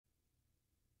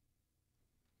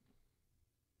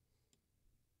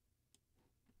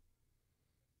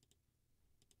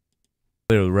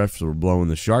The refs were blowing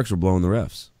the Sharks were blowing the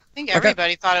refs. I think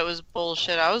everybody thought it was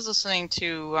bullshit. I was listening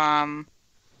to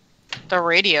the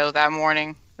radio that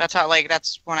morning. That's how, like,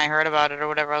 that's when I heard about it or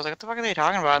whatever. I was like, what the fuck are they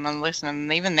talking about? And then listening,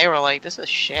 and even they were like, this is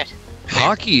shit.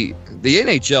 Hockey, the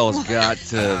NHL has got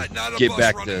to get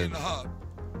back to...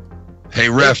 Hey,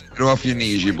 ref, get off your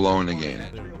knees. You're blowing the game.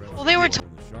 Well, they were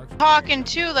talking,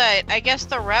 too, that I guess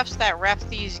the refs that ref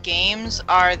these games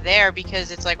are there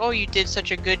because it's like, oh, you did such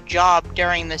a good job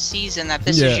during the season that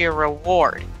this is your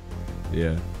reward.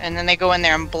 Yeah. And then they go in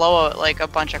there and blow out, like, a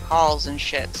bunch of calls and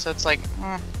shit. So it's like,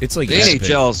 It's like the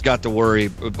NHL's got to worry.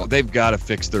 They've got to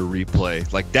fix their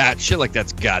replay. Like that shit, like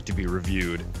that's got to be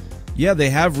reviewed. Yeah, they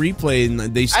have replay, and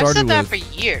they started I've said that with,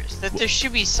 for years, that there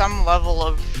should be some level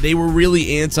of... They were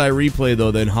really anti-replay,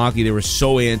 though. Then hockey, they were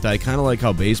so anti, kind of like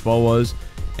how baseball was.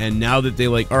 And now that they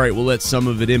like, all right, we'll let some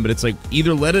of it in, but it's like,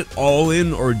 either let it all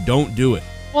in or don't do it.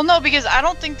 Well, no, because I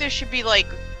don't think there should be, like,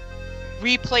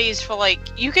 replays for, like...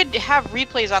 You could have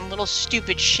replays on little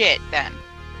stupid shit, then.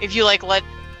 If you, like, let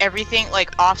everything,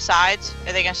 like, offsides,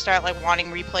 are they gonna start, like, wanting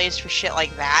replays for shit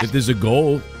like that? If there's a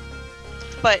goal...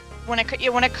 But when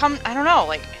it comes, I don't know,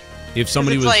 like... If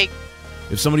somebody was... like,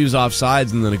 if somebody was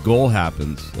offsides and then a goal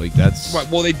happens, like, that's... Right,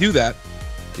 well, they do that.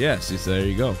 Yes, there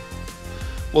you go.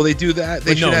 Well, they do that.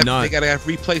 They But no, should have. not- They gotta have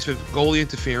replays for goalie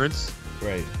interference.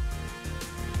 Right.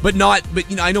 But not, but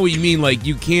you know, I know what you mean. Like,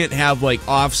 you can't have like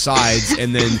offsides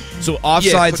and then so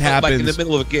offsides happens like in the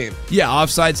middle of a game. Yeah,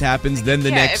 offsides happens. Then the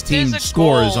yeah, next if team there's a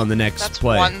scores goal, on the next that's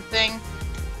play. one thing.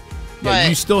 Yeah, But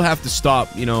you still have to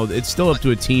stop. You know, it's still up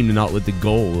to a team to not let the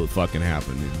goal fucking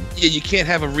happen. Yeah, you can't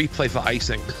have a replay for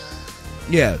icing.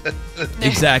 Yeah,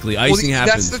 exactly. Icing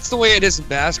happens. That's the way it is in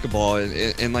basketball.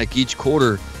 In like each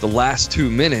quarter, the last 2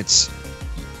 minutes.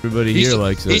 Everybody here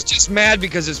likes it. He's just mad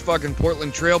because his fucking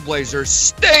Portland Trailblazers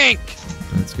stink.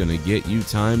 That's gonna get you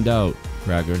timed out,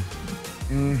 Cracker.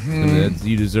 Mm-hmm.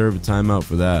 You deserve a timeout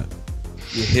for that.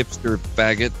 You hipster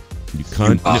faggot. You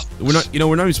cunt. We're not. You know,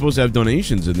 we're not even supposed to have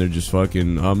donations, and they're just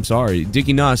fucking. I'm sorry,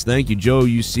 Dickie Nos. Thank you, Joe.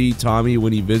 You see Tommy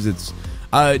when he visits.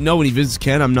 No, when he visits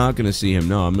Ken, I'm not gonna see him.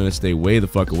 No, I'm gonna stay way the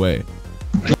fuck away.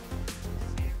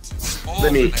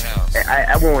 Let me.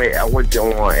 I want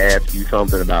to ask you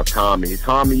something about Tommy.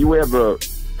 Tommy, if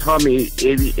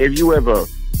you ever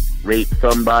raped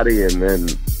somebody and then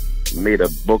made a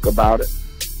book about it?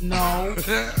 No.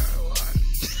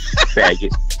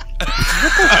 Faggot.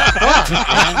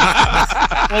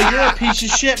 Well, you're a piece of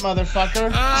shit,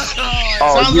 motherfucker.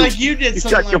 Sounds like you did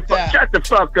something like that. Shut the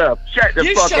fuck up. Shut the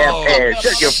fuck up, ass.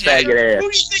 Shut your faggot ass. Who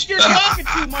do you think you're talking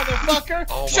to, motherfucker?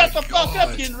 Oh Shut the fuck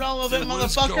up, you irrelevant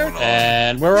motherfucker.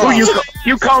 And we're Who on.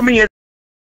 you call me a...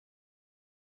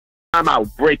 I'll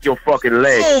break your fucking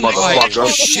leg, motherfucker. Oh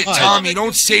shit, Tommy!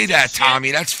 Don't say that,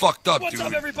 Tommy. That's fucked up, dude. What's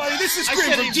up, everybody? This is I Grim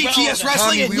said from he's DTS relevant. Wrestling,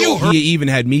 Tommy, and we you all heard. He even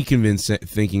had me convinced,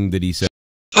 thinking that he said.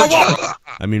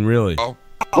 I mean, really.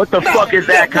 What the fuck is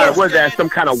that kind of... What is that? Some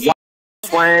kind of white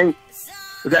slang?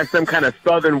 Is that some kind of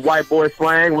southern white boy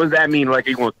slang? What does that mean? Like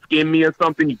you gonna skin me or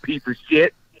something? You piece of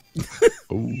shit.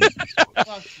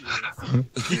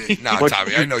 Nah,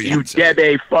 Tommy, I know you. You dead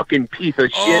a fucking piece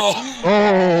of shit.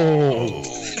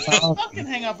 I'll fucking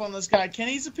hang up on this guy,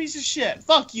 Kenny. He's a piece of shit.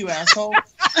 Fuck you, asshole.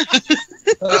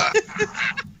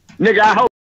 Nigga, I hope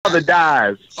your mother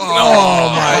dies. Oh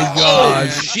my god!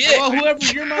 Shit. Well, whoever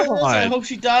your mother is, I hope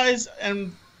she dies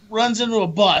and runs into a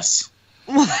bus.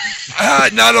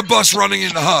 Not a bus running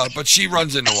into her, but she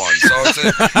runs into one. So it's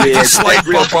a Yeah, slight that's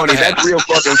real bump on funny. the head. That's real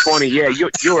fucking funny. Yeah,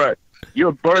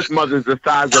 your birth mother's the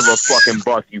size of a fucking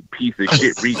bus, you piece of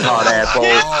shit, retard asshole.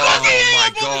 Oh my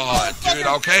god, dude.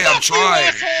 Okay, I'm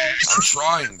trying. I'm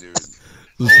trying, dude.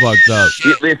 This is fucked up.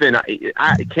 Listen,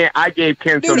 I gave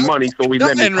Ken some money, so we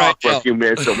let me talk for a few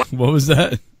minutes. So What was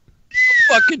that?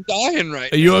 I'm fucking dying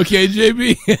right Are you okay,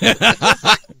 JB?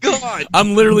 now. God.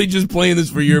 I'm literally just playing this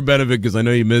for your benefit because I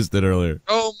know you missed it earlier.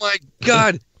 Oh my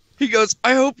god. He goes,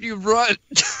 I hope you run.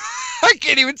 I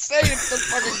can't even say it. So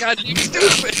fucking goddamn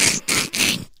stupid.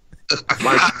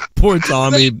 Poor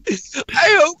Tommy.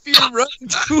 I hope you run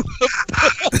to a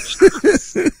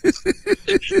bus.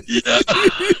 Yeah.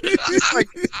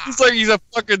 It's like he's a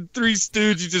fucking Three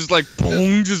Stooge. He's just like,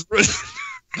 boom, just run.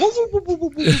 Dude,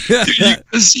 you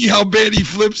can see how bad he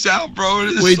flips out, bro.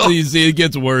 Wait till you see it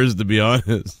gets worse, to be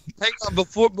honest. Hang on,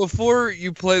 before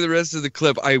you play the rest of the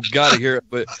clip, I gotta hear it.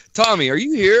 But Tommy, are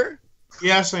you here?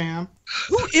 Yes, I am.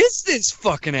 Who is this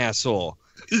fucking asshole?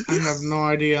 I have no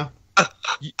idea.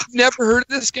 You've never heard of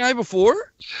this guy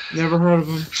before? Never heard of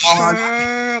him.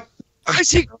 I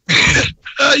see.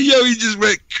 Yo, he just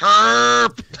went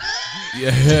curp.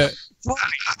 Yeah.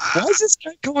 Why is this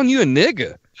guy calling you a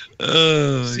nigga?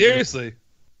 Seriously.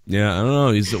 Yeah, I don't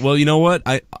know. He's well. You know what?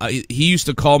 He used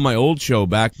to call my old show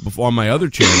back before on my other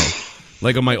channel,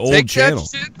 like on my old channel.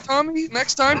 Take that shit, Tommy.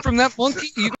 Next time from that monkey.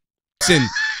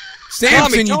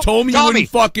 Samson, you told me you wouldn't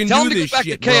fucking do this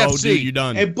shit, bro. Dude, you're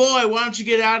done. Hey, boy, why don't you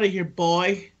get out of here,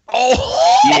 boy?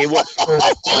 Oh, yeah, what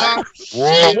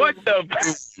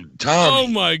the? Tommy. Oh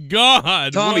my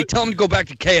God, Tommy, tell him to go back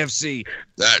to KFC.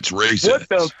 That's racist. What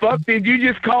the fuck? Did you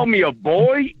just call me a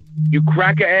boy? You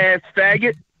cracker-ass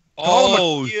faggot.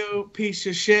 Oh, you piece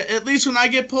of shit. At least when I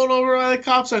get pulled over by the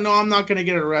cops, I know I'm not going to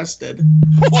get arrested.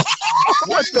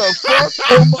 What the fuck?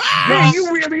 Man,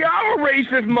 you really are a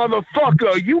racist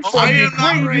motherfucker. You fucking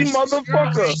crazy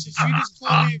motherfucker. You just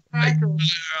call me a cracker.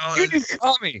 You just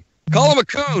Tommy, call him a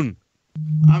coon.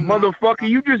 Motherfucker,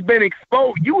 you just been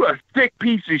exposed. You a sick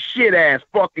piece of shit ass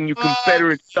fucking you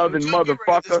Confederate Southern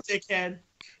motherfucker. Dickhead.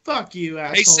 Fuck you,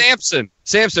 asshole. Hey, Samson.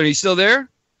 Samson, are you still there?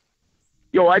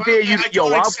 Yo, I dare you. Yo,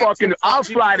 I'll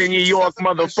fly to New York,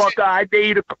 motherfucker. I dare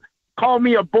you to call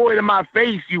me a boy to my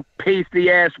face, you pasty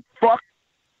ass fuck.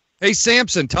 Hey,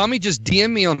 Samson, Tommy just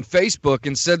DM'd me on Facebook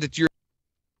and said that you're.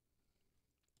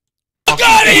 Get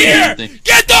out of here!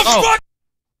 Get the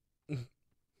fuck!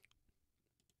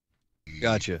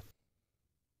 Gotcha.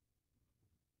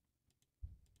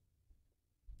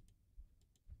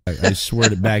 I swear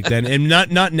to back then, and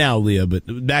not now, Leah, but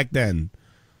back then.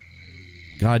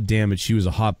 God damn it, she was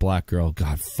a hot black girl.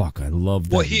 God, fuck, I love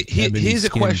that. Well, here's a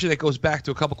question that goes back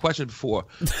to a couple questions before.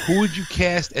 Who would you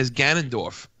cast as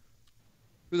Ganondorf?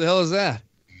 Who the hell is that?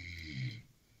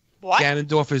 What?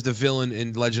 Ganondorf is the villain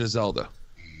in Legend of Zelda.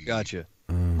 Gotcha.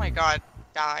 Oh my God,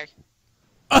 die.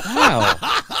 Wow.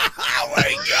 Oh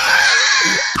my God!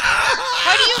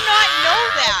 How do you not know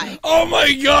that? Oh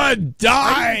my God,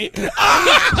 die!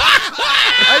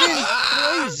 I didn't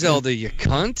play Zelda, you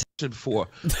cunt. Before.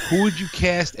 Who would you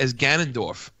cast as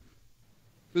Ganondorf?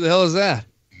 Who the hell is that?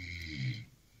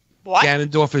 What?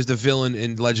 Ganondorf is the villain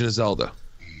in Legend of Zelda.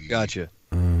 Gotcha.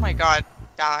 Oh my God,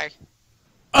 die.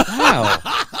 Wow.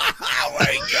 Oh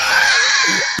my God!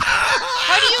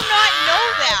 How do you not know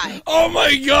that? Oh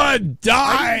my God,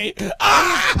 die!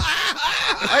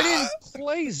 I didn't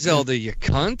play Zelda, you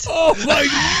cunt. Oh my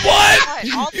what?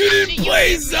 God, You didn't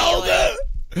play Zelda?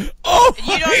 Oh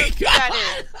You don't know my who God! that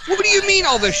is. What do you mean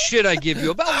all the shit I give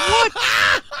you? About what?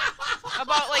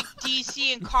 About like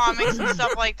DC and comics and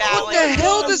stuff like that. What like, the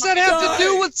hell does that have to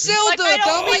do with Zelda, I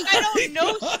dummy? don't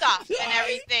know stuff and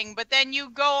everything, but then you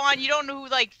go on, you don't know who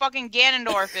like fucking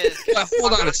Ganondorf is.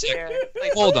 Hold on a second.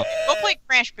 Like, Hold on. Go play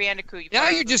Crash Bandicoot. Now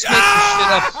you're just making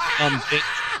shit up.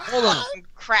 Hold on.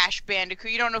 Crash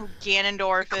Bandicoot. You don't know who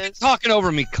Ganondorf is. Talking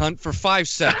over me, cunt, for 5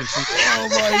 seconds. Oh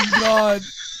my God!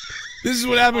 This is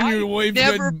what happened when your wife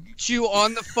never put you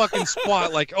on the fucking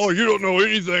spot like, oh, you don't know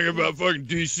anything about fucking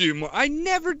DC. I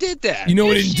never did that. You know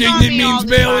what indignant means,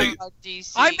 Bailey?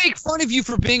 I make fun of you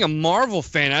for being a Marvel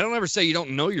fan. I don't ever say you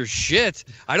don't know your shit.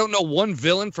 I don't know one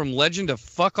villain from Legend to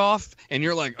fuck off, and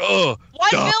you're like, oh.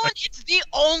 What villain? It's the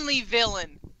only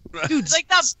villain. Dude, it's like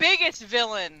the biggest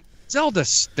villain. Zelda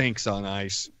stinks on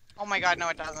ice. Oh my God, no,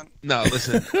 it doesn't. No,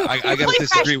 listen, I gotta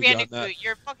disagree with you on that.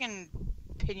 Your fucking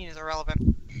opinion is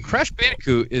irrelevant. Crash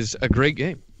Bandicoot is a great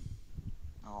game.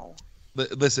 Oh.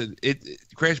 Listen,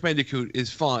 Crash Bandicoot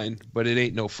is fine, but it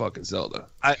ain't no fucking Zelda.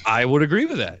 I would agree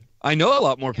with that. I know a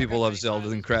lot more people love Zelda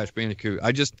than Crash Bandicoot.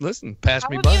 I just, listen, pass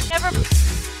me by.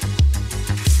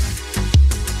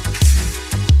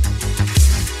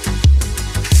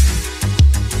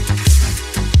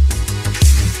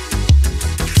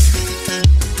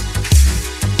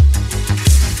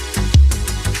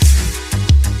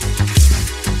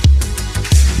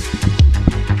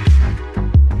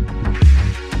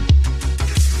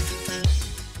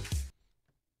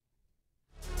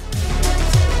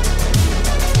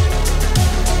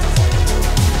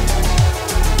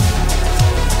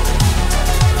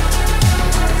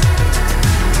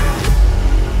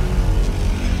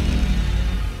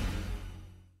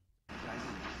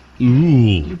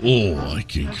 Ooh, oh, I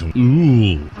can come.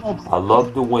 Ooh. I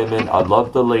love the women, I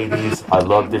love the ladies, I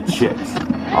love the chicks.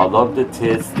 I love the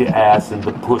tits, the ass, and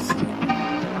the pussy.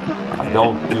 I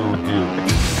don't do.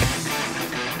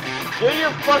 Do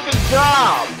your fucking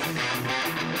job!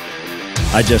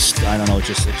 I don't know, it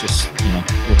just, you know,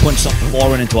 we're putting something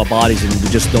foreign into our bodies and we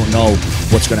just don't know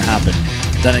what's gonna happen.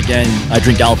 Then again, I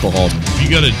drink alcohol. You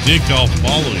got a dick, I'll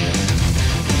follow you.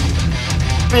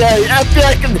 Yeah, after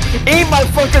I can eat my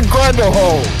fucking grundle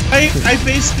hole. I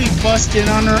basically bust in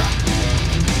on her.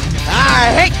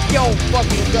 I hate your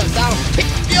fucking guts. I'll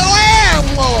kick your ass,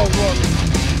 little woman.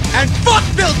 And fuck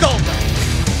Bill Goldberg.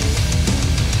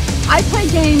 I play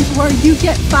games where you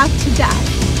get fucked to death.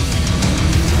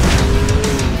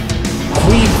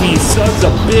 We beefy sons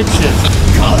of bitches.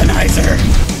 Colonizer.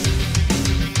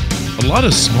 A lot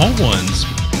of small ones.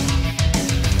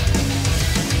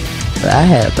 I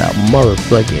had about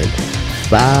motherfucking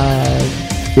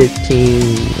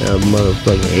 15,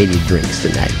 motherfucking 80 drinks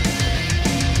tonight.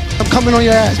 I'm coming on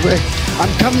your ass, man. I'm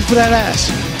coming for that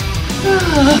ass.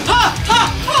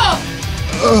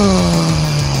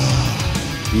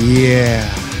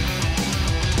 Yeah.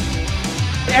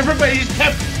 Everybody just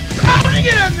kept pounding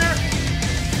it in there.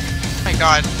 Oh my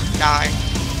god, die.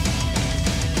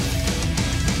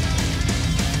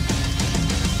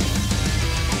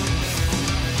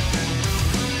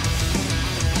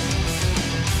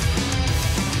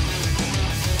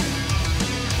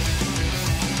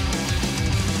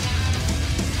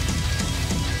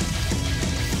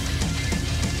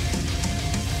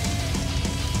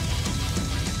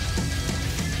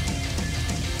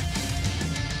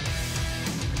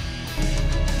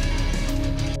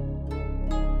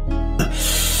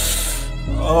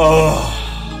 Oh.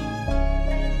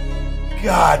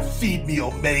 God, feed me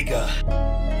Omega.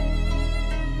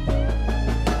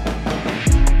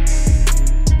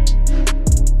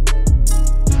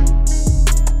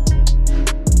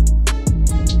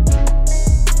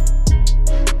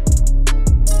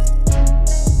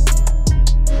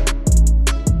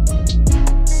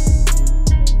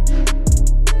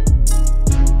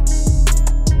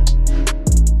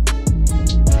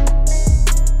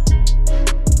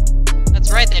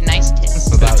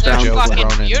 Joe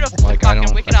Cronin, beautiful, like I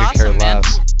don't, I could awesome, care man.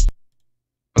 less.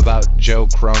 About Joe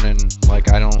Cronin,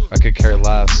 like I could care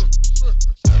less.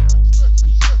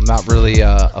 I'm not really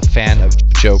a fan of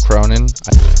Joe Cronin,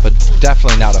 but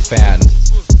definitely not a fan.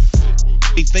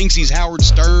 He thinks he's Howard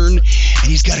Stern, and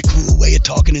he's got a cool way of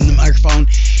talking in the microphone,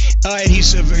 and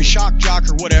he's a very shock jock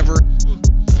or whatever.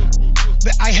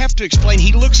 But I have to explain,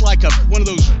 he looks like one of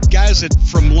those guys that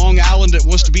from Long Island that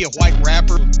wants to be a white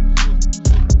rapper.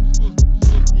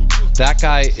 That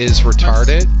guy is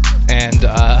retarded, and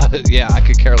yeah, I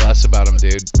could care less about him,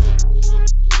 dude.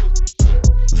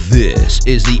 This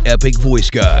is the Epic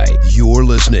Voice Guy. You're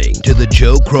listening to The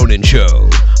Joe Cronin Show.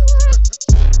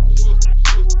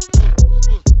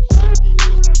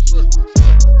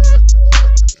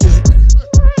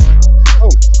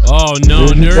 Oh no,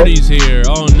 Nerdy's here.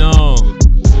 Oh no.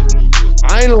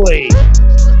 Finally.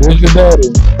 There's your daddy.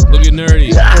 Look at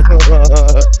Nerdy.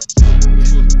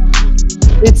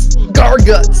 It's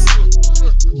Garguts.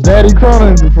 Daddy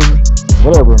Cronin from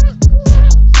whatever.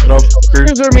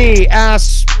 Answer me,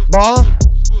 ass ball.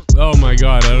 Oh my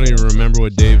god, I don't even remember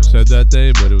what Dave said that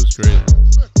day, but it was crazy.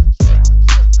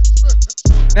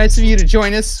 Nice of you to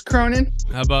join us, Cronin.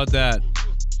 How about that?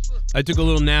 I took a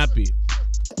little nappy.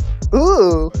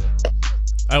 Ooh.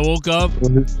 I woke up.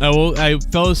 I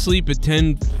fell asleep at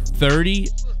 10:30,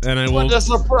 and I woke. What a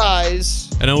surprise!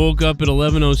 And I woke up at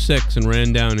 11:06 and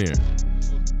ran down here.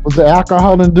 Was it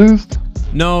alcohol induced?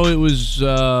 No, it was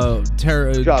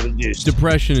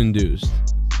depression induced.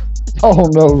 Oh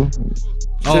no.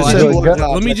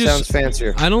 Oh, let me just. Sounds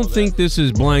fancier. I don't think this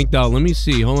is blanked out. Let me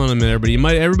see. Hold on a minute,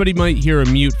 everybody. Everybody might hear a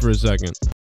mute for a second.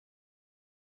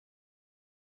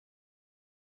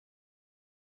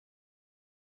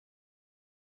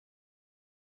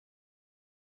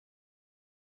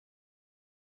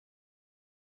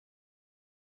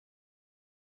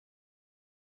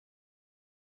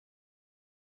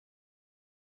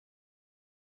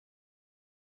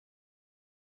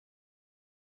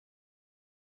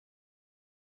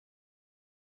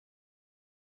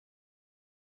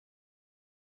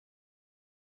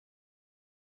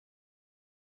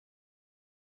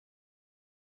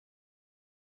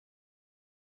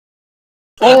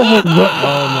 Oh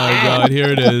my god,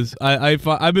 here it is.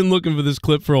 I've been looking for this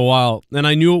clip for a while, and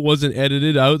I knew it wasn't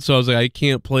edited out, so I was like, I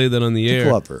can't play that on the air.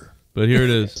 Clever. But here it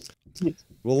is.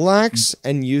 Relax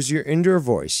and use your indoor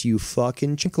voice, you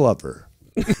fucking chinklover.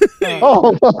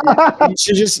 Oh.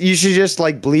 You should just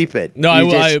like bleep it. No,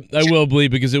 I will bleep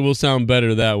because it will sound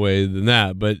better that way than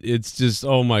that. But it's just,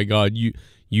 oh my god,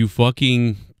 you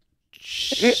fucking.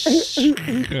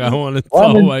 I want to.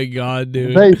 Oh my god,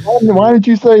 dude! Hey, why didn't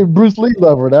you say Bruce Lee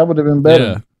lover? That would have been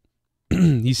better. Yeah.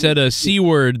 He said a C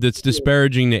word that's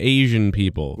disparaging to Asian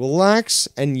people. Relax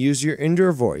and use your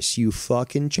indoor voice, you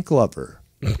fucking chinklover.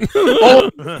 Wait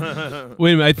a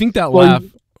minute, I think that laugh.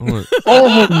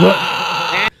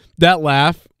 That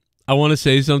laugh. I want to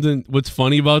say something. What's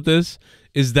funny about this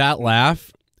is that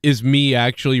laugh is me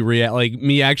actually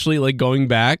going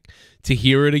back to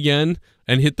hear it again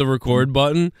and hit the record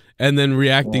button and then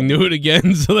reacting to it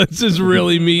again. So that's just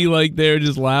really me like there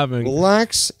just laughing.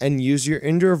 Relax and use your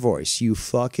indoor voice, you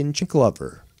fucking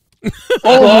chinklover.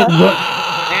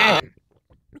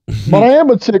 But I am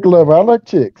a chick lover. I like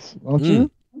chicks. Don't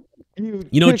you?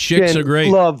 You know, chicks are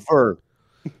great. Lover.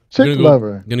 Chick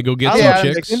lover. Gonna go get I some love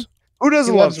chicks. chicken. Who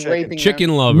doesn't love chicken? Chicken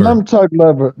lover. Nunchuck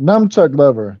lover. Nunchuck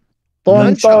lover.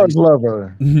 Throwing stars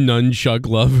lover. Nunchuck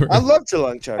lover. I love to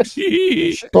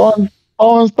nunchucks.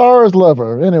 Throwing stars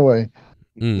lover. Anyway.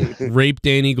 Rape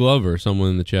Danny Glover, someone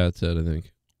in the chat said, I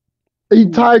think.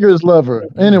 Eat tigers lover.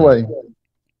 Anyway.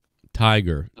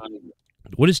 Tiger.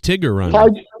 What is Tigger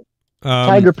running?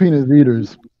 Tiger penis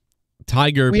eaters.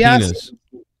 Tiger We penis.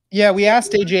 We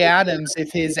asked AJ Adams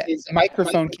if his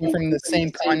microphone came from the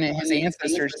same continent his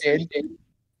ancestors did.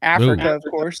 Africa, of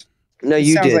course. No, It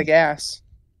you sounds did. like ass.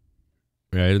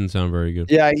 Yeah, it didn't sound very good.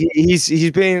 Yeah,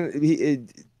 he's been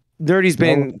Nerdy's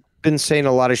been saying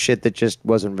a lot of shit that just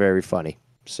wasn't very funny.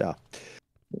 So,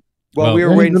 well, we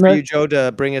were waiting for you, Joe,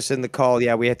 to bring us in the call.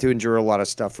 Yeah, we had to endure a lot of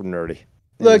stuff from Nerdy.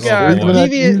 Look,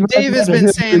 Dave has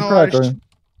been saying a lot of cracker.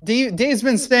 Dave's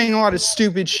been saying a lot of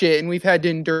stupid shit, and we've had to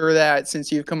endure that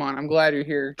since you've come on. I'm glad you're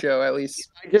here, Joe. At least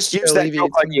Just use that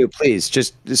joke on you, please.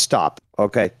 Just stop.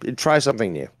 Okay, try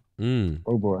something new.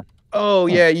 Oh boy. Oh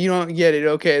yeah, you don't get it.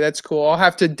 Okay, that's cool. I'll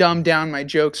have to dumb down my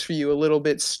jokes for you a little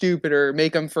bit stupider,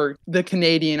 make them for the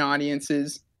Canadian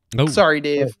audiences. Oh. Sorry,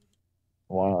 Dave.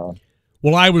 Wow.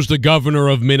 Well, I was the governor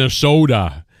of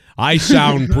Minnesota. I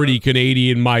sound pretty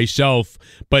Canadian myself,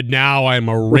 but now I'm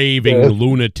a raving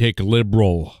lunatic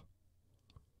liberal.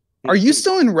 Are you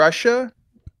still in Russia?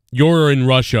 You're in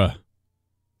Russia.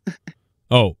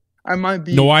 Oh. I might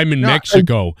be. No, I'm in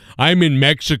Mexico. I'm in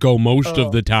Mexico most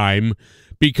of the time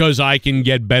because I can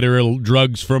get better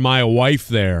drugs for my wife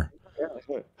there.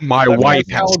 My wife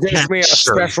has gives me a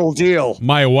special deal.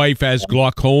 My wife has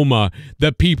glaucoma.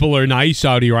 The people are nice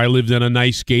out here. I lived in a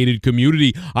nice gated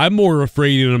community. I'm more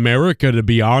afraid in America, to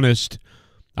be honest.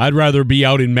 I'd rather be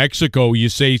out in Mexico. You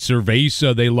say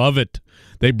cerveza, they love it.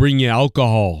 They bring you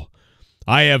alcohol.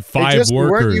 I have 5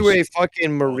 workers. Weren't you a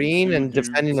fucking Marine and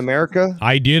defending America?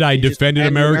 I did. I defended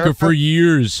America for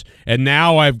years, and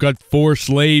now I've got 4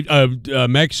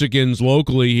 Mexicans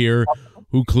locally here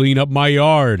who clean up my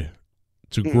yard.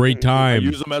 It's a great time. I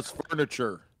use them as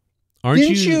furniture.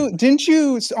 Didn't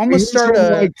you almost start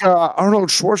like Arnold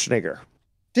Schwarzenegger?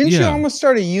 Didn't you almost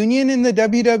start a union in the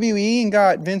WWE and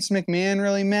got Vince McMahon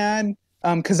really mad?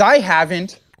 Because I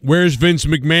haven't. Where's Vince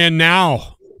McMahon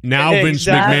now? Now Vince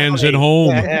McMahon's at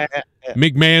home.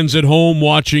 McMahon's at home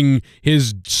watching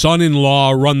his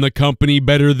son-in-law run the company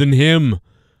better than him.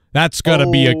 That's got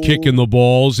to be a kick in the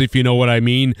balls, if you know what I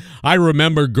mean. I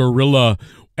remember Gorilla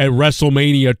at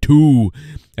WrestleMania 2,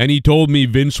 and he told me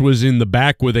Vince was in the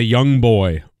back with a young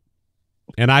boy.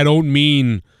 And I don't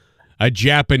mean a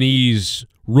Japanese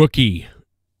rookie.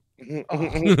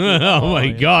 Oh,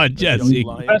 my God, Jesse.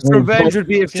 Best revenge would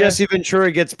be if Jesse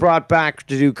Ventura gets brought back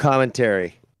to do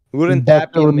commentary. Wouldn't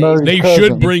that be amazing? They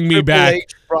should bring me back.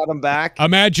 H brought him back.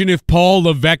 Imagine if Paul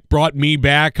Levesque brought me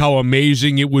back, how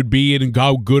amazing it would be and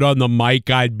how good on the mic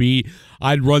I'd be.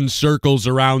 I'd run circles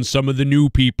around some of the new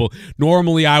people.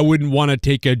 Normally, I wouldn't want to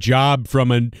take a job from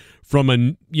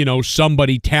a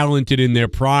somebody talented in their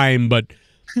prime, but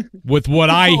with what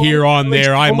I hear on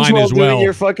there, I might as well. Doing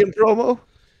your fucking promo?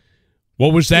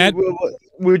 What was that?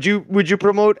 Would you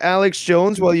promote Alex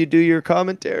Jones while you do your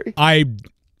commentary?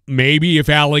 Maybe if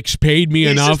Alex paid me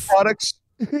enough. Products.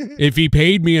 If he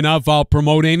paid me enough, I'll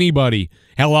promote anybody.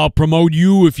 Hell, I'll promote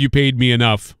you if you paid me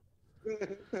enough.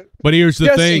 But here's the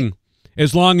thing.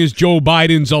 As long as Joe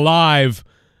Biden's alive,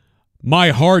 my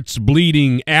heart's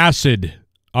bleeding acid,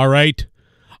 all right?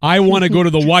 I want to go to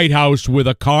the White House with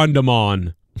a condom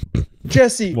on.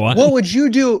 Jesse, what would you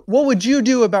do? What would you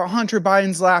do about Hunter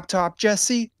Biden's laptop,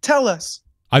 Jesse? Tell us.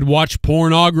 I'd watch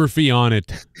pornography on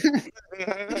it.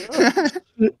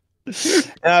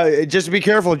 Just be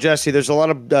careful, Jesse. There's a lot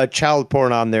of child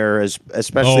porn on there,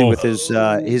 especially with his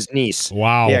niece.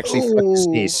 Wow. He actually fucked his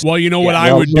niece. Well, you know what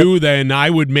I would do then? I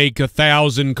would make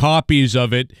 1,000 copies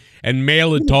of it and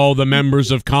mail it to all the members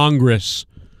of Congress.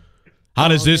 How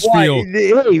does this feel?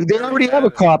 Hey, they already have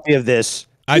a copy of this.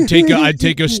 I'd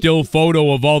take a still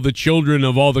photo of all the children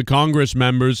of all the Congress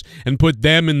members and put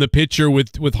them in the picture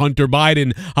with Hunter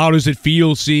Biden. How does it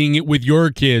feel seeing it with your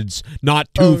kids? Not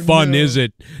too fun, is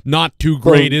it? Not too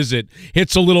great, is it?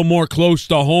 Hits a little more close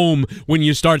to home when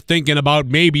you start thinking about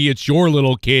maybe it's your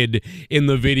little kid in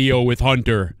the video with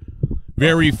Hunter.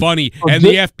 Very funny. And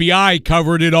the FBI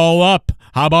covered it all up.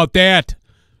 How about that?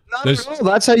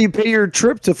 That's how you pay your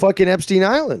trip to fucking Epstein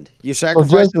Island. You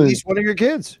sacrifice at least one of your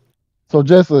kids. So,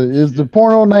 Jesse, is the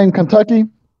porno name Kentucky?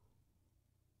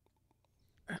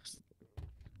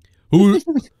 Who's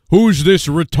this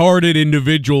retarded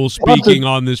individual speaking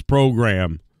on this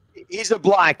program? He's a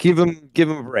black. Give him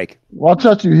a break. Watch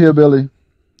out, you hillbilly.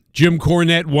 Jim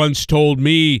Cornette once told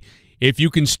me, if you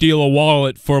can steal a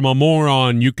wallet from a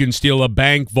moron, you can steal a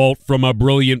bank vault from a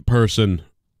brilliant person.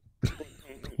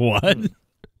 What?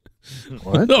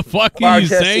 What the fuck Wow, are you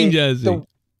Jesse, saying, Jesse?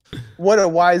 What a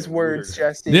wise words,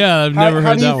 Jesse. Yeah, I've never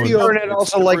heard that one.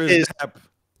 Cornette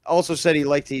also said he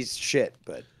liked his shit,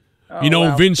 but You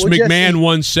know, Vince McMahon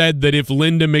once said that if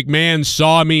Linda McMahon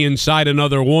saw me inside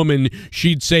another woman,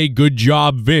 she'd say, "Good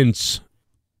job, Vince."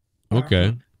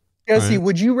 Okay. Jesse, Right.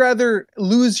 would you rather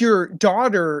lose your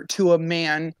daughter to a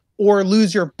man or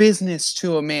lose your business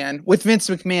to a man? With Vince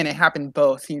McMahon, it happened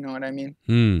both. You know what I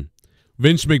mean?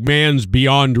 Vince McMahon's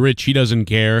beyond rich. He doesn't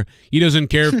care. He doesn't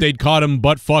care if they'd caught him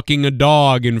butt fucking a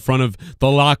dog in front of the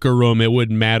locker room. It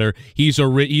wouldn't matter. He's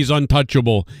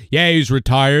untouchable. Yeah, he's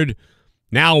retired.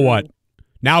 Now what?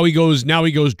 Now he goes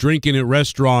drinking at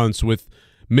restaurants with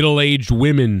middle-aged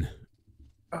women.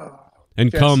 And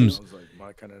Jesse. comes.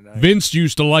 Vince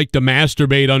used to like to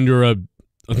masturbate under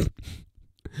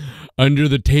under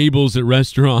the tables at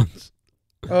restaurants.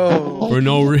 Oh, For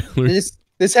no reason.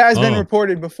 This has been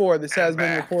reported before. This has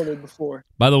been reported before.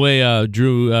 By the way,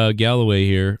 Drew Galloway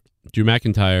here, Drew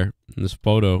McIntyre, in this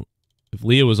photo. If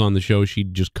Leah was on the show,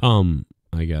 she'd just come,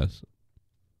 I guess.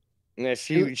 yeah,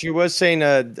 she was saying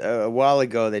a while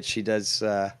ago that she does.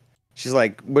 She's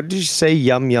like, what did you say?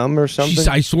 Yum yum or something?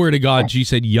 I swear to God, she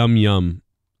said yum yum.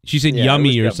 She said Yeah, it yummy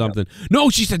was or yum, something. No,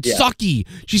 she said sucky.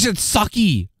 She said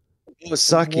sucky. It was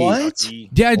sucky. What?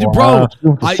 Yeah, Wow,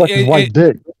 bro. she sucked his white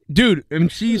dick. Dude,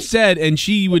 and she said,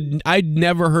 I'd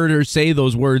never heard her say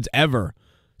those words ever.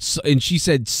 And she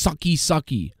said sucky,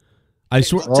 sucky. I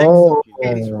swear. Oh,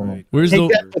 Where's Take the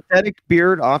that pathetic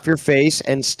beard off your face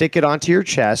and stick it onto your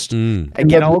chest and Been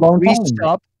get there for all a long greased time.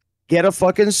 up. Get a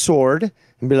fucking sword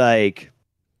and be like,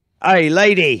 "Hey,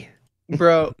 lady."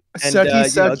 Bro, And, sucky, you know,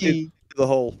 sucky. do the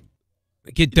whole.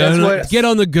 get That's down, what- get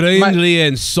on the ground, Leah,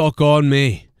 and suck on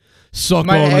me. Suck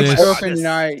My on this. ex-girlfriend and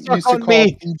I Suck used to on call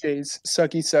me. PJs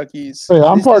sucky suckies. Hey,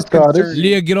 I'm This part is concerned. Scottish.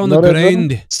 Leah, get on Know the that, brother?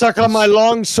 ground. Suck on my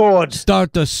long sword.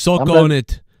 Start to suck I'm on the-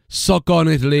 it. Suck on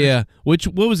it, Leah. What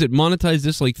was it? Monetized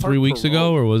this like 3 weeks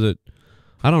ago, or was it?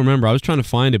 I don't remember. I was trying to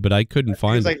find it, but I couldn't It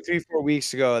find was it. like 3-4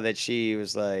 weeks ago that she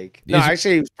was like, no, It's-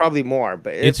 actually, it was probably more,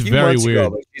 but It's a few very months ago,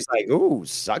 weird. but she's like, ooh,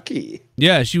 sucky.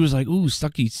 Yeah, she was like, "Ooh,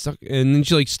 sucky, suck," and then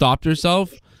she like stopped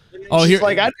herself. Oh, She's here,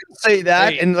 like, I didn't say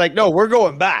that, and like, no, we're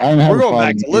going back. I didn't have We're a going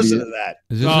back problem, to listen idiot. to that.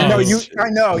 is this No, it? I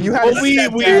know. You had Well, to we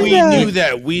step knew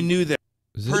that. We knew that.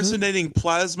 Is this it? Impersonating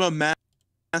Plasma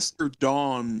Master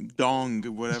Dong,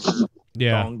 whatever.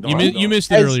 Yeah, Dong, you, dong, you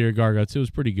missed it Has- earlier, Garguts. It was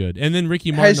pretty good. And then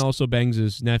Ricky Martin Has- also bangs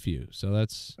his nephew, so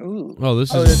that's. Ooh. Oh,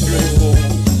 this Oh, is. that's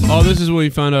really cool. Oh, this is when we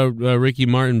found out Ricky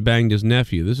Martin banged his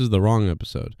nephew. This is the wrong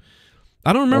episode.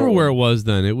 I don't remember where it was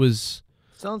then. It was.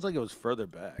 Sounds like it was further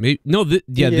back. Maybe, no,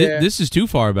 Yeah. this is too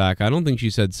far back. I don't think she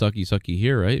said sucky, sucky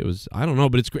here, right? It was. I don't know,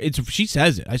 but it's. She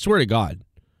says it. I swear to God.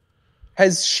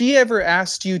 Has she ever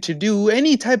asked you to do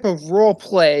any type of role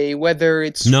play, whether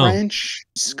it's No. French,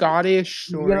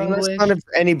 Scottish, or That's English? none of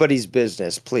anybody's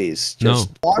business, please. No. Just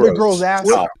A lot of girls ask.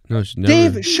 Stop. No, she never.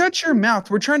 Dave, shut your mouth.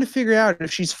 We're trying to figure out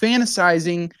if she's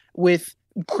fantasizing with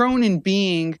Cronin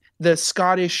being the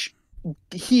Scottish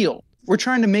heel. We're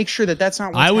trying to make sure that that's not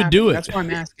what's I would do happening. it. That's why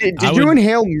I'm asking. Did you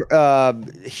inhale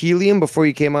helium before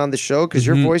you came on the show? Because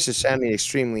your Mhm. voice is sounding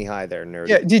extremely high there, nerd.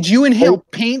 Yeah, did you inhale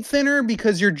paint thinner?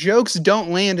 Because your jokes don't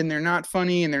land and they're not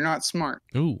funny and they're not smart.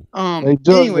 Ooh. Hey,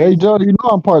 Joe, Anyway, hey, Joe, you know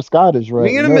I'm part Scottish, right?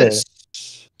 Swing and a You know miss.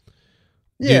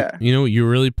 yeah. You know what you're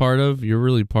really part of? You're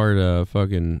really part of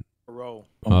fucking.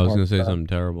 Oh, I was gonna say something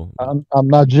terrible. I'm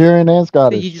Nigerian and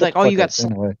Scottish. You just like, oh, you got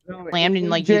anyway. slammed in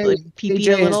like AJ you like pee AJ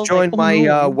a has little. joined like, my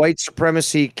oh, no. white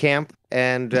supremacy camp,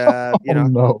 and you Oh, know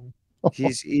no.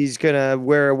 he's gonna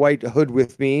wear a white hood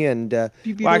with me. And well,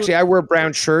 actually, I wear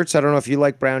brown shirts. I don't know if you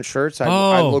like brown shirts. I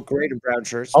Oh. look great in brown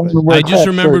shirts. I'm but- gonna wear I just crap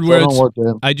remembered shirts, where I don't it's. work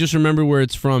there. I just remembered where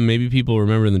it's from. Maybe people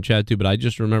remember in the chat too, but I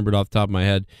just remembered off the top of my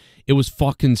head. It was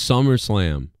fucking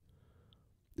SummerSlam.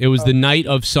 It was the night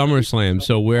of SummerSlam.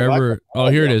 So wherever. Oh,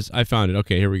 here it is. I found it.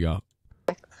 Okay, here we go.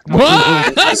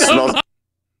 What?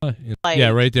 Like, Yeah,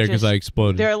 right there because just- I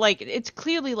exploded. They're like, it's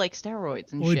clearly like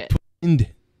steroids and Oh, shit.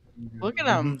 Look at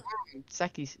them.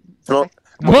 Sucky.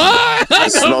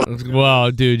 What?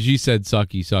 Wow, dude, she said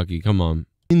sucky, sucky. Come on.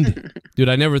 Dude,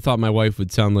 I never thought my wife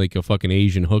would sound like a fucking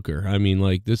Asian hooker. I mean,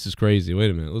 like, this is crazy. Wait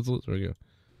a minute. Let's there we go.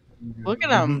 Look at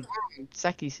them.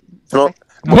 Sucky.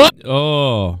 What?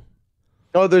 Oh.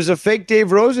 Oh, there's a fake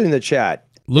Dave Rose in the chat.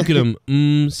 Look at him.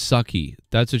 Sucky.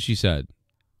 That's what she said.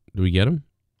 Do we get him?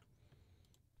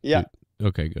 Yeah.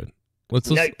 Okay, good. Let's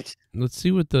Yikes.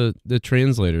 see what the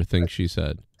translator thinks she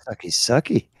said. Sucky,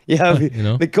 sucky. Yeah, You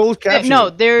know? the closed caption. No,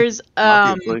 there's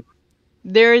Obviously.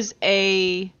 there's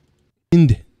a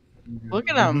Ind. look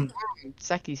at him.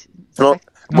 Seki.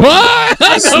 What?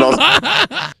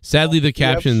 Sadly, the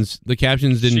captions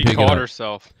didn't She pick it caught up.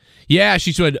 herself. Yeah,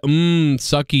 she said,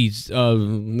 sucky.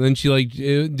 Then she like,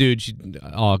 dude,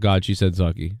 oh god, she said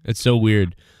sucky. It's so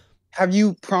weird. Have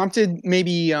you prompted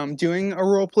maybe doing a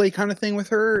role play kind of thing with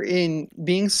her in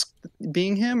being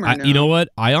him? Or no? You know what?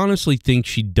 I honestly think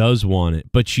she does want it,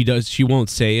 but she won't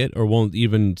say it or won't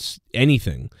even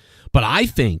anything. But I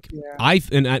think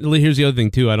here's the other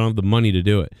thing too. I don't have the money to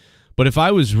do it. But if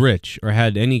I was rich or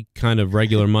had any kind of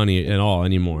regular money at all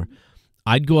anymore,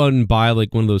 I'd go out and buy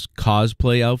like one of those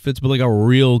cosplay outfits, but like a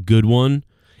real good one,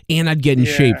 and I'd get in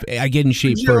shape. I get in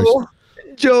shape first.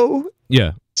 Joe.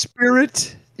 Yeah.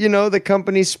 Spirit. You know, the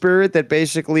company Spirit that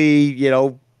basically,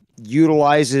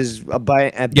 utilizes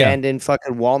abandoned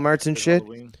fucking Walmarts and shit.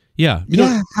 Yeah.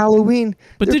 Halloween.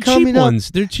 But they're cheap coming up. ones.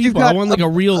 They're cheap. You've I got want like a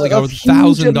real, like huge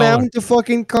 $1,000. amount of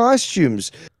fucking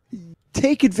costumes.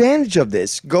 Take advantage of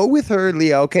this. Go with her,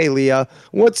 Leah. Okay, Leah,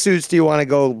 what suits do you want to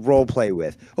go role play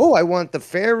with? Oh, I want the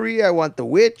fairy. I want the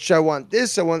witch. I want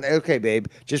this. Okay, babe.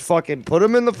 Just fucking put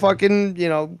them in the fucking,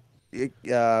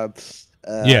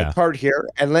 part here,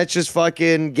 and let's just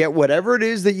fucking get whatever it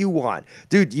is that you want,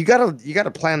 dude. You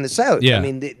gotta plan this out. Yeah. I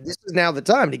mean, this is now the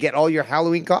time to get all your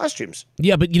Halloween costumes.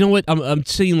 Yeah, but you know what? I'm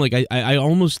saying like I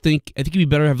almost think it'd be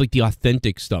better to have like the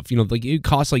authentic stuff. Like it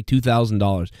costs like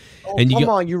 $2,000. Oh, and come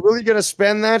on, you're really gonna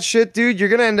spend that shit, dude? You're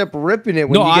gonna end up ripping it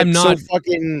when No, you get I'm not. so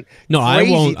fucking No, I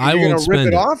crazy won't. that I you're won't gonna spend rip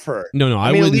it it off her. No, I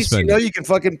I mean, wouldn't at least spend you know it. you can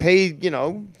fucking pay.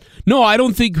 No, I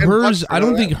don't think hers. I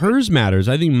don't that. think hers matters.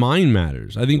 I think mine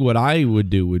matters. I think what I would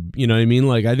do would, you know what I mean?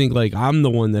 Like I think like I'm the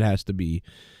one that has to be,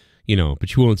 but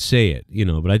she won't say it,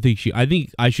 But I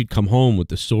think I should come home with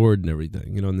the sword and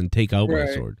everything, and then take out my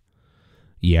sword.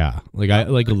 Yeah, like I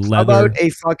like a leather. How about a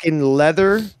fucking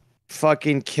leather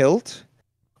fucking kilt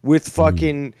with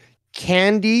fucking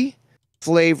candy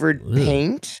flavored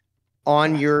paint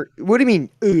on your? What do you mean?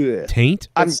 Ugh. Taint?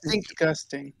 I'm That's thinking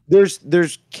disgusting.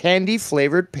 there's candy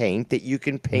flavored paint that you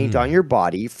can paint on your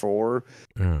body for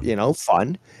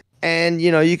fun. And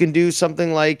you can do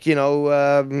something like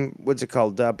what's it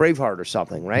called, Braveheart or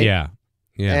something, right? Yeah.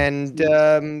 And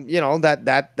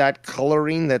that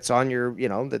coloring that's on your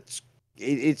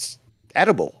it's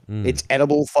edible. It's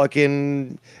edible.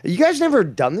 Fucking, you guys never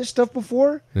done this stuff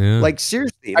before? Yeah. Like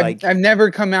seriously, I've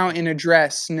never come out in a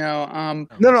dress. No.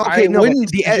 No. Okay,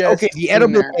 The the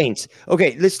edible paints.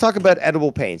 Okay, let's talk about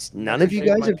edible paints. None of you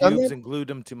guys have done that. And glued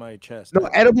them to my chest. No,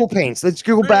 edible paints. Let's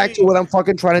go back to what I'm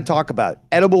fucking trying to talk about.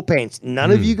 Edible paints. None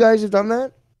of you guys have done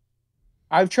that?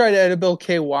 I've tried edible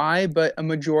KY, but a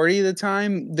majority of the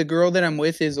time, the girl that I'm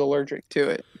with is allergic to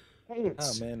it. Oh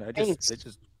man,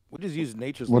 we just use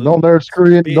nature's. Well, glue. don't let her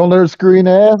screw in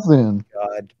the ass in.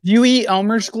 God. Do you eat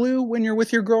Elmer's glue when you're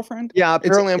with your girlfriend? Yeah,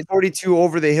 apparently I'm 42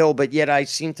 over the hill, but yet I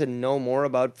seem to know more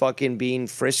about fucking being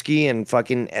frisky and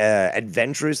fucking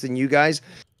adventurous than you guys.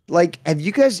 Like, have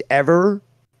you guys ever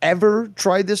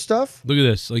tried this stuff? Look at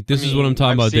this. Like this is what I'm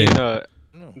talking about, Dave.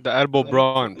 The edible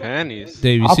bra and panties.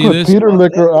 Dave, you I see put this? Peter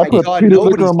liquor. I put Peter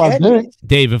liquor on my dick.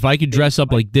 Dave, if I could dress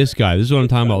up like this guy, this is what I'm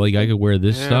talking about. Like I could wear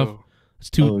this stuff. It's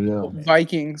too.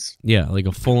 Vikings. Yeah, like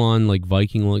a full-on like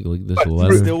Viking look, like this But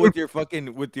leather. still with your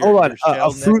fucking Hold on, your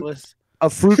shell necklace. a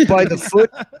fruit by the foot.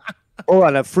 Hold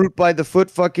on, a fruit by the foot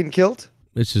fucking kilt.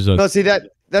 This is No, see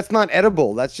that's not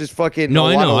edible. That's just fucking. No,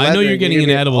 a I lot know. of I know leather you're and getting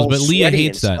into edibles, all but Leah sweaty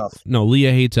hates and that. stuff. No,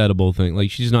 Leah hates edible thing. Like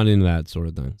she's not into that sort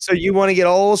of thing. So you want to get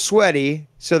all sweaty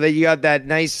so that you got that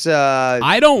nice.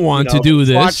 I don't want to do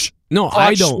this. No,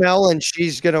 I don't. Smell, and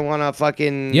she's gonna want to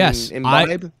fucking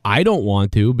imbibe. I don't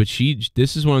want to, but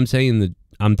this is what I'm saying. That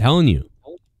I'm telling you.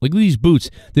 Look at these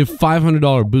boots. They're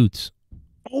 $500 boots.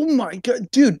 Oh my god,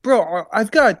 dude, bro!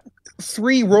 I've got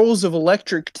 3 rolls of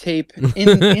electric tape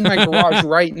in my garage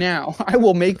right now. I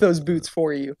will make those boots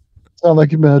for you. Sound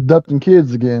like you've been abducting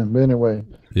kids again. But anyway.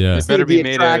 Yeah. It better be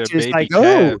made out of baby like,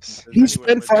 calves. he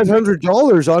spent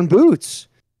 $500 on boots.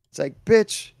 It's like,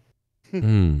 bitch.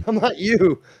 Hmm. I'm not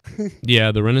you.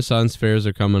 Yeah, the Renaissance fairs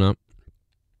are coming up.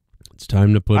 It's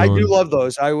time to put on. I do love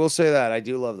those. I will say that. I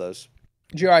do love those.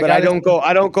 Joe, but I don't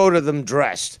go to them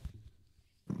dressed.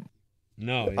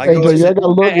 No. I go to y'all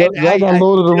got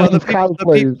loaded around these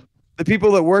cosplays. The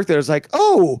people that work there is like,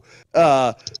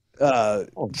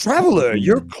 traveler,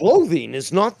 your clothing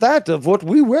is not that of what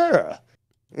we wear.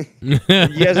 You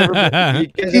guys ever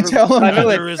tell him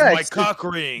neither is my cock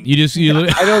ring. You look.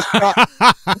 I know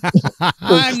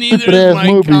Neither is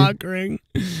my cock ring.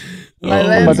 My Oh,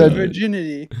 lands my of God.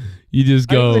 virginity. You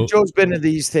just I know go. that Joe's been to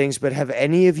these things, but have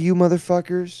any of you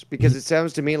motherfuckers? Because it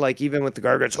sounds to me like even with the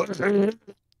gargants,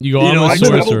 You go. you I'm know, a I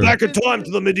travel sorcerer. back in time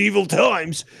to the medieval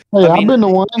times. Hey, I I've mean, been to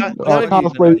one. none of you-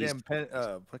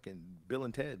 Cosplay. Fucking Bill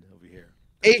and Ted over here.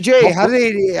 AJ,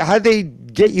 how they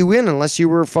get you in unless you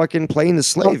were fucking playing the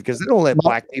slave? Because they don't let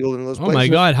black people in those Oh places. my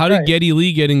God! How did Geddy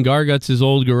Lee get in Garguts'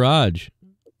 old garage?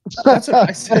 That's what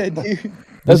I said, dude.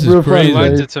 This is real funny, crazy. Dave.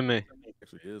 Lent it to me.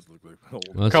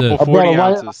 That's Couple it. I, brought 40 a white,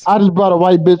 ounces. I just brought a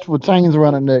white bitch with chains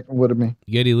around her neck with me.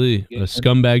 Geddy Lee, a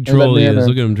scumbag And troll he let me in is. there.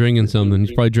 Look at him drinking something.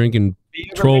 He's probably drinking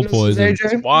troll poison.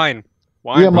 It's wine.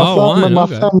 Wine. Yeah, my wine,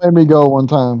 okay. son made me go one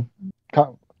time.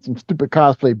 Some stupid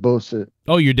cosplay bullshit.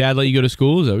 Oh, your dad let you go to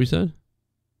school? Is that what you said?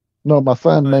 No, my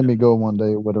son made me go one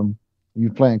day with him. He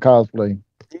was playing cosplay.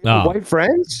 Oh. White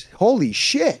friends? Holy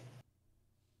shit!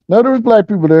 No, there was black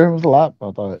people there. It was a lot,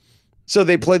 I thought. So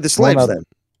they played the slaves then.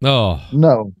 Oh.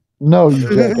 No, you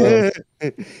jackass.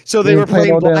 So they were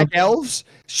playing black elves,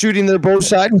 shooting their bow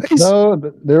sideways. No,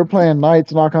 they were playing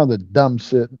knights and all kinds of dumb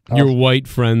shit. Your white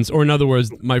friends, or in other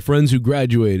words, my friends who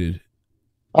graduated.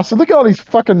 I said, look at all these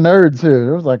fucking nerds here.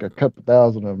 There was like a couple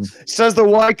thousand of them. Says the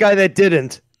white guy that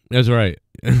didn't. That's right.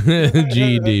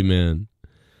 GED, man.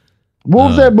 What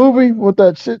was that movie with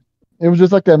that shit? It was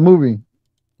just like that movie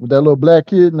with that little black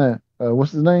kid and that,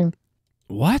 what's his name?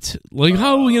 What? Like,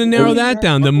 how are we going to narrow that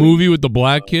down? The movie with the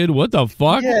black kid? What the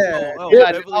fuck? Yeah.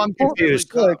 God, I'm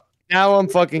confused. Look, now I'm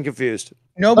fucking confused.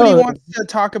 Nobody wants to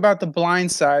talk about The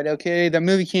Blind Side, okay? That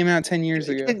movie came out 10 years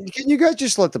ago. Can you guys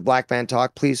just let the black man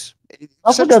talk, please?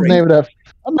 I forgot the name of that.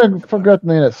 I never forgot the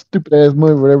name of that stupid ass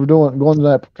movie where they were going to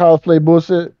that cosplay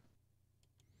bullshit.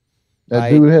 That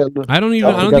dude had. I don't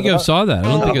think I saw that. I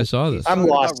don't think I saw this. I'm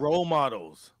lost. Role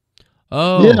models.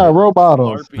 Oh. Yeah, role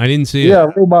models. I didn't see it. Yeah,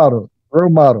 role models. Role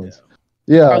models.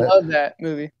 Yeah. I love that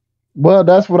movie. Well,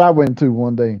 that's what I went to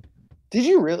one day. Did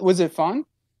you really? Was it fun?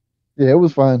 Yeah, it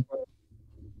was fun.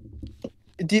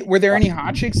 Were there any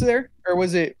hot chicks there, or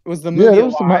was the movie? Yeah, there a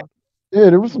was some. lie?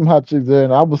 There was some hot chicks there,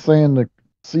 and I was saying the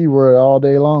C word all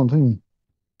day long too.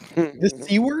 The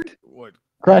C word? What?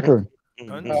 Cracker.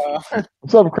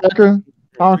 What's up, Cracker?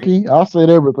 Honky. I said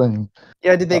everything.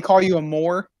 Yeah. Did they call you a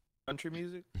Moor? Country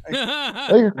music. They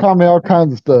could call me all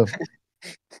kinds of stuff.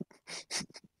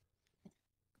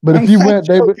 But if you went,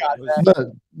 they would.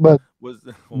 But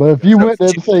if you went,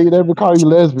 they'd say they would call you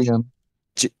lesbian.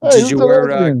 Did you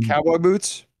wear cowboy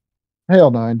boots?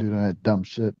 Hell no, I ain't doing that dumb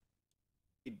shit.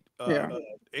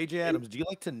 AJ Adams, do you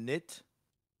like to knit?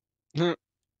 You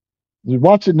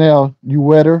watch it now, you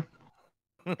wetter.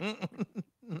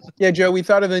 Yeah, Joe. We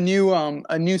thought of a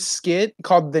new skit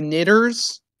called The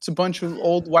Knitters. It's a bunch of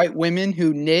old white women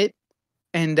who knit,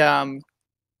 and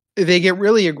they get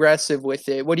really aggressive with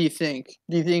it. What do you think?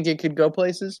 Do you think it could go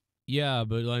places? Yeah,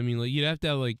 but I mean, like, you'd have to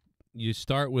have, like, you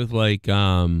start with like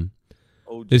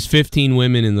there's 15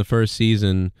 women in the first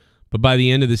season, but by the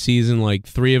end of the season, like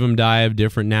 3 of them die of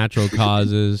different natural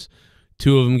causes.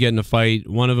 2 of them get in a fight.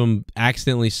 One of them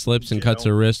accidentally slips and cuts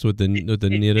her wrist with the knitter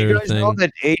You guys thing. know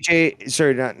that AJ,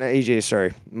 sorry, not AJ,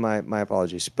 sorry, my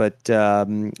apologies, but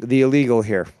the illegal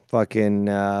here, fucking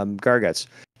Garguts.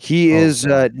 He is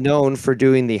known for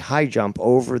doing the high jump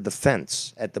over the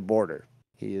fence at the border.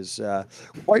 He is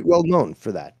quite well known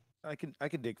for that. I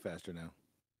can dig faster now.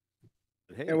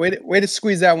 But hey, Yeah, way to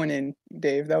squeeze that one in,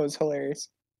 Dave. That was hilarious.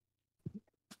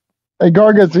 Hey,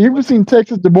 Garguts, have you ever seen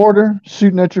Texas the border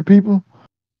shooting at your people?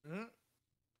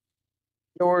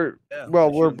 We're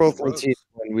both Latino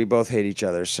and we both hate each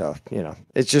other, so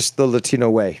it's just the Latino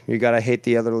way. You gotta hate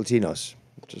the other Latinos.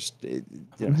 Just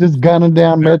gunning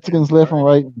down Mexicans left and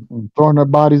right, and throwing their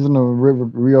bodies in the river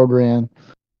Rio Grande.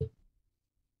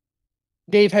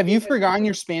 Dave, have you forgotten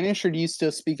your Spanish, or do you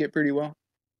still speak it pretty well?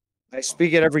 I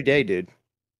speak it every day, dude.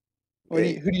 Who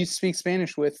do you speak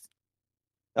Spanish with?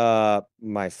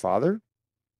 My father.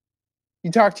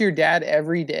 You talk to your dad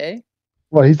every day?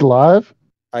 What? He's alive?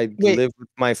 I live with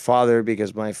my father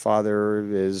because my father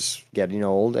is getting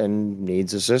old and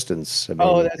needs assistance. I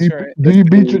mean, That's right. Do you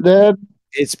beat your dad?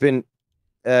 It's been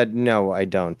no, I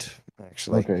don't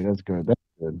actually. Okay, that's good. That's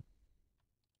good.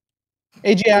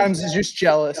 AJ Adams is just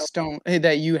jealous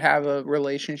that you have a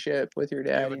relationship with your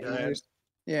dad.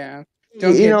 Yeah.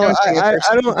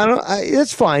 It's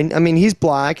fine. I mean, he's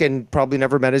black and probably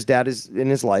never met his dad in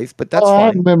his life, but that's I fine.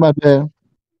 haven't met my dad.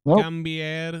 Nope.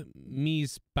 Cambiar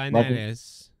mis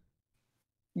paneles.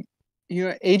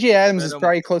 AJ Adams is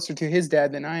probably closer to his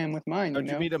dad than I am with mine. Did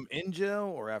you meet him in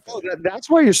jail or after? Oh, that's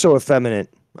why you're so effeminate.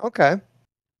 Okay.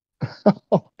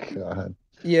 Oh God.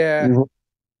 Yeah. You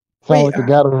sound like the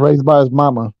guy that was raised by his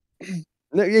mama.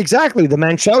 Exactly, the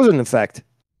Munchausen effect.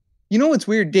 You know what's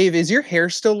weird, Dave? Is your hair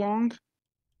still long?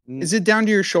 Is it down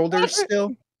to your shoulders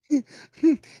still?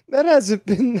 That hasn't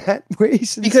been that way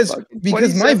since Because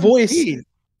my 2017.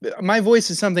 voice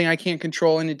is something I can't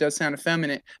control, and it does sound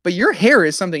effeminate. But your hair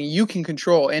is something you can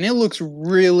control, and it looks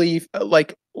really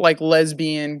like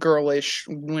lesbian, girlish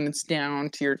when it's down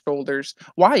to your shoulders.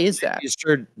 Why is that?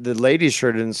 The ladies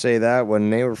sure didn't say that when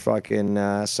they were fucking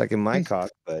sucking my cock.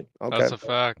 But okay, That's a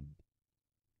fact.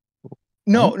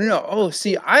 No. Oh,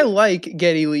 see, I like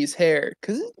Geddy Lee's hair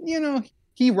because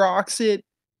he rocks it.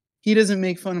 He doesn't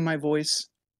make fun of my voice,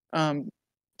 to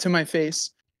my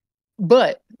face.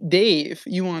 But Dave,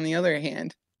 you on the other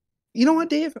hand, you know what,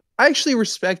 Dave? I actually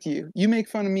respect you. You make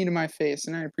fun of me to my face,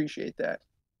 and I appreciate that.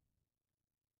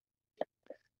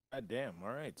 God damn!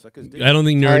 All right, suck his dick. I don't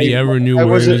think Nerdy ever knew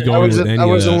where he was going with any of that. I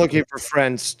wasn't looking for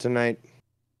friends tonight.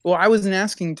 Well, I wasn't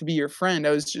asking to be your friend.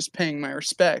 I was just paying my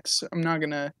respects. I'm not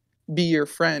gonna be your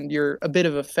friend. You're a bit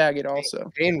of a faggot, also.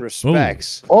 Paying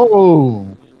respects. Oh.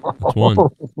 One.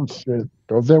 Shit.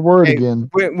 There's that word again.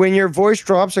 When your voice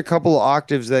drops a couple of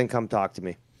octaves, then come talk to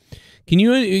me. Can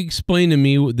you explain to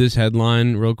me this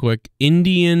headline real quick?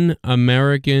 Indian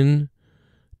American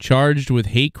charged with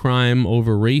hate crime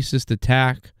over racist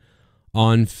attack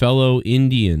on fellow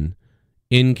Indian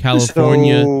in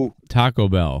California Taco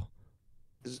Bell.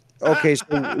 Okay, so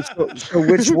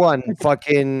which one?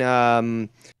 Fucking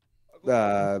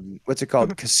what's it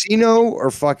called? Casino or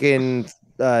fucking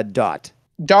Dot?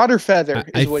 Dot or Feather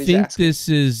is what he's think asking. this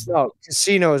is No,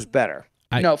 Casino is better.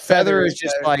 No, Feather is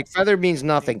just like Feather means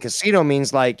nothing. Casino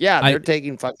means like they're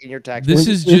taking fucking your tax. This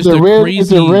is Is just it a red? crazy.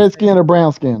 Is it red skin or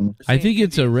brown skin? I think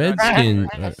it's a red skin.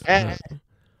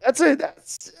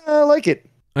 That's I like it.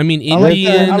 I mean, I like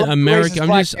Indian the American. racist I'm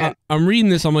black just. man. I'm reading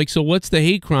this. I'm like, so what's the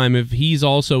hate crime if he's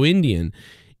also Indian?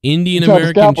 Indian You tried to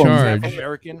American scalp him. charge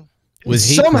American. with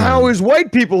hate Somehow crime. is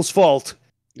white people's fault.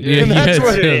 Yeah, And that's yeah,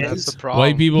 what it yeah, is. That's the problem.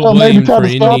 White people Well, maybe blamed try for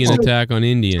to stop Indian him. attack on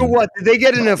Indian. So what? Did they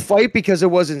get in a fight because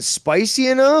it wasn't spicy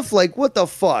enough? Like what the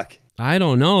fuck? I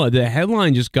don't know. The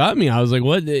headline just got me. I was like,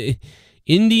 what?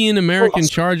 Indian American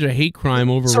charge of hate crime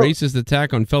over racist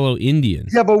attack on fellow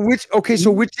Indians. Yeah, but which? Okay,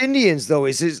 so which Indians though?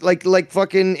 Is it like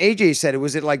fucking AJ said?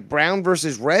 Was it like brown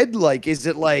versus red? Like is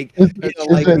it like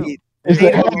the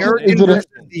Native American versus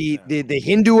the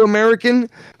Hindu American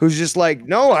who's just like,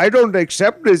 no, I don't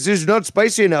accept this. This is not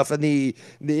spicy enough, and the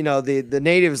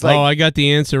natives like, Oh, I got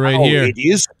the answer right oh, here. it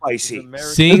is spicy.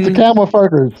 Sing. It's the camel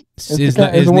fuckers. It's His the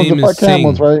ones name that is fuck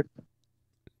camels, Sing. right?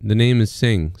 The name is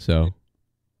Sing. So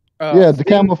Yeah, the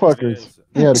camel fuckers.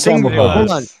 Yeah, the Sing, camel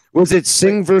hold on. fuckers. Was it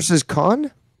Sing versus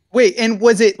Khan? Wait, and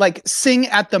was it like sing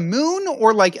at the moon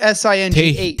or like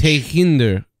SINGH?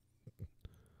 Tejinder.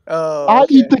 Oh, I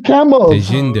eat the camels.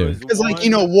 Tejinder. because like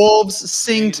wolves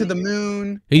sing to the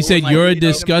moon. He said, "You're a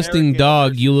disgusting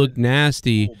dog. You look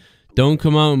nasty. Don't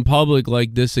come out in public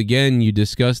like this again, you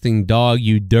disgusting dog.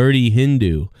 You dirty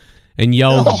Hindu." And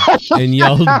yelled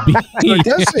beef. It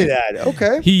does say that.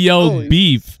 Okay. He yelled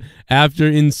beef after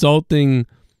insulting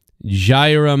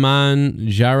Jairaman.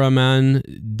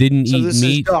 Jairaman didn't So eat this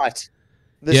meat. is Dot.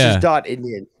 This Yeah. is Dot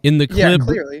Indian. In the Yeah, clip.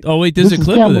 clearly. Oh wait, there's This a is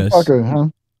clip of camel this. fucker, huh?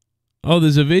 Oh,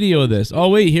 there's a video of this. Oh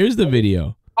wait, here's the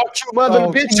video. Fuck you, mother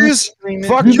Oh, can you bitches. stream it?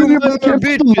 Fuck You you, leave my mother camels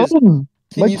bitches. alone.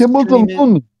 Can My you camels stream it?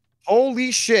 alone.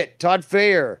 Holy shit, Todd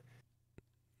Fair.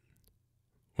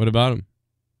 What about him?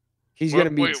 He's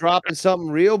gonna be dropping something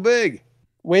real big.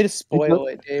 Way to spoil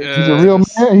it, Dave. He's a real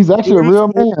man. He's actually a real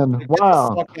man. Get the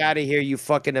Wow. fuck out of here, you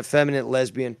fucking effeminate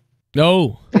lesbian.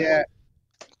 No. Yeah.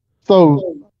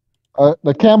 So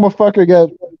the camel fucker got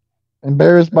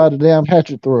embarrassed by the damn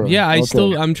hatchet thrower. Yeah,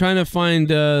 Okay. I'm trying to find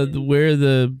where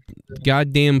the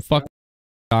goddamn fuck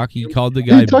he called the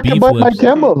guy He's talking beef about my lips.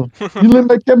 camel. You leave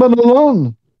my camel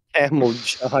alone. Camel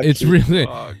jockey. It's really,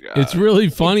 it's really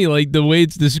funny. Like the way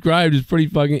it's described is pretty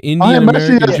fucking I Indian am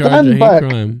actually American a charge of hate sandbag.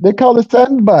 crime. They call it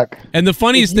sandbag. And the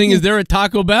funniest thing is they're at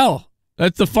Taco Bell.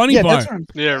 That's the funny Yeah, part. that's what I'm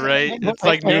Yeah, right. It's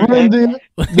like We're new in the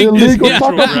illegal Yeah.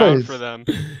 taco ground place. for them.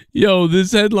 Yo,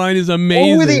 this headline is What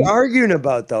amazing. were they arguing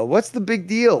about though? What's the big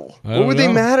deal? I What don't were they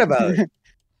know. mad about?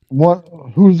 What?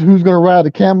 Who's gonna ride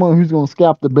the camel and who's gonna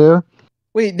scalp the bear?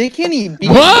 Wait, they can't eat beef.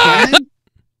 What? can they?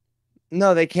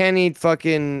 No, they can't eat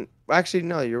fucking. Actually,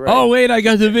 no, you're right. Oh wait, I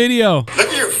got the video. Look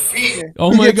at your feet.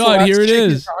 Oh Who my gets the God, last here it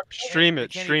chicken is. taco? Stream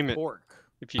it. Can't Stream eat it pork.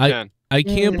 if you can. I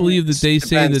can't believe that they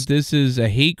say Depends. that this is a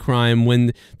hate crime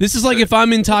when this is like if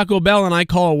I'm in Taco Bell and I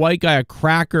call a white guy a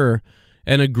cracker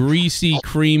and a greasy,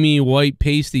 creamy, white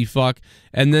pasty fuck,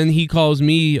 and then he calls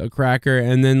me a cracker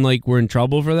and then like we're in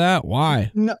trouble for that?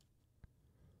 Why? No.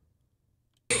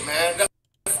 Man,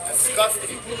 that's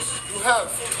disgusting.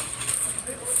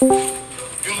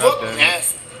 You look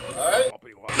nasty. Alright?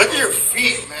 Look at your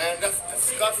feet, man. That's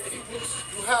disgusting.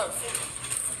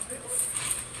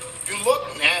 You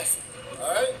look nasty.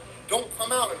 Alright? Don't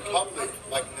come out in public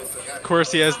like this again. Of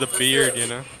course, he has the beard, you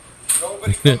know.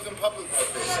 Nobody comes in public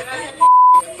like this.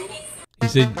 He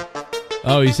said,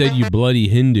 "Oh, he said you bloody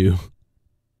Hindu."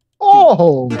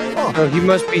 Oh, he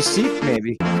must be Sikh,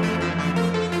 maybe.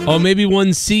 Oh, maybe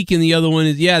one's Sikh and the other one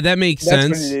is. Yeah, that makes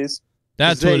sense. That's what it is.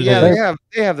 That's what it is. Yeah,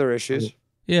 they have their issues.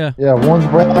 Yeah. Yeah, one's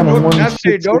brown and one's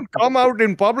Nasty, don't come out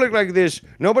in public like this.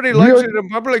 Nobody likes it in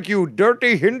public, you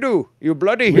dirty Hindu. You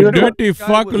bloody You Hindu. dirty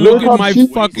fuck! Look at my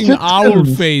fucking owl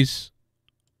face.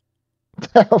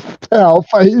 Towel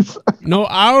face. No,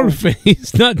 owl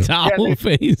face, not towel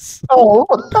face. Oh.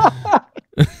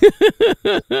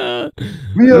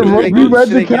 we read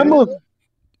the camera.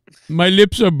 My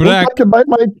lips are black.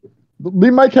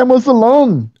 Leave my cameras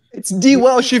alone. It's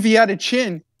DWELSH if he had a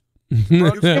chin.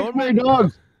 My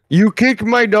dog. You kicked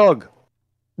my dog.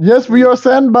 Yes, we are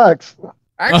sandbags.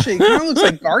 Actually, it kind of looks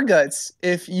like Garguts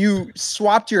if you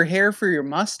swapped your hair for your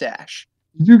mustache.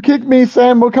 You kick me,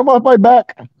 Sam. We'll come off my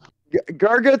back.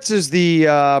 Garguts is the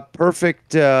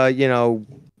perfect,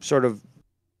 sort of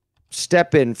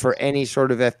step in for any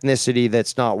sort of ethnicity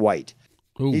that's not white.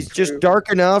 Ooh. He's just dark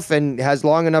enough and has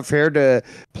long enough hair to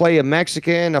play a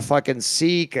Mexican, a fucking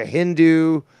Sikh, a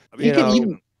Hindu,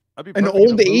 An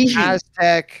old Asian.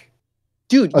 Aztec.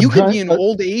 Dude, you could be an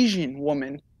old Asian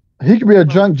woman. He could be a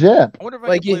drunk Jap. I wonder if I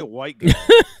Like could play it- a white guy.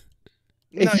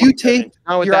 If you take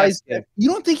Not with your that eyes, skin. you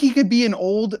don't think he could be an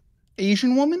old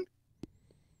Asian woman?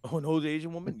 Oh, an old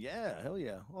Asian woman? Yeah, hell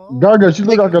yeah. Oh, Garga, she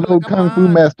look like an old kung fu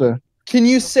master. Can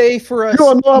you say for us? You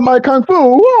don't know my kung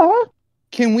fu. What?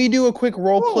 Can we do a quick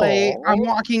role play?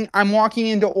 I'm walking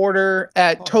into order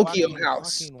at Tokyo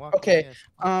House. Okay.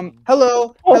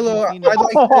 Hello. I'd like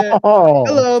to.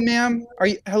 Hello, ma'am. Are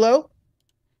you? Hello.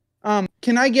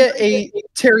 Can I get a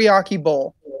teriyaki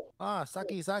bowl? Ah,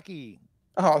 saki.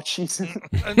 Oh, Jesus.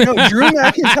 No, Drew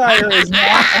McIntyre is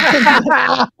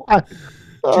not.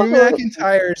 Drew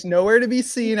McIntyre is nowhere to be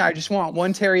seen. I just want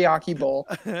one teriyaki bowl.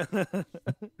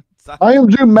 I am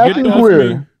Drew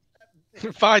McIntyre.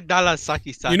 $5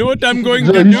 saki. You know what I'm going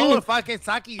to do?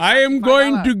 I am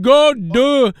going to go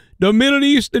to the Middle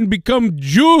East and become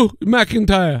Jew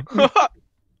McIntyre.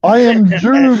 I am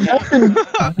Drew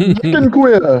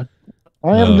McIntyre.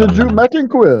 I am the Drew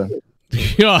McIntyre.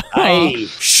 Hey,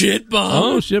 shit bomb.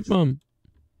 Oh, shit bomb.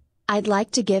 I'd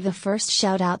like to give a first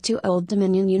shout out to Old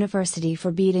Dominion University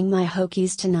for beating my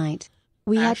Hokies tonight.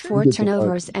 We had 4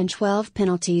 turnovers and 12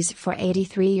 penalties for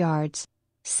 83 yards.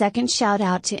 Second shout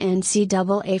out to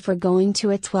NCAA for going to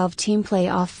a 12-team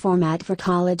playoff format for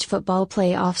college football.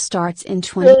 Playoff starts in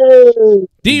 20.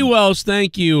 DWELSH,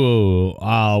 thank you.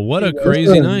 What a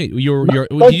crazy night.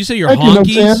 Did you say your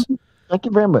honkies? Thank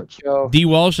you very much.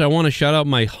 DWELSH, I want to shout out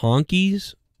my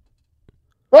honkies.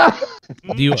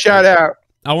 Shout out.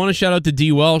 I want to shout out to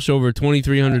DWELSH over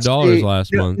 $2,300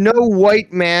 last month. No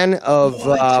white man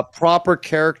of proper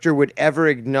character would ever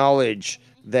acknowledge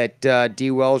that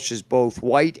DWELSH is both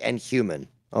white and human.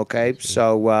 Okay,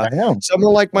 so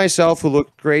someone like myself who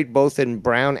looked great both in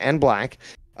brown and black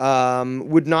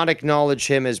would not acknowledge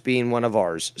him as being one of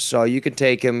ours. So you can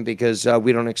take him because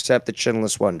we don't accept the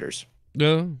chinless wonders.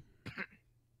 No.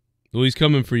 Well, he's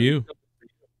coming for you.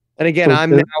 And again,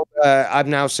 I'm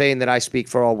now saying that I speak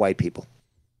for all white people.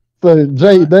 So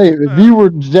Jay, Dave, if you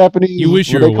were Japanese, you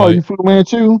wish would you they were call white. you Fu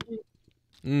Manchu?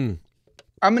 I'm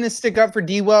gonna stick up for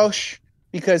DWELSH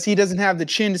because he doesn't have the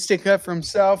chin to stick up for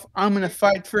himself. I'm gonna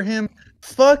fight for him.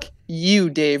 Fuck you,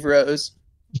 Dave Rose.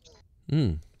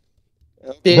 Dave,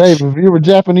 if you were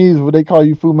Japanese, would they call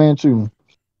you Fu Manchu?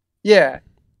 Yeah.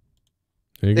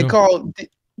 There you They go. call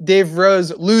Dave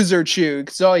Rose loser chew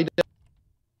because all he does.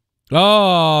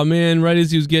 Oh, man, right as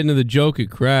he was getting to the joke,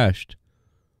 it crashed.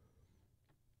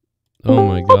 Oh,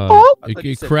 my God.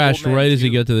 It crashed right as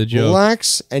he got to the joke.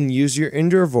 Relax and use your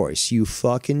indoor voice, you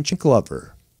fucking chick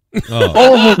lover.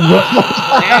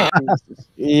 Oh.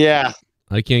 Yeah.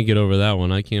 I can't get over that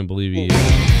one. I can't believe he...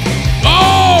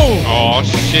 Oh,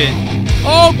 shit.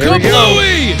 Oh, Here we go.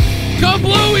 Kablooey!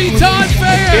 Kablooey, Todd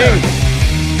Fair!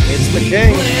 It's the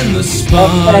king.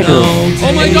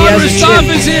 Oh my God, Rastaf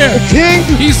is here! The king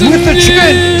He's with the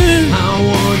chin. I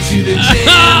want you to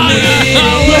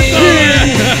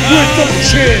With the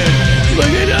chin.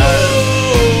 Look at that!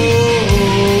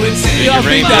 See how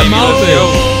big that mouth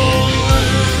is.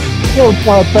 Yo,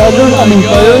 faggot, I mean,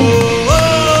 faggot.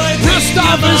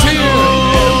 Rastaf is here!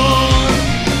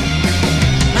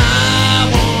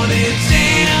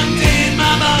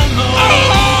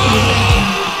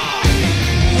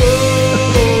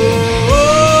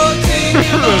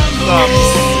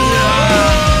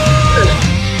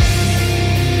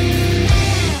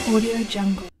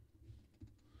 jungle.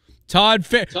 Todd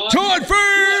Fair. Todd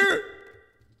Fair.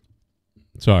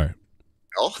 Sorry.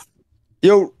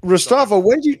 Yo, Mustafa,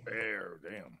 when did you?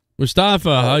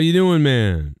 Mustafa, how you doing,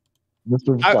 man?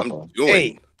 Mr. Mustafa.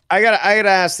 Hey, I gotta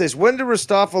ask this. When did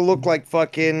Mustafa look like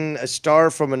fucking a star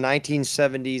from a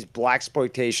 1970s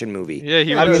blaxploitation movie? Yeah,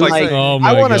 he I looks mean, like, oh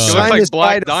my I want to God. sign like this guy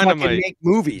Black to fucking Dynamite. make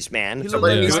movies, man. He looks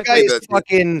like This Black guy is Dynamite.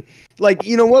 fucking like,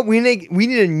 you know what? We need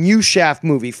a new Shaft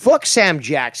movie. Fuck Sam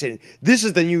Jackson. This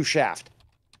is the new Shaft.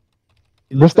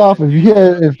 Mustafa,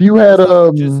 if you had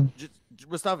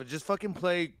Mustafa, just fucking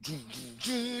play.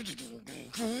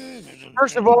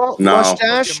 First of all, No.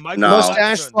 mustache, No.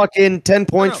 mustache, fucking 10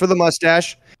 points for the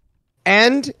mustache,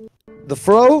 and the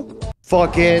fro,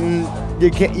 fucking you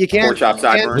can't Pork chop can't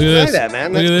sideburns. Look at say this. that,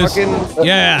 man. Look That's at this. fucking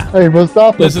Yeah. Hey,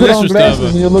 Mustafa, Listen put to on this, glasses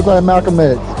Mustafa. and you look like Malcolm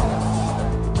X.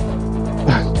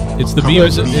 It's the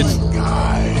Beavis. It's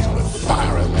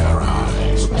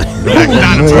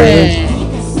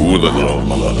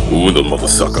Ooh, the mother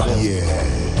sucker.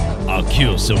 I'll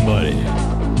kill somebody.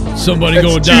 Somebody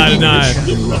gonna die tonight.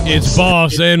 It's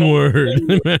boss N-word.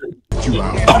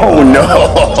 Oh no!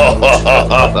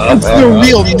 It's the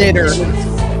real knitter.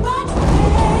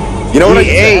 You know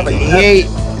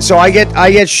what? So I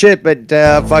get shit, but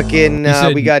fucking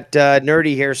said- we got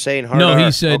nerdy here saying hard. No, R.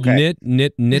 he said Okay.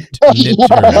 knitter. Knitter.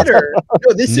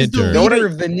 No, this is the Knitter. leader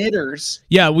of the knitters.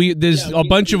 Yeah, there's a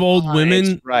bunch of old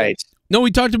women. Right. No, we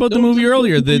talked about the movie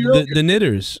earlier. The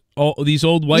knitters. All these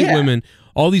old white women.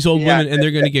 All these old women, and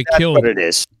they're gonna get killed. What it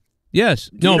is. Yes.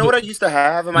 Do you know but- what I used to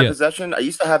have in my Yeah. possession? I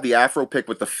used to have the Afro pick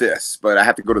with the fists, but I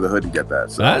have to go to the hood to get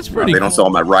that. So That's pretty They don't sell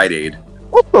them at Rite Aid.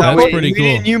 That's pretty We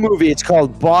need a cool. new movie. It's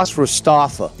called Boss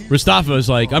Mustafa. Mustafa is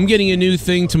like, I'm getting a new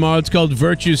thing tomorrow. It's called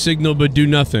Virtue Signal, but do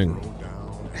nothing.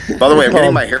 By the way, I'm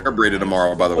getting my hair braided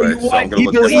tomorrow. By the way, so I'm gonna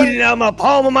Keep look eating it on the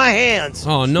palm of my hands.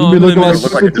 Oh You no! be I'm looking gonna like miss.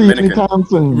 look like a Steve Dominican.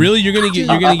 Thompson. Really, you're gonna get.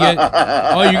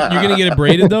 Oh, you're gonna get it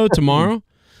braided though tomorrow.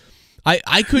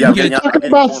 I couldn't I'm get. getting- I'm Talking getting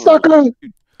about cornrows. sucker.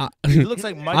 He looks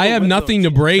like Michael I have Winslow nothing to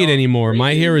in braid Chainsaw. anymore.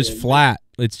 My hair is flat.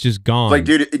 It's just gone. Like,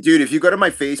 dude, if you go to my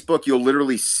Facebook, you'll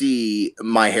literally see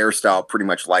my hairstyle pretty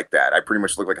much like that. I pretty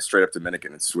much look like a straight up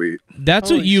Dominican. It's sweet.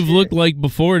 That's what you've looked like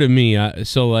before to me.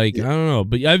 So like, I don't know,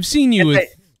 but I've seen you with.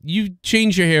 You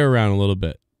change your hair around a little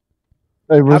bit.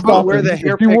 Hey, How Mustafa, about wear the if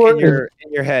hair you pick were-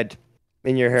 in your head,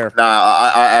 in your hair?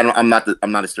 Nah, I'm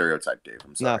not a stereotype, Dave.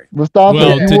 I'm sorry. Mustafa,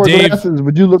 Well, if to you wore Dave- glasses,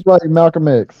 would you look like Malcolm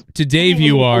X? To Dave,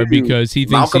 you are because he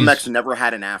thinks Malcolm he's X never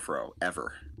had an afro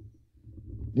ever.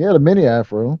 He had a mini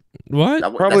afro. what?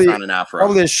 Probably That's not an afro.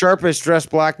 Probably the sharpest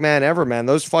dressed black man ever, man.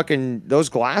 Those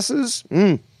glasses.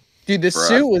 Dude, the Bruh.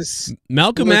 suit was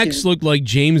Malcolm looking- X looked like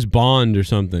James Bond or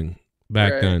something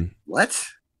back Right. then. What?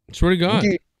 Swear to God.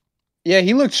 Dude, yeah,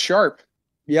 he looked sharp.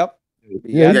 Yep. Yeah,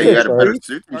 he you had a did, better right?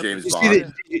 suit than James Did you see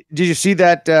Bond. did you see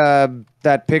that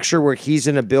that picture where he's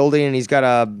in a building and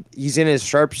he's in his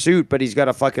sharp suit, but he's got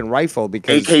a fucking rifle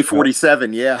because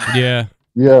AK-47, yeah. Yeah.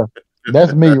 Yeah,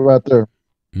 that's me right there.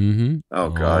 Mm-hmm. Oh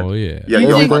god. Oh yeah. Yeah, You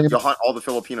you'll think- hunt all the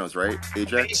Filipinos, right,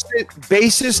 AJ?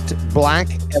 basest black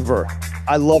ever.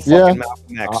 I love Yeah. fucking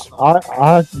Malcolm X.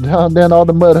 I down all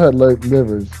the mud hut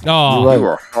livers. Oh, You're You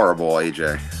right. are horrible,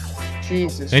 AJ.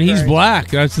 Jesus. and he's Christ. black.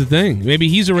 That's the thing. Maybe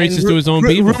he's a racist to his own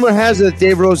people. Rumor has it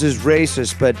Dave Rose is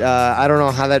racist, but I don't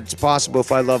know how that's possible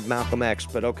if I love Malcolm X.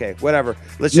 But okay, whatever.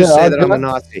 Let's just Yeah, say I that I'm a got-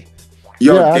 Nazi.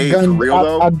 Yo, yeah, Dave, for real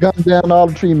though? I gunned down all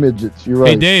the tree midgets. You're right.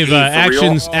 Hey Dave, Dave, for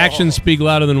real? actions speak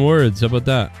louder than words. How about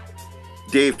that?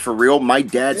 Dave, for real, my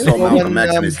dad saw Well, Malcolm when,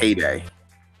 X in his heyday.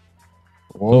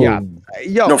 Whoa. Yeah.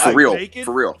 Yo, No, for real, Naked?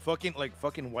 for real. Fucking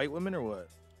white women or what?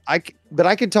 But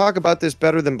I can talk about this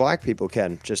better than black people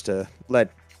can, just to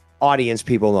let audience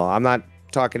people know. I'm not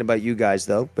talking about you guys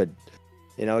though, but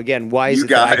you know, again, why is You it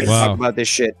that I guys. can Wow. talk about this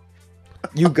shit?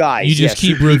 You guys, You just yes, keep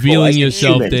you people, revealing as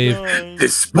yourself, humans. Dave.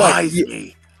 Despise Look,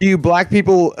 me. Do you black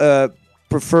people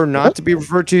prefer not to be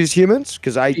referred to as humans?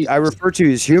 Because I refer to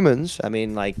you as humans. I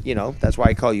mean, like, you know, that's why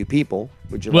I call you people.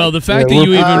 Would you? Well, like, the fact Yeah, that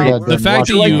you we're even fine. the fact would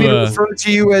that you like me to you refer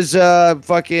to you as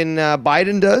fucking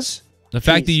Biden does? the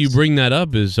fact that you bring that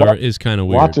up is kind of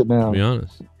weird. Watch it now. To be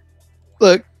honest.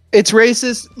 Look, it's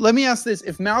racist. Let me ask this: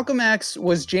 if Malcolm X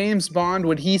was James Bond,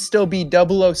 would he still be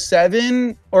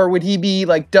 007, or would he be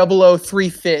like 003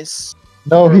 Fists?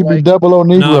 No, he'd be double O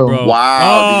Negro. Nah, bro.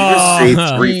 Wow, did you just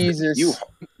say three? Jesus. You,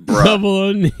 bro. Double O.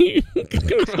 Is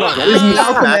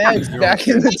Malcolm X back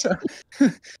in the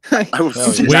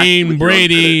time? Wayne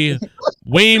Brady.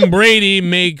 Wayne Brady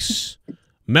makes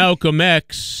Malcolm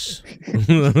X. No,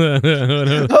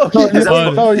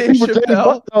 if he was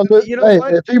James Bond, You know hey,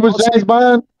 what? if he was James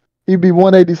Bond, he'd be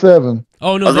 187.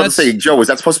 Oh no, I was about to that's say, Joe, was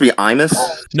that supposed to be Imus?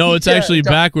 no. It's actually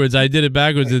backwards. I did it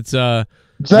backwards. It's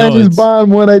James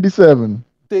Bond 187.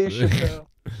 Dave Chappelle.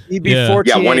 He'd be Yeah.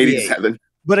 1488. 187.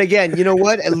 But again, you know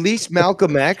what? At least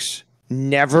Malcolm X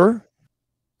never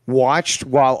watched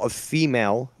while a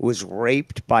female was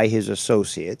raped by his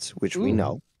associates, which we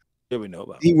know. Yeah, we know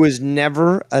about. He was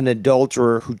never an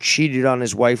adulterer who cheated on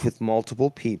his wife with multiple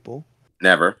people.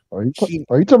 Never. Are you talking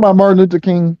about Martin Luther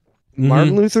King?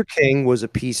 Martin Luther King was a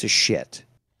piece of shit.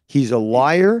 He's a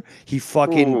liar. He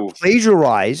fucking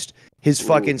plagiarized his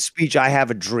fucking speech, I Have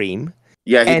a Dream.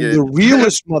 Yeah, he and did. the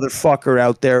realest motherfucker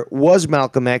out there was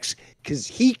Malcolm X because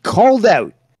he called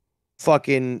out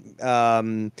fucking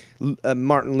Martin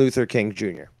Luther King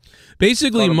Jr.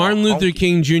 basically Martin Luther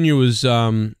King Jr. was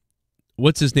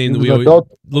what's his name? He That was we an always,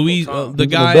 adult- Louis, he was the an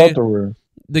guy, adulterer.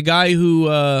 the guy who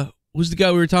who's the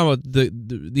guy we were talking about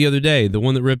the other day? The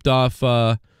one that ripped off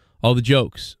all the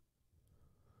jokes.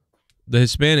 The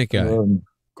Hispanic guy.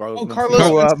 Carlos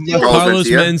Carlos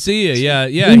Mencia.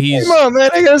 Yeah, he's. Come on, man!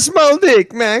 I got a small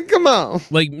dick, man. Come on.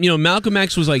 Like, you know, Malcolm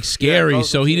X was like scary,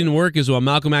 so he didn't work as well.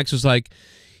 Malcolm X was like,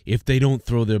 if they don't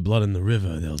throw their blood in the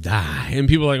river, they'll die. And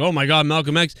people are like, oh my God,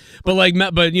 Malcolm X. But like,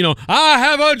 but you know, I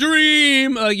have a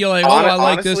dream. You're like, oh, I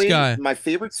like Honestly, this guy. My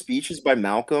favorite speeches by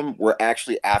Malcolm were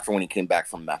actually after when he came back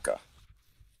from Mecca.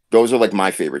 Those are like my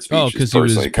favorite speeches. Oh, because he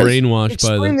was brainwashed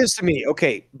by Explain the. this to me.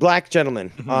 Okay, black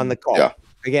gentleman on the call. Yeah.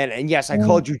 Again, and yes, I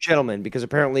called you gentlemen because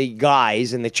apparently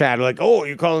guys in the chat are like, oh,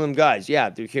 you're calling them guys. Yeah,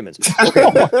 they're humans.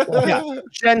 Okay. Yeah.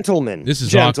 Gentlemen. This is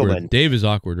gentlemen. awkward. Dave is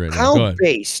awkward right now. Go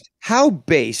ahead. How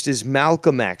based is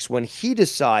Malcolm X when he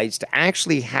decides to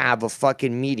actually have a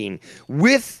fucking meeting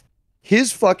with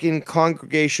his fucking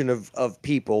congregation of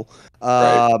people,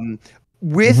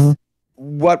 with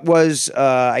what was,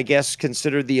 I guess,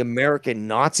 considered the American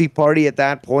Nazi Party at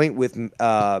that point with,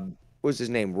 what was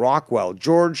his name? Rockwell.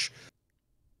 George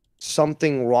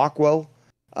something Rockwell.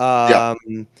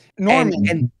 Norman.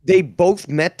 And they both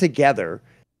met together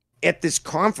at this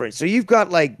conference. So you've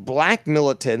got like black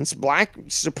militants, black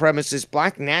supremacists,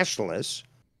 black nationalists.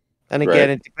 And again,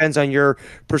 it depends on your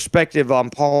perspective on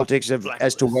politics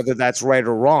as to whether that's right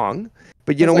or wrong.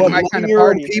 But you know what?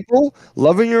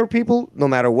 Loving your people, no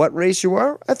matter what race you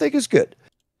are, I think is good.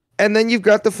 And then you've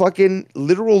got the fucking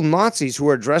literal Nazis who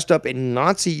are dressed up in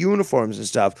Nazi uniforms and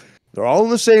stuff. They're all in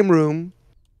the same room.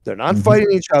 They're not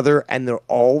fighting each other, and they're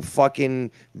all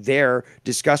fucking there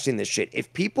discussing this shit.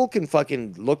 If people can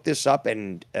fucking look this up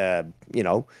and, you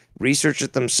know, research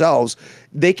it themselves,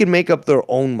 they can make up their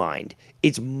own mind.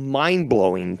 It's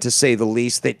mind-blowing, to say the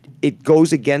least, that it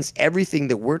goes against everything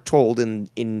that we're told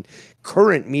in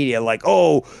current media, like,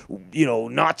 oh, you know,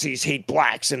 Nazis hate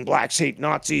blacks and blacks hate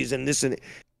Nazis and this and that.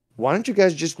 Why don't you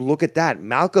guys just look at that?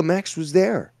 Malcolm X was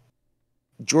there.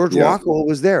 George Rockwell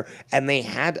was there, and they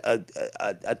had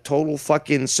a total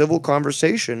fucking civil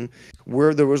conversation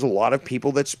where there was a lot of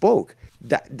people that spoke.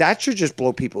 That should just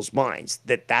blow people's minds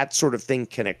that sort of thing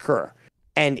can occur.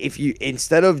 And if you,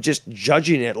 instead of just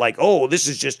judging it like, oh, this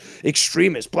is just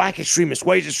extremist, black extremist,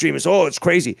 white extremist, oh, it's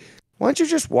crazy. Why don't you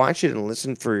just watch it and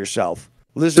listen for yourself?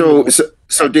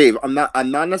 So Dave, I'm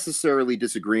not necessarily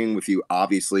disagreeing with you.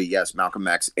 Obviously, yes, Malcolm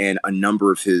X and a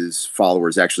number of his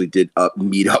followers actually did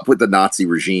meet up with the Nazi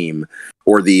regime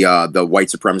or the white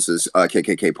supremacist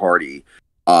KKK party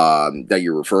that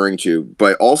you're referring to.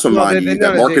 But also,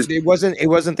 it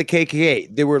wasn't the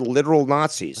KKK. They were literal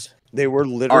Nazis. They were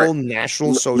literal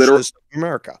National Socialists of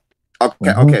America.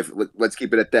 Okay, let's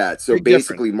keep it at that. So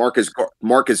basically,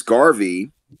 Marcus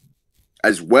Garvey,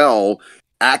 as well,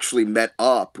 actually met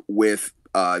up with,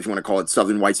 if you want to call it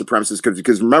Southern white supremacists,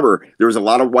 because remember, there was a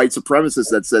lot of white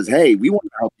supremacists that says, hey, we want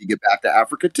to help you get back to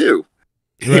Africa too.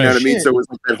 You know what I mean? So it was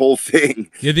like that whole thing.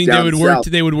 You think they would work?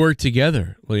 They would work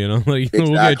together. Well, you know, like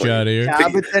we'll get you out of here. Yeah,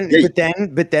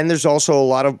 but then there's also a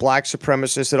lot of black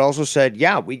supremacists that also said,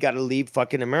 yeah, we got to leave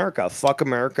fucking America. Fuck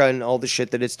America and all the shit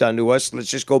that it's done to us.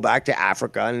 Let's just go back to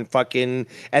Africa and fucking.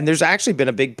 And there's actually been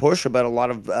a big push about a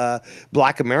lot of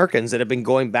black Americans that have been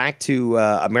going back to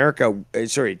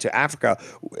to Africa,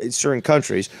 certain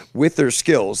countries, with their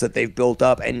skills that they've built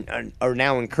up and are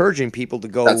now encouraging people to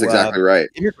go. That's exactly right.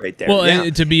 Immigrate there. Well,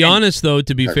 and to be honest, though,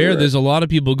 to be fair, there's a lot of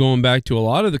people going back to a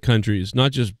lot of the countries,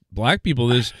 not just black people.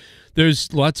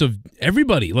 There's lots of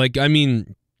everybody. Like, I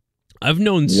mean, I've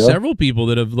known several people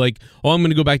that have like, oh, I'm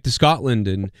going to go back to Scotland,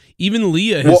 and even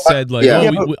Leah has said like,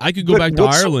 I could go back to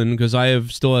Ireland because I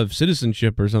still have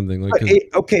citizenship or something like.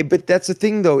 Okay, but that's the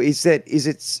thing though, if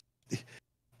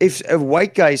a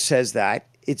white guy says that,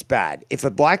 it's bad. If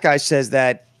a black guy says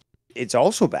that, it's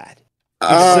also bad.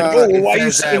 Why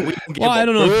you saying? Well, I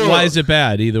don't know. Why is it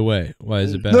bad? Either way, why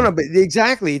is it bad? No, but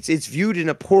exactly. It's viewed in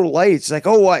a poor light. It's like,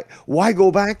 why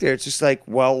go back there? It's just like,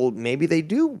 well, maybe they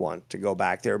do want to go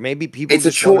back there. Maybe people It's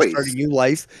a just want to choice. start a new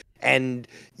life. And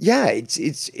yeah,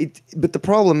 but the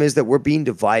problem is that we're being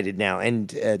divided now.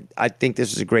 And I think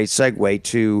this is a great segue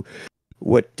to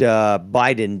what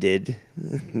Biden did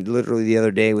literally the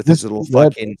other day with his little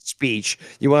fucking speech.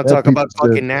 You want to talk about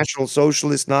fucking National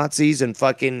Socialist Nazis and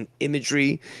fucking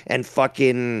imagery and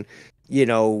fucking,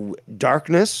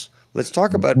 darkness? Let's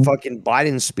talk about fucking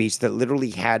Biden's speech that literally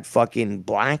had fucking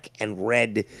black and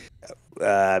red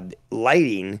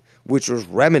lighting, which was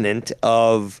remnant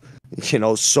of,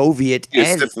 Soviet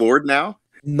and Sith Lord now?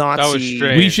 Nazi. That was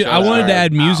strange. We should. I wanted to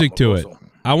add music to it.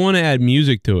 I want to add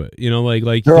music to it.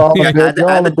 Like They're all Yeah, in bed,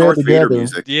 add the Darth Vader together.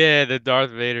 music. Yeah, the Darth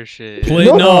Vader shit. play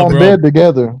They're no, all in bro. bed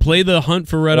together. Play the Hunt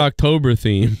for Red October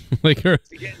theme.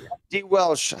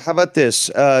 DWELSH, how about this?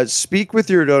 Speak with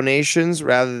your donations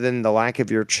rather than the lack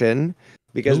of your chin.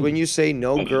 Because when you say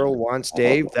no girl wants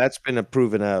Dave, that's been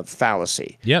proven a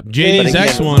fallacy. Yep, JD's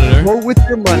ex wanted her. Go with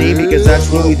your money because that's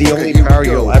really the only power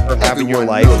you'll ever have in your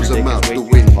life. Yo,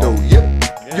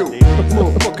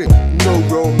 motherfucker, no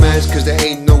romance, cause there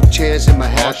ain't no chance in my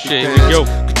happy pants.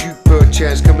 Could you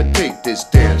perchance come and take this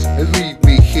dance and leave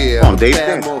me here? Come on, Dave.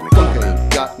 Bad motherfucker,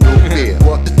 ain't got no fear.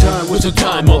 What the time? What's the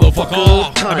time,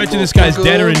 motherfucker? I bet you this guy's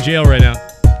dead or in jail right now.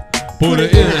 Put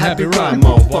it in a happy rhyme,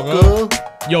 motherfucker.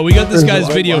 Yo, we got this guy's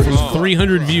video from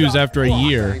 300 views after a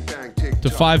year to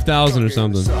 5,000 or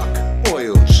something.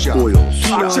 Oil shot.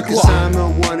 Toxic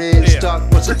assignment, 1 in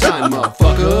stock. What's the time,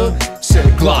 motherfucker?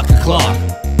 Said Clock.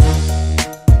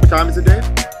 What time is it, Dave?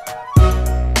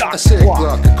 I said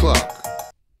clock.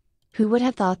 Who would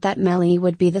have thought that Melly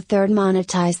would be the third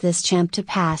monetize this champ to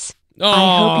pass? I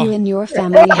Aw. hope you and your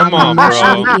family have an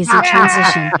emotionally easy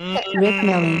transition. Rip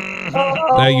Melly.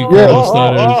 Thank you, Yeah, Carlos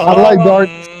Stutters. I like dark.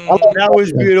 That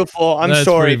was beautiful. I'm That's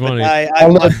sorry, pretty funny. but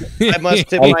I must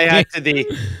tip my hat to thee.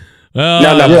 Well,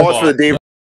 No, pause for the Dave.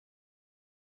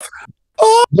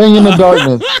 Bring in the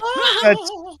darkness.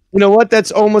 You know what?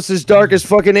 That's almost as dark as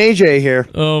fucking AJ here.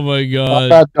 Oh my I'm god.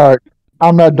 not dark.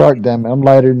 I'm not dark, damn it. I'm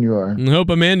lighter than you are. I hope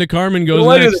Amanda Carmen goes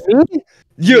What next. is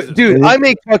it? Dude, I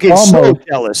make fucking so Almost.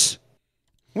 jealous.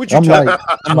 Would you I'm tell like,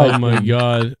 I'm Oh like, my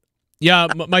god. Yeah,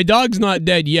 my dog's not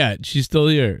dead yet. She's still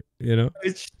here.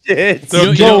 Shit.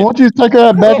 So, Joe, why don't you take her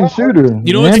out back and shoot her?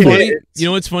 You know what's End it. funny? You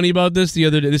know what's funny about this? The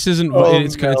other day, this isn't.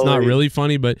 It's not really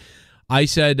funny, but I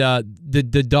said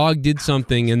the dog did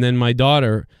something, and then my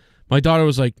daughter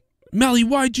was like, "Melly,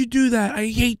 why'd you do that? I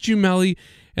hate you, Melly."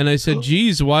 And I said,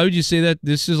 "Geez, why would you say that?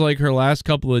 This is like her last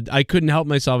couple of." I couldn't help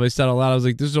myself. I said out loud, "I was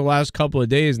like, this is her last couple of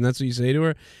days," and that's what you say to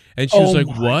her. And she was like,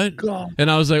 "What?" God. And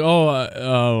I was like,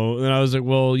 "Oh," and I was like,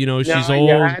 "Well, she's No, old."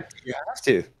 You have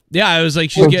to. Yeah, I was like,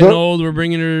 she's getting old. We're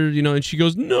bringing her, and she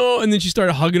goes, no. And then she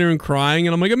started hugging her and crying.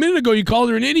 And I'm like, a minute ago, you called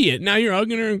her an idiot. Now you're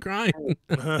hugging her and crying.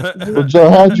 Well, Joe,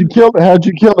 how'd you kill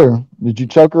her? Did you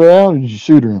choke her out or did you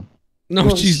shoot her?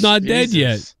 No, she's not dead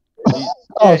yet.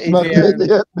 Oh, it's not dead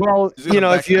yet. Well,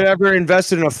 if you ever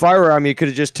invested in a firearm, you could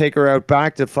have just take her out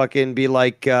back to fucking be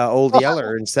like old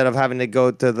Yeller instead of having to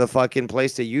go to the fucking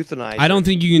place to euthanize. I don't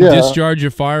think you can discharge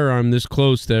your firearm this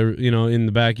close to, in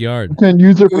the backyard. You can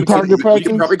use it for target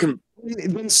practice.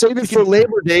 Then save it for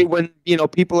Labor Day when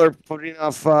people are putting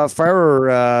off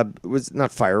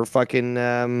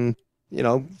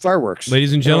fireworks.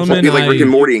 Ladies and gentlemen, It'd be like Rick and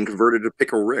Morty and converted to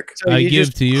Pickle Rick. So I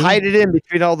give to you. Hide it in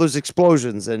between all those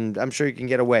explosions, and I'm sure you can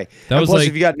get away. That and was plus, like-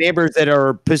 if you got neighbors that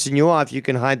are pissing you off, you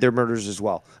can hide their murders as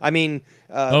well. I mean,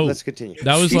 let's continue.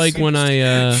 That was like when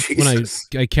I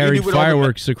carried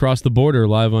fireworks across the border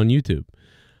live on YouTube.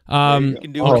 You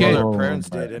can do what okay. our parents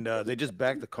did, and they just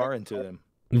backed the car into them.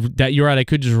 That you're right. I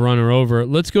could just run her over.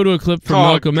 Let's go to a clip from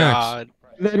Malcolm X.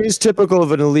 That is typical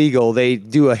of an illegal. They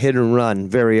do a hit and run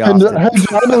very And, often.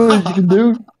 I know what you can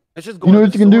do. You know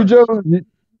what you can do, Joe? You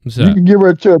that? can give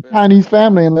her to a Chinese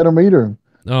family and let them eat her.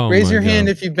 Oh, Raise my your God. hand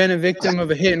if you've been a victim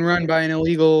of a hit and run by an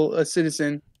illegal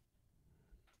citizen.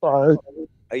 Are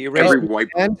you raising Every your white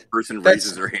hand? person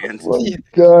raises their hand.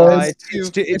 God. It's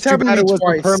too happened to bad me it wasn't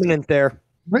twice. permanent there.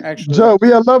 Actually, Joe,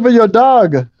 we are loving your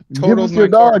dog. Give totaled us your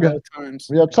my car dog. both times.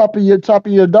 We are chopping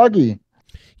your doggy.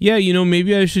 Yeah,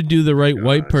 maybe I should do the right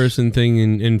white person thing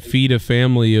and feed a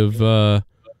family of A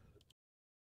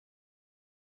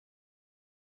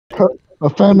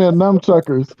family of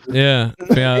numbsuckers.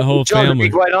 a whole John, to family.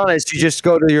 be quite honest, you just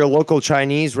go to your local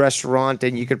Chinese restaurant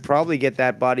and you could probably get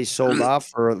that body sold off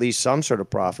for at least some sort of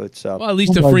profit. So, Well, at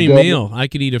least a free meal. I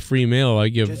could eat a free meal. I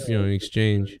give in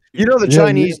exchange. the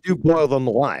Chinese do boil them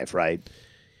alive, right?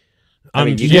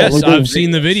 Yes, I've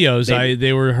seen the videos.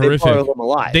 They were horrific. boil them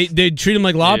alive. They treat them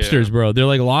like lobsters, bro. They're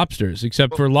like lobsters,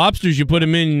 except for lobsters, you put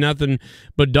them in nothing.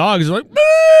 But dogs are like,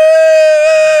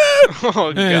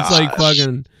 and it's like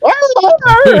fucking.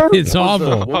 It's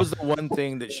awful. What was the one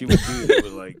thing that she would do that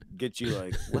would like get you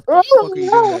like, what the fuck are you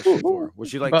doing that shit for? Would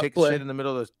she like take a shit in the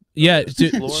middle of the Yeah,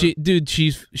 floor?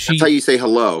 she's That's how you say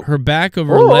hello. Her back of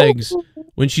her legs,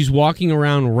 when she's walking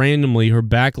around randomly, her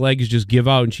back legs just give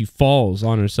out and she falls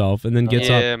on herself and then gets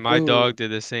up. Yeah, my dog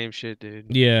did the same shit, dude.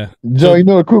 Yeah. Joe, you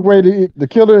know a quick way to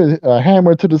kill her is a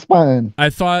hammer to the spine. I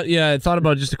thought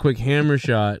about just a quick hammer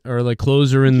shot or like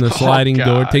close her in the sliding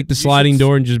door, take the sliding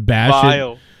door and just bash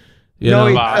it. You know?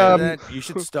 You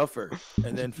should stuff her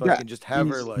and then fucking just have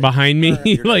her like behind me,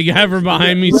 like have her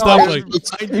behind me, stuff like.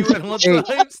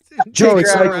 Joe,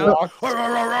 it's like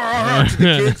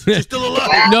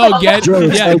no, get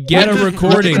a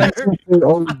recording.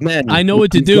 I know what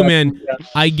to do, man.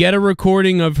 I get a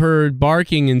recording of her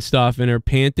barking and stuff, and her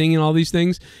panting and all these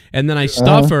things, and then I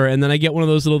stuff her, and then I get one of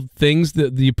those little things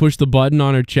that you push the button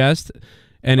on her chest.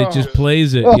 And it just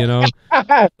plays it, you know. Or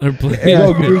get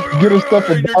her stuff.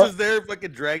 You're just there,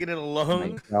 fucking dragging it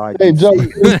along. Hey, Joe, take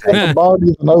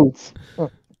these notes.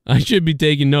 I should be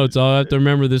taking notes. I'll have to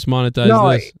remember this.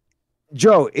 Monetize this.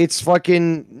 Joe, it's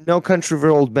fucking No Country for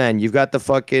Old Men. You've got the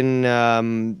fucking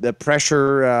the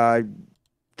pressure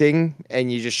thing,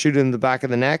 and you just shoot it in the back of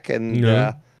the neck, and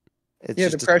it's the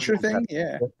just pressure thing.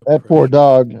 Yeah. That poor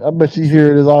dog. I bet she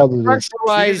hear it as all of this.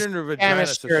 Pressurized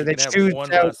canister that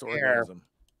shoots out air.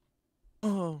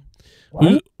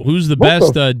 Who's the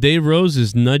best? Dave Rose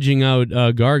is nudging out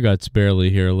Garguts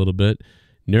barely here a little bit.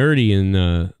 Nerdy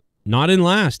and not in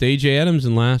last. AJ Adams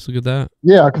in last. Look at that.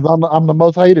 Yeah, because I'm the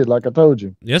most hated, like I told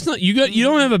you. That's not you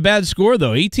don't have a bad score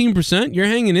though. 18%. You're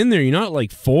hanging in there. You're not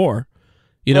like 4.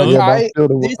 You know. Yeah,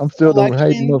 I'm still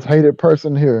the most hated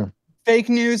person here. Fake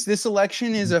news. This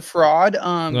election is a fraud.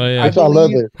 I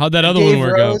love it. How'd that other one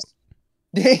work out?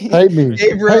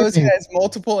 Dave Rose has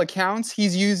multiple accounts.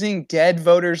 He's using dead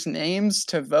voters' names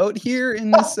to vote here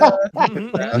in this vote.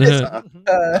 You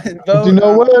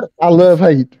know what? I love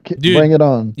hate. Dude, bring it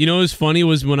on. You know what was funny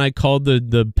was when I called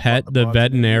the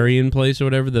veterinarian place or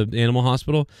whatever, the animal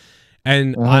hospital,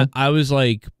 and I was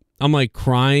like, I'm like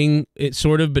crying, it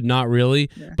sort of, but not really.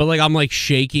 Yeah. But like I'm like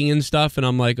shaking and stuff, and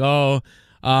I'm like, you know,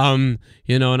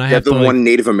 and I have the to, one like,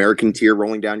 Native American tear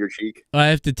rolling down your cheek. I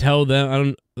have to tell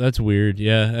them. That's weird.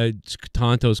 Yeah, it's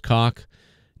Tonto's cock.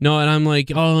 No, and I'm like,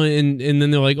 and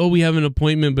then they're like, we have an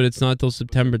appointment, but it's not till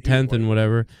September 10th and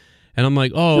whatever. And I'm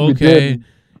like, okay.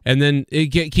 And then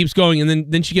it keeps going,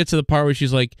 and then she gets to the part where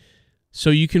she's like, so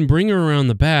you can bring her around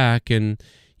the back, and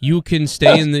you can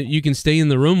stay in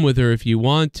the room with her if you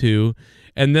want to.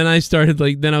 And then I started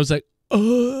then I was like,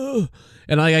 oh.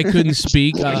 And I couldn't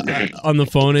speak on the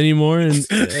phone anymore, and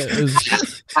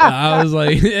I was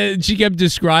like, she kept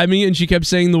describing it, and she kept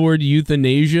saying the word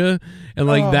euthanasia, and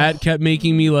like that kept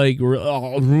making me like,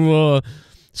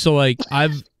 so like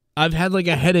I've had like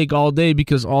a headache all day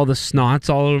because all the snot's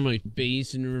all over my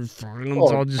face, and it's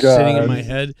all just sitting in my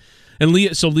head. And Leah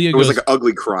goes, it was like an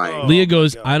ugly crying. Leah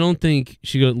goes, I don't think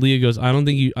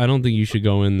you should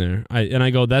go in there. And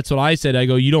I go, that's what I said. I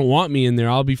go, you don't want me in there.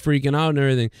 I'll be freaking out and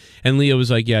everything. And Leah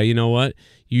was like, yeah, you know what?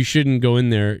 You shouldn't go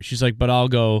in there. She's like, but I'll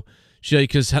go. She's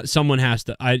like, because someone has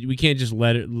to. We can't just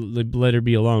let her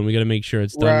be alone. We got to make sure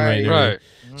it's done right. Right.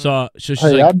 So she's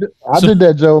hey, like, I did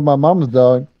that, Joe, with my mama's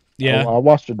dog. Yeah, I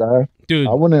watched her die. Dude,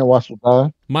 I went in and watched her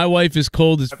die. My wife is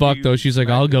cold as fuck though. She's like,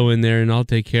 I'll go in there and I'll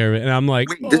take care of it. And I'm like,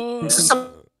 she's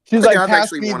like, I've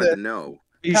actually wanted to know.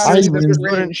 I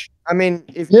mean,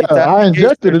 I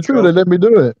injected it too. They let me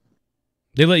do it.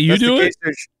 They let you do it?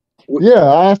 Yeah,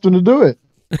 I asked them to do it.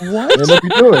 What? They let me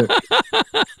do it.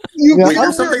 Wait,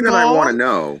 there's something that I want to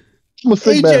know.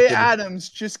 AJ Adams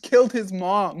just killed his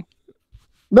mom.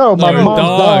 No, my mom's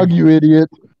dog, you idiot.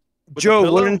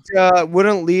 Joe,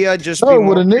 wouldn't Leah just be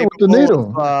with the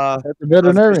needle at the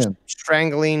veterinarian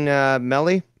strangling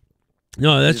Melly?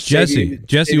 No, that's Jesse.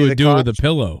 Jesse would do it with a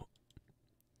pillow.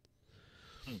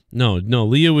 No,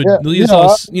 Leah would. Leah's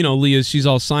all, she's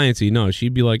all sciencey. No,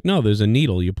 she'd be like, no, there's a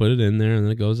needle. You put it in there and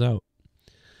then it goes out.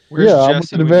 Where's I went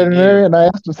to the veterinarian. I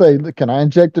asked to say, can I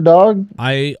inject the dog?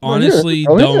 I honestly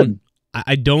don't.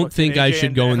 I don't think I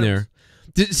should go in there.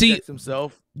 See,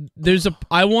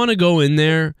 I want to go in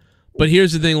there. But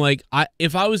here's the thing, like,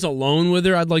 if I was alone with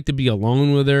her, I'd like to be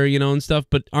alone with her, and stuff.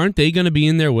 But aren't they going to be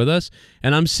in there with us?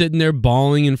 And I'm sitting there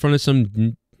bawling in front of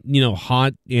some,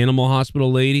 hot animal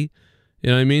hospital lady.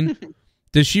 You know what I mean?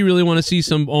 Does she really want to see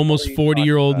some almost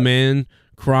 40-year-old man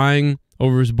crying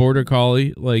over his border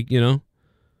collie? Like,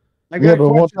 Yeah, but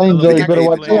one thing, Joe, you better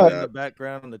watch In out. the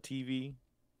background on the TV.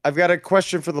 I've got a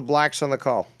question for the blacks on the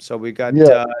call. So we got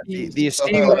Yeah. the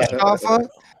esteemed Mustafa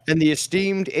and the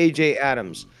esteemed AJ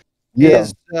Adams. Yeah.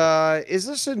 Is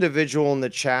this individual in the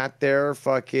chat there,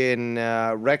 fucking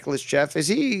Reckless Jeff? Is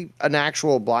he an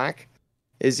actual black?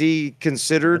 Is he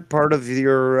considered part of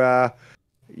your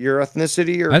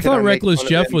ethnicity? Or I can thought make Reckless fun of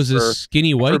Jeff him was a for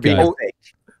skinny white being guy. fake?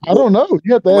 I don't know.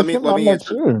 You have to ask him. let I'm me not answer.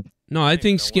 sure. No, I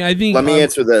think Let me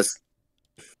answer this.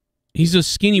 he's a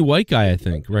skinny white guy. I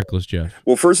think Reckless Jeff.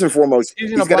 Well, first and foremost,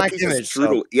 Using he's a got a black piece image, of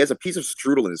strudel. He has a piece of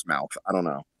strudel in his mouth. I don't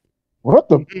know. What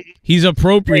the? He's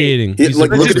appropriating. He's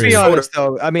Look at appropriating. his Be photo. honest,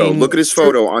 though. I mean, look at his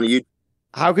photo on you.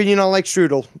 How can you not like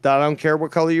strudel? I don't care what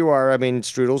color you are. I mean,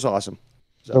 strudel's awesome.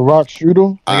 The Rock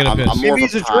Strudel? I'm more Maybe of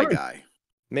he's a a pie German. guy.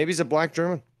 Maybe he's a black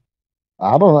German.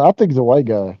 I don't know. I think he's a white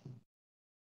guy.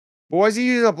 But why is he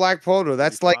using a black photo?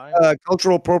 That's like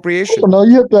cultural I appropriation. don't know.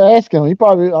 You have to ask him. He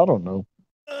probably. I don't know.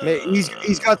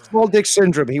 He's got small dick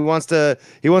syndrome. He wants to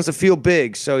feel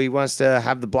big, so he wants to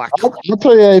have the black. I'll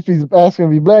tell you if he's asking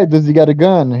if he's black. Does he got a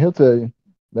gun? He'll tell you.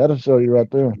 That'll show you right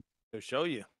there. He'll show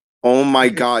you. Oh my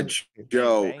God,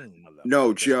 Joe.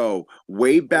 No, Joe.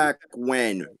 Way back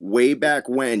when.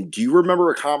 Do you remember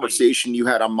a conversation you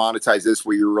had on Monetize This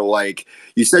where you were like,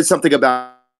 you said something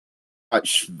about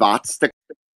Schwarzstick?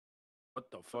 What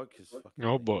the fuck is fucking?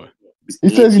 Oh boy. He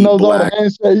says he knows all the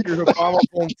handshakes.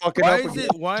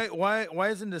 Why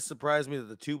isn't this surprise me that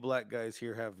the two black guys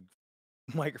here have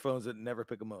microphones that never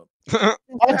pick them up?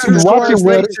 That's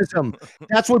racism.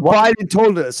 That's what Biden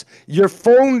told us. Your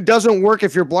phone doesn't work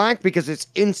if you're black because it's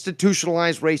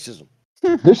institutionalized racism.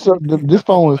 This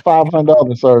phone is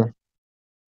 $500, sir.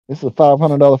 This is a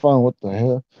 $500 phone. What the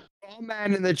hell? Oh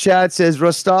man, in the chat says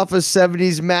Rostaffa's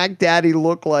 70s Mac Daddy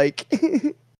look like.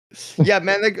 Yeah,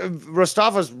 man,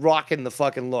 Rostaffa's rocking the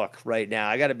fucking look right now.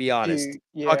 I gotta be honest.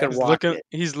 Yeah. Fucking rocking it.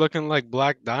 He's looking like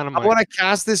Black Dynamite. I want to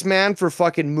cast this man for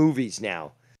fucking movies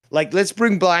now. Like, let's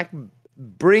bring back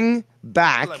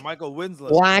Like Michael Winslow.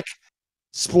 black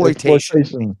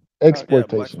exploitation.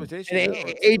 Exploitation. And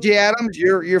AJ Adams,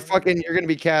 you're gonna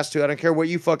be cast too. I don't care what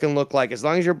you fucking look like, as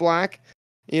long as you're black.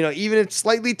 You know, even if it's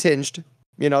slightly tinged.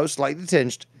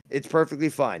 It's perfectly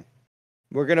fine.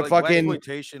 We're gonna fucking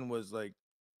exploitation was like.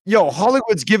 Yo,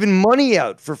 Hollywood's giving money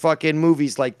out for fucking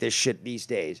movies like this shit these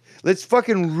days. Let's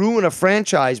fucking ruin a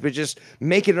franchise by just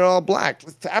making it all black.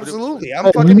 Absolutely.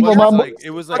 I'm fucking it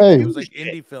was like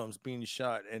indie films being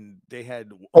shot and they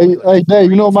had Hey, Dave,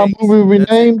 you know what my movie will be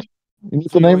named? You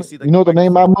know what the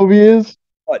name of my movie is?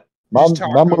 What? My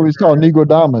movie's called Negro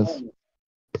Damas.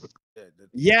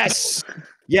 Yes,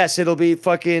 it'll be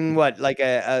fucking like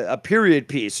a period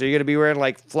piece. So you're gonna be wearing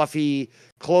like fluffy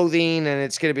clothing, and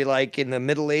it's gonna be like in the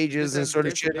Middle Ages and sort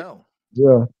of shit.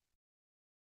 Yeah.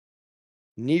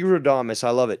 Negro Damas, I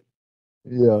love it.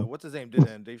 Yeah. What's his name?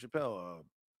 Dave Chappelle.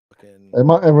 And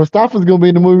Mustafa's gonna be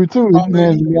in the movie too. This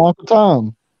man's gonna be on for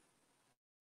time.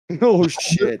 Oh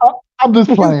shit! I'm just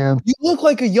playing. You look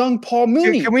like a young Paul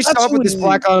Mooney. Can we stop with this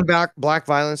black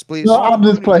violence, please? No, I'm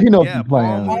just playing. He knows he's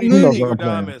playing. He knows I'm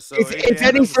playing. If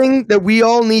anything, that we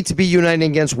all need to be united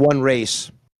against one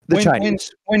race, the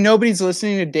Chinese. When nobody's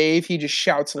listening to Dave, he just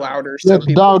shouts louder. Yeah,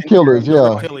 dog killers.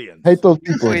 Yeah, hate those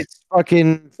people. It's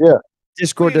fucking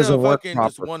Discord doesn't work properly.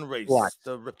 Just one race,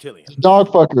 the reptilians. Dog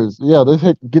fuckers.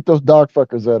 Yeah, get those dog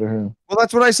fuckers out of here. Well,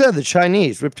 that's what I said. The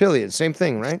Chinese, reptilians, same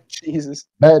thing, right? Jesus.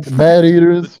 Bad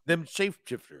eaters. Them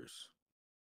shapeshifters.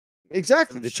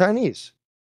 Exactly, the Chinese.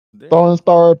 Throwing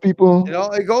star people.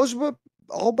 It goes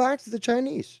all back to the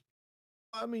Chinese.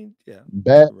 I mean, yeah.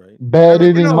 Bad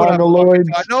eating mongoloids.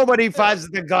 Nobody finds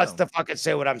the guts to fucking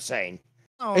say what I'm saying.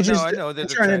 Oh, It's just- I know. I'm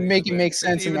trying to make it make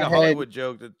sense in Even my a head. Hollywood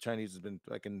joke that the Chinese has been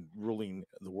fucking ruling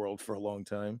the world for a long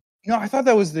time. No, I thought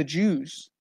that was the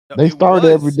Jews. They started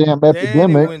every damn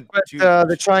epidemic. But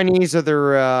the Chinese are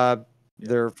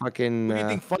their fucking Who do you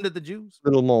think funded the Jews?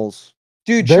 little moles.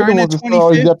 Dude, They're the China ones that started all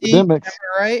these 2050. Am epidemics.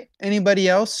 I right? Anybody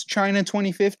else? China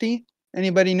 2050?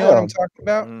 Anybody know what I'm talking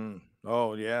about?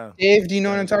 Oh yeah. Dave, do you know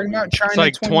what I'm talking about? China It's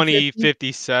like 2050?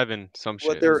 2057, some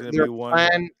shit.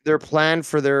 Their plan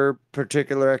for their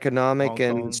particular economic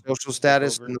and social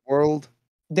status in the world.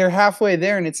 They're halfway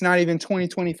there, and it's not even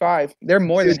 2025. They're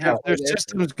more than halfway Their there.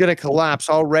 system's gonna collapse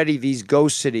already. These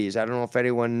ghost cities. I don't know if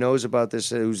anyone knows about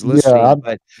this who's listening, Yeah,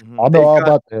 but I know all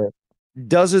about that.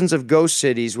 dozens of ghost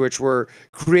cities which were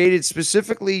created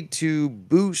specifically to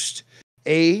boost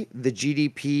the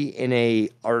GDP in a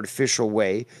artificial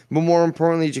way, but more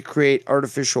importantly to create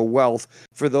artificial wealth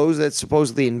for those that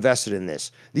supposedly invested in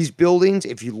this. These buildings,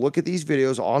 if you look at these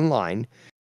videos online,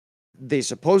 they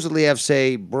supposedly have,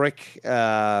 say, brick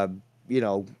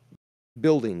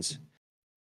buildings.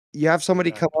 you have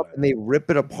somebody come up and they rip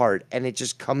it apart, and it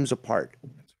just comes apart.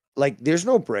 Like, there's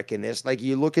no brick in this. Like,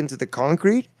 you look into the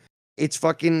concrete, it's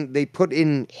fucking, they put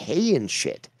in hay and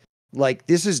shit. Like,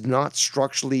 this is not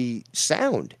structurally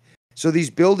sound. So these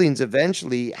buildings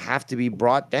eventually have to be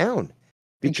brought down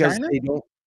because they don't.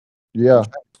 Yeah.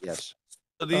 Yes.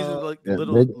 So these are like Yeah,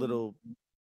 little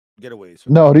getaways.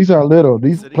 No, these aren't little.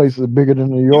 These places are bigger than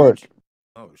New York.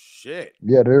 Oh shit.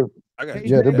 Yeah, they're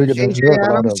they're bigger than New York. A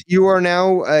lot of Adams, you are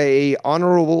now a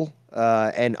honorable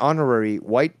and honorary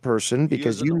white person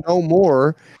because you know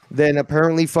more than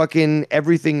apparently fucking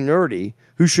everything nerdy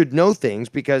who should know things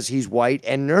because he's white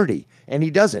and nerdy and he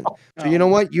doesn't. So you know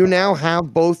what? You now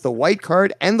have both the white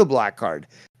card and the black card.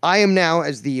 I am now,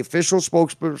 as the official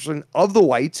spokesperson of the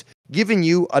whites, giving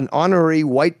you an honorary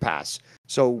white pass.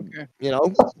 So, you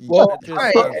know, Well, so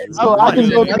I can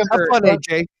go to have fun,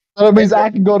 AJ. That means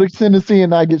I can go to Tennessee and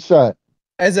not get shot.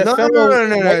 As a No, fellow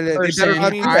no. white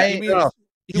person, He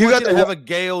wants you to have a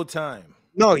gay old time.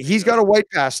 No, he's got a white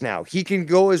pass now. He can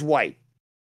go as white.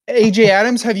 AJ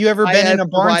Adams, have you ever I been in have a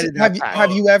Barnes? provided that pass.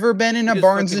 Have you ever been in a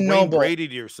Barnes and Noble? Brady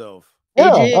to yourself. Yeah,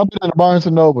 AJ, I've been in Barnes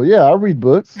and Noble. Yeah, I read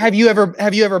books. have you ever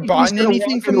bought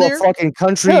anything from there? A fucking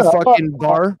country Yeah, fucking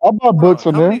bar. I bought books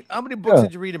from there. How many books Yeah.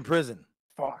 did you read in prison?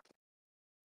 Fuck.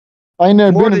 I ain't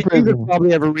never More been in than you prison. could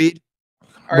probably ever read.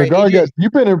 All right, But AJ,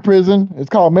 you've been in prison. It's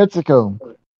called Mexico.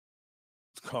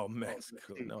 It's called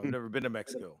Mexico. No, I've never been to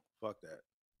Mexico. Fuck that.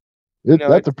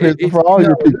 That's a prison for all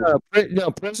your people.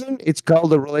 No, prison. It's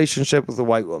called a relationship with a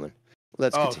white woman.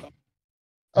 Let's continue.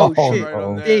 oh Oh, shit,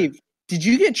 no. Dave, did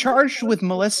you get charged with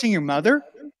molesting your mother?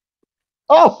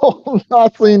 Oh,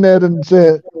 I've seen that in the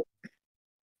chat.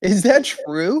 Is that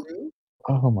true?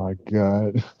 Oh my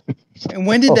god. And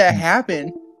when did that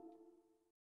happen?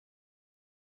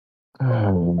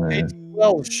 Oh man.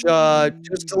 Welsh,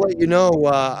 just to let you know,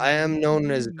 I am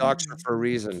known as a doctor for a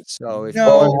reason. So if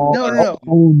No.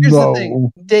 Oh, Here's no. the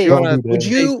thing, Dave. Don't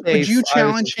do Would that. you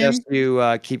challenge him?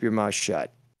 You keep your mouth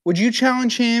shut. Would you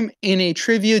challenge him in a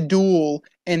trivia duel,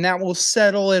 and that will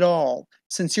settle it all?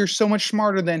 Since you're so much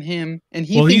smarter than him, and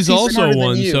he thinks he's also smarter than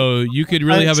one, you. so you could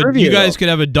really have trivia, you guys though. could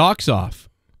have a docs off.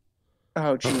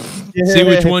 Oh, jeez. See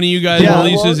which one of you guys Yeah,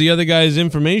 releases well- the other guy's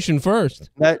information first.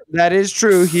 That is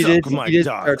true. He did. Suck my He did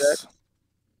start dogs. that.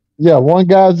 Yeah, one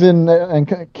guy's in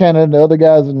Canada, the other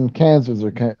guy's in Kansas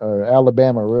or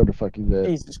Alabama, or wherever the fuck he's at.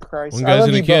 Jesus Christ. One I guy's love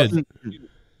in a you kid. both.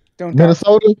 Don't talk.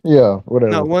 Minnesota? Yeah,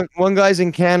 whatever. No, one guy's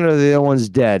in Canada, the other one's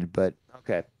dead. But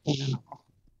okay.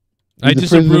 I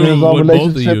He's a prisoner in disapprove his of own what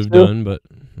both of you relationship have too? done, but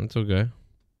that's okay.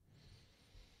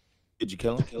 Did you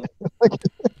kill him?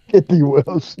 Get the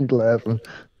Welsh, he's laughing.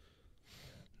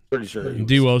 Pretty sure.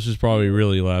 D. Welsh is probably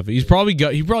really laughing. He probably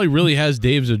really has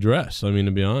Dave's address. I mean,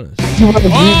 to be honest. You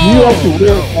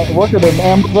actually work at an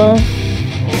Amazon?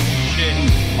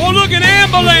 Oh, look, an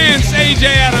ambulance, AJ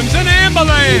Adams, an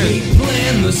ambulance.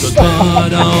 Ambulance.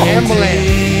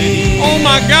 Oh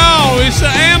my God, it's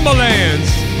an ambulance.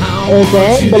 It's an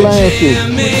ambulance.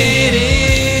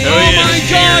 Oh my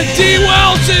God, D.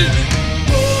 Welsh is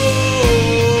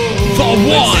the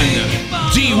one.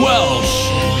 D. Welsh.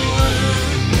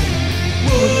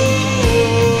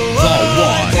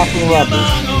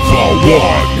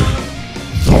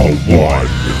 The one,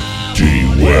 D.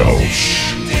 Welsh.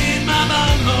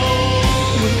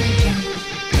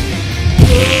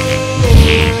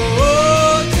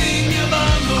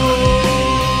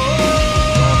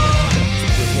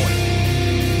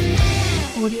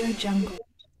 Audio Jungle.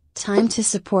 Time to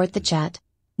support the chat.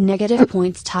 Negative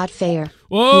points Todd Fair.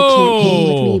 Whoa! You can't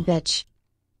hang with me, bitch.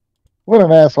 What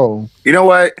an asshole. You know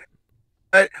what?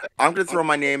 I'm gonna throw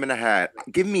my name in a hat.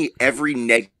 Give me every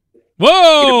negative.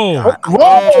 Whoa!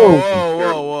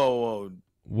 Whoa!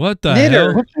 What the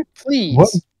Knitter, hell?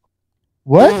 please.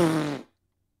 What?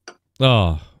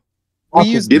 Oh. We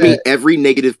use Give me that. every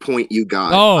negative point you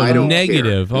got. Oh, I don't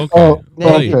negative. care. Okay. Oh,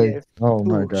 Right. okay. Oh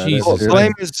my god. Jesus.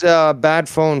 Blame his bad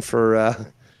phone for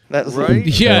that. Right?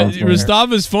 Yeah, Okay.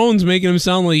 Rastava's phone's making him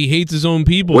sound like he hates his own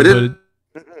people. What But did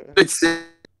it say?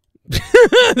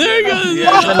 there you go.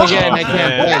 Then again, I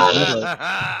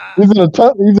can't blame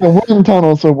him. He's in a wind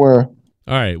tunnel somewhere.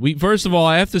 All right. First of all,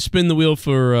 I have to spin the wheel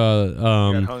for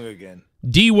Got hung again.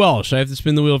 D. Welsh. I have to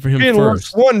spin the wheel for him Finland's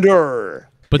first. Wonder.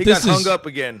 But He this got is hung up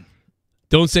again.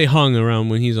 don't say hung around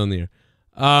when he's on the air.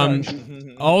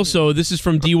 Also, this is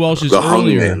from D. Welsh's The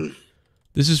earlier. hungman.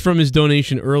 This is from his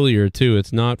donation earlier too.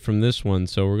 It's not from this one,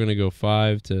 so we're gonna go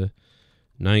 5 to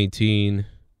 19,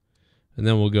 and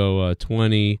then we'll go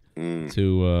 20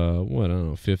 to what I don't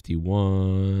know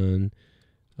 51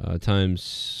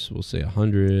 times we'll say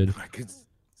 100. I could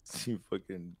see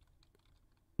fucking.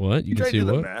 What you can trying see to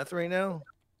do what? the math right now?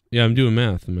 Yeah, I'm doing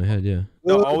math in my head. Yeah.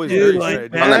 No, always Dude, very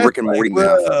like sad. I'm like Rick and Morty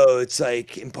math. whoa, it's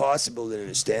like impossible to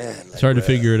understand. It's hard to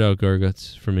figure it out,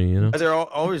 Garguts, for me, you know? They're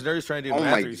always nerds trying to do Oh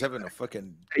math. my Or he's having a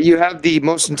fucking. You have the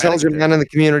most intelligent man in the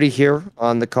community here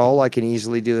on the call. I can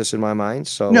easily do this in my mind.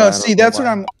 So No, see, that's what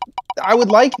I'm. I would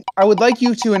like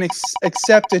you to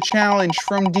accept a challenge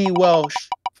from DWELSH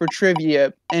for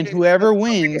trivia, and whoever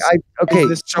wins. Okay,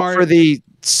 is the so for the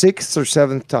 6th or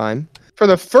 7th time. For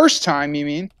the first time, you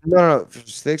mean? No, for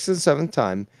 6th and 7th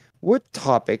time. What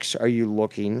topics are you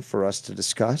looking for us to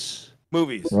discuss?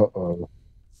 Movies.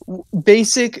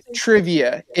 Basic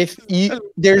trivia. If you,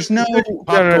 there's no.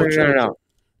 No.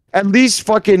 At least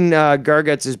fucking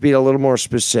Garguts is being a little more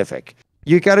specific.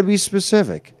 You got to be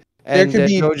specific. And there could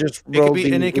be. Don't just It could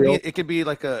be, and it could be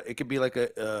like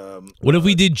a. What if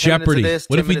we did Jeopardy?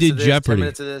 What if we did Jeopardy?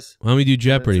 Why don't we do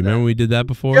Jeopardy? Remember we did that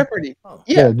before? Jeopardy.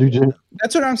 Yeah,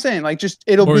 that's what I'm saying. Like, just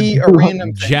it'll be a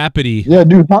random thing. Jeopardy. Yeah,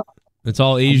 dude. It's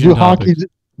all Asian topics.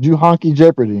 Do honky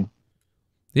Jeopardy.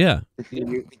 Yeah.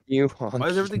 Why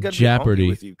is everything got to be Jeopardy honky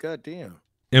with you? God damn.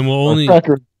 And we'll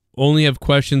only have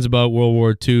questions about World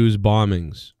War II's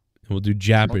bombings. And we'll do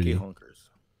Jeopardy.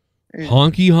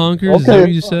 Honky honkers? Is that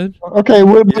what you said? Okay,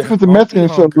 what's with the Mexican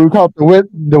show? We call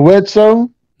it the wet show?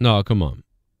 No, come on.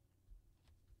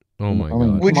 Oh my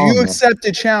god. Would you accept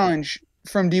a challenge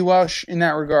from DWELSH in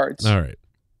that regards? All right.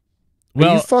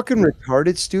 Well, are you fucking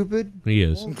retarded, stupid? He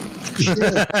is. All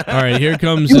right, here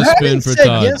comes the spin for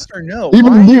Todd. Yes or no?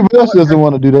 Even DWELSH doesn't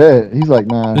want to do that. He's like,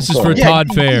 nah. This is for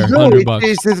Todd Fair, No, $100.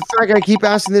 it's the fact I keep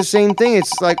asking the same thing.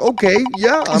 It's like, okay,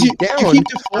 yeah, I'm down. keep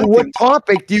deflecting. What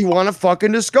topic do you want to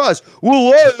fucking discuss?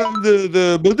 Well,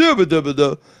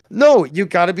 no, you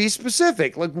got to be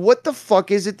specific. Like, what the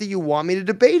fuck is it that you want me to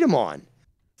debate him on?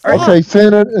 Okay,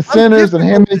 senators and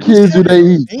how many kids do they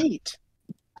eat?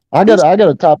 I got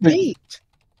a topic.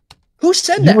 Who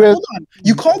said that? Hold on.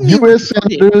 You called me U.S.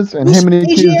 senators and how many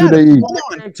kids do they eat?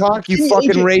 Hold on. Talk, you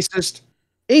fucking racist.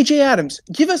 AJ Adams,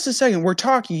 give us a second. We're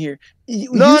talking here.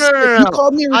 No. You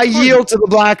called me I retarded. yield to the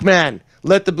black man.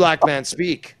 Let the black man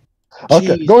speak.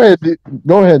 Okay, Jeez.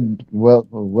 go ahead. Well,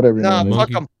 whatever. Nah, fuck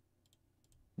him.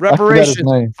 I forgot his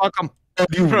Reparations. name. Fuck him.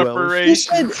 You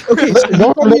said, okay, so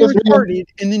you called me retarded,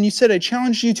 and then you said I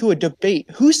challenged you to a debate.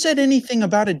 Who said anything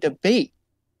about a debate?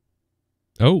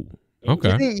 Oh,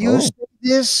 okay. Didn't you say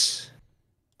this?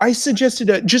 I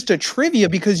suggested just a trivia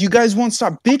because you guys won't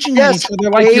stop bitching at each other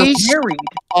like you're based married.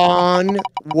 On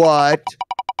what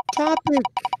topic?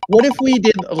 What if we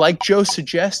did, like Joe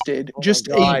suggested, just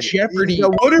a Jeopardy? Yeah,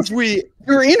 what if we?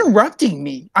 You're interrupting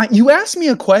me. You asked me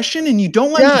a question and you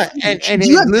don't let me finish. and Do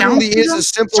you it have Down literally is syndrome? a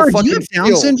simple Sorry, fucking do you have Down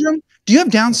field. syndrome? Do you have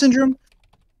Down syndrome?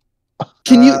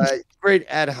 Can you? Great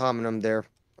ad hominem there.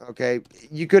 Okay,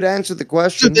 you could answer the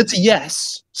question. So that's a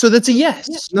yes. So that's a yes.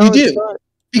 No, you it's do. not.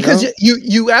 Because No.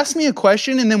 you ask me a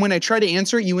question and then when I try to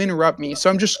answer it, you interrupt me. So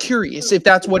I'm just curious if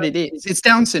that's what it is. It's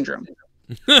Down syndrome.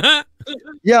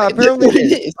 Yeah, apparently It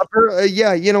it is. is.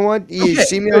 Yeah, you know what? You Okay,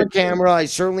 see me good. on camera. I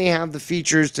certainly have the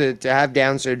features to have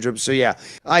Down syndrome. So yeah,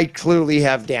 I clearly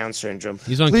have Down syndrome.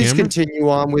 He's on Please camera? continue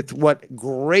on with what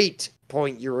great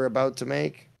point you were about to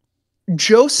make.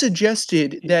 Joe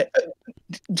suggested that.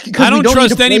 I don't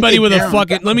trust anybody with a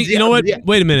fucking. Let me. You know what?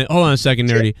 Wait a minute. Hold on a second,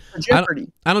 nerdy.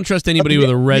 Jeopardy. I don't trust anybody with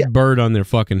a red bird on their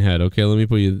fucking head. Okay, let me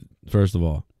put you first of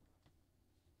all.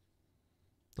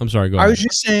 I'm sorry. Go ahead. I was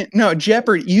just saying, no,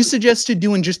 Jeopardy. You suggested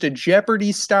doing just a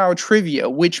Jeopardy style trivia,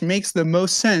 which makes the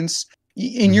most sense.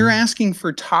 And you're asking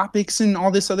for topics and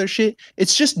all this other shit.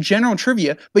 It's just general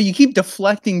trivia, but you keep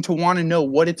deflecting to want to know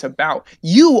what it's about.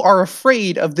 You are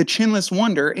afraid of the chinless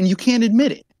wonder, and you can't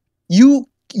admit it. You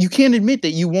can't admit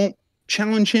that you won't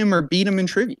challenge him or beat him in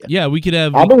trivia. Yeah, we could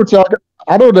have. I know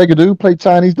what they could do. Play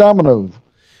Chinese dominoes.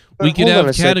 We could Hold on have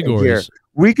a second here. categories.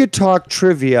 We could talk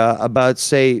trivia about,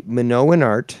 say, Minoan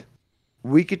art.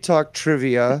 We could talk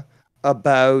trivia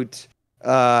about,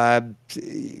 I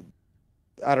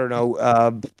don't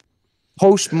know,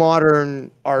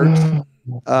 postmodern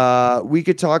art. We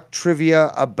could talk trivia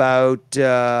about,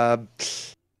 I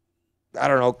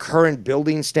don't know, current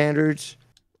building standards.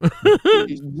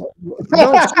 No,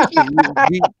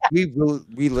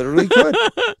 we literally could.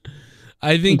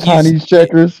 I think Chinese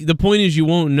checkers. The point is, you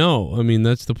won't know. I mean,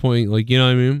 that's the point. Like, you know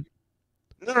what I mean?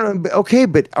 No, but okay,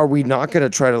 but are we not going to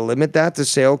try to limit that to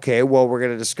say, okay, well, we're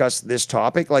going to discuss this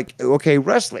topic? Like, okay,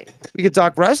 wrestling. We could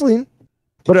talk wrestling.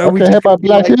 But are we Okay, how just about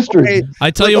Black like, History? okay,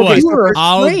 I tell you okay, what,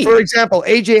 so for example,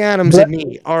 AJ Adams and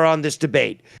me are on this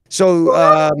debate.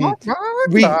 So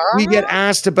we get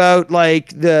asked about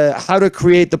like how to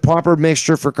create the proper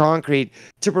mixture for concrete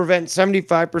to prevent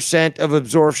 75% of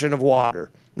absorption of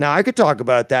water. Now I could talk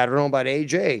about that. I don't know about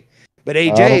AJ, But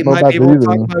AJ might be able to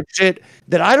talk about shit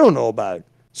that I don't know about.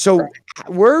 So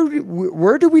where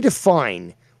do we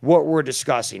define what we're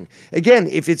discussing? Again,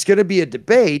 if it's going to be a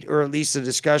debate or at least a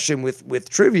discussion with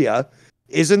trivia,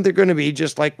 isn't there going to be,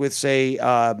 just like with, say,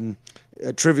 a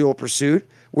Trivial Pursuit,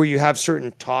 where you have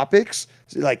certain topics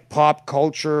like pop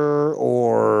culture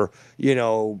or, you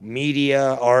know,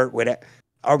 media, art, whatever?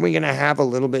 Are we going to have a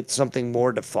little bit something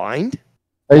more defined?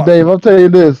 Hey, Dave, I'll tell you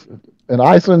this. In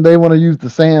Iceland, they want to use the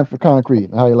sand for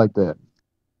concrete. How you like that?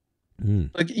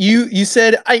 Like you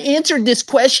said, I answered this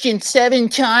question 7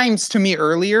 times to me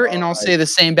earlier, and I'll say the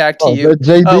same back to you.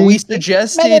 We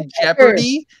suggested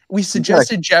Jeopardy. We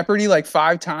suggested Jeopardy like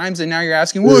 5 times, and now you're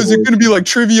asking, well, is it going to be like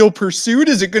Trivial Pursuit?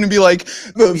 Is it going to be like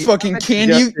the fucking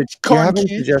candy? It's going to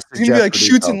be like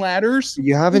Shoots and Ladders.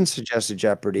 You haven't suggested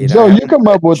Jeopardy. Joe, you come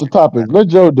up with the topics. Let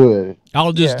Joe do it.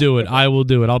 I'll just do it. I will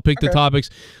do it. I'll pick the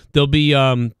topics. There'll be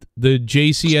the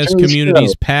JCS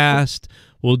communities past.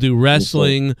 We'll do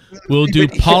wrestling. We'll do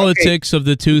politics of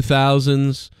the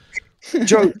 2000s.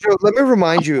 Joe, let me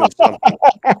remind you of something.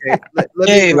 Okay,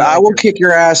 Dave, I will kick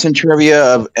your ass in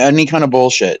trivia of any kind of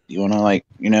bullshit. You want to, like,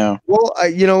 you know? Well,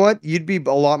 you know what? You'd be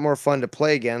a lot more fun to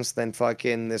play against than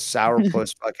fucking this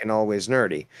sourpuss fucking always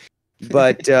nerdy.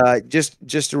 But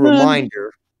just a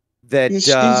reminder that he's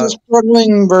a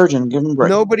struggling virgin. Give him a break.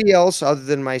 Nobody else other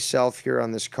than myself here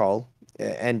on this call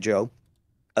and Joe,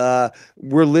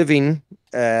 we're living,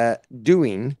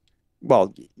 doing,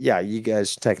 well, yeah, you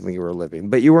guys technically were living,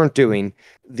 but you weren't doing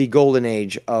the golden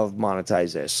age of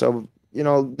MONETIZE this. So, you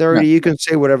know, there you can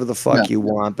say whatever the fuck you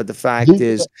want, but the fact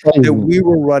is that we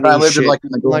were running shit like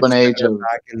in the golden age of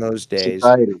back in those days.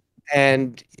 Society.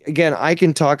 And again, I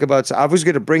can talk about, so I was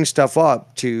going to bring stuff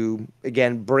up to,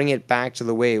 again, bring it back to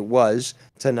the way it was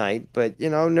tonight, but, you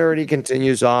know, Nerdy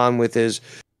continues on with his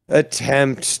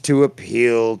attempt to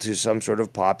appeal to some sort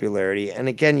of popularity. And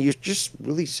again, you just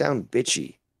really sound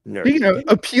bitchy, Nerdy. Speaking of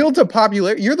appeal to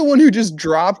popularity, you're the one who just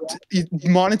dropped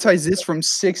MONETIZE this from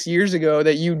 6 years ago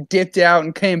that you dipped out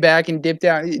and came back and dipped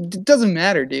out. It doesn't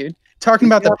matter, dude. Talking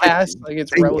about the past, like,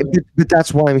 it's relevant. But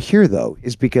that's why I'm here, though,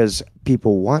 is because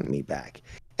people want me back.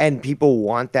 And people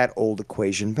want that old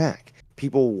equation back.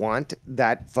 People want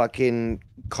that fucking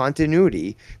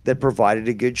continuity that provided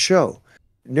a good show.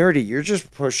 Nerdy, you're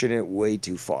just pushing it way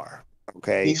too far.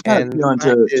 Okay, he's kind of feeling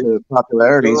to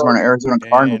popularity. He's wearing an Arizona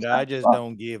Cardinals. I just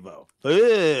don't give a fuck.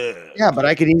 Yeah, but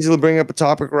I could easily bring up a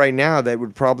topic right now that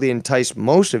would probably entice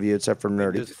most of you, except for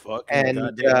Nerdy, and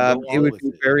it would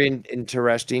be very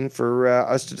interesting for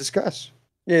us to discuss.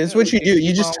 Yeah, it's what you do.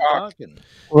 You just talk.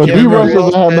 Well, D-Russ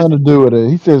doesn't have nothing to do with it.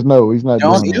 He says no. He's not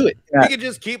Don't doing do it. it. We can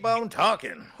just keep on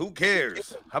talking. Who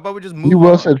cares? How about we just move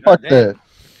D-Russ on? said, fuck that.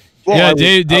 Well,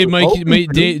 yeah, Dave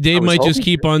might just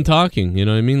keep on talking. You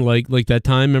know what I mean? Like that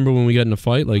time. Remember when we got in a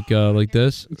fight like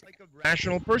this? Like a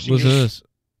rational person. Listen to this.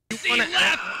 He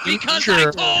left because I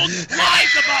told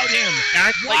lies about him.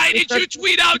 Why did you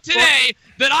tweet out today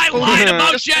that I lied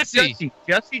about Jesse?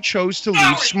 Jesse chose to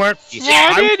leave smart.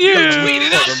 Why did you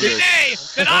tweeted out today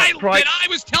that I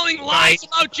was telling lies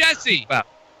about Jesse?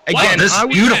 Again, this is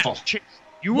beautiful.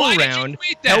 You were around,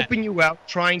 helping you out,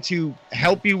 trying to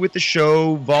help you with the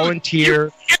show,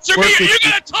 volunteer. Answer me, or you're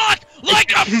gonna talk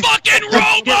like a fucking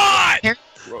robot!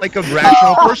 Like a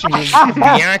rational person, you're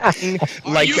reacting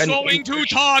like Are you going to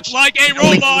talk like a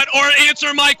robot or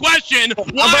answer my question?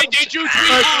 Why did you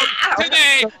tweet out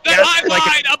today that I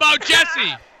lied about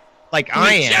Jesse? Like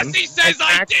I am. Jesse says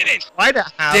I didn't. Try to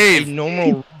have a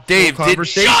normal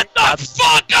conversation. Shut the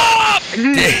fuck up!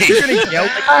 Dave, you're gonna yell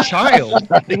like a child.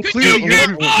 Then clearly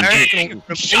you're rational,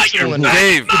 emotional enough to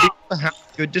be able to have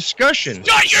a good discussion.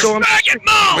 Shut your faggot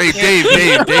mouth! Wait, Dave.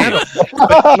 That's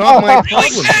not my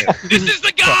problem. This is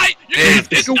the guy. You're gonna have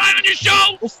this guy on your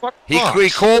show. He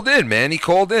called in, man. He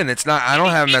called in. It's not. I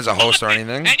don't have him as a host or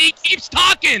anything. And he keeps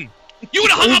talking. You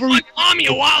would have hung up on Tommy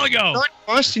a while ago. Not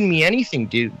costing me anything,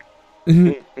 dude.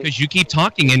 Because you keep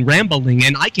talking and rambling,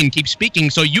 and I can keep speaking,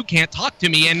 so you can't talk to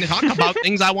me and talk about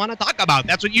things I want to talk about.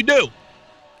 That's what you do.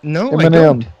 No, I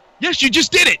don't. Yes, you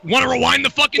just did it. Want to rewind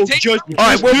the fucking tape? All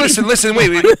right, well, listen,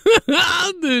 wait.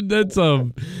 Dude, that's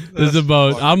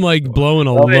about. I'm like blowing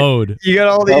a load. You got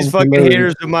all these fucking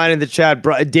haters of mine in the chat.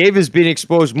 Bro, Dave is being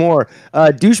exposed more.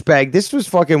 Douchebag. This was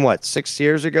fucking what? 6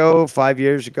 years ago? 5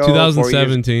 years ago?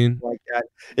 2017. Like that.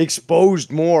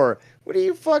 Exposed more. What are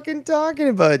you fucking talking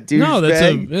about, douchebag? No, this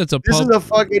is a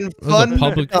fucking fun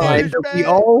public time that we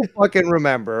all fucking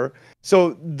remember.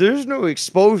 So there's no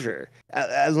exposure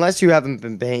unless you haven't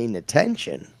been paying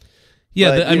attention.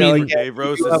 Yeah, but, I mean, Dave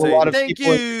Rose you have a lot of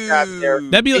people in the chat there,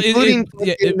 that'd be including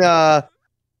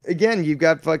again, you've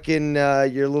got fucking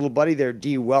your little buddy there,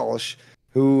 DWELSH,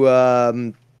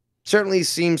 who certainly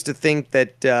seems to think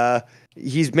that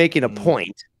he's making a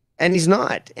point, and he's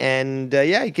not. And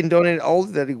yeah, he can donate all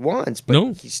that he wants,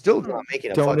 but he's still not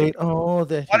making a Donate fucking. all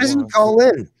that. Why doesn't he call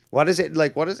in? What is it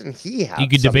like? What doesn't he have? He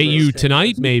could debate you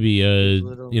tonight, maybe.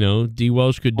 You know,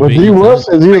 DWELSH could Well, debate you. DWELSH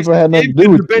says he doesn't have nothing to do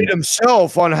with debate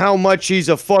himself on how much he's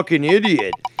a fucking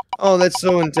idiot. Oh, that's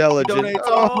so intelligent.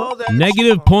 Oh.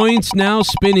 Negative points now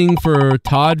spinning for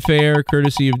Todd Fair,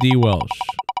 courtesy of DWELSH.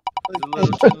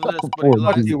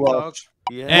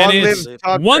 And it's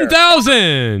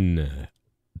 1,000.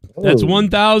 That's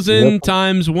 1,000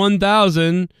 times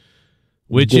 1,000,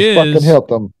 which Just is fucking help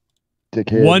them,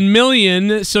 dickhead. 1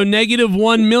 million. So negative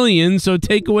 1 million. So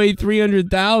take away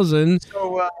 300,000.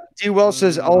 So DWELSH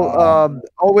says,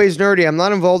 always nerdy. I'm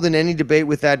not involved in any debate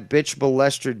with that bitch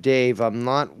molester Dave. I'm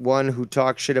not one who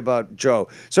talks shit about Joe.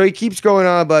 So he keeps going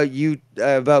on about you,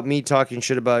 about me talking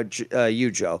shit about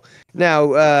you, Joe.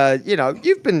 Now, you know,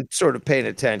 you've been sort of paying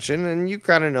attention, and you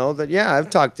kind of know that, yeah, I've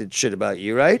talked shit about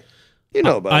you, right? You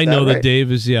know about I that, know right? that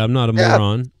Dave is, I'm not a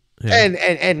moron.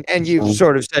 Yeah. And you've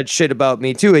sort of said shit about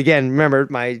me too. Again, remember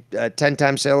my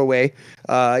 10-time sail away.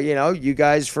 You know, you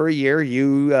guys for a year,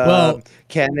 you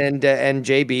Ken and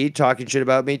JB talking shit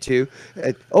about me too.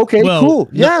 Okay, cool.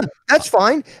 Yeah, that's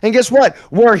fine. And guess what?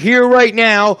 We're here right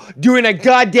now doing a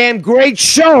goddamn great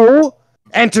show,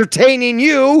 entertaining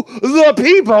you, the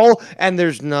people, and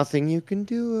there's nothing you can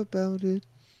do about it.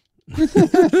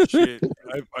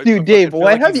 Dude, Dave,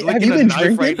 what have you been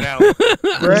drinking right now?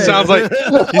 He sounds like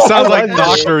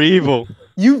Dr. Evil.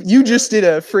 You just did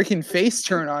a freaking face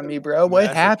turn on me, bro.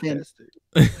 What happened?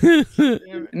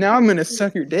 Now I'm gonna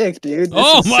suck your dick, dude.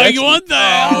 Oh my god, what the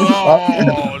hell?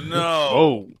 Oh no!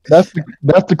 Oh, that's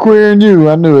the queer in you.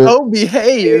 I knew it. Oh,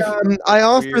 behave. I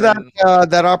offer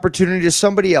that opportunity to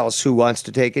somebody else who wants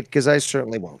to take it, because I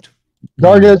certainly won't.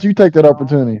 Gargets, you take that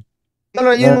opportunity. No,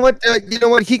 you know what? You know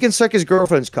what? He can suck his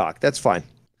girlfriend's cock. That's fine.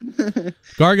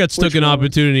 Gargets took an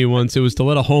opportunity once. It was to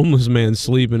let a homeless man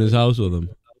sleep in his house with him.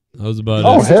 That was about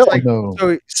Oh it. hell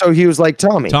no! So he was like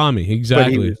Tommy. Tommy,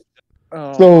 exactly.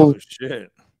 So shit.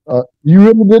 You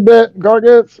really did that,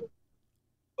 Gargets?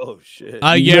 Oh shit!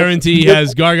 I guarantee he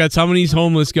has. Gargets, how many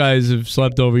homeless guys have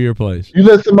slept over your place? You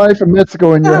let somebody from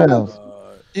Mexico in your house.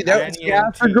 Dude, that was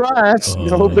gas for grass.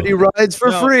 Nobody rides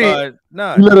for free.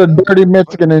 No, You let a dirty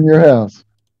Mexican in your house.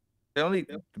 the only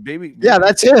baby. Yeah,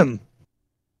 that's him.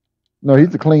 No,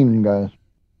 he's a clean guy.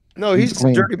 No, he's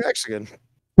clean. a dirty Mexican.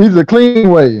 He's a clean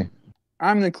way.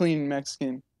 I'm the clean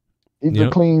Mexican. He's a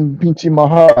clean pinchy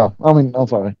mahara. I mean, I'm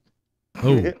sorry.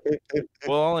 Oh,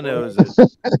 Well, all I know is this.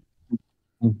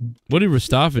 what did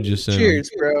Rastafa just say? Cheers,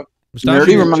 bro.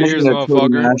 Nerdy reminds Cheers, me of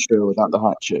Cody motherfucker. Mastro without the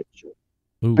hot chick.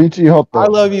 Pinchy hot I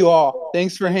dog. love you all.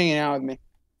 Thanks for hanging out with me.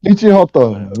 Pinchy hot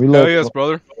dog. We love Hell yes,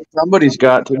 brother. Somebody's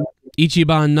got to.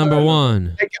 Ichiban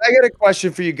 #1. I got a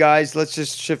question for you guys. Let's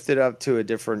just shift it up to a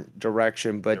different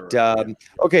direction. But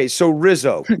okay, so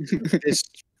Rizzo, this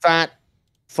fat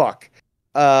fuck.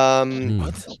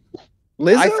 Lizzo?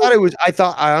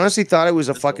 I honestly thought it was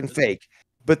a fucking fake.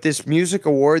 But this music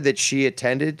award that she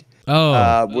attended,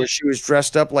 where she was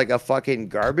dressed up like a fucking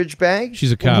garbage bag.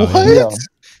 She's a cow. What? Yeah.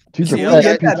 She's a You fat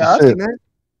get piece that of up, shit. man?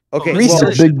 Okay,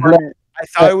 Well, big black I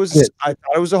thought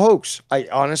it was a hoax. I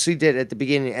honestly did at the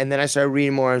beginning, and then I started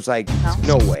reading more. I was like,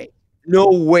 no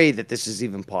way that this is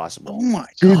even possible. Oh my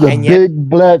She's god! a big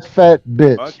black fat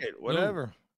bitch. Fuck it,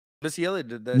 whatever. Missy Elliott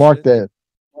did that. Mark shit. that.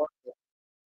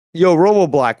 Yo, Robo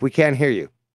Black, we can't hear you.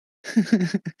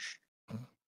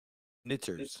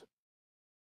 Knitters.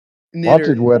 Watch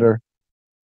it, wetter.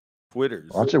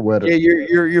 Twitters. Watch it, wetter. Yeah,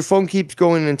 your phone keeps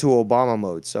going into Obama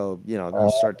mode, so you know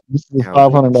they'll start. This is a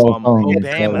 $500 phone.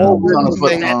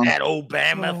 That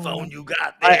Obama phone you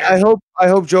got there. I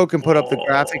hope Joe can put up the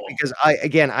graphic, because I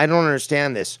don't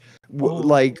understand this.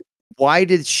 Like, why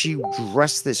did she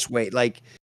dress this way? Like,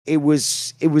 it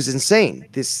was insane.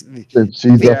 She's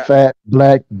a fat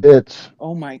black bitch.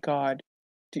 Oh my god!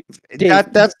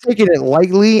 That's taking it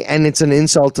lightly, and it's an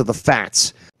insult to the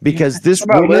fats, because this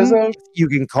About woman, Lizzo? if you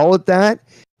can call it that.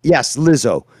 Yes,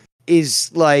 Lizzo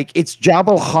is like, it's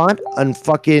Jabba Hutt on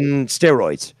fucking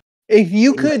steroids. If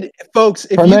you could, folks,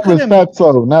 if Her you name could, is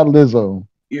Fatso, not Lizzo.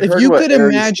 if you could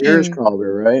imagine, called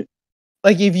her, right?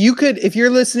 like if you're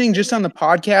listening just on the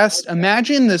podcast,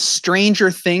 imagine the Stranger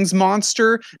Things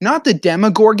monster, not the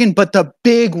Demogorgon, but the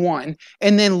big one,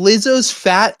 and then Lizzo's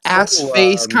fat ass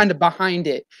face kind of behind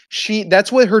it.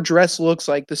 That's what her dress looks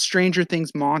like, the Stranger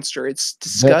Things monster. It's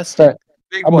disgusting.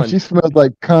 Big I mean, one. she smells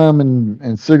like cum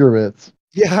and cigarettes.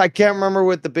 Yeah, I can't remember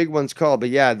what the big one's called, but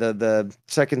yeah, the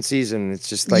second season, it's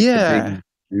just like the big,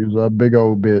 She's a big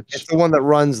old bitch. it's the one that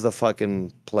runs the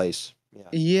fucking place.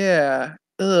 Yeah.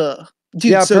 Ugh.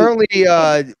 Dude, yeah, so-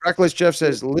 apparently, Reckless Jeff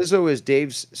says Lizzo is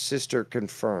Dave's sister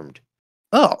confirmed.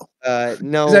 Oh,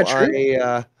 no, is that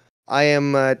true? I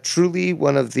am truly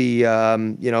one of the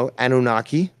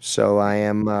Anunnaki. So I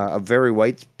am a very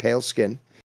white, pale skin,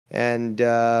 and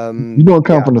You don't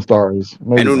come from the stars.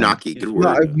 No, you don't. Anunnaki, good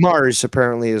No, word. Mars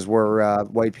apparently is where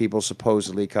white people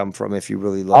supposedly come from. If you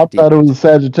really I look deep. thought it was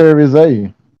Sagittarius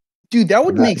A. Dude, that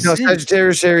would make No, sense.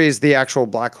 Sagittarius area is the actual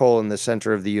black hole in the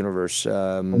center of the universe.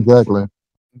 Exactly.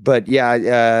 But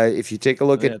yeah, if you take a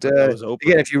look Yeah, I at thought that was Oprah.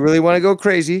 again, if you really want to go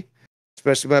crazy,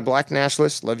 especially my black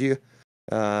nationalists, love you.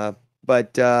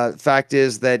 But fact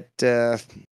is that if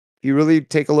you really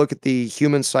take a look at the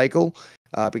human cycle,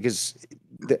 because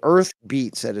the Earth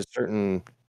beats at a certain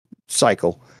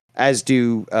cycle, as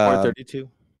do 32.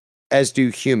 as do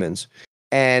humans.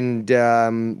 And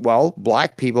well,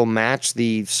 black people match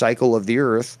the cycle of the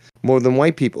Earth more than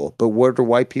white people. But where do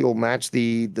white people match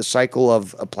the cycle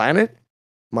of a planet?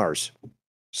 Mars.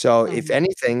 So if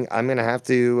anything, I'm going to have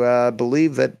to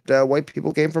believe that white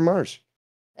people came from Mars.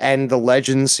 And the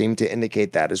legends seem to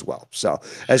indicate that as well. So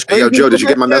as Hey, yo, Joe, did you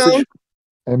get my message?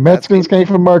 And Mexicans came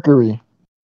from Mercury.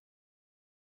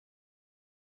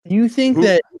 You think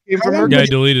that how long, Yeah, I would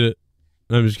deleted it.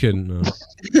 I'm just kidding. No.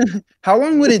 how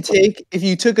long would it take if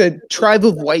you took a tribe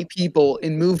of white people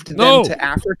and moved No. them to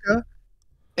Africa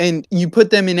and you put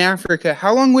them in Africa?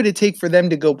 How long would it take for them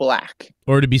to go black?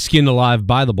 Or to be skinned alive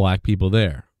by the black people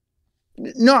there.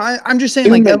 No, I'm just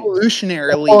saying, like,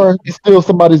 evolutionarily, Or steal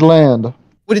somebody's land.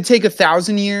 would it take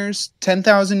 1,000 years,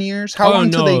 10,000 years? How Oh,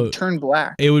 long till no. they turn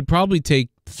black? It would probably take.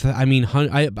 I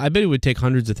bet it would take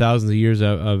hundreds of thousands of years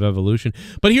of evolution.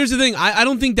 But here's the thing: I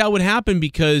don't think that would happen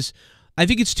because I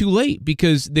think it's too late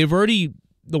because they've already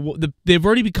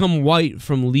become white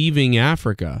from leaving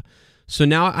Africa. So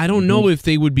now I don't know if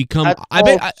they would become. That's I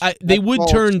bet false. they That's would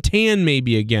false. turn tan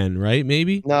maybe again, right?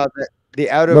 Maybe. No, the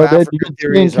out of No, Africa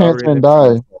theory is cancer already and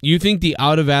die. You think the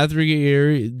out of Africa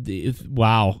area?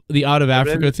 Wow, the out of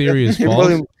Africa theory is You're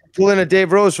false. pulling a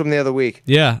Dave Rose from the other week.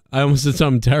 Yeah, I almost said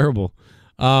something terrible.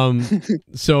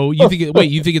 So you think?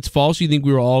 Wait, you think it's false? You think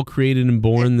we were all created and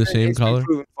born the same It's been color?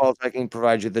 proven false. I can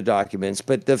provide you the documents,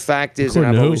 but the fact is, and According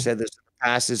I've to always who? said this in the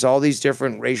past, is all these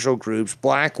different racial groups,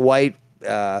 black, white,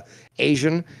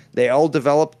 Asian, they all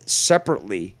developed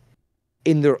separately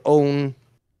in their own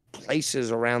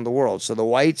places around the world. So the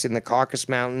whites in the Caucasus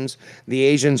Mountains, the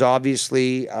Asians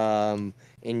obviously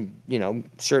in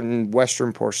certain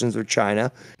western portions of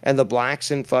China, and the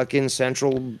blacks in fucking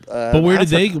central. But where did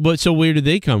they? So where did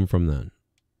they come from then?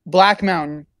 Black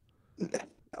Mountain.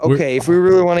 Okay, if we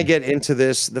really want to get into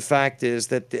this, the fact is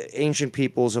that the ancient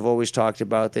peoples have always talked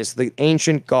about this. The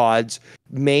ancient gods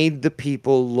made the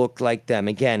people look like them.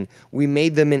 Again, we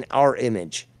made them in our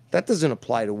image. That doesn't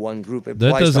apply to one group. It That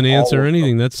applies doesn't to all answer of them.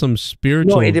 anything. That's some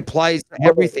spiritual. No, it applies to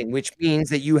everything, which means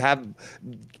that you have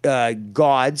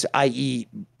gods, i.e.,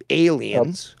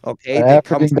 aliens. Okay, An they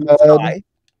come African from the god, sky.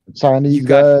 Chinese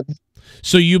god.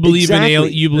 So you believe Exactly.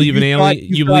 in you believe in You've got-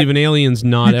 alien. You believe in aliens,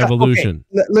 not You got- okay, evolution.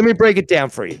 let me break it down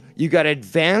for you. You got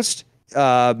advanced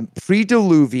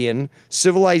pre-Diluvian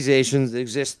civilizations that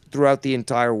exist throughout the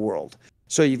entire world.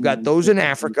 So you've got those in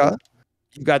Africa,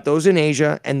 you've got those in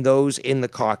Asia, and those in the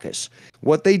Caucasus.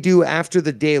 What they do after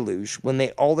the deluge, when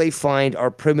all they find are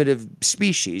primitive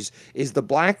species, is the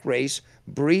black race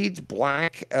breeds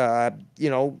black,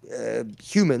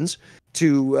 humans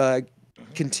to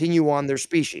continue on their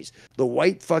species. The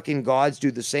white fucking gods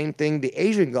do the same thing. The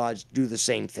Asian gods do the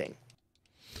same thing.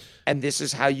 And this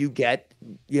is how you get,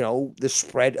 the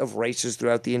spread of races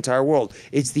throughout the entire world.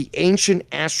 It's the ancient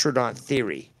astronaut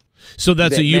theory. So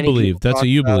that's that what you many believe. people That's talk what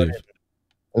you about believe.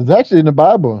 It's actually in the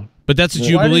Bible. But that's what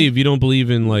you Why believe. You don't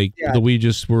believe in Yeah. that we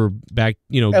just were back.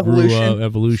 Grew up Evolution.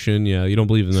 evolution. Yeah, you don't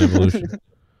believe in evolution.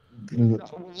 It's You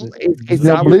not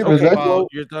don't believe okay, it, well,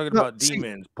 You're talking no, about see-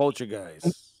 demons,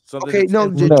 poltergeists. Something Okay, that's no,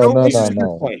 influenced Joe no, raises no, a good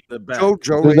no. point. the back. Joe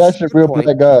There's raises a actually good real point.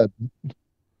 black god.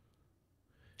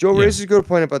 Joe Yeah. raises a good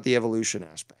point about the evolution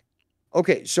aspect.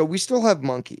 Okay, so we still have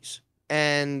monkeys.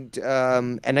 And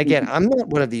again, I'm not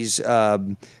one of these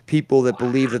people that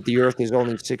believe that the Earth is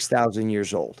only 6,000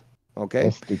 years old. Okay,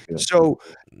 That's stupid. so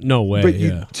No way. but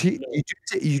Yeah.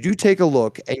 you do take a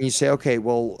look and you say, okay,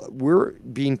 well, we're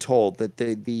being told that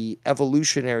the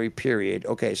evolutionary period.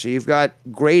 Okay, so you've got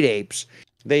great apes.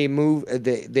 They move.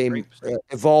 They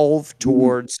evolve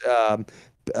towards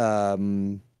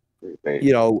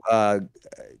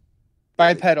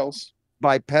Bipedals.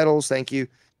 bipedals. Thank you.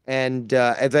 And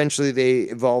eventually they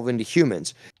evolve into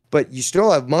humans. But you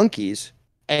still have monkeys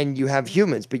and you have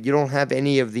humans, but you don't have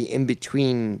any of the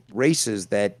in-between races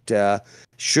that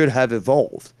should have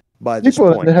evolved by this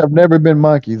People point. that have never been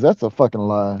monkeys. That's a fucking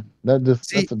lie.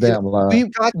 That's a damn lie.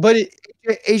 We've got, but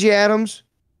AJ Adams,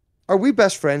 are we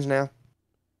best friends now?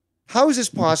 How is this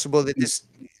possible that this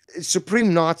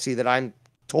supreme Nazi that I'm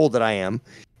told that I am,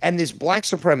 and this black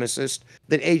supremacist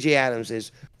that AJ Adams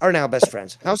is, are now best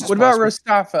friends? How's this What possible? about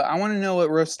Rostafa? I want to know what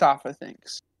Rostafa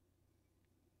thinks.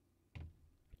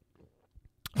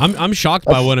 I'm shocked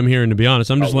by what I'm hearing, to be honest.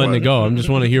 I'm just letting it go. I just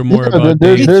want to hear more Yeah, about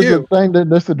there's Dave. a thing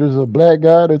that there's a black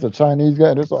guy, there's a Chinese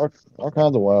guy, there's all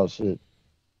kinds of wild shit.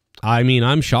 I mean,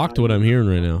 I'm shocked what I'm hearing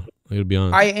right now. I gotta be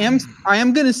honest. I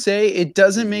am gonna say it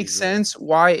doesn't make sense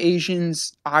why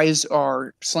Asians' eyes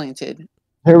are slanted.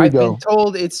 Here we I've go. been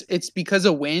told it's because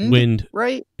of wind.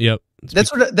 Right? Yep.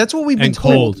 That's what we've been And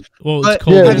told. cold. Well, But it's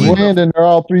cold. Yeah, anyway. it's wind and they're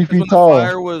all 3 feet tall.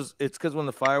 It's because when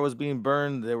the fire was being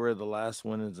burned, they were the last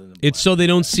ones in the It's so they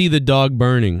don't see the dog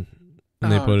burning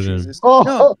when they put it in.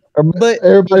 Oh, No, but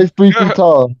everybody's 3 feet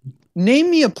tall.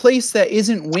 name me a place that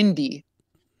isn't windy.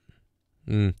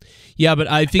 Yeah, but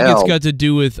I think it's got to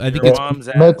do with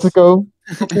Mexico.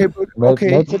 Okay,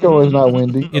 Mexico is not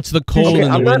windy. It's the cold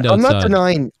and the wind I'm not outside.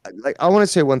 denying. Like, I want to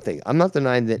say one thing. I'm not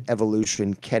denying that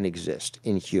evolution can exist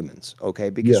in humans. Okay,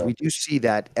 because Yeah. we do see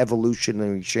that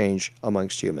evolutionary change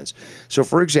amongst humans. So,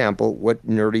 for example, what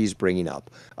Nerdy is bringing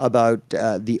up about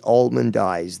the almond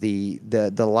eyes, the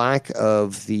lack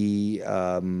of the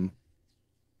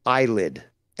eyelid,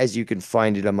 as you can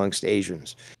find it amongst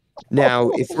Asians. Now,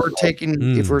 if we're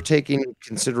taking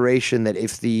consideration that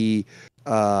if the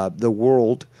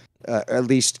world, at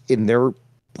least in their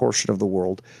portion of the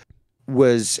world,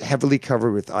 was heavily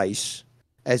covered with ice,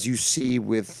 as you see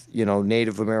with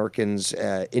Native Americans,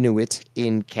 Inuit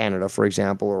in Canada, for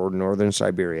example, or northern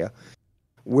Siberia,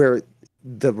 where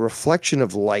the reflection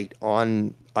of light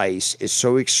on ice is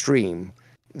so extreme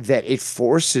that it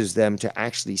forces them to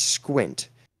actually squint.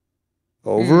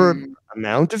 Over an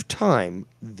amount of time,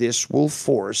 this will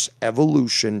force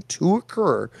evolution to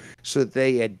occur so that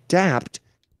they adapt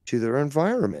to their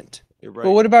environment. You're right.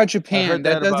 But what about I Japan? heard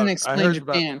That doesn't about- I explain heard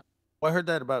Japan. I heard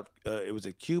that about it was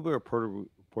Cuba or Puerto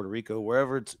Rico,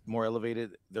 wherever it's more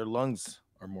elevated, their lungs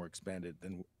are more expanded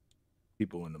than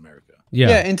people in America. Yeah.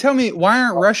 And tell me, why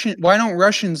don't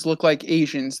Russians look like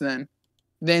Asians then?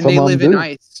 Then Some they of 'em live in do.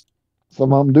 ice.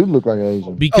 Some of them do look like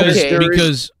Asian.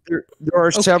 Because there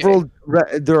are several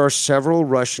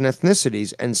Russian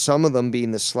ethnicities, and some of them,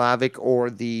 being the Slavic or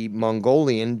the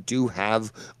Mongolian, do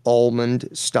have almond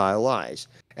style eyes.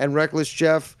 And Reckless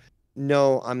Jeff,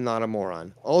 no, I'm not a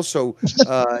moron. Also,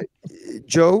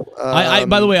 Joe,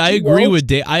 By the way, I agree with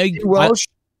Dave.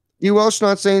 DWELSH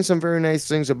not saying some very nice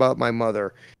things about my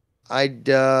mother. I'd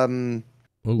Yeah,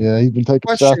 he's been taking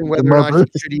shots question at whether the or not mother.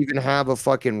 he should even have a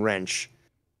fucking wrench,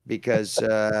 because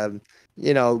I'm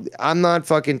not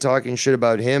fucking talking shit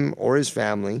about him or his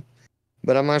family,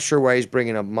 but I'm not sure why he's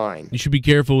bringing up mine. You should be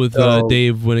careful with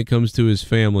Dave when it comes to his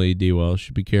family, D-Well.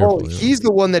 Should be careful. Oh, he's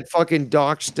the one that fucking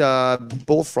doxed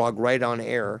Bullfrog right on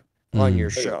air on your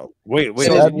show. Wait,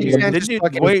 So you can't just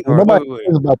fucking ignore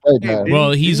it.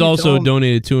 Well, he's also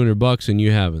donated $200 and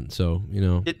you haven't, so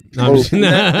I'm just-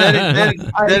 I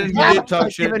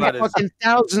have given fucking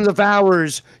thousands of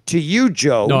hours to you,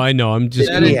 Joe. No, I know. I'm just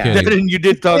Then kidding. you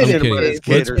did talk I'm shit kidding. about his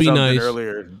kid Let's or be something nice.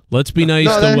 earlier. Let's be nice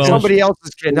No, to that's Welsh. somebody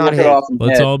else's kid, not him.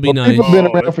 Let's all be nice. People been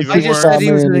around for I just said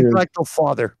he was a 65 years. neglectful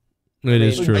father. It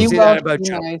is true. I say that about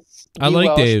Joe. I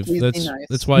like Dave.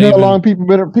 That's why. You know how even- long people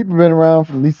been around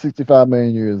for at least 65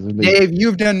 million years. At least. Dave,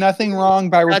 you've done nothing wrong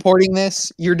by reporting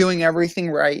this. You're doing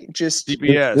everything right. Just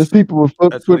There's people with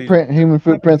human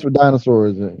footprints with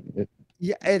dinosaurs.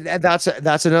 Yeah, and that's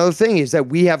another thing, is that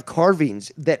we have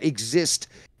carvings that exist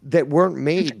that weren't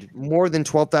made more than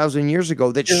 12,000 years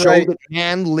ago that You're show right. that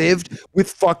man lived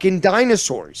with fucking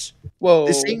dinosaurs. Whoa.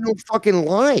 This ain't no fucking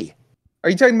lie.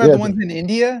 Are you talking about Yeah, the ones in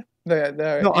India?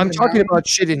 No, I'm talking about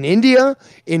shit in India,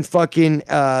 in fucking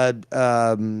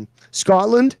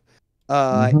Scotland,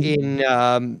 in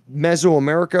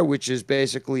Mesoamerica, which is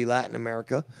basically Latin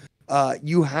America.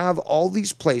 You have all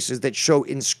these places that show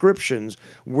inscriptions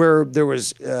where there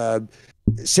was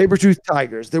saber-toothed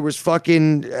tigers, there was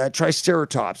fucking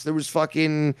triceratops, there was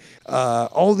fucking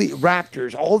all the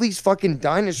raptors, all these fucking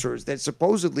dinosaurs that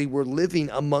supposedly were living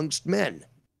amongst men.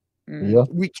 Yeah.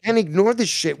 We can't ignore this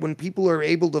shit when people are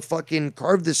able to fucking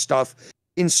carve this stuff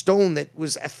in stone that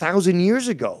was 1,000 years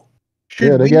ago.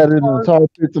 Yeah, they got it in the tar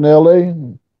pits in LA.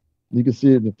 You can see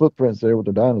it in the footprints there with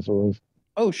the dinosaurs.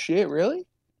 Oh shit! Really?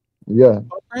 Yeah.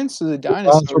 Footprints of the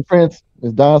Dinosaur dinosaurs. prints.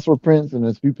 There's dinosaur prints and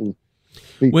there's people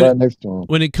feet right next to them.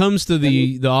 When it comes to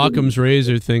the Occam's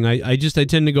razor thing, I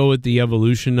tend to go with the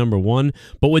evolution #1.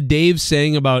 But what Dave's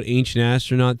saying about ancient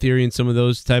astronaut theory and some of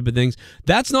those type of things,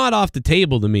 that's not off the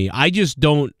table to me. I just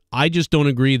don't I just don't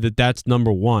agree that that's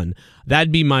number one.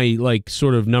 That'd be my like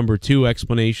sort of number two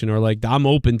explanation, or like I'm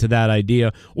open to that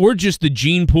idea, or just the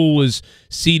gene pool was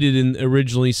seeded in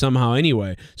originally somehow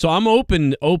anyway. So I'm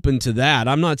open to that.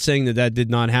 I'm not saying that that did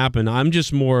not happen. I'm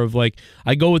just more of like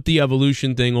I go with the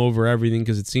evolution thing over everything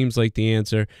because it seems like the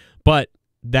answer. But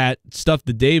that stuff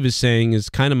that Dave is saying is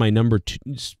kind of my number two.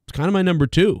 Kind of my number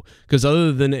two because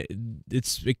other than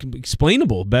it's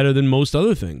explainable better than most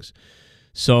other things.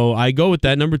 So I go with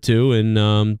that number two,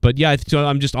 and but yeah, so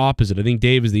I'm just opposite. I think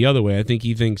Dave is the other way. I think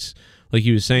he thinks, like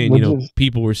he was saying,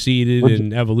 people were seeded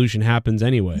and evolution happens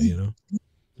anyway.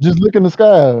 Just look in the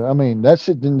sky. I mean, that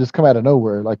shit didn't just come out of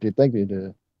nowhere like they think it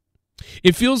did.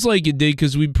 It feels like it did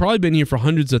because we've probably been here for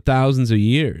hundreds of thousands of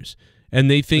years. And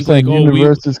they think like, oh,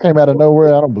 universe just came out of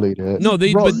nowhere. I don't believe that. No,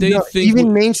 they think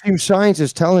even mainstream science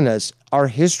is telling us our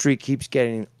history keeps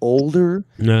getting older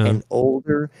and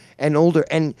older and older.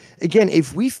 And again,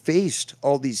 if we faced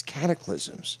all these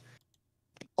cataclysms,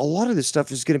 a lot of this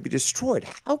stuff is going to be destroyed.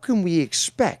 How can we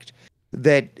expect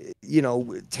that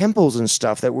temples and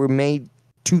stuff that were made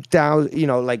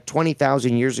 2,000, like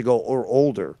 20,000 years ago or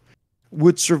older,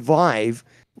 would survive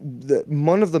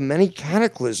one of the many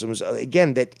cataclysms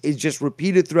again that is just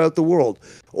repeated throughout the world?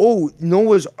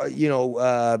 Noah's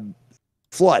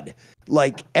flood.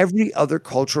 Like every other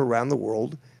culture around the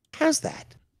world has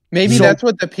that. Maybe that's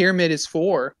what the pyramid is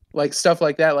for, like stuff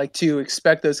like that, like to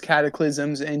expect those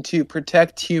cataclysms and to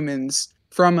protect humans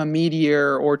from a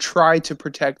meteor or try to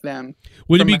protect them.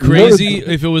 Would it be crazy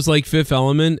if it was like Fifth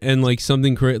Element and like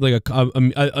something like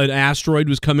an asteroid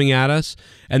was coming at us,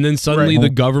 and then suddenly the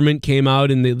government came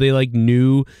out and they like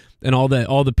knew, and all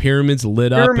the pyramids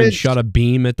lit up and shot a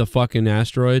beam at the fucking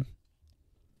asteroid?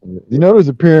 There's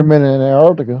a pyramid in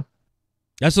Antarctica.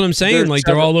 That's what I'm saying.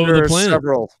 They're all over the planet.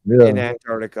 Several in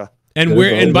Antarctica.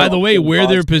 And by the way, where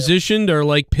they're positioned are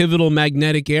like pivotal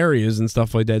magnetic areas and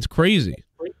stuff like that. It's crazy.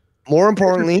 More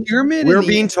importantly, we're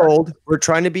being told, we're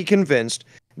trying to be convinced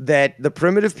that the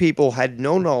primitive people had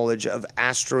no knowledge of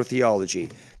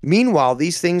astrotheology. Meanwhile,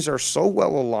 these things are so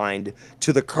well aligned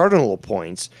to the cardinal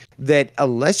points that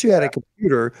unless you had a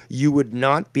computer, you would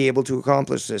not be able to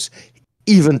accomplish this,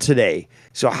 even today.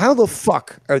 So how the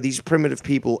fuck are these primitive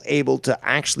people able to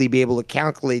actually be able to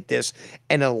calculate this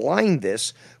and align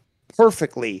this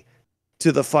perfectly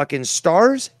to the fucking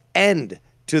stars and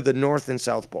to the North and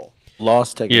South Pole?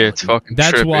 Lost technology. Yeah, it's fucking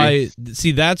That's trippy. why,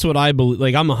 see, that's what I believe.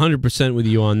 Like, I'm 100% with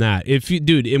you on that. If you,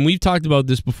 dude, and we've talked about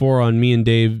this before on me and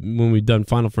Dave when we've done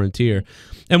Final Frontier.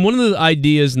 And one of the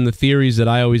ideas and the theories that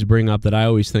I always bring up that I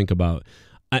always think about,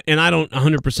 and I don't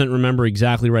 100% remember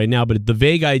exactly right now, but the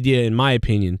vague idea, in my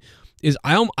opinion, is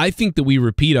I think that we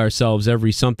repeat ourselves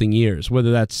every something years,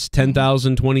 whether that's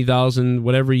 10,000, 20,000,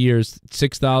 whatever years,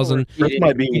 6,000. Earth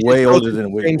might be way older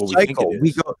than what we think it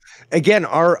is. Again,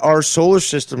 our solar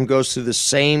system goes through the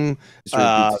same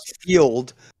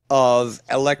field of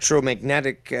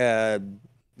electromagnetic,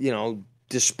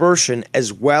 dispersion,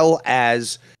 as well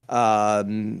as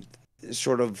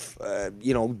sort of,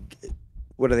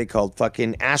 what are they called?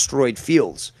 Fucking asteroid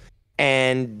fields.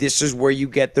 And this is where you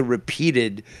get the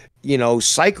repeated,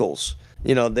 cycles.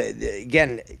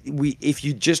 Again, if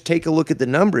you just take a look at the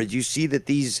numbers, you see that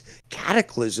these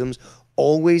cataclysms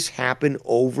always happen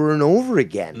over and over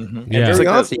again. Mm-hmm. Yeah. It's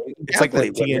like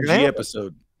that TNG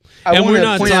episode. And we're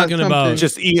not talking about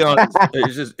just eons.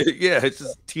 It's just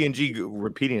TNG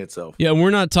repeating itself. Yeah, and we're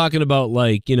not talking about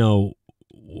like, a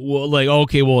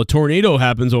tornado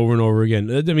happens over and over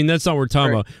again. I mean, that's not what we're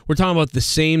talking about. We're talking about the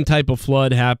same type of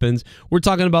flood happens. We're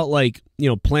talking about like,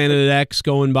 Planet X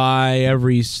going by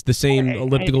the same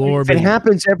elliptical orbit. It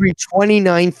happens every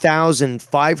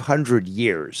 29,500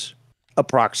 years,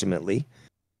 approximately.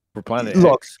 For Planet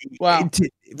Look, X. Wow.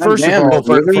 First of all,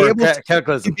 to be able to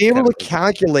cataclysm.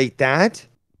 calculate that,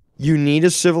 you need a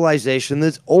civilization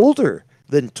that's older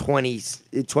than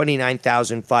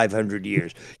 29,500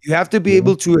 years. You have to be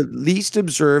able to at least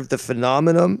observe the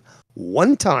phenomenon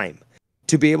one time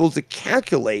to be able to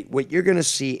calculate what you're going to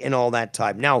see in all that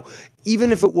time. Now,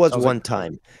 even if it was one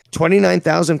time,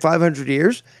 29,500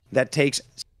 years, that takes,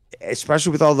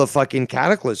 especially with all the fucking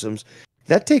cataclysms,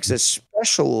 that takes a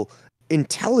special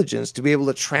intelligence to be able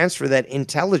to transfer that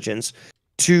intelligence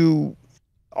to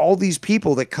all these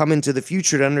people that come into the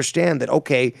future to understand that,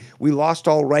 okay, we lost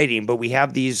all writing, but we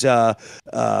have these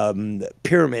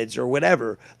pyramids or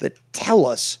whatever that tell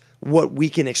us what we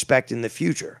can expect in the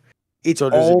future. It's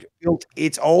all built,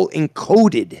 it's all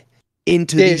encoded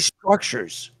into these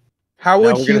structures. How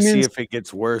would we're humans gonna see if it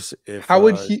gets worse? If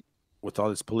with all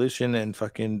this pollution and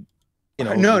fucking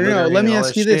no. Let me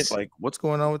ask you this: like, what's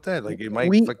going on with that? Like, it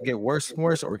might fucking get worse and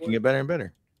worse, or it can get better and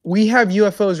better. We have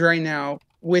UFOs right now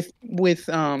like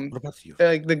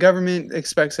the government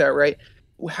expects that, right?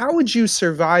 How would you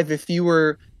survive if you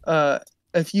were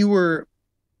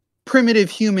primitive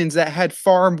humans that had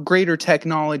far greater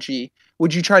technology?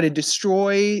 Would you try to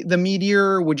destroy the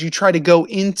meteor? Would you try to go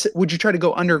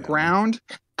underground?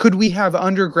 Could we have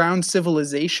underground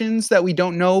civilizations that we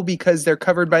don't know because they're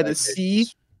covered by the sea?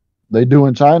 They do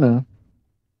in China.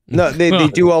 No, they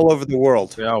do all over the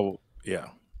world. Yeah.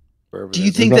 Do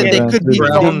you think that they could be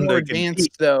far more advanced,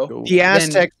 though? The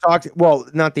Aztecs talked, well,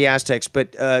 not the Aztecs,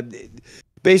 but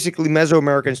basically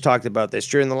Mesoamericans talked about this.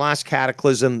 During the last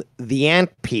cataclysm, the ant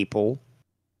people,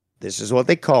 this is what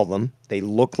they call them, they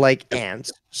look like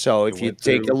ants. So if you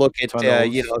take a look at,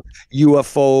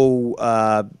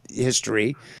 UFO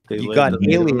history, you got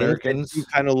aliens who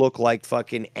kind of look like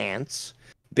fucking ants,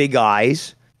 big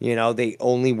eyes. They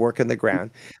only work in the ground.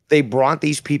 They brought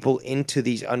these people into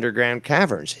these underground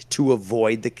caverns to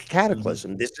avoid the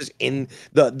cataclysm. This is in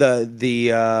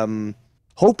the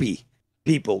Hopi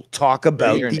people talk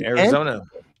about here in Arizona.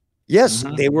 Yes,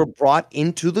 they were brought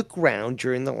into the ground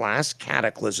during the last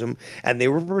cataclysm, and they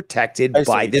were protected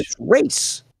by this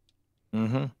race.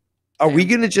 Are we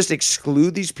going to just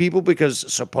exclude these people because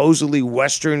supposedly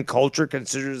Western culture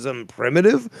considers them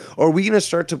primitive? Or are we going to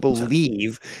start to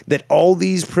believe that all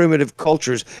these primitive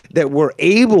cultures that were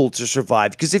able to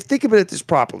survive? Because if think about this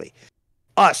properly,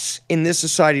 us in this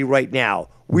society right now,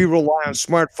 we rely on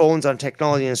smartphones, on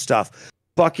technology and stuff.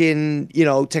 Fucking,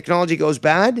 technology goes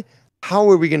bad. How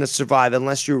are we going to survive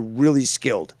unless you're really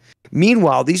skilled?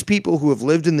 Meanwhile, these people who have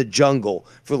lived in the jungle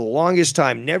for the longest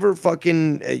time, never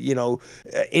fucking,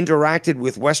 interacted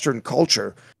with Western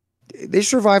culture, they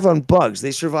survive on bugs.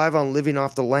 They survive on living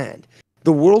off the land.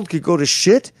 The world could go to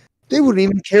shit. They wouldn't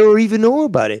even care or even know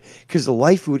about it because the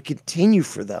life would continue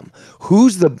for them.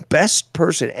 Who's the best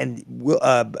person? And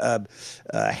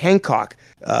Hancock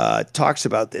talks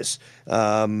about this.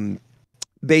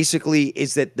 Basically,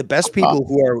 is that the best people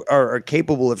who are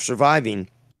capable of surviving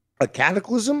a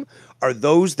cataclysm are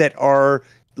those that are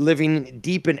living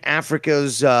deep in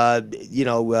Africa's,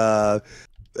 jungles,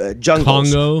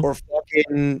 Congo, or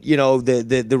fucking,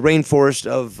 the rainforest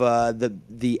of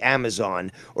the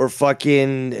Amazon, or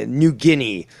fucking New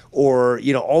Guinea, or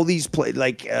all these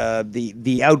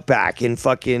the outback in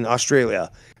fucking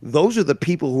Australia. Those are the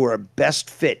people who are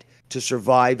best fit to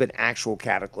survive an actual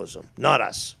cataclysm, not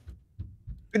us.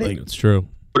 I think it's true.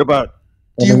 What about?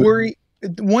 Do you worry?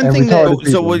 One thing that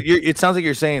it sounds like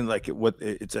you're saying, like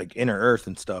it's like inner Earth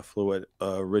and stuff. What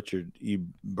Richard E.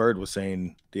 Byrd was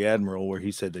saying, the admiral, where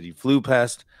he said that he flew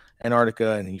past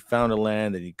Antarctica and he found a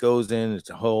land that he goes in. It's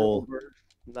a whole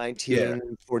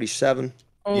 1947.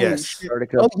 Oh, yes,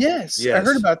 Antarctica. Oh yes, I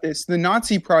heard about this. The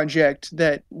Nazi project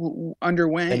that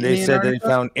underwent. And they said they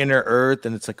found inner Earth,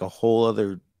 and it's like a whole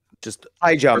other. Just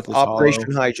high jump,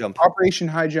 Operation High Jump. Operation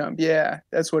High Jump, yeah,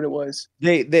 that's what it was.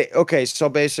 Okay, so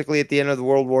basically at the end of the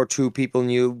World War II, people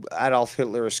knew Adolf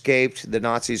Hitler escaped, the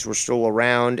Nazis were still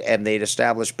around, and they'd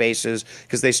established bases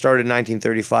because they started in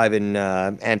 1935 in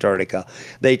Antarctica.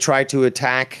 They tried to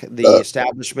attack the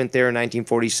establishment there in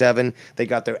 1947. They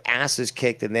got their asses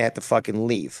kicked, and they had to fucking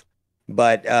leave.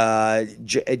 But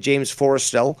James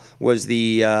Forrestal was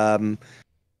the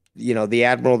the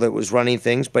admiral that was running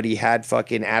things, but he had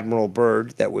fucking Admiral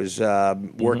Byrd that was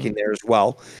working there as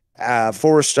well.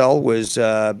 Forrestal was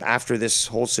after this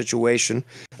whole situation.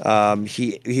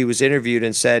 He was interviewed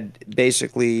and said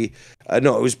basically,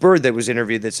 no, it was Byrd that was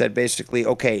interviewed that said basically,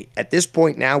 okay, at this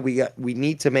point now we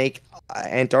need to make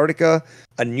Antarctica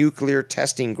a nuclear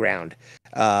testing ground.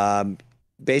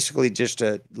 Basically, just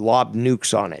to lob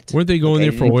nukes on it. Weren't they going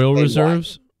there for oil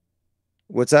reserves?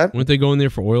 What's that? Weren't they going there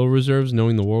for oil reserves,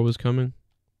 knowing the war was coming?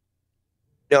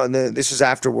 No, this is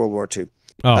after World War II.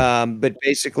 Oh. But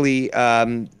basically,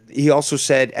 he also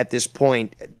said at this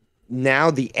point,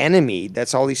 now the enemy,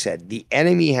 that's all he said, the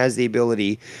enemy has the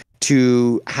ability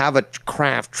to have a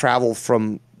craft travel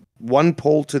from one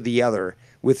pole to the other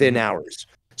within hours.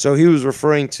 So he was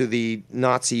referring to the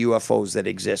Nazi UFOs that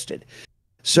existed.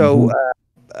 So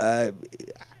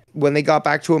when they got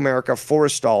back to America,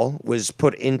 Forrestal was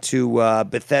put into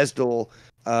Bethesda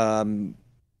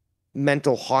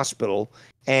mental hospital,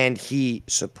 and he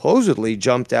supposedly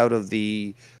jumped out of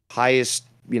the highest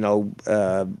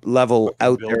level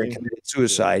out there and committed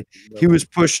suicide. He was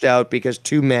pushed out because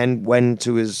two men went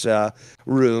to his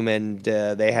room and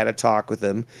they had a talk with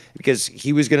him because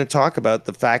he was going to talk about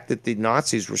the fact that the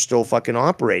Nazis were still fucking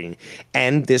operating,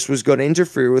 and this was going to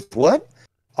interfere with what?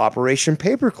 Operation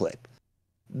Paperclip.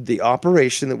 The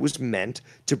operation that was meant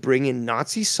to bring in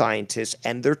Nazi scientists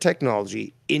and their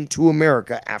technology into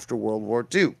America after World War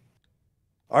II.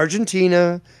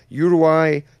 Argentina,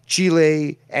 Uruguay,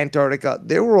 Chile, Antarctica,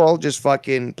 they were all just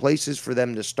fucking places for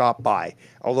them to stop by.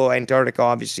 Although Antarctica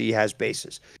obviously has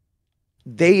bases.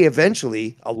 They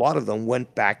eventually, a lot of them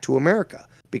went back to America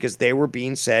because they were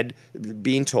being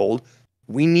told,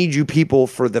 we need you people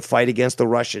for the fight against the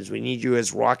Russians. We need you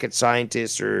as rocket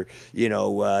scientists or,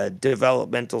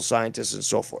 developmental scientists and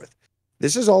so forth.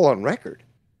 This is all on record.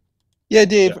 Yeah,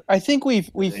 Dave. I think we've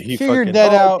figured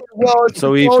that out. Well,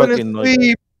 So he fucking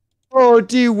like. Oh,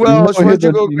 DWELSH, why don't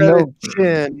you go get a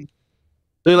chin?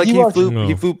 So like You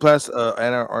he flew past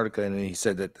Antarctica and he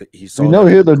said that he saw. You know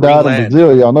Hitler died in Greenland.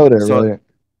 Brazil. Y'all know that, So right?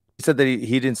 He said that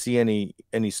he didn't see any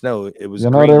snow. It was You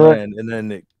know that, Greenland, right? and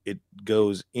then it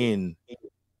goes in,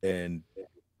 and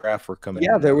craft were coming.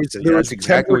 Yeah, in. there was So there was that's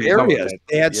exactly what temperate you're talking areas. about.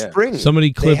 They had Yeah. spring. Somebody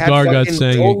They clipped had Gargot fucking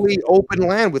saying- totally open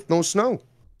land with no snow.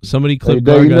 Somebody Hey, clipped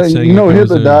Dave, Gargot saying you know it goes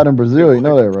Hitler in. died in Brazil. You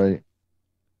know that, right?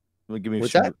 Give me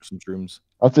What's some that? shrooms.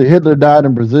 I said Hitler died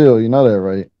in Brazil. You know that,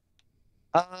 right?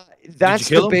 That's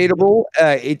kill him? debatable.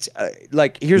 It's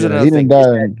here's Yeah, another he thing. didn't is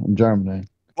die that- in Germany.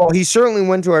 well, he certainly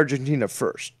went to Argentina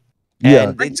first. Yeah.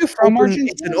 And Are it's you from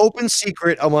it's an open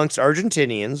secret amongst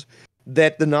Argentinians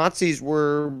that the Nazis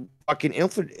were fucking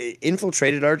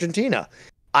infiltrated Argentina.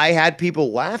 I had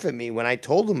people laugh at me when I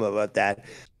told them about that.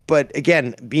 But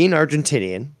again, being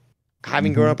Argentinian,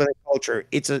 having grown up in that culture,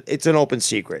 it's an open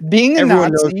secret. Being a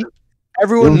Everyone Nazi. knows.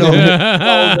 Everyone knows. Oh,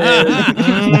 man.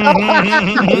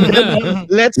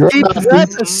 Let's You're keep not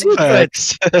that a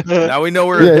secret. Now we know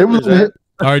where Yeah, it Hitler's was. at.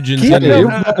 Argentina. Hey, it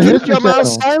was on the Keep History your mouth Channel.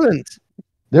 silent.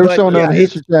 They were But showing on the yeah,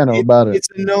 History Channel about it. It's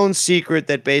a known secret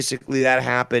that basically that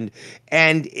happened,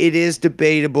 and it is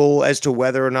debatable as to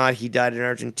whether or not he died in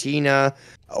Argentina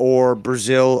or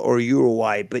Brazil or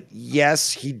Uruguay. But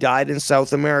yes, he died in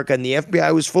South America, and the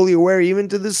FBI was fully aware, even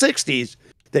to the '60s,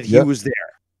 that he Yep. was there.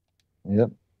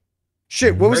 Yep.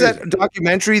 Shit, what was that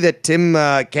documentary that Tim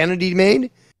Kennedy made?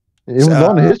 It was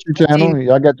on the History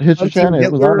Channel. I got the History Hunting Channel.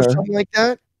 It was Hitler on or there. something like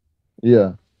that.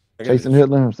 Yeah. Chasing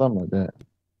Hitler or something like that.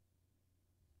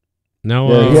 Now,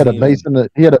 Yeah, he had a base in the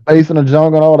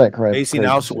jungle and all that crap. Basing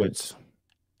crazy Auschwitz.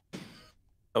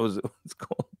 That was it's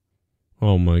called.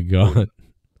 Oh my god.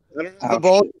 The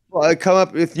ball come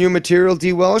up with new material,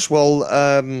 DWELSH. Well,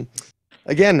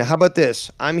 again, how about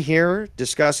this? I'm here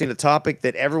discussing a topic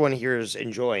that everyone here is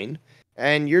enjoying,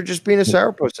 and you're just being a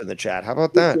sourpuss in the chat. How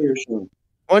about that?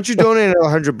 Why don't you donate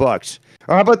 $100?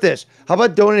 Or how about this? How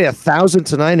about donate 1,000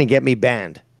 tonight and get me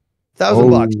banned?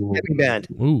 $1,000, get me banned.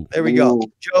 Ooh. There we go,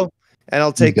 Joe. And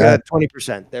I'll take got it.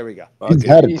 20%. There we go. He's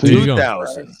got it, too. There you go.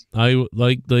 2,000. I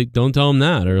like don't tell him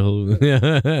that or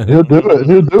He'll do it.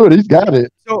 He'll do it. He's got it.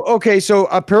 So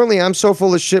apparently I'm so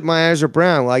full of shit my eyes are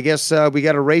brown. Well, I guess we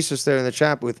got a racist there in the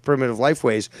chat with Primitive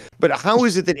Lifeways. But how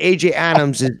is it that AJ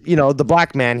Adams, is, the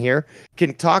black man here,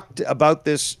 can talk about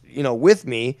this, with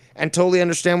me and totally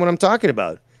understand what I'm talking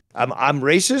about? I'm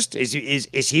racist.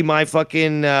 Is he my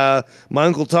fucking my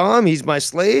Uncle Tom? He's my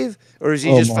slave, or is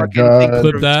he just fucking thinking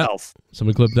clip for that? himself?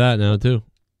 Somebody clip that now too.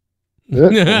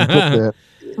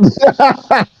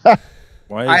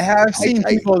 I have seen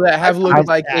people that have looked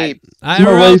like apes. I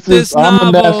wrote this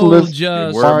novel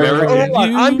just for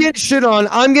I'm getting shit on.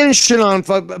 I'm getting shit on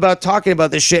about talking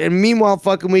about this shit. And meanwhile,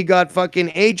 fucking we got fucking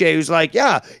AJ who's like,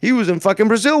 yeah, he was in fucking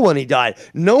Brazil when he died,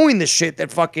 knowing the shit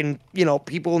that fucking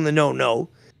people in the know.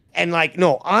 And like,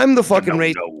 no, I'm the fucking I'm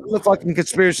the fucking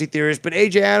conspiracy theorist. But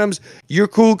AJ Adams, you're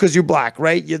cool because you're black,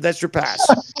 right? That's your pass.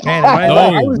 Man,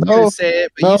 I was gonna say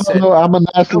it, but you said I'm a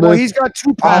nationalist. Well, he's got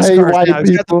two pass I hate cards white now. He's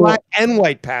got the people. black and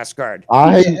white pass card.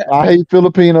 I hate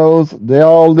Filipinos. They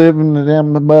all live in the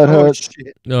damn mud huts.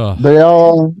 Ugh. They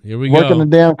all Here we work go. in the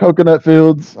damn coconut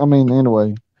fields. I mean,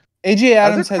 anyway. AJ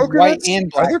Adams has coconuts? white and Are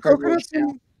black there privilege coconuts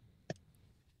now.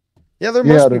 Yeah, there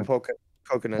Yeah, must be there- coconuts.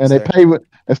 And they there. pay with,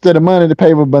 instead of money, they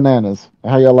pay with bananas.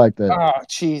 How y'all like that? Oh,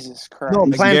 Jesus Christ. No, I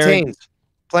plantains.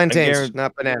 Plantains, guarantee-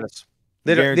 not bananas.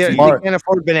 They guarantee- can't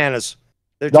afford bananas.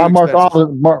 They're too Y'all mark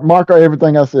expensive. mark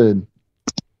everything I said.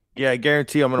 Yeah, I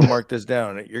guarantee I'm gonna mark this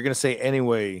down. You're gonna say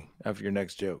anyway after your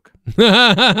next joke.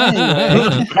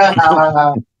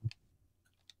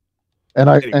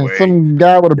 And some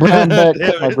guy with a brown back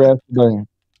cut my grass today.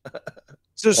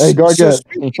 Hey, Garget.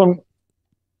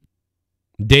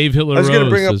 Dave Hitler I was gonna Rose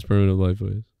bring up- says Primitive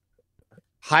Lifeways.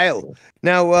 Heil.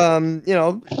 Now,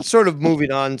 sort of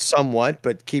moving on somewhat,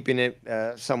 but keeping it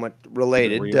somewhat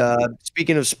related.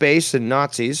 Speaking of space and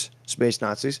Nazis, space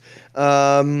Nazis,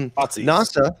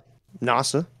 NASA.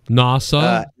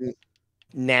 NASA.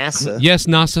 NASA. Yes,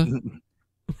 NASA.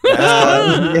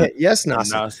 Yes,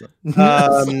 NASA.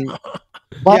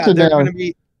 Watch it they're now. going to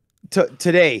be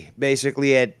today,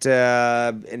 basically at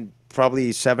in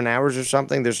probably 7 hours or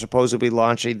something. They're supposedly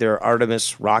launching their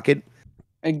Artemis rocket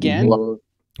again. Well,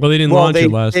 they didn't launch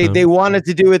it last time. They wanted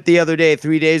to do it the other day,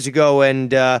 3 days ago, and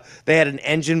they had an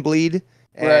engine bleed,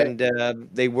 and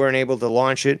they weren't able to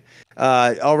launch it.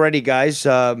 Already, guys,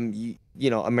 you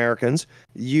know, Americans,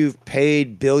 you've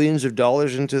paid billions of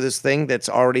dollars into this thing that's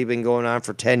already been going on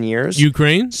for 10 years.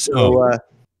 Ukraine? So,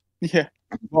 yeah.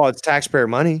 Well, it's taxpayer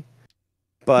money.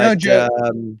 But, No, Joe,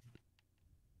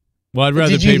 well, I'd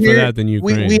rather pay for that than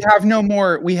Ukraine. We have no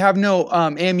more. We have no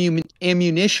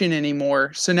ammunition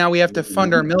anymore. So now we have to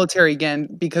fund our military again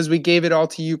because we gave it all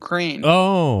to Ukraine.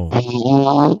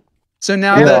 Oh. So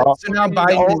now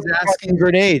Biden is asking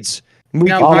grenades. We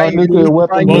left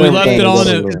it all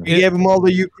in. We gave him all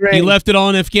the Ukraine. He left it all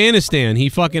in Afghanistan. He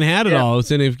fucking had it all.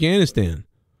 It's in Afghanistan.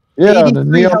 Yeah, and the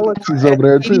neo-Nazis over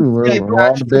there too. We're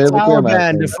all in bed with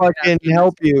them. To fucking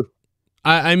help you.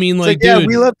 I mean, It's like, yeah, dude,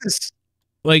 we left this.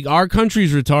 like our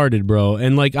country's retarded, bro.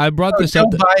 And like I brought this Joe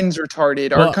up. Biden's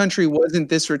retarded. Well, Our country wasn't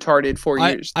this retarded 4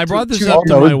 years. I brought this Two- up to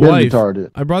no, my it's been wife.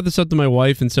 retarded. I brought this up to my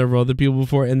wife and several other people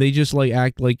before, and they just like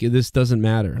act like this doesn't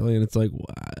matter. Like, and it's like,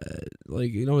 what?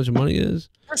 Like, you know how much money it is?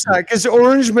 Because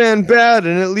Orange Man bad,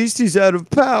 and at least he's out of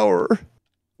power.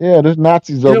 Yeah, there's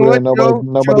Nazis You know over there. what,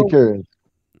 Nobody Joe? cares.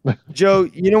 Joe,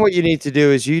 you know what you need to do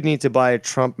is you need to buy a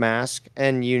Trump mask,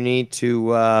 and you need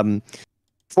to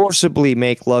forcibly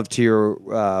make love to your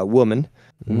woman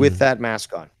with that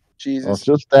mask on. Oh, Jesus.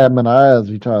 she'll stab him in the eyes if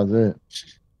he tries it.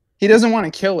 He doesn't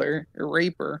want to kill her or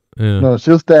rape her. Yeah. No,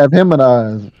 she'll stab him in the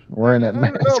eyes wearing that I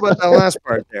mask. don't know about that last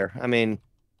part there. I mean,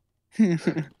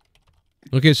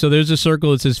 Okay, so there's a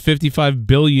circle that says 55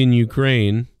 billion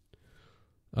Ukraine.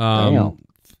 Damn.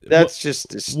 that's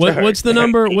just a start. What's the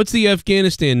number? What's the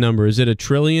Afghanistan number? Is it a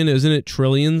trillion? Isn't it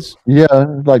trillions? Yeah,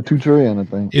 it's like 2 trillion, I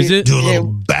think. Is it? Do a little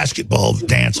basketball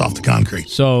dance off the concrete.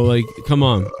 So, like, come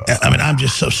on. I mean, I'm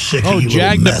just so sick Oh, of you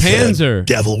Jag little the meth head Panzer.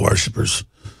 devil worshippers.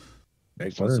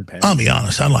 I'll be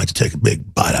honest, I'd like to take a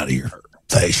big bite out of your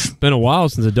face. Been a while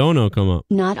since a dono come up.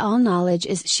 Not all knowledge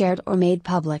is shared or made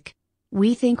public.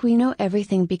 We think we know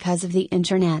everything because of the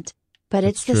internet. But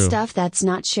it's the true. stuff that's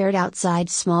not shared outside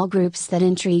small groups that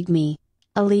intrigue me.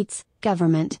 Elites,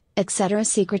 government, etc.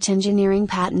 Secret engineering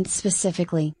patents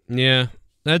specifically. Yeah,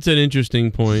 that's an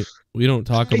interesting point. We don't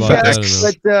talk about that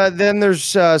enough. But then there's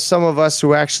some of us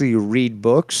who actually read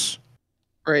books.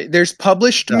 Right. There's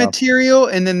published material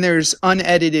and then there's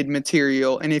unedited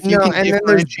material. And if you can and then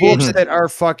there's differentiate books that are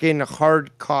fucking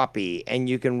hard copy, and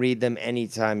you can read them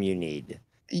anytime you need.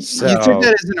 You took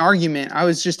that as an argument. I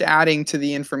was just adding to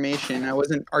the information. I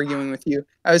wasn't arguing with you.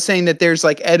 I was saying that there's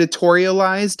like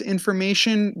editorialized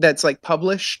information that's like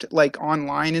published like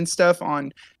online and stuff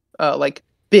on like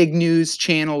big news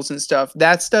channels and stuff.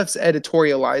 That stuff's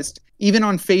editorialized. Even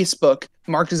on Facebook,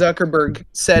 Mark Zuckerberg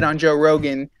said on Joe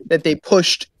Rogan that they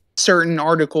pushed certain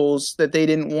articles that they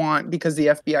didn't want because the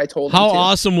FBI told them How to.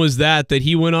 awesome was that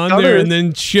he went on there and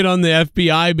then shit on the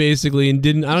FBI basically and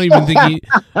didn't I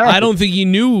don't think he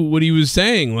knew what he was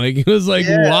saying. Like it was like,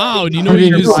 wow, do you know what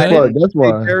you just said? That's They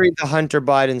why. buried the Hunter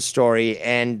Biden story,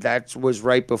 and that was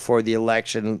right before the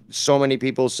election. So many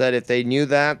people said if they knew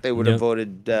that, they would have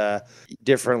voted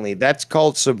differently. That's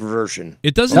called subversion.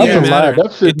 It doesn't That's even a lie. matter.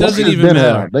 That shit- It that doesn't shit's even been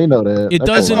matter. out. They know that. It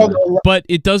That's a doesn't lie. but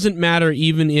it doesn't matter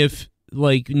even if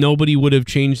like nobody would have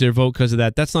changed their vote because of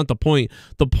that. That's not the point.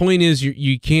 The point is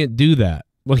you can't do that.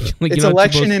 Like It's you're not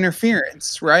election supposed-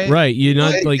 interference, right? Right. You're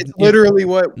not Like, like it's literally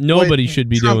what nobody what should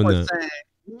be Trump doing was that. saying.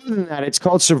 That it's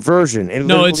called subversion. It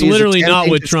No, it's is literally not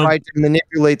attempting what to Trump- try to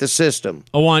manipulate the system.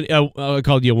 I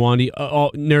called you Wandy.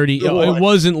 Nerdy. What? It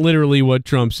wasn't literally what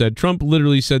Trump said. Trump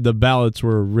literally said the ballots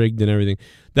were rigged and everything.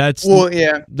 That's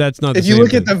That's not. If the you same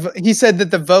look thing. at he said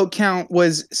that the vote count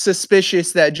was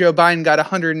suspicious that Joe Biden got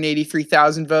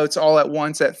 183,000 votes all at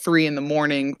once at 3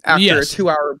 a.m. after Yes. a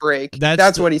 2-hour break. That's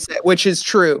That's the- what he said, which is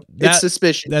true. It's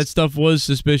suspicious. That stuff was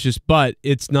suspicious, but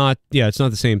it's not. Yeah, it's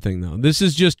not the same thing though. This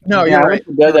is just. No, you're right.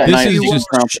 This is just.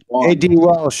 Hey,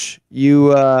 DWELSH, you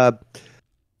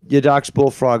doxed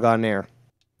Bullfrog on air.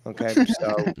 Okay,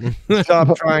 so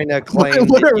stop trying to claim.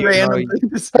 What a that, you know, random thing to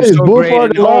you're say. Hey, is so Bullfrog great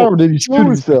and, alive or did he shoot it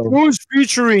was- himself? It was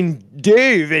featuring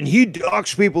Dave, and he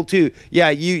doxed people too. Yeah,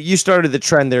 you started the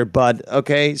trend there, bud.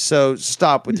 Okay, so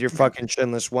stop with your fucking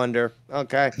chinless wonder.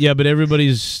 Okay. Yeah, but everybody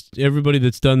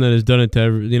that's done that has done it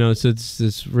to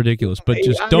it's ridiculous. But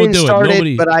just I don't didn't do it. start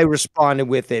Nobody. but I responded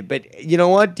with it. But you know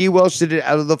what? DWELSH did it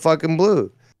out of the fucking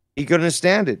blue. He couldn't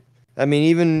stand it. I mean,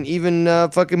 even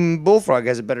fucking Bullfrog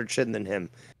has a better chin than him.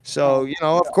 So you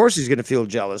know, of course he's gonna feel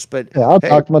jealous. But Yeah, I'll hey,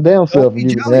 talk to my damn self don't and be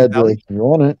give you jelly, an address Belly. if you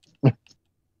want it.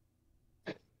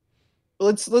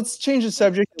 Let's change the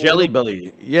subject. Jelly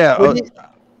Belly. Yeah. When you-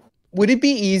 would it be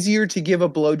easier to give a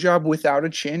blowjob without a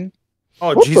chin?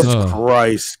 Oh, What Jesus the-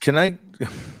 Christ. Can I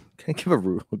give a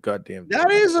rule? Goddamn. That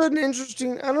is an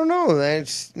interesting. I don't know.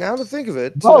 That's now to think of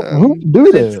it. Oh, who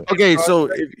do that? Okay, so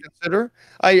consider.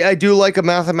 I do like a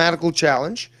mathematical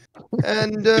challenge,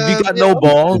 and if you got no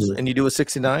balls and you do a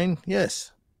 69,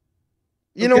 yes.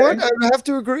 You know what? I would have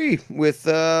to agree with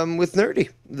Nerdy.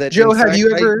 That Joe, in have fact,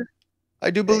 you ever? I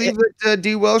do believe that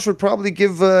D. Welsh would probably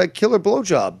give a killer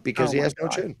blowjob because Oh he my has no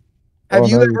God. chin. Have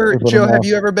you no, ever, that's what Joe? I'm Have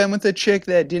you asking. ever been with a chick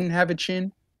that didn't have a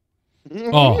chin?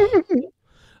 Oh.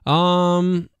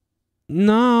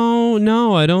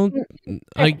 No, I don't.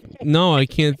 I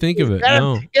can't think of it.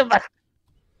 No.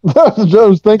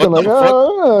 Joe's thinking like,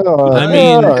 oh, I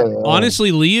mean,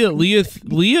 honestly,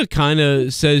 Leah kind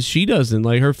of says she doesn't.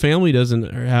 Like, her family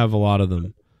doesn't have a lot of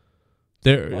them.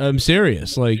 I'm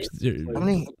serious. Like, How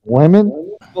many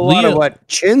women? A lot of what?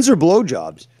 Chins or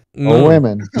blowjobs? Or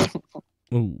women?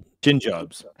 Ooh. Chin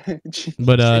jobs.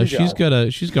 But Chin she's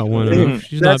job. got one enough.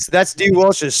 She's not. That's D.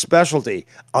 Welsh's specialty.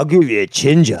 I'll give you a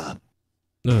chin job.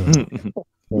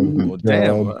 Well,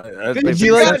 damn. Would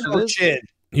you like no chin?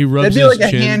 He rubs That'd be his like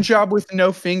a chin. hand job with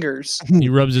no fingers. He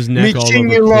rubs his neck all over.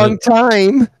 Me a long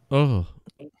time. Oh.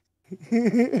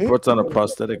 What's on a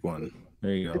prosthetic one?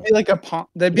 There you go. That'd be like a palm.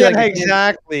 That'd be Yeah, like a hand-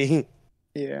 exactly.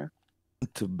 Yeah.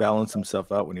 To balance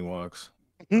himself out when he walks.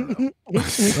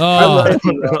 Oh.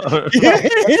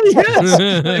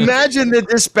 Yes. Imagine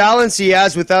this balance he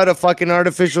has without a fucking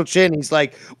artificial chin. He's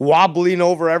like wobbling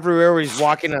over everywhere where he's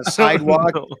walking on a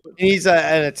sidewalk. He needs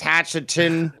an attached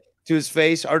chin to his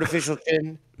face, artificial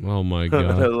chin. Oh my god.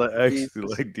 I actually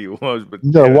like D was, but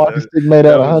You got a walking stick made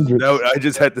out of hundreds. I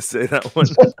just had to say that one.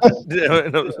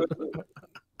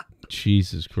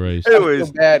 Jesus Christ. Anyways,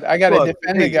 so bad. I gotta fuck,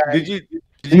 defend the hey, guy. Did you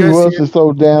He guys was see just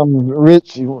so damn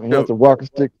rich. He has a walking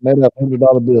stick made out of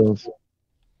 $100 bills.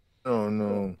 Oh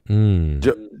no. Mm.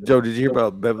 Joe, did you hear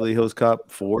about Beverly Hills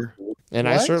Cop 4? And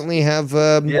I What? certainly have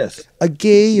Yes. a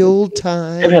gay old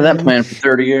time. I've had that plan for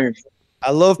 30 years. I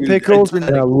love pickles and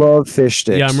I love fish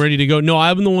sticks. Yeah, I'm ready to go. No,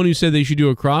 I'm the one who said they should do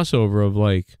a crossover of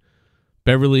like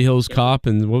Beverly Hills Cop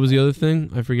and what was the other thing?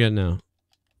 I forget now.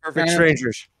 Perfect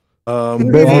strangers. Beverly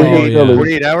Oh, yeah. Hillbillies.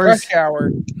 48 hours? Rush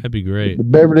hour. That'd be great. The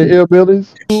Beverly Hillbillies.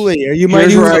 Julie, are you my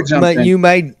Here's new, where I jump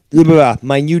in.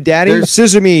 my new daddy?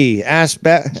 Sesame, ass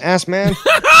man.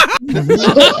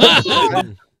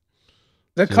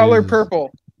 The color Jesus.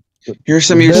 purple. Here's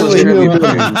some useless Beverly trivia.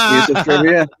 Hillbillies. Useless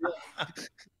trivia.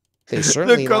 They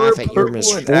certainly laugh at your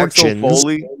misfortunes.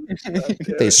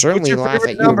 They certainly laugh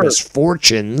at your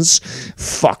misfortunes,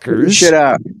 fuckers. Shit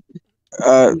out.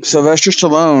 Sylvester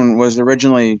Stallone was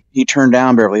originally, he turned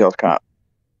down Beverly Hills Cop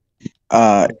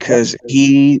because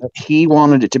he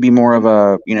wanted it to be more of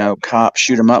a, you know, cop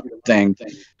shoot 'em up thing.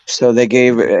 So they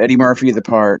gave Eddie Murphy the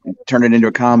part, turned it into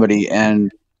a comedy,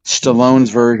 and Stallone's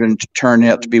version turned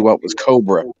out to be what was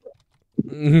Cobra.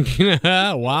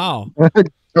 Wow.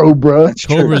 Cobra.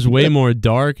 Cobra's way more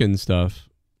dark and stuff.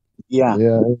 Yeah.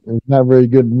 Yeah, it's not a very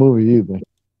good movie either.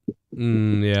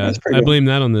 Yeah, That's pretty I good. blame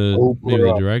that on the maybe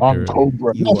the director. I'm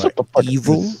Cobra. You are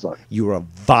evil. You are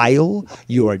vile.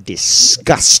 You are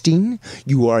disgusting.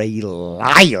 You are a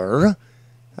liar.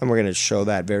 And we're going to show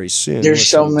that very soon. There's with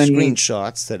so some many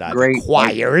screenshots that I've great,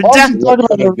 acquired Why is he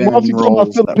talking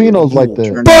about Filipinos like that?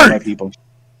 Turned down by people.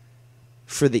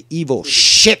 for the evil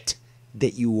shit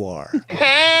that you are.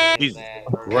 Jesus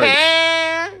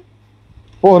Christ.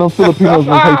 Boy, them Filipinos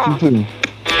will hate you too.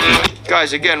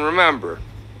 Guys, again, remember,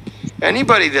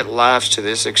 anybody that laughs to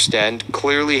this extent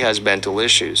clearly has mental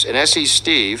issues. And S.E.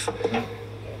 Steve,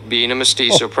 being a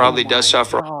mestizo, probably does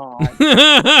suffer.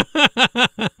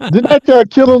 Didn't that guy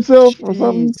kill himself or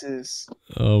something? Jesus.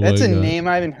 Oh my That's a God. name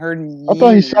I haven't heard in years. I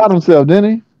thought he shot himself,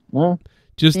 didn't he? No.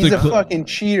 Just He's the a fucking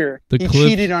cheater. the He clip-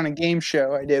 cheated on a game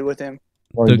show I did with him.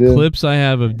 The clips I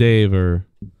have of Dave are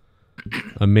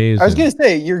amazing. I was gonna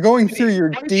say you're going through your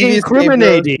devious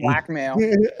incriminating. blackmail.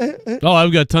 Oh,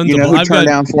 I've got tons You of. know who I've turned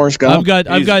got. down Forrest Gump? I've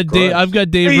got Dave. I've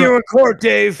got Dave. You're in court,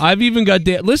 Dave. I've even got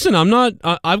Dave. Listen, I'm not.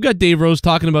 I've got Dave Rose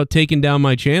talking about taking down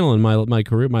my channel and my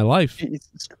career, my life.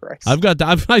 Jesus Christ. I've got.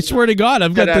 I swear to God,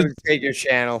 I've got Gotta the. take your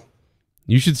channel.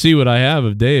 You should see what I have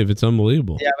of Dave. It's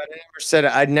unbelievable. Yeah, but I never said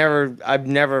it. I've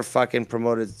never fucking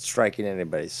promoted striking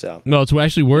anybody. So No, it's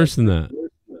actually worse than that.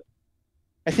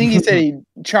 I think he said he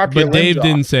chopped your But limbs Dave off.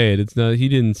 didn't say it. It's not. He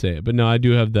didn't say it. But no, I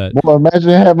do have that. Well, imagine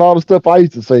having all the stuff I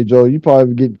used to say, Joe. You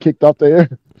probably get kicked off the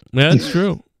air. Yeah, that's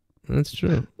true. That's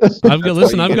true. I've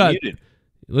got.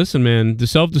 Listen, man. The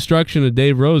self destruction of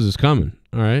Dave Rose is coming.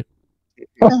 All right.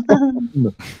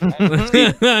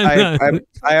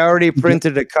 I already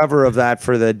printed a cover of that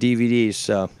for the DVDs.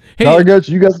 So I got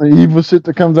you got some evil shit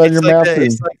that comes out of your mouth.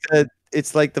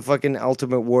 It's like the fucking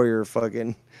Ultimate Warrior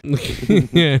fucking.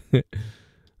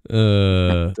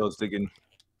 Those thinking.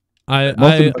 I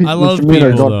love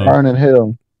people though. Burn in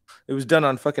hell. It was done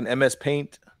on fucking MS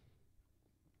Paint.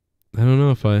 I don't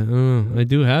know if I don't know. I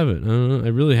do have it. I don't know. I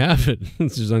really have it.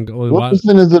 It's just what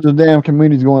percentage of the damn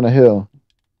community's going to hell?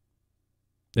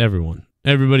 Everyone.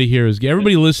 Everybody here is.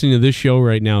 Everybody listening to this show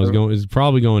right now is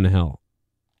probably going to hell.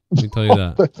 Let me tell you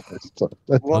that.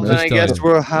 Well, then I guess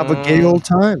we'll have a gay old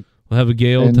time. We'll have a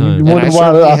gay old time. You wonder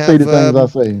why I say the things I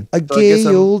say. A gay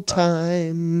old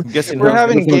time. We're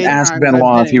having gay Ask time.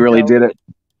 Benoit if he really did it.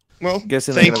 Well,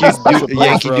 Guessing thank they're you, gonna have a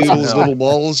Yankee special Doodle's place little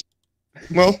balls.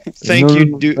 Well, thank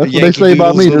you, That's what Yankee they say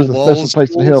about me. Doodle's There's a little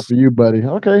special balls. place in hell for you, buddy.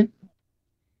 Okay.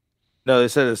 No, they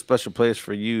said a special place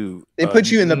for you. They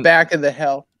put you in the back of the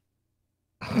hell.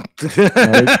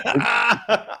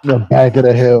 The back of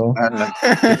the hell.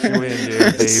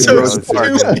 So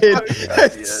stupid.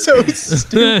 That's so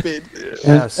stupid.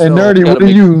 And Nerdy, what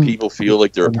do you? People feel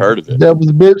like they're a part of it.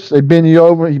 Devil's bitch. They bend you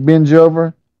over. He bends you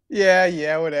over.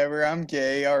 Yeah, whatever. I'm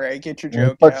gay. All right, get your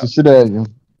And joke fucks out. the shit out of you.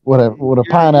 Whatever. With a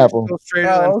pineapple.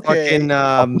 Okay.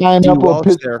 Pineapple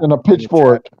and a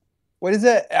pitchfork. What is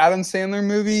that Adam Sandler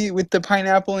movie with the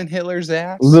pineapple and Hitler's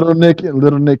ass? Little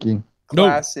Nicky.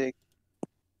 Classic.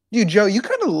 Dude, Joe, you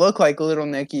kind of look like Little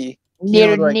Nicky.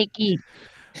 Little Nicky.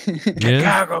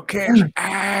 Chicago kicks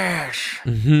ass.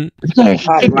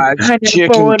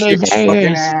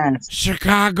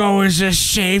 Chicago is a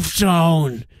safe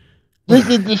zone. Look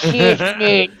at the shit.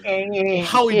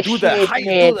 How you do that? How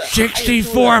you do that?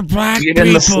 64 black Get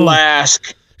in the people.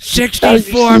 flask.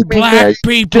 64 black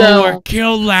people were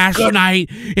killed last night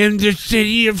in the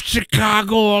city of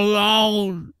Chicago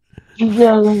alone.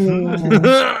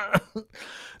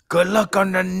 Good luck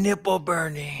on the nipple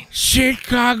burning.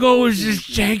 Chicago is a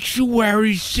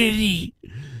sanctuary city.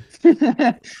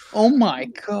 Oh my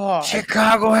god.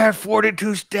 Chicago had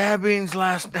 42 stabbings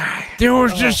last night. There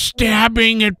was a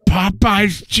stabbing at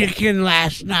Popeye's Chicken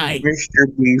last night. Mr.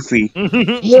 Beefy.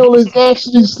 Hell is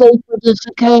actually safer than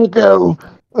Chicago.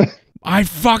 I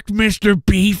fucked Mr.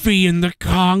 Beefy in the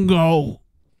Congo.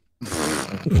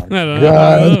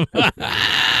 God.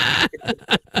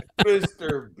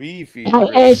 Mr. Beefy.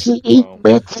 I actually eat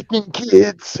Mexican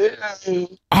kids.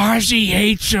 Ozzy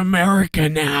hates America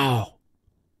now.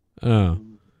 Oh,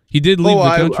 he did leave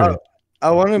the country. I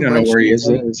want to know where he is.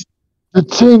 The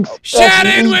Chinks.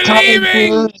 Shannon, we're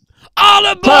leaving. All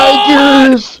aboard.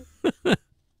 Tigers.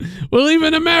 We're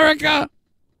leaving America.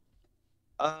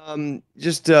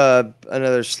 Just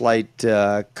another slight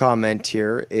comment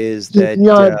here is that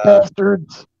Young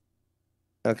bastards.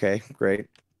 okay, great.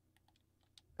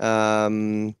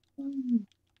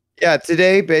 Yeah,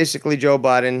 today basically Joe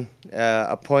Biden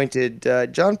appointed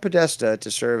John Podesta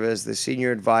to serve as the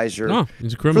senior advisor. Oh,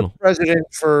 he's a criminal. For the president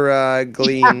for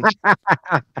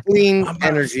clean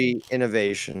energy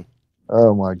innovation.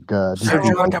 Oh my God. Put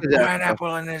the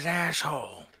pineapple in his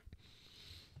asshole.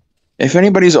 If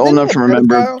anybody's old enough to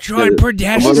remember, John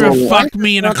Podesta fucked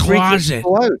me in a closet.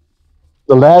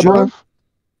 The labyrinth.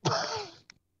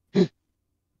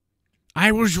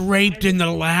 I was raped in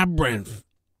the labyrinth.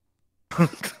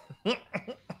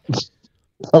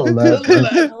 Oh, that's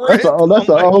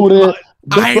an old.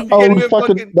 I'm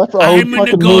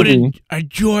gonna go to a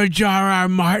George R.R.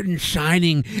 Martin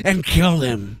signing and kill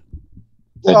him.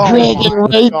 The dragon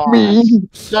raped me.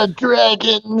 The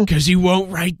dragon. Because he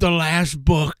won't write the last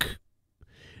book.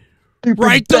 Stupid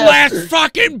Write the bastard. last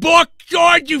fucking book,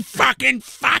 George, you fucking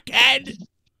fuckhead.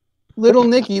 Little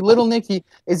Nicky,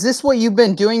 is this what you've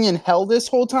been doing in hell this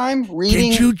whole time? Reading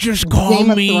Did you just call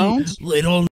Game of me Thrones?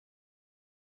 little?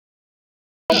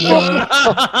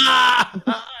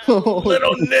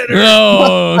 Little knitter.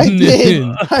 Oh, I did.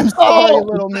 I'm sorry,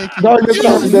 Little Nicky. Don't get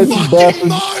that, you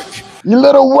bastard. You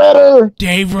little wetter.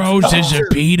 Dave Rose is a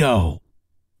pedo.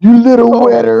 You little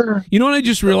wetter. You know what I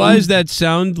just realized that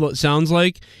sounds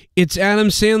like? It's Adam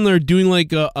Sandler doing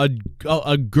like a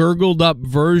gurgled up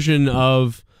version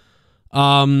of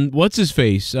what's his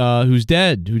face? Who's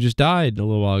dead? Who just died a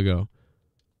little while ago?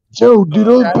 Joe, do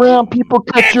those brown people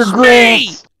cut your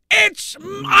grass?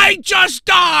 I just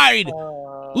died.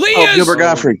 Leah's Gilbert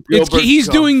Godfrey. He's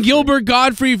doing Gilbert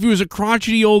Godfrey if he was a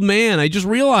crotchety old man. I just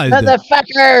realized it.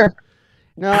 Motherfucker.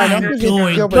 No, I don't think doing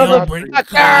it's Gilbert Gilbert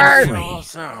Godfrey.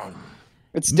 Godfrey.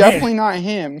 It's definitely not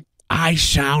him. I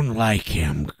sound like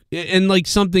him. And like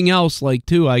something else, like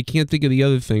too. I can't think of the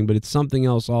other thing, but it's something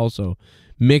else also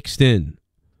mixed in.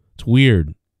 It's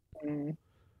weird.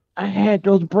 I had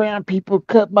those brown people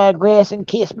cut my grass and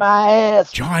kiss my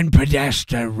ass. John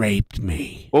Podesta raped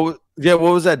me. What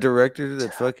was that director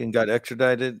that fucking got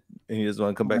extradited and he doesn't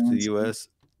want to come back to the U.S.?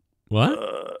 What?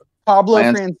 Pablo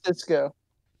Francisco.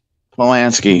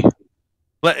 Polanski.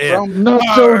 Not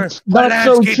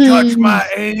so cheese. Touched my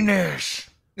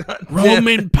anus.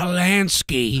 Roman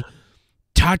Polanski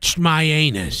touched my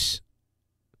anus.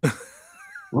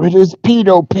 With his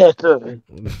pedo pecker.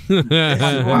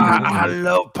 I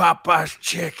love Popeye's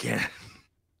chicken.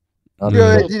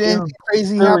 Good. Did anything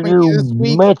crazy happen to you this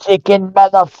week? Mexican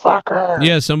motherfucker.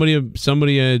 Yeah,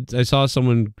 somebody. I saw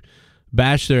someone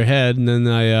bash their head, and then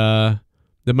that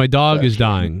my dog is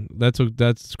dying.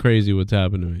 That's crazy. What's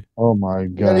happened to me? Oh my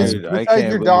god! Besides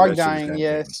your dog dying,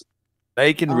 yes.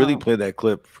 They can really play that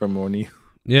clip from one of you.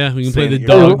 Yeah, we can play the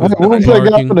dog. We're gonna play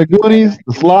guy from the Goonies,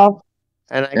 the sloth.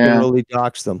 And I can really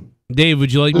dox them. Dave,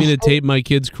 would you like me to tape my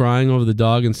kids crying over the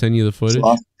dog and send you the footage?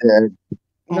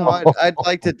 No, I'd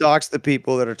like to dox the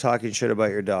people that are talking shit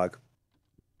about your dog.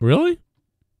 Really?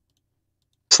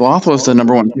 Sloth was the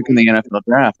 #1 pick in the NFL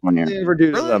draft one year. Never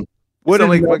do them. What did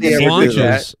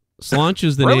Slaunch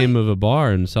is the name of a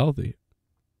bar in Southie.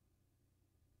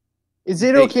 Is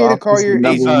it okay to call your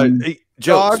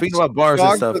Joe, speaking about bars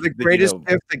and stuff, the greatest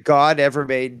gift that God ever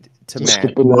made to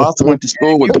man. Sloth went to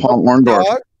school with Paul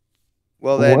Orndorff.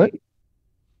 Well then,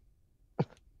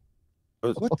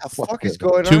 what the fuck is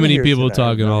going on? Too many here people tonight?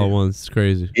 talking all at once. It's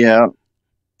crazy. Yeah.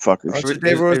 Fuckers.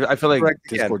 I feel like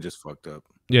Discord just fucked up.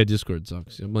 Yeah, Discord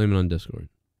sucks. Yeah, blame it on Discord.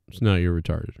 It's not your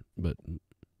retarded, but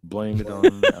blame it on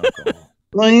alcohol.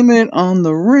 Blame it on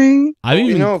the rain. I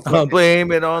even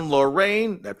blame it on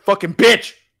Lorraine, that fucking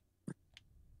bitch.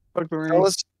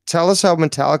 Tell us how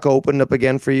Metallica opened up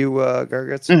again for you,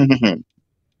 Garguts.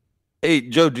 Hey,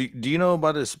 Joe, do you know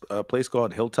about this place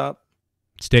called Hilltop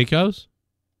Steakhouse?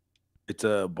 It's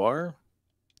a bar.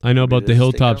 I know about the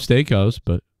Hilltop Steakhouse,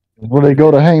 but where they go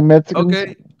to hang Mexicans.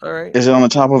 Okay, all right. Is it on the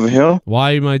top of a hill?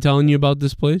 Why am I telling you about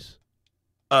this place?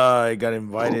 I got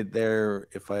invited there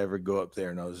if I ever go up there,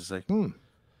 and I was just like,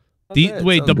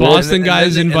 Wait, the Boston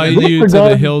guys invited you to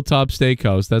the Hilltop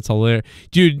Steakhouse. That's hilarious.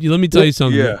 Dude, let me tell you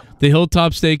something. Yeah. The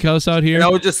Hilltop Steakhouse out here. And I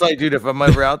was just like, dude, if I'm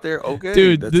ever out there, okay,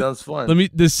 dude, that sounds fun.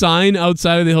 The sign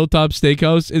outside of the Hilltop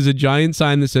Steakhouse is a giant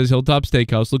sign that says Hilltop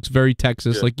Steakhouse. Looks very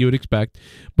Texas, like you would expect.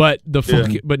 But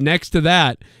but next to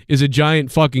that is a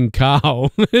giant fucking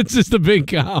cow. It's just a big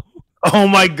cow. Oh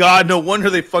my god, no wonder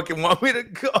they fucking want me to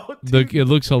go. It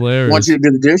looks hilarious. Want you to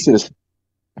do the dishes.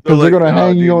 Because they're going to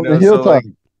hang you on the hilltop.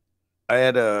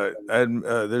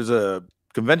 There's a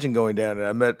convention going down,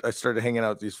 and I started hanging out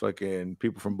with these fucking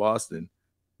people from Boston,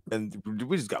 and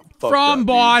we just got fucked from up,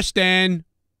 Boston. Dude.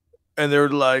 And they're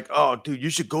like, "Oh, dude, you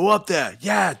should go up there.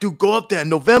 Yeah, dude, go up there in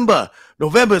November.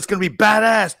 It's gonna be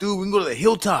badass, dude. We can go to the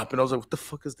Hilltop." And I was like, "What the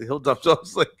fuck is the Hilltop?" So I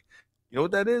was like, "You know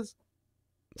what that is?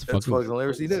 That's fucking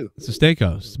hilarious. You do. It's a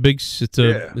steakhouse. It's big.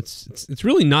 It's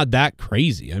really not that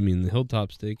crazy. I mean, the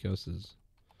Hilltop Steakhouse is.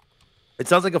 It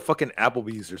sounds like a fucking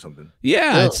Applebee's or something.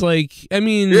 Yeah, it's like, I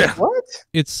mean, what?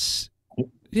 It's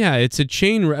a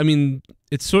chain. I mean,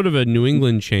 it's sort of a New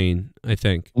England chain, I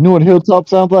think. You know what Hilltop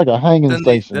sounds like? A hanging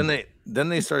station. Then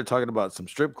they started talking about some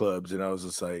strip clubs, and I was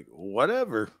just like,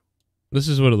 whatever. This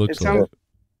is what it looks like.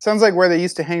 Sounds like where they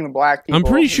used to hang the black people. I'm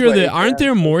pretty sure that aren't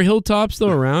there more Hilltops though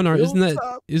around? Isn't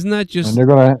that just? And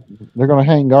they're gonna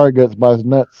hang Garguts by his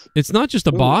nuts. It's not just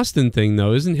a Boston thing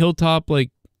though. Isn't Hilltop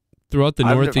like throughout the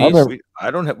Northeast?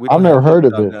 I've never heard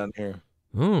of it down here.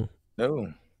 Oh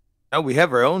no, we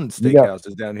have our own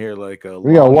steakhouses down here. Like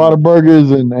we got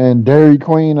Whataburgers and Dairy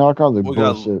Queen, all kinds of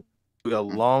bullshit. We got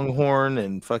Longhorn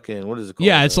and fucking what is it called?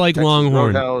 Yeah, it's like Texas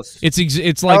Longhorn. Roadhouse.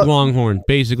 It's like Longhorn.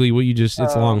 Basically, what you just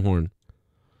it's Longhorn.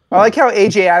 I like how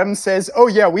AJ Adams says, "Oh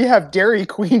yeah, we have Dairy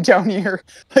Queen down here."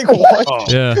 Like what?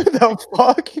 Yeah. The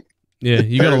fuck? Yeah,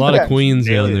 you got a lot of queens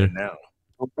down there. Now.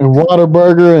 And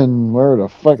Whataburger and whatever the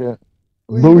fuck it.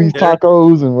 Louis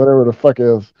Tacos and whatever the fuck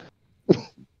else.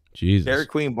 Jesus. Dairy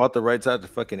Queen bought the rights out to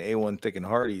fucking A1 Thick and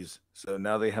Hardee's, so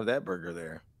now they have that burger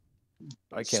there.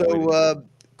 I can't wait. So,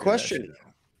 question: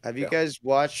 have you guys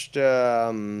watched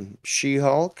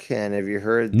She-Hulk? And have you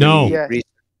heard? No.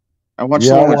 I watched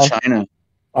the one with China.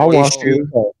 I watched it.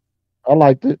 I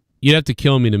liked it. You'd have to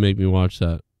kill me to make me watch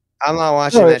that. I'm not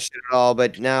watching that shit at all,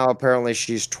 but now apparently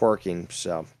she's twerking.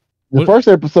 So the first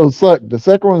episode sucked. The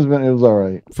second one's it was all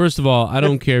right. First of all, I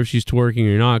don't care if she's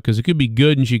twerking or not because it could be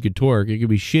good and she could twerk. It could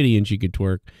be shitty and she could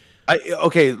twerk.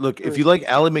 Okay, look, if you like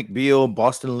Ally McBeal,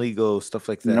 Boston Legal, stuff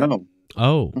like that. No.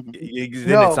 Oh. Then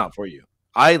it's not for you.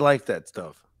 I like that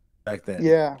stuff back then.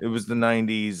 Yeah. It was the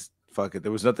 90s. fuck it.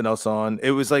 There was nothing else on.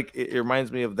 It was like it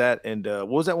reminds me of that. And what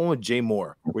was that one with Jay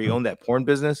Moore where he owned that porn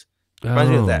business? It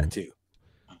reminds me of that too.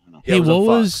 Hey, what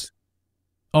was?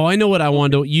 Oh, I know what I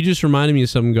wanted to. You just reminded me of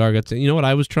something, Gargot. You know what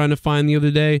I was trying to find the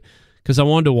other day because I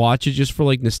wanted to watch it just for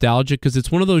like nostalgia because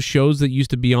it's one of those shows that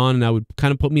used to be on and I would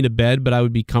kind of put me to bed, but I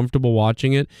would be comfortable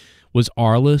watching it. Was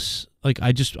Arliss? Like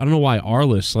I don't know why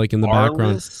Arliss like in the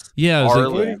background. Yeah, it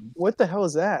was like, What the hell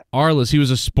is that? Arliss. He was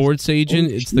a sports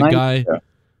agent. It's the guy.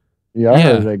 Yeah, I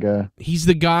heard of that guy. He's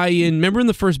the guy in. Remember in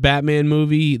the first Batman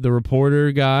movie, the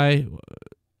reporter guy.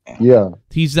 Yeah,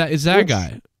 he's that. Is that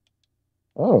guy?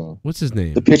 Oh, what's his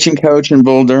name? The pitching coach in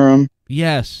Bull Durham.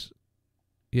 Yes.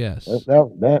 Yes.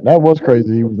 That was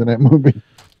crazy. He was in that movie.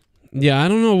 Yeah, I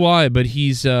don't know why, but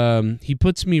he's he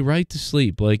puts me right to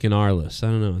sleep like in Arliss. I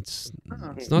don't know.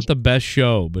 It's not the best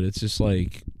show, but it's just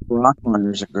like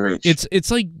Rockrunners are great.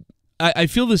 It's like I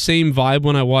feel the same vibe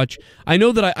when I watch. I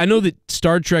know that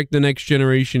Star Trek: The Next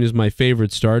Generation is my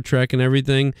favorite Star Trek and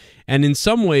everything, and in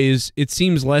some ways it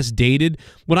seems less dated.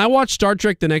 When I watch Star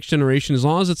Trek: The Next Generation, as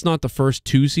long as it's not the first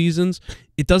 2 seasons,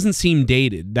 it doesn't seem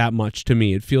dated that much to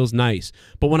me. It feels nice.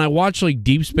 But when I watch like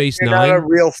Deep Space You're Nine, not a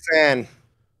real fan. What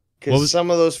Because was-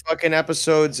 some of those fucking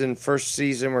episodes in first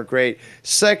season were great.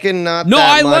 Second, not no,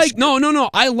 that I much. like no.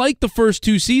 I like the first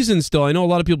 2 seasons still. I know a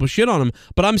lot of people shit on them,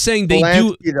 but I'm saying they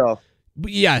do. Polanski, though.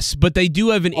 Yes, but they do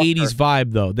have an 80s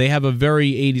vibe, though. They have a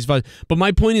very 80s vibe. But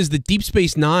my point is that Deep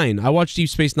Space Nine, I watch Deep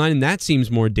Space Nine, and that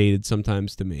seems more dated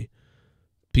sometimes to me.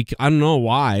 I don't know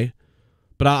why,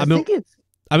 but I've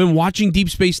been watching Deep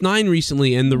Space Nine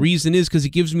recently, and the reason is because it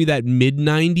gives me that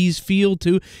mid-90s feel,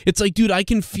 too. It's like, dude, I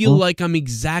can feel like I'm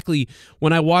exactly...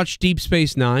 When I watch Deep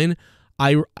Space Nine,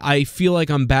 I feel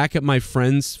like I'm back at my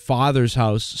friend's father's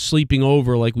house sleeping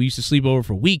over, like we used to sleep over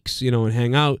for weeks, and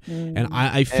hang out. And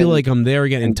I feel like I'm there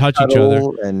again and touch each other.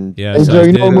 And yeah, Hey, so Joe, I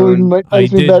you know did- what movie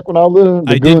makes me back when I was little? The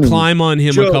I did Goonies. climb on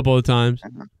him a Joe. couple of times.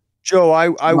 Joe,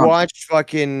 I watched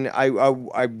fucking I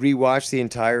rewatched the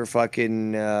entire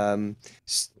fucking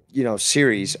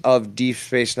series of Deep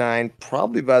Space Nine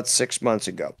probably about 6 months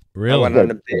ago. Really? I went on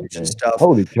a binge and stuff.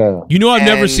 Holy cow! You know, I've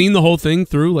never And- seen the whole thing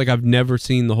through. Like, I've never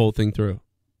seen the whole thing through.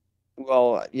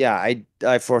 Well, yeah,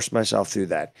 I forced myself through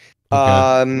that.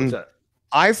 What's that?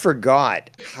 I forgot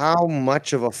how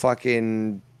much of a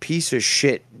fucking piece of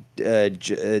shit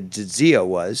Jadzia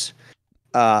was.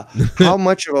 How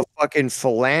much of a fucking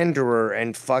philanderer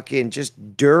and fucking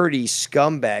just dirty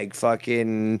scumbag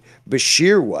fucking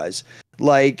Bashir was.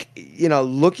 Like,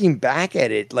 looking back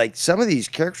at it, like some of these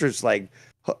characters, like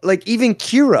even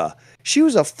Kira, she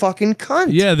was a fucking cunt.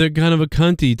 Yeah, they're kind of a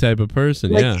cunty type of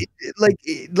person. Yeah.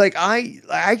 Like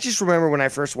I just remember when I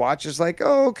first watched, it's like,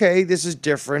 oh, okay, this is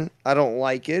different. I don't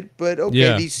like it, but okay,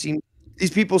 Yeah. these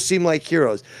people seem like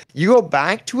heroes. You go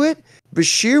back to it,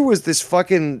 Bashir was this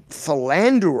fucking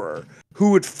philanderer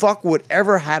who would fuck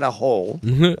whatever had a hole.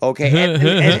 Okay,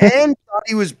 and thought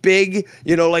he was big,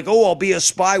 like, oh, I'll be a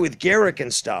spy with Garrick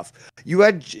and stuff. You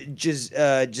had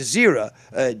Jadzia,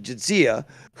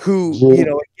 who,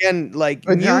 again, like,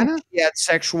 knew he had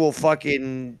sexual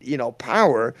fucking,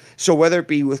 power. So whether it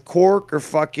be with Quark or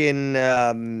fucking,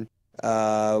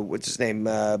 what's his name,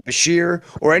 Bashir,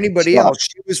 or anybody else,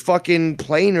 she was fucking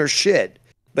playing her shit.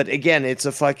 But again, it's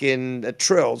a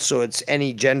trill, so it's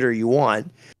any gender you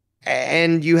want.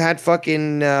 And you had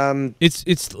fucking Dude,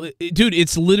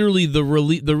 it's literally the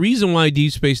reason why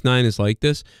Deep Space Nine is like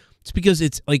this. It's because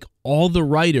it's like all the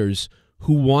writers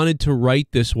who wanted to write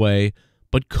this way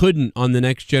but couldn't on the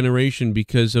Next Generation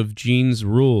because of Gene's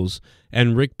rules,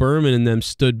 and Rick Berman and them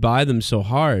stood by them so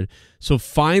hard. So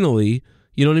finally,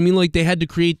 you know what I mean? Like, they had to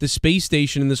create the space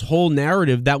station and this whole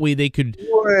narrative that way they could.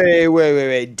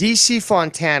 Wait. DC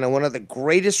Fontana, one of the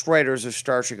greatest writers of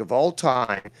Star Trek of all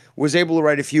time, was able to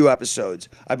write a few episodes.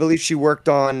 I believe she worked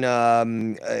on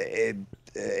Encounter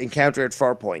at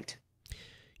Farpoint.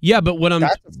 Yeah, but what I'm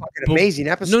That's a fucking amazing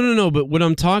episode. No. But what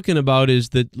I'm talking about is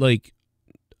that, like,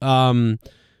 the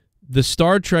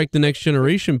Star Trek: The Next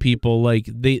Generation people, like,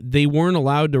 they weren't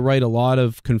allowed to write a lot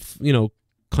of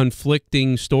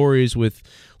conflicting stories with,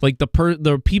 like,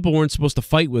 the people weren't supposed to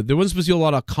fight with. There wasn't supposed to be a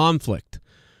lot of conflict,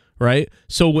 right?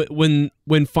 So when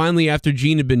finally, after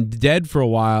Gene had been dead for a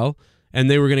while and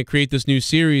they were going to create this new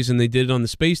series and they did it on the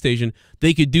space station,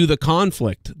 they could do the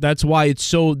conflict. That's why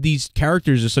these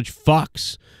characters are such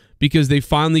fucks, because they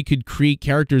finally could create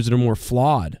characters that are more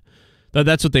flawed.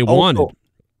 That's what they wanted.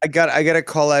 I gotta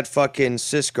call that fucking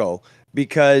Cisco,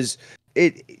 because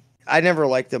I never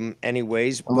liked them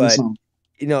anyways, but Awesome.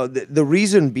 The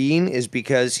reason being is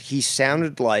because he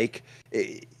sounded like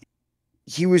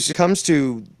comes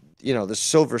to the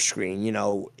silver screen.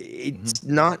 It's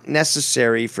not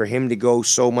necessary for him to go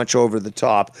so much over the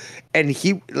top. And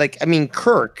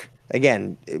Kirk,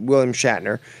 again, William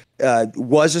Shatner,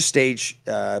 was a stage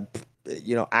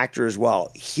actor as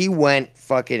well. He went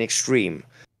fucking extreme.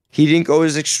 He didn't go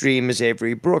as extreme as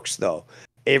Avery Brooks, though.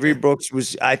 Avery Brooks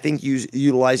was, I think,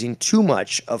 utilizing too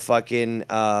much of fucking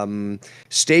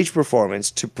stage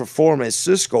performance to perform as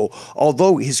Cisco,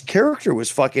 although his character was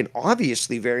fucking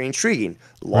obviously very intriguing.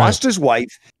 Lost his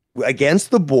wife against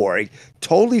the Borg,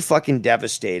 totally fucking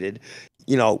devastated,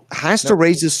 has to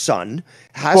raise his son,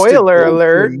 has Spoiler to go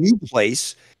alert. to a new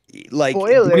place. Like,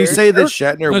 when you say that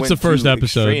Shatner That's went the first too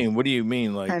episode. extreme, what do you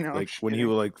mean? I know, Like when he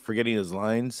was like forgetting his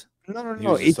lines?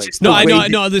 No. It's just No, I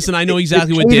know. Listen, I know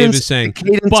exactly what Dave is saying. The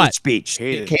cadence But of speech.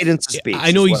 The cadence of speech.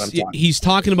 I know is what I'm talking he's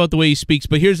talking about the way he speaks,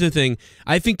 but here's the thing.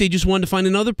 I think they just wanted to find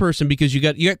another person because you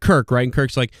got Kirk, right? And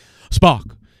Kirk's like,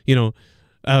 Spock,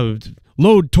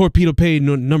 load torpedo pay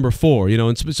number 4,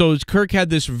 and so Kirk had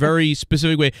this very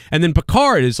specific way, and then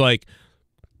Picard is like,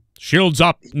 shields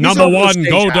up, number 1,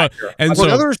 go to, and so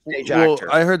another stage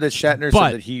actor. I heard that Shatner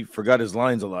said that he forgot his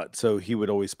lines a lot, so he would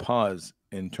always pause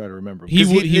and try to remember. He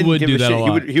would do that a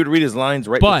lot. He would read his lines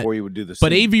before he would do the scene.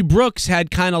 But Avery Brooks had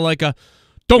kind of like a,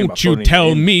 don't you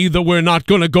tell me that we're not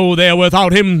going to go there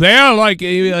without him there, like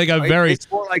a very. It's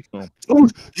more like,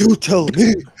 don't you tell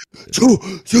me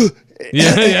to. It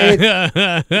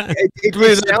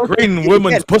sounds green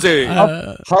women's pussy,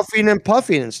 huffing and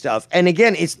puffing and stuff. And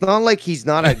again, it's not like he's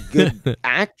not a good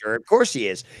actor. Of course he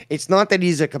is. It's not that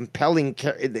he's a compelling.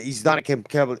 He's not a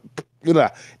compelling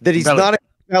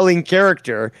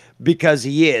character, because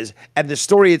he is. And the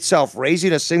story itself,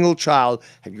 raising a single child,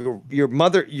 your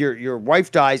mother, your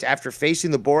wife dies after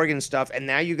facing the Borg and stuff, and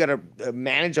now you got to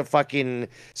manage a fucking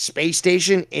space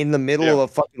station in the middle of a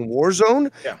fucking war zone.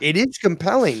 It is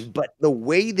compelling, but the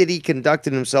way that he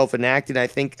conducted himself and acted, I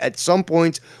think at some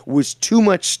points was too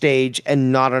much stage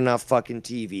and not enough fucking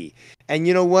TV. And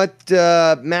you know what,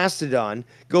 Mastodon,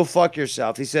 go fuck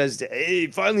yourself. He says, hey,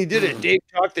 finally did it. Dave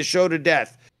talked the show to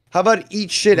death. How about eat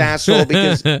shit, asshole?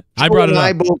 Because I brought it up.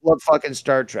 I both love fucking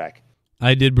Star Trek.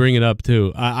 I did bring it up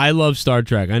too. I love Star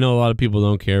Trek. I know a lot of people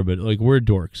don't care, but we're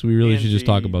dorks. We really should just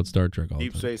talk about Star Trek all the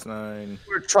Deep time. Space Nine.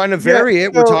 We're trying to vary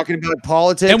it. We're talking about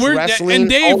politics, And wrestling, and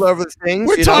Dave, all over the things.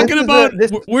 We're talking about.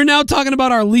 We're now talking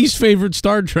about our least favorite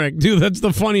Star Trek, dude. That's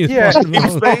the funniest part.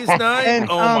 Deep Space Nine. And,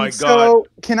 oh my god. So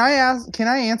can I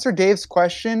answer Dave's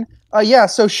question?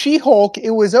 So She-Hulk,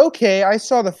 it was okay. I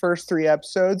saw the first 3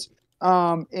 episodes.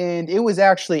 And it was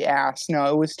actually ass. No,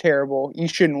 it was terrible. You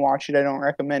shouldn't watch it. I don't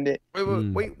recommend it.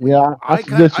 Wait. Yeah, I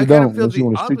suggest you don't unless you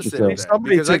want to treat yourself.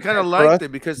 Because I kind of liked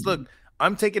it. Because look,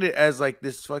 I'm taking it as like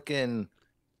this fucking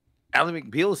Ally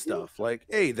McBeal stuff. Like,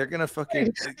 hey, they're gonna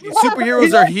fucking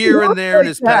superheroes are here and there in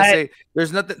this passe.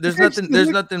 There's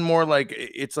nothing more like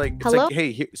it's like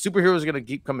hey, superheroes are gonna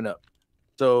keep coming up.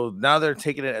 So now they're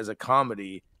taking it as a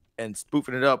comedy and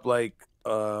spoofing it up like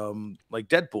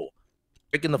Deadpool.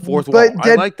 Breaking the fourth wall.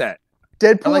 I like that.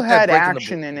 Deadpool had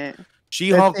action in it.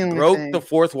 She-Hulk broke the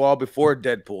 4th wall before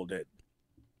Deadpool did.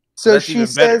 So she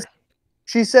says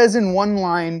in one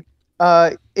line,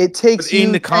 it takes you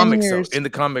in the 10 comics, years. though. In the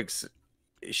comics,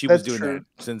 she was doing that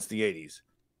since the 80s.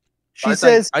 I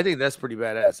think that's pretty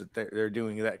badass that they're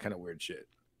doing that kind of weird shit.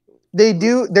 They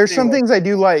do. There's some things I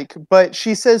do like, but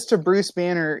she says to Bruce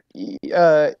Banner,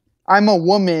 I'm a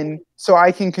woman, so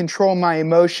I can control my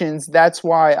emotions. That's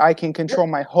why I can control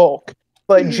my Hulk.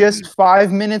 But just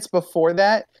 5 minutes before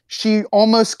that, she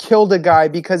almost killed a guy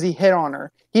because he hit on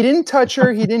her. He didn't touch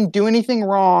her. He didn't do anything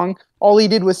wrong. All he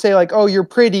did was say like, "Oh, you're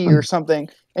pretty" or something,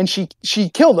 and she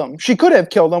killed him. She could have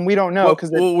killed him. We don't know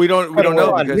because we don't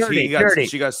know because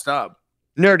she got stopped.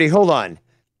 Nerdy, hold on.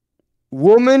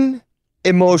 Woman,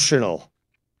 emotional.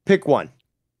 Pick one.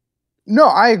 No,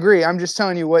 I agree. I'm just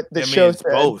telling you what the show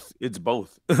said. It's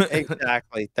both.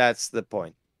 Exactly. That's the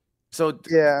point. So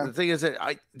the thing is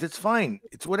that that's fine.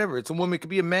 It's whatever. It's a woman. It could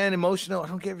be a man. Emotional. I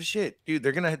don't give a shit, dude.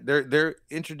 They're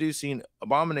introducing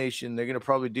Abomination. They're gonna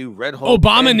probably do Red Hulk.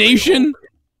 Abomination.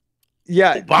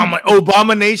 Yeah,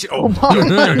 Abomination. Oh,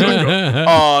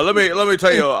 let me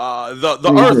tell you,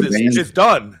 the Earth is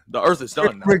done. The Earth is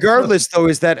done. Regardless, though,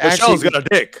 is that Michelle's got a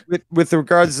dick. With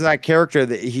regards to that character,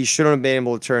 that he shouldn't have been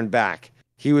able to turn back.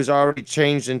 He was already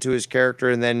changed into his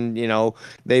character, and then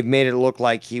they've made it look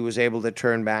like he was able to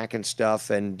turn back and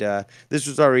stuff. And this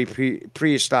was already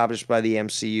pre-established by the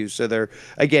MCU, so they're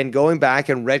again going back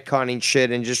and retconning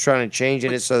shit and just trying to change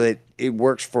it so that it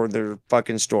works for their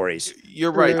fucking stories.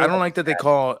 You're right. I don't like that they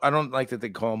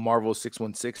call Marvel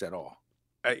 616 at all.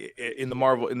 In the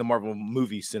Marvel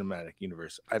movie cinematic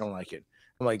universe, I don't like it.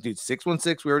 I'm like, dude,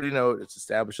 616. We already know it's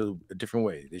established a different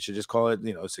way. They should just call it,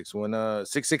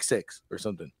 666 or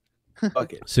something.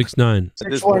 Fuck it. 6'9".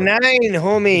 619,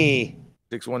 homie.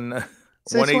 619.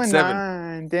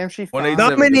 619. Damn, she fine.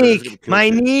 Dominic,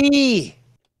 my knee.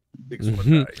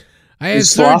 I had He's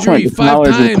sloshing surgery like the 5 flowers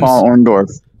with times. Paul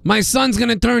Orndorff. My son's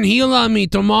gonna turn heel on me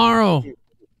tomorrow.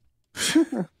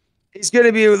 It's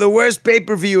gonna be the worst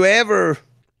pay-per-view ever.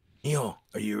 Heel,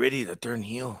 are you ready to turn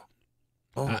heel?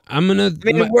 I'm gonna.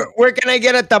 I mean, where can I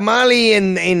get a tamale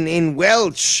in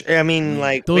Welsh? I mean,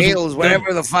 like Wales,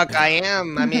 whatever the fuck I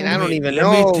am. I mean, I don't even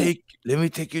know. Let me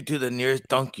take you to the nearest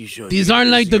donkey show. These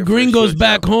aren't like the gringos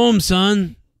back home,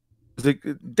 son.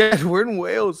 Dad, we're in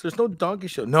Wales. There's no donkey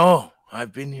show. No,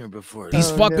 I've been here before.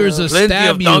 These fuckers will Plenty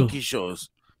stab of you. donkey shows.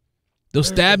 They'll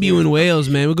stab you in Wales,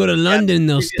 man. We go to London,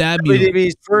 they'll stab you.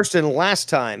 WWE's first and last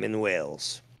time in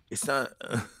Wales. It's not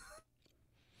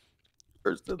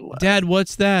first and last. Dad,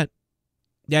 what's that?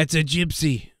 That's a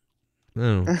gypsy.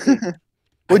 Oh.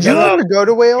 Would you ever go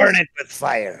to Wales? Burn it with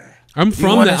fire. I'm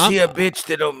from that. See a bitch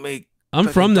that don't make. I'm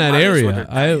from that tamales with area.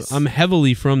 her thighs. I'm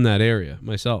heavily from that area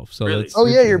myself. So that's Oh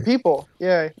yeah, your people.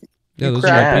 Yeah. yeah, You those are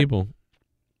my crap. people.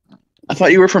 I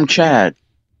thought you were from Chad.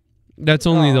 That's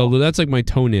only though. That's like my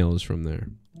toenails from there.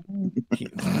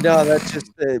 No, that's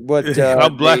just what. How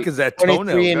black is that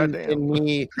toenail?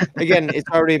 23andMe, again, it's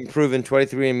already been proven.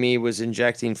 23andMe was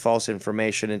injecting false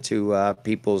information into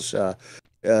people's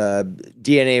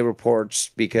DNA reports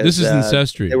because This is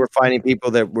ancestry. They were finding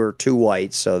people that were too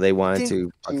white, so they wanted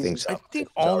to fuck things I up. think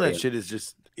all that shit is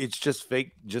just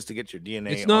fake, just to get your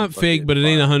DNA. It's not fake, but it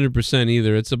ain't 100%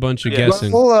 either. It's a bunch of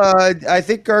guessing. Well, I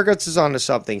think Garguts is onto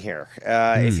something here.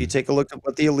 If you take a look at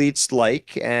what the elites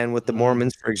like, and what the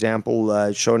Mormons, for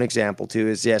example, show an example to,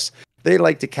 is yes, they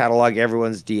like to catalog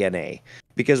everyone's DNA.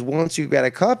 Because once you've got a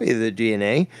copy of the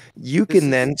DNA, you can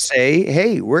then say,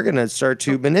 hey, we're going to start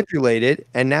to manipulate it,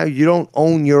 and now you don't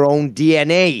own your own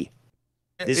DNA.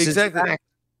 This Exactly. is fact.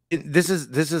 This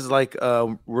is like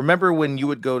remember when you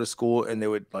would go to school and they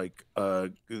would like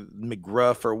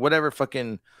McGruff or whatever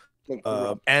fucking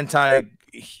anti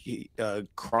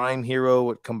crime hero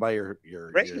would come by your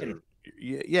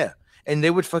yeah, and they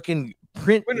would fucking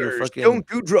print your fucking don't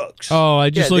do drugs. Oh, I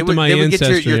just looked at my they would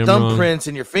ancestry. get your I'm wrong. thumbprints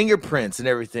and your fingerprints and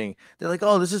everything. They're like,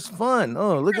 oh, this is fun.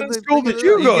 Oh, look at the school that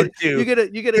you go to. You get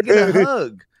a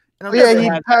hug. And I'm Yeah, just he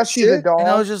like, passed you the doll. and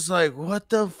I was just like, what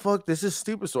the fuck? This is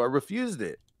stupid. So I refused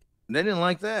it. And they didn't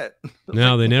like that.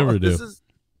 No, they never do. This is,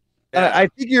 I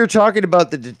think you're talking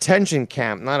about the detention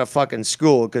camp, not a fucking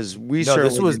school, because we no,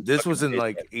 certainly this was in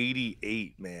like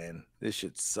 '88, man. This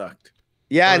shit sucked.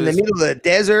 Yeah, Oh, in the this- middle of the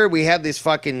desert, we had this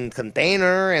fucking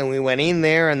container, and we went in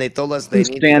there, and they told us they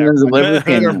needed Stand our and deliver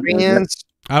fingerprints.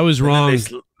 I was wrong.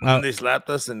 They slapped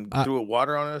us and threw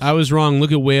water on us. I was wrong.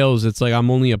 Look at Wales. It's like I'm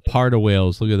only a part of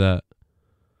Wales. Look at that.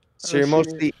 So you're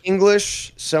mostly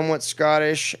English, somewhat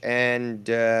Scottish, and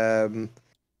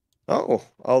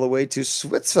all the way to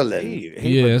Switzerland.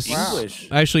 Yes.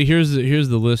 Actually, here's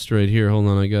the list right here. Hold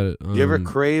on, I got it. You ever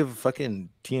crave fucking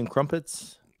tea and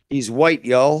crumpets? He's white,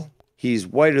 y'all. He's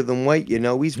whiter than white, you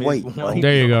know. He's white.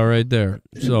 There you go, right there.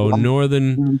 So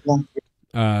northern,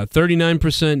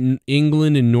 39% in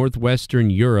England and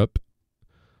northwestern Europe.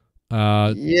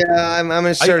 Yeah, I'm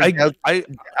gonna start. I'm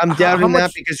doubting how that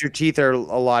much- because your teeth are a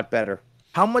lot better.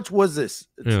 How much was this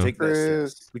to Yeah. take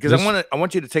this test? Because I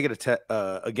want you to take it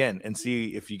again and see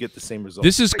if you get the same result.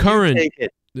 This is current.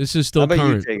 This is still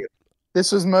current.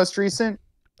 This was most recent.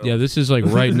 Yeah, this is like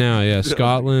right now. Yeah,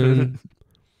 Scotland.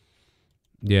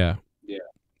 Yeah.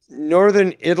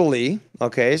 Northern Italy.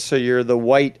 Okay, so you're the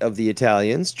white of the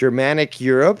Italians. Germanic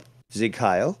Europe.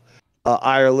 Zikyle.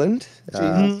 Ireland.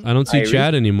 I don't see Irish.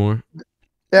 Chad anymore.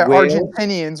 Yeah, Wales.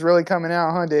 Argentinians really coming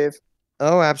out, huh, Dave?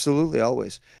 Oh, absolutely,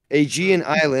 always. Aegean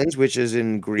Islands, which is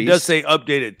in Greece. It does say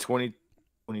updated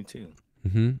 2022.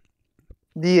 Hmm.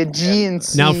 The Aegean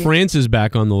Sea. Now France is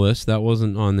back on the list. That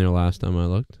wasn't on there last time I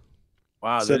looked.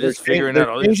 Wow, So they're just figuring out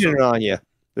all this changing stuff. it on you.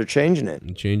 They're changing it.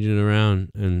 And changing it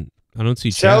around, and I don't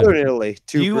see Chad. Southern Italy,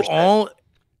 2%. You all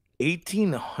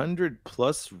 1,800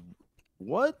 plus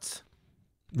what?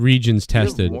 Regions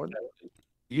tested.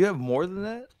 You have more than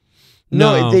that?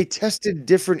 No, No. they tested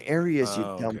different areas, you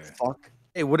Oh, dumb okay. fuck.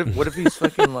 Hey, what if he's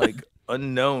fucking like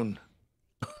unknown?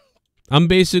 I'm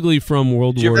basically from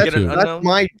World Did you War ever get II. an That's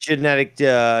my genetic,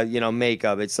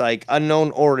 makeup. It's like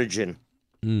unknown origin,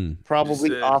 Mm. probably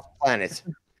Just, off planet.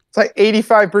 It's like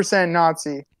 85%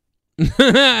 Nazi.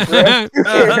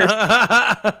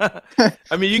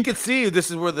 I mean, you can see this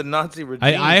is where the Nazi regime.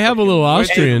 I have a little went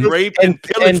to Austrian. rape and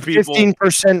pillage people.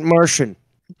 15% Martian.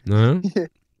 No? Yeah,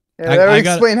 that would I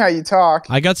got- explain how you talk.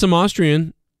 I got some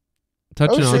Austrian.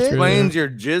 Touching Austria. Explains your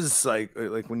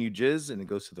jizz like when you jizz and it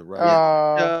goes to the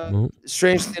right.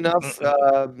 Strangely enough,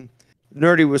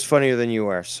 Nerdy was funnier than you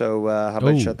are. So how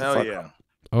about shut the fuck up?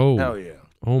 Oh. Hell yeah.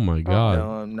 Oh my God.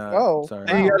 No, I'm not. Oh,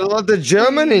 sorry. You gotta love the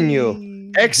German in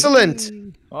you. Excellent.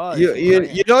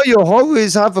 You know you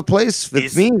always have a place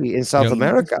with me in South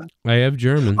America. I have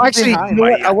German. Actually, you know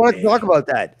what? I want to talk about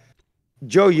that.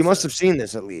 Joe, you must have seen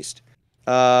this at least.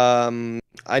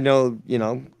 I know,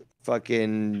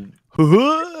 fucking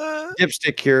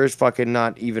Dipstick here is fucking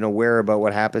not even aware about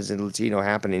what happens in Latino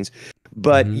happenings,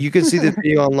 but you can see the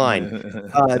video online.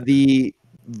 The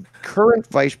current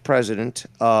vice president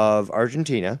of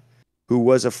Argentina, who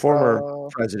was a former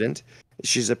president,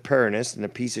 she's a Peronist and a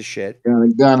piece of shit. Got a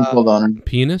gun pulled on her.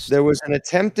 Penis? There was an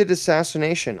attempted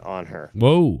assassination on her.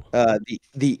 Whoa.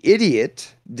 The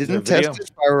idiot didn't test his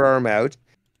firearm out,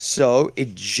 so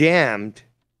it jammed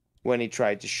when he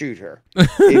tried to shoot her.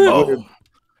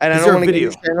 And I don't want to get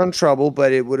you in trouble,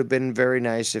 but it would have been very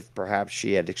nice if perhaps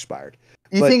she had expired.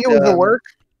 You think it was a work?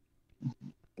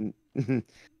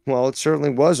 Well, it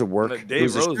certainly was a work. It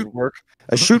was a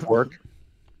shoot work.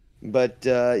 But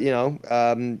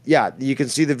yeah, you can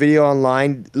see the video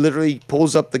online. Literally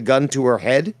pulls up the gun to her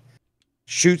head,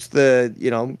 shoots the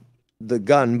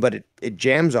gun, but it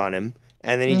jams on him,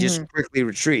 and then he just quickly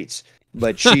retreats.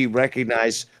 But she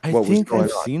recognized what was going on.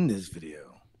 I've seen this video.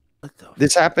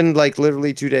 This happened like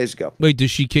literally 2 days ago. Wait, does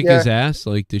she kick his ass?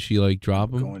 Like, does she like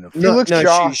drop him? No,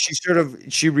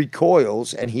 she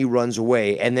recoils and he runs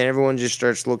away, and then everyone just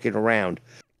starts looking around.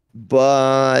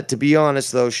 But to be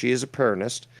honest, though, she is a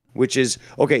Peronist, which is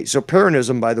okay. So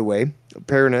Peronism, by the way,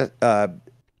 Juan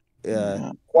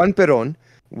Perón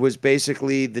was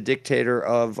basically the dictator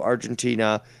of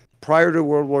Argentina prior to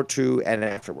World War II and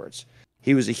afterwards.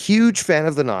 He was a huge fan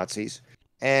of the Nazis.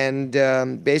 And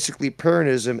basically,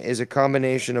 Peronism is a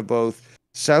combination of both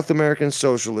South American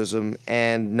socialism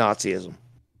and Nazism.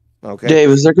 Okay,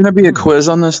 Dave, is there going to be a quiz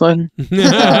on this later?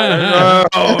 Oh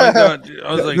my God!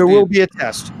 I was like, there will be a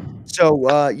test.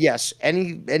 So yes,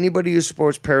 anybody who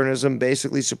supports Peronism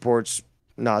basically supports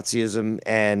Nazism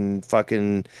and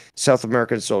fucking South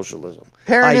American socialism.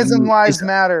 Peronism lives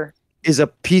matter. Is a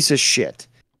piece of shit.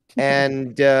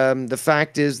 And the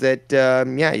fact is that,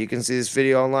 you can see this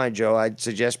video online, Joe. I'd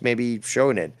suggest maybe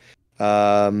showing it.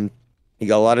 You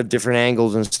got a lot of different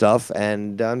angles and stuff,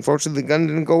 and unfortunately the gun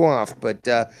didn't go off, but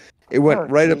it went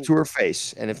right up to her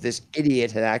face. And if this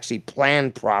idiot had actually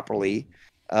planned properly,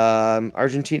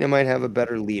 Argentina might have a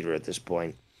better leader at this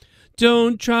point.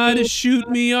 Don't try to shoot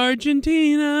me,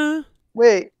 Argentina.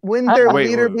 Wait, wouldn't their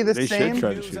leader be the same?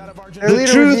 The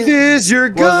truth is, your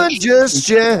gun just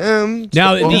jammed.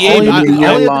 Now, I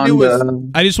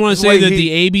just want to say that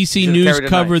the ABC News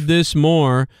covered this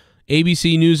more.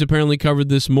 ABC News apparently covered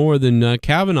this more than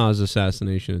Kavanaugh's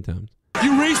assassination attempt.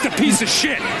 You raised a piece of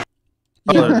shit.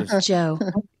 Joe,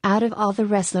 out of all the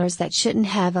wrestlers that shouldn't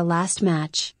have a last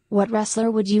match, what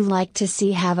wrestler would you like to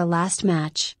see have a last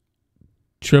match?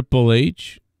 Triple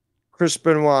H? Chris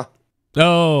Benoit.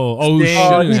 Oh,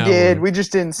 he did. We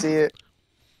just didn't see it.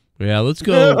 Yeah, let's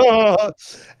go.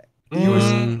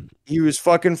 He was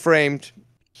fucking framed.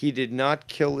 He did not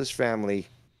kill his family.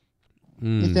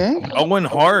 You think? Owen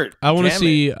Hart. I want to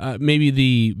see maybe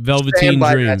the Velveteen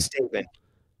Dream. That statement.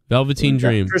 Velveteen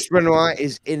Dream. Chris Benoit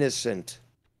is innocent.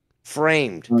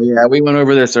 Framed. Oh, yeah, we went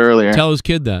over this earlier. Tell his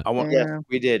kid that. Yeah,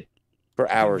 we did. For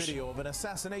hours. That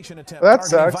sucks.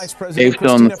 Dave's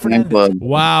still in the fan club.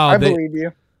 Wow. I believe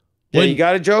you. Yeah, you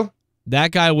got it, Joe?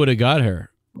 That guy would have got her.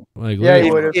 Like, yeah, he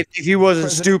would have. If he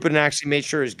wasn't stupid and actually made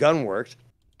sure his gun worked.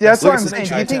 Yeah, that's what I'm saying.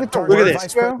 Do you think it's a Look at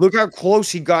this. Look how close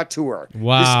he got to her.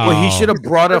 Wow. He should have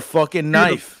brought a fucking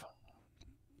knife.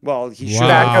 Well, he should have.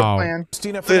 Backup plan.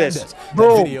 Christina Fernandez.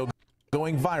 That video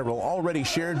going viral, already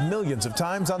shared millions of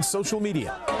times on social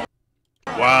media.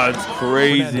 Wow, it's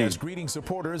crazy. Fernandez greeting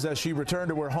supporters as she returned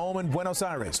to her home in Buenos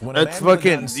Aires. That's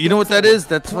fucking. You know what that is?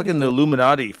 That's fucking the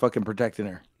Illuminati fucking protecting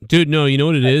her. Dude, no, you know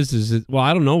what it is? Well,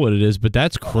 I don't know what it is, but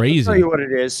that's crazy. I'll tell you what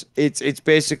it is. It's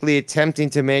basically attempting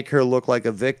to make her look like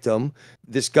a victim.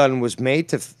 This gun was made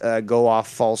to go off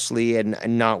falsely and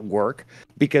not work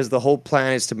because the whole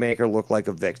plan is to make her look like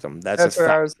a victim. That's what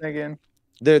I was thinking.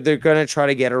 They're going to try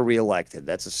to get her reelected.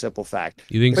 That's a simple fact.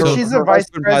 You think but so? She's a vice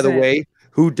president. By the way,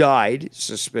 who died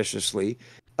suspiciously,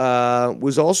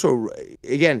 was also,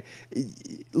 again,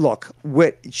 look,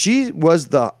 she was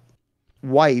the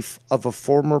wife of a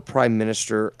former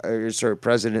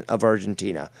president of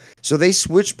Argentina. So they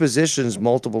switched positions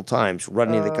multiple times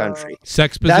running the country.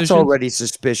 Sex position? That's already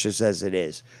suspicious as it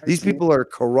is. These people are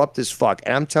corrupt as fuck.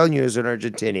 And I'm telling you as an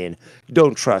Argentinian,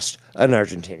 don't trust an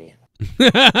Argentinian.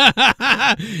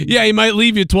 Yeah, he might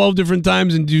leave you 12 different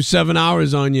times and do 7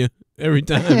 hours on you every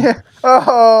time.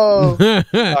 Oh.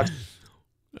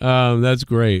 That's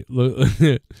great. Look.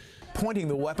 Pointing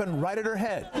the weapon right at her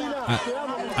head. Wow.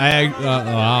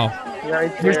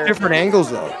 Right There's there. different angles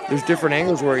though. There's different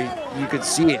angles where you could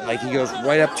see it. Like he goes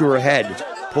right up to her head,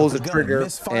 pulls the trigger,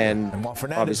 and while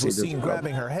Fernandez obviously was seen doesn't go.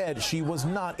 grabbing her head, she was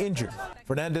not injured.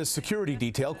 Fernandez's security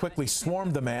detail quickly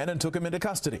swarmed the man and took him into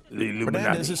custody.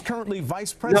 Fernandez is currently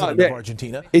vice president of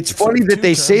Argentina. It's funny that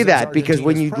they say that because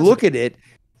when you look at it,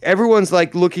 everyone's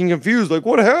like looking confused, like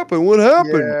what happened? What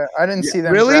happened? Yeah, I didn't see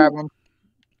them really? grab him.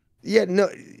 Yeah, no.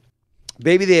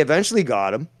 Maybe they eventually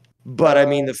got him, but I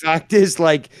mean, the fact is,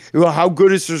 like, well, how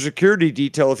good is her security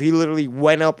detail if he literally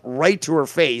went up right to her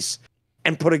face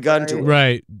and put a gun to her?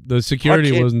 Right. The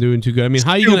security wasn't doing too good. I mean,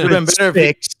 how you gonna?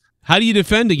 How do you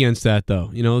defend against that, though?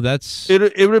 You know, that's It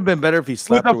would have been better if he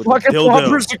slapped her With with a a fucking dildo.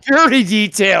 proper security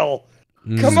detail.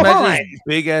 Come on.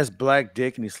 Big ass black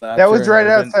dick, and he slapped That her. was right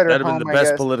That'd outside her That'd have home, been I the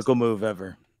best guess. political move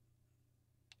ever.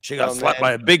 She got Oh, slapped man.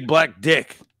 by a big black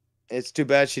dick. It's too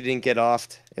bad she didn't get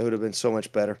offed. It would have been so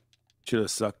much better. Should have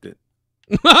sucked it.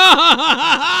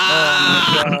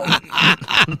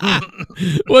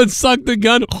 What sucked the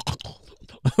gun?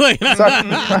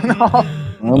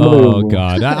 Oh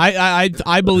God,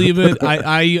 I believe it.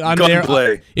 I'm there.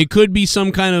 Gunplay. It could be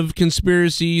some kind of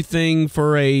conspiracy thing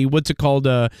for a what's it called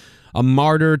a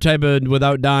martyr type of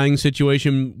without dying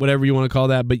situation, whatever you want to call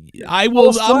that. But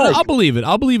I'll believe it.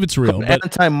 I'll believe it's real. But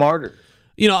Anti-martyr.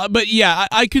 you know, but yeah,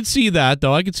 I could see that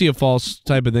though. I could see a false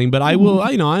type of thing. But I will.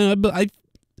 I'm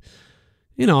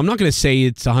not going to say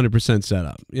it's 100% set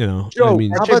up. You know, Joe, I mean,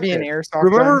 That should be an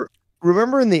airsoft gun.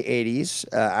 Remember in the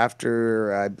 80s,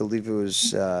 after I believe it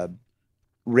was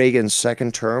Reagan's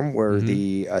second term, where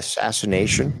the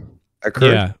assassination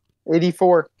occurred? Yeah.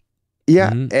 84.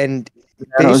 Yeah, and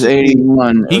That was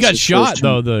 81. He That was got his shot first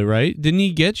term. though, right? Didn't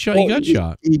he get shot? He got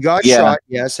shot. He got Yeah. shot,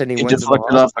 yes, and he He went to the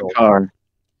deflected off a hospital. car.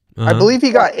 I believe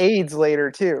he got AIDS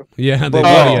later too. Yeah, they Oh.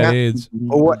 thought he had AIDS.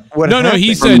 What No, he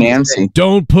happened- said, Nancy.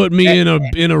 "Don't put me in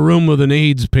a room with an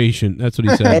AIDS patient." That's what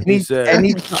he said.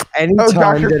 Anytime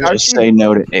Dr. that Just say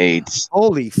no to AIDS.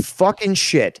 holy fucking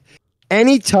shit.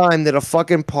 Anytime that a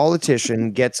fucking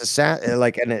politician gets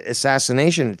like an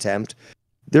assassination attempt,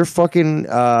 their fucking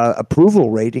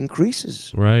approval rate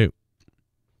increases. Right.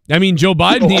 I mean, Joe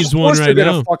Biden needs one right They're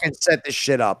now. gonna fucking set this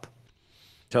shit up.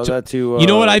 Tell that to You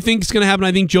know what I think is going to happen?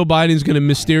 I think Joe Biden's going to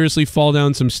mysteriously fall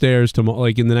down some stairs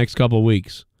like in the next couple of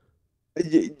weeks.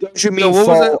 Don't you mean what was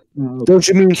fall? Don't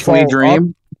you mean Can we fall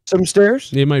dream? up some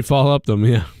stairs? They might fall up them.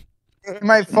 Yeah. He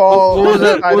might fall. What was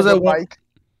that- on the what was side of that the one- bike.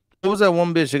 What was that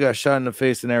one bitch that got shot in the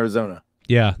face in Arizona?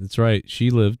 Yeah, that's right. She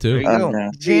lived too. There you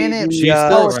go. Janet She's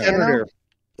still around. senator,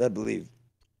 I believe.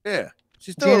 Yeah,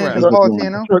 she's still Janet around.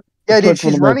 Napolitano. Yeah, dude, Click on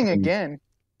she's the running microphone. again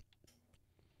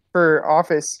for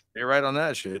office. You're right on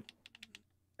that shit.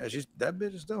 Yeah, that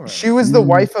bitch is still around. She was the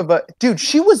wife of a dude.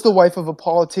 She was the wife of a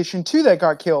politician too that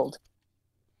got killed.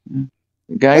 The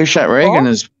guy who shot Reagan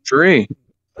is free.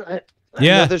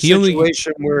 Yeah, Another he only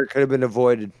situation where it could have been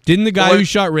avoided. didn't the guy who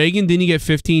shot Reagan. Didn't he get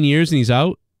 15 years and he's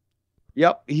out?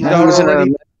 Yep, he's He out was in a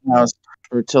already. house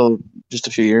until just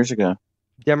a few years ago.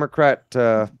 Democrat,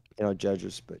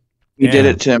 judges, but He did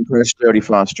Yeah. it to impress Jodie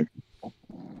Foster.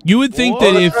 You would think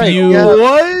that if Right, you yeah.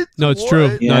 What? no, it's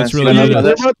true. Yeah, no, it's so really you know not.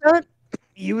 that- about that?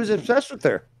 He was obsessed with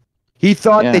her. He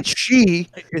thought Yeah. that she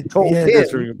told Yeah, him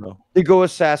that's ringing a bell. to go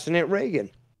assassinate Reagan.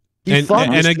 He And, thought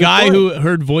and this a was guy funny. who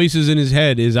heard voices in his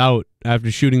head is out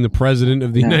after shooting the president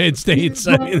of the Yeah. United States.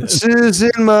 I mean, Voices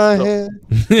in my head.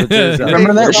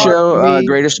 Remember that show,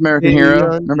 Greatest American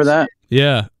Hero? Remember that?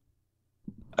 yeah.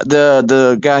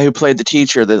 The guy who played the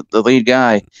teacher, the lead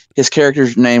guy, his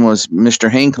character's name was Mr.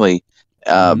 Hinckley.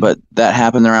 But that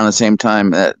happened around the same time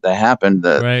that happened.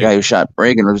 The Right. guy who shot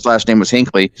Reagan, his last name was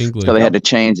Hinckley, Hinckley. so they had to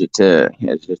change it to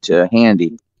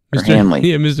Handy or Hanley.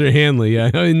 Yeah, Mr. Hanley. Yeah,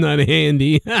 not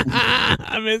Handy.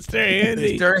 Mr.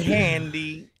 Handy. Mr.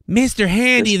 Handy. Mr.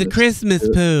 Handy, the Christmas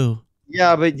poo.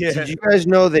 Yeah, but did you guys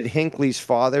know that Hinckley's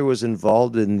father was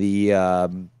involved in the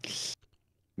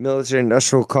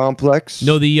military-industrial complex?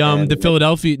 No, the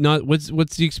Philadelphia. Not what's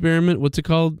the experiment? What's it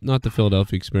called? Not the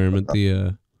Philadelphia experiment.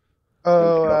 The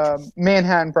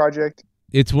Manhattan Project.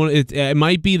 it's one. It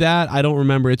might be that. I don't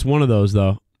remember. It's one of those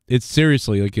though. It's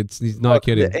seriously like he's not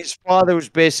kidding. His father was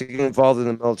basically involved in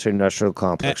the military-industrial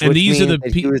complex. And which these are the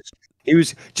means that he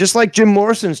was just like Jim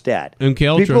Morrison's dad. MK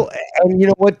Ultra. People, and you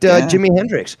know what? Yeah. Jimi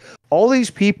Hendrix. All these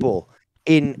people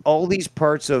in all these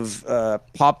parts of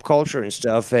pop culture and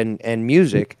stuff and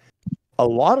music, a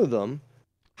lot of them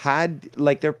had,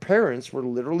 like, their parents were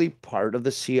literally part of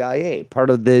the CIA, part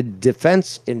of the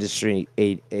defense industry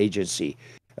agency,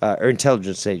 or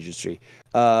intelligence agency.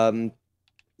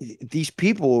 These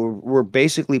people were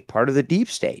basically part of the deep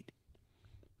state.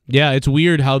 Yeah, it's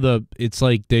weird how it's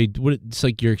like it's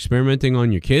like you're experimenting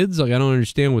on your kids. Like, I don't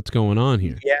understand what's going on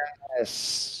here.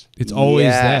 Yes. It's always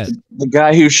that. The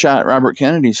guy who shot Robert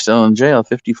Kennedy's still in jail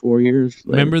 54 years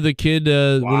later. Remember the kid,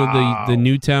 one of the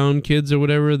Newtown kids or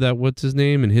whatever, that what's his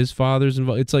name, and his father's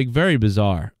involved. It's like very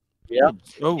bizarre. Yeah.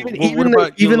 Oh, Even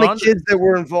the kids that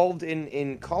were involved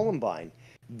in Columbine,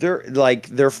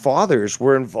 their fathers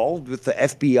were involved with the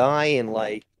FBI and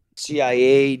like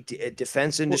CIA,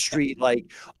 defense industry, like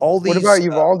all these. What about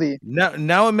Uvalde?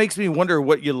 Now it makes me wonder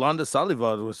what Yolanda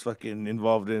Solivad was fucking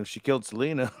involved in if she killed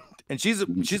Selena. And she's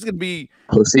gonna be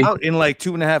out in like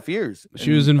 2.5 years.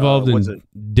 She was involved in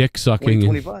dick sucking.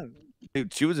 2025.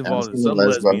 Dude, she was involved in some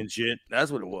lesbian shit.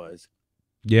 That's what it was.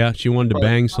 Yeah, she wanted to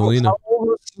bang Selena. How old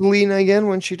was Selena again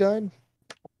when she died?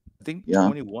 I think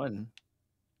 21,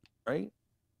 right?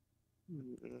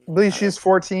 I believe she's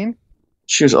 14.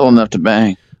 She was old enough to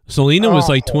bang. Selena was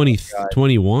like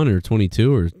 21 or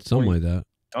 22 or something like that.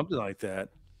 Something like that.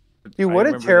 Dude, what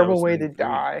a terrible way to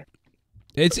die.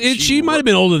 She might have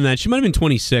been older than that. She might have been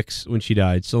 26 when she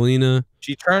died. Selena.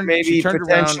 She turned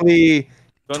potentially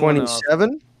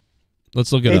 27.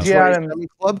 Let's look it up.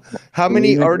 Club. How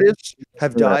many artists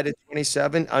have died at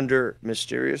 27 under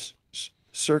mysterious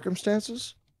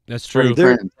circumstances? That's true.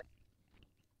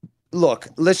 Look,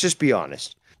 let's just be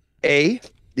honest.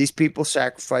 These people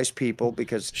sacrifice people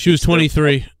because she was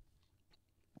 23.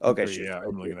 Okay,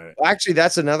 I'm looking at it. Actually,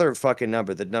 that's another fucking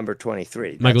number. The number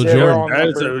 23. Michael Jordan.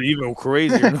 That's an even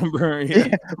crazier number.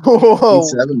 Yeah. Whoa.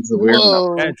 27's the weird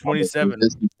number. Yeah, 27.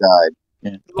 Died.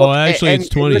 Yeah. Oh, actually, it's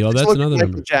 20. Oh, that's another Michael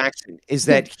number. Jackson is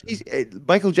that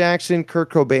Michael Jackson, Kurt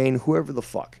Cobain, whoever the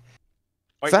fuck.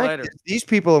 Fact is, these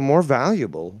people are more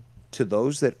valuable to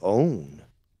those that own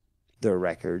their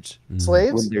records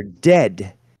Slaves when they're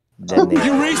dead.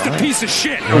 You raised a piece of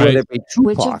shit. Right.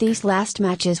 Which of these last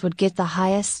matches would get the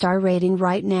highest star rating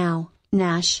right now?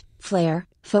 Nash, Flair,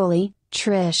 Foley,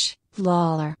 Trish,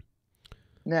 Lawler.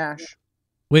 Nash.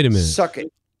 Wait a minute. Suck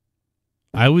it.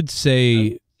 I would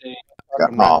say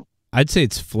I'd say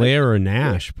it's Flair or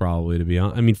Nash, probably, to be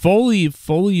honest. I mean, Foley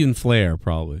and Flair,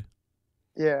 probably.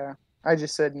 Yeah, I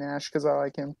just said Nash because I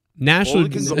like him. Nash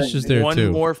is there one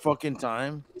too. more fucking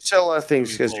time. You sell a lot of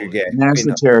things because you're gay. Nash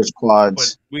the Terrorist Quads.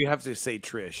 But we have to say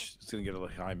Trish. It's gonna get a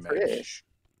high match. Trish.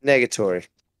 Negatory.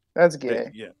 That's gay.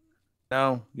 Yeah.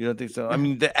 No, you don't think so? I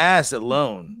mean, the ass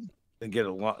alone can get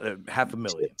a lot,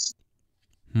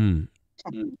 $500,000.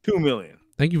 2 million.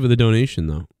 Thank you for the donation,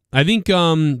 though. I think,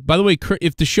 by the way,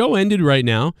 if the show ended right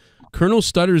now, Colonel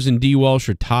Stutters and DWELSH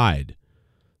are tied.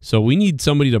 So we need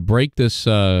somebody to break this.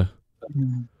 And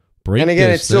again,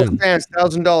 it's still fans.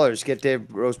 $1,000. Get Dave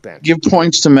Rosebank. Give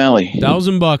points to Melly.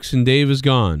 $1,000 and Dave is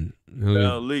gone.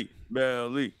 Belly.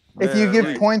 If you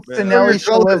give points to Nelly,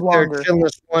 she'll live longer.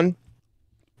 One.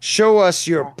 Show us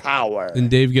your power. And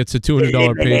Dave gets a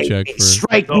 $200 paycheck for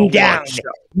strike me down.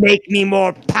 Make me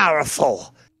more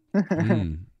powerful. But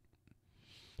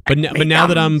now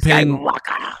that I'm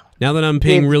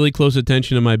paying really close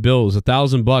attention to my bills,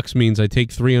 $1,000 means I take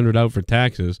 $300 out for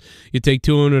taxes. You take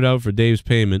 $200 out for Dave's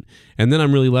payment, and then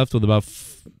I'm really left with about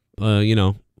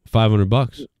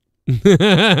 $500.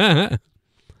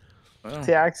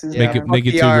 Taxes. Make it the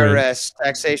 $2,000. IRS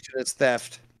taxation is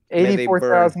theft.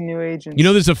 84,000 new agents. You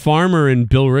know, there's a farmer in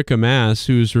Billerica, Mass,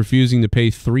 who's refusing to pay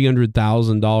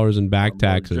 $300,000 in back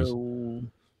taxes.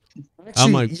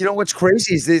 Actually, you know what's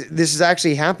crazy is this has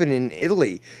actually happened in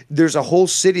Italy. There's a whole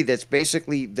city that's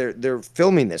basically they're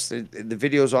filming this. The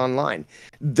video's online.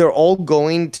 They're all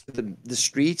going to the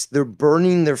streets. They're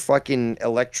burning their fucking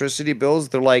electricity bills.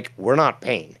 They're like, we're not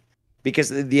paying because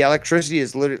the electricity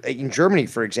is literally in Germany,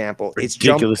 for example, it's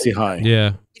ridiculously high.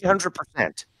 Yeah,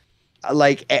 800%.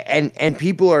 Like and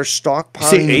people are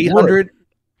stockpiling.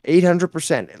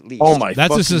 800% at least. Oh my!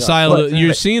 That's a societal.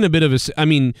 You're seeing a bit of a. I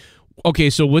mean.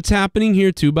 Okay, so what's happening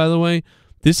here too, by the way,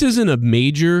 this isn't a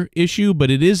major issue,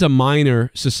 but it is a minor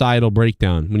societal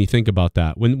breakdown when you think about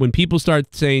that. When people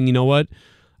start saying, you know what,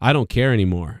 I don't care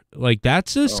anymore. Like,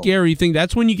 that's a scary thing.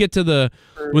 That's when you get to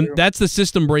that's the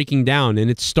system breaking down, and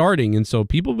it's starting. And so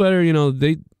people better,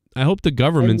 I hope the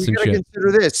governments and shit.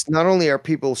 Consider this. Not only are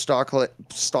people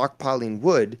stockpiling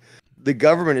wood, the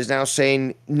government is now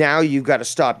saying, now you've got to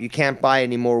stop. You can't buy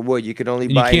any more wood. You can only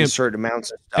buy in certain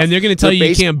amounts of stuff. And they're going to tell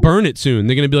you can't burn it soon.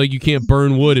 They're going to be like, you can't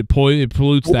burn wood. It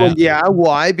pollutes that. Yeah,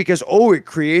 why? Because, it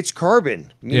creates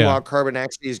carbon. Meanwhile, carbon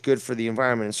actually is good for the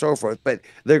environment and so forth. But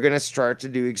they're going to start to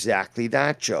do exactly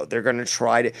that, Joe. They're going to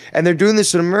try to, and they're doing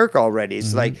this in America already.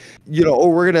 It's like,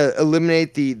 we're going to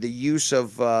eliminate the use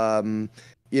of,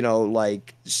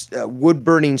 wood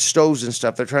burning stoves and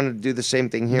stuff. They're trying to do the same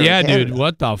thing here. Yeah, in Canada. dude.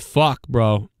 What the fuck,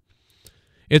 bro?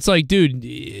 It's like, dude,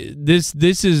 this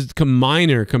is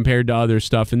minor compared to other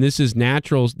stuff, and this is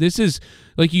natural. This is,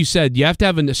 like you said, you have to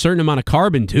have a certain amount of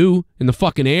carbon, too, in the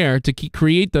fucking air to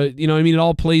create the, it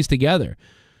all plays together.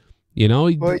 Well,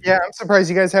 yeah, I'm surprised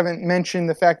you guys haven't mentioned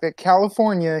the fact that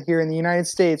California here in the United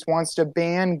States wants to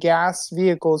ban gas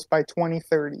vehicles by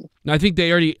 2030. I think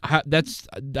they already, I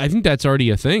think that's already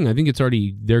a thing. I think it's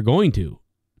already, they're going to.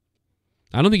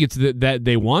 I don't think it's that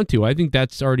they want to. I think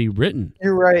that's already written.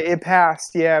 You're right. It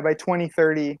passed, by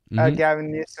 2030. Gavin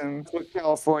Newsom. That's what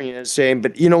California is saying.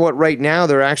 But you know what? Right now,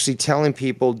 they're actually telling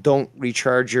people don't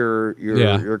recharge your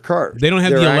car. They don't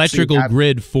have the electrical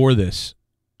grid for this.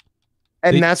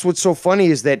 And that's what's so funny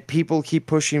is that people keep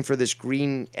pushing for this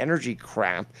green energy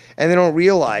crap, and they don't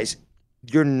realize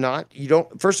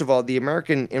first of all, the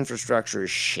American infrastructure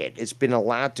is shit. It's been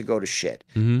allowed to go to shit.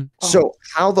 So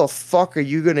how the fuck are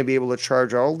you going to be able to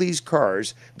charge all these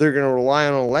cars? They're going to rely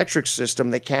on an electric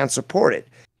system that can't support it.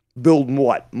 Build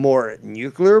what? More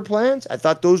nuclear plants? I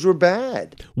thought those were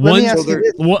bad. Let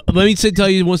me tell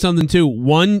you something too.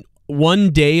 One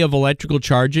day of electrical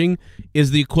charging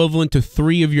is the equivalent to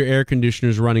 3 of your air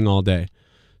conditioners running all day.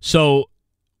 So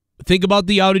think about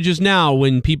the outages now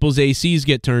when people's ACs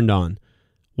get turned on.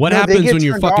 What happens when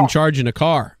you're fucking charging a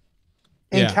car?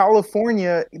 In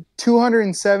California,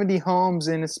 270 homes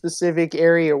in a specific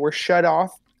area were shut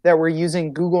off that were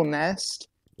using Google Nest.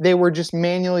 They were just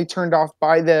manually turned off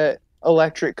by the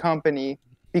electric company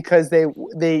because they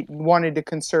wanted to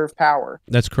conserve power.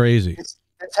 That's crazy.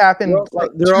 It's happened.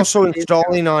 They're also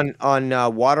installing on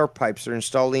water pipes. They're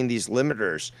installing these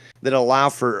limiters that allow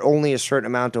for only a certain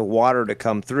amount of water to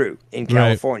come through in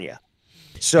California.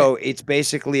 So it's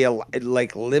basically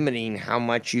like limiting how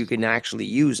much you can actually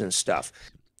use and stuff.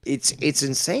 It's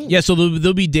insane. Yeah, so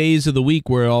there'll be days of the week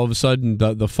where all of a sudden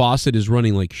the faucet is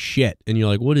running like shit, and you're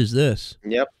like, what is this?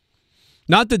 Yep.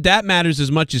 Not that matters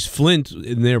as much as Flint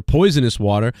in their poisonous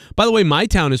water. By the way, my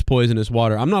town is poisonous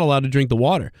water. I'm not allowed to drink the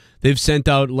water. They've sent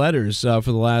out letters for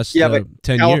the last 10 years.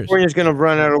 California's going to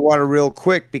run out of water real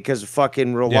quick because of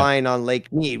fucking relying on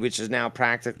Lake Mead, which is now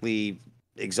practically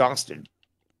exhausted.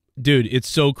 Dude, it's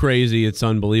so crazy. It's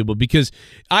unbelievable because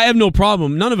I have no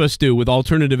problem. None of us do with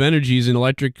alternative energies and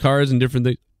electric cars and different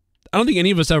things. I don't think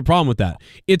any of us have a problem with that.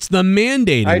 It's the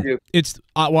mandating. I do. It's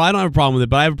well, I don't have a problem with it,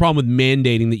 but I have a problem with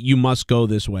mandating that you must go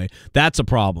this way. That's a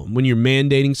problem. When you're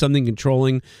mandating something,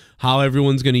 controlling how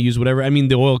everyone's going to use whatever. I mean,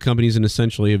 the oil companies and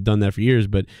essentially have done that for years,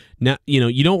 but now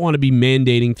you don't want to be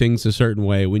mandating things a certain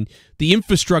way when the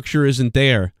infrastructure isn't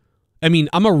there. I mean,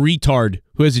 I'm a retard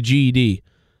who has a GED.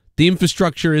 The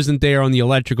infrastructure isn't there on the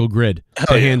electrical grid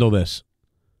to handle this.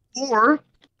 Or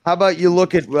how about you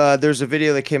look at, there's a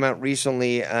video that came out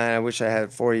recently, I wish I had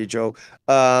it for you, Joe.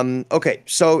 Okay,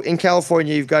 so in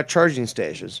California, you've got charging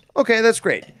stations. Okay, that's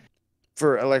great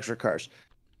for electric cars.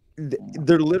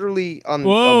 They're literally on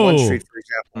one street, for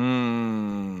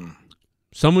example.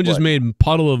 Someone just made a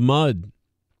puddle of mud.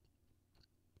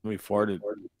 We farted.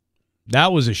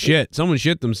 That was a shit. Someone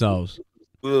shit themselves.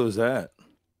 Who was that?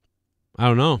 I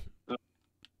don't know.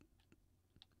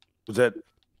 Was that?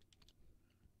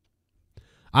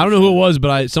 I don't know who it was,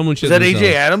 but someone shit themselves. Was that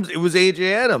AJ Adams? It was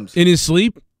AJ Adams. In his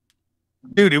sleep?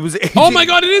 Dude, it was AJ. Oh my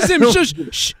god, it is him. Shush,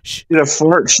 shh, shh. Did a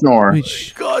flirt snore.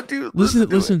 Wait, God, dude.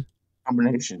 Listen.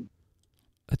 Combination.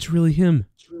 That's really him.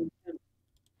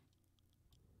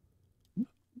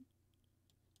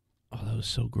 Oh, that was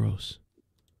so gross.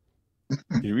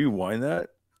 Can you rewind that?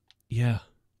 Yeah.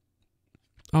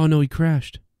 Oh no, he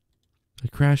crashed. I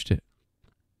crashed it.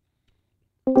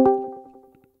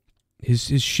 His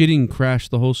shitting crashed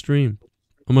the whole stream.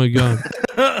 Oh my god.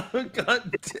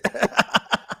 God.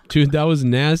 Dude, that was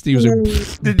nasty. He was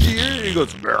like, did you hear it? He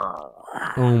goes,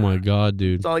 oh my god,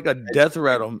 dude. It's not like a death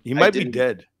rattle. He might be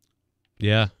dead.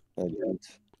 Yeah.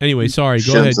 Anyway, sorry.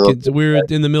 Go ahead. We're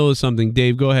in the middle of something.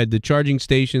 Dave, go ahead. The charging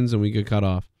stations, and we get cut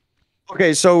off.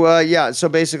 Okay, so so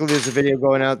basically there's a video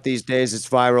going out these days. It's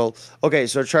viral. Okay,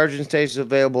 so charging stations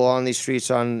available on these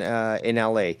streets in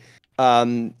LA.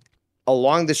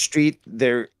 Along the street,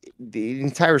 the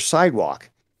entire sidewalk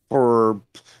for,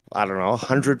 I don't know,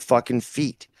 100 fucking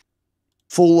feet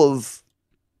full of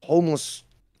homeless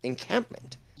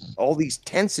encampment. all these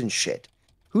tents and shit.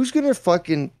 Who's gonna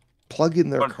fucking plug in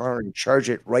their car and charge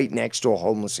it right next to a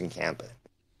homeless encampment?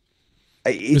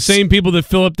 The same people that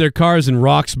fill up their cars in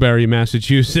Roxbury,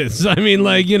 Massachusetts. I mean,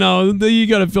 like, you know, you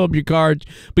got to fill up your car.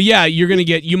 But yeah, you're going to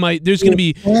get, there's going to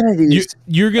be,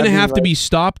 you're going to have to be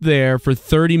stopped there for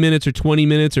 30 minutes or 20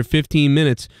 minutes or 15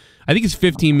 minutes. I think it's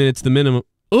 15 minutes the minimum.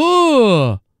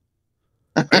 Oh!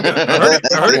 I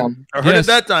heard it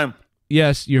that time.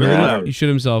 Yes, you heard it. He shit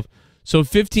himself. So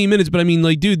 15 minutes, but I mean,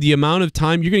 like, dude, the amount of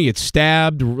time you're going to get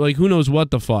stabbed, like, who knows what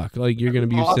the fuck? Like, you're going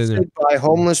to be sitting there. By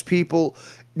homeless people.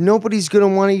 Nobody's going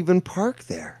to want to even park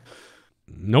there.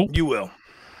 Nope. You will.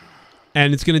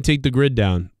 And it's going to take the grid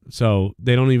down. So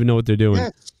they don't even know what they're doing.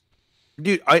 Yes.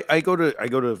 Dude, I go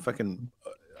to fucking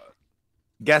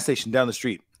gas station down the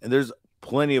street, and there's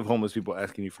plenty of homeless people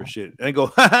asking you for shit. And I go,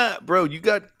 haha, bro, you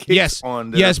got kicks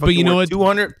on. Yes, but you know what?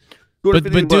 200. But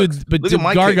dude,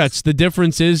 Garguts, the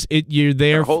difference is you're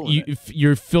there.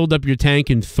 You're filled up your tank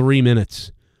in 3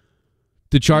 minutes.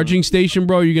 The charging station,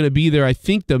 bro, you're gonna be there. I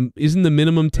think isn't the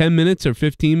minimum 10 minutes or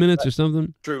 15 minutes or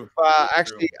something. True.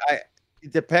 Actually,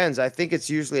 it depends. I think it's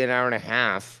usually an hour and a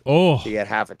half. Oh, to get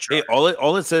half a charge. Hey,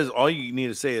 all it says, all you need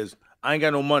to say is, I ain't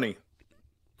got no money.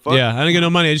 Fuck. Yeah, I ain't got no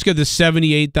money. I just got this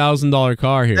 $78,000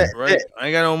 car here. Right? I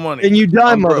ain't got no money. And you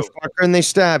die, motherfucker, and they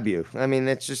stab you. I mean,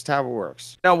 that's just how it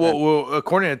works. Now, well,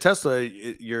 according to Tesla,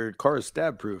 your car is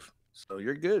stab proof, so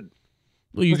you're good.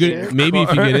 Well, you could maybe if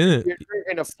you get in it. You're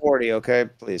drinking a 40, okay?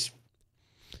 Please.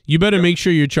 You better make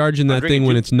sure you're charging that thing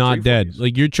when it's not dead.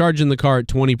 Like, you're charging the car at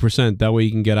 20%. That way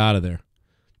you can get out of there.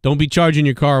 Don't be charging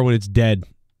your car when it's dead.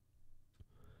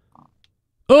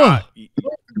 Oh.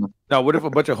 Now, what if a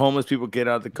bunch of homeless people get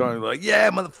out of the car and they're like,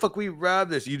 yeah, motherfucker, we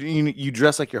robbed this. You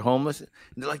dress like you're homeless. And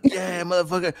they're like, yeah,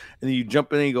 motherfucker. And then you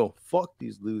jump in and you go, fuck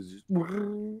these losers.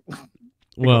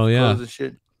 Well, yeah.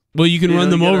 Shit. Well, you can run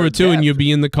them over too, and you'll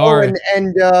be in the car.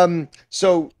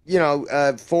 So you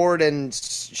know, Ford and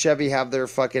Chevy have their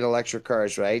fucking electric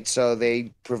cars, right? So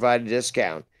they provide a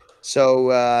discount. So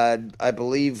I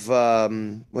believe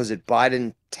was it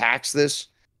Biden taxed this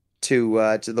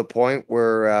to the point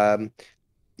where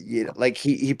you know, like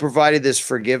he provided this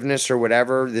forgiveness or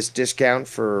whatever, this discount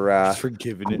for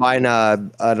buying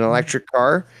an electric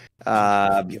car,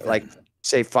 like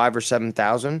say 5,000 or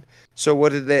 7,000. So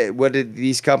what did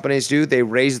these companies do? They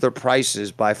raised their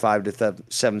prices by 5,000 to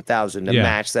 7,000 to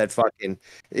match that fucking.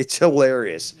 It's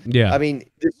hilarious. Yeah, I mean,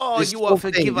 this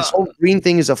whole green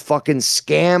thing is a fucking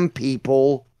scam,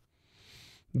 people.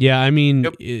 Yeah, I mean,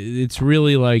 it's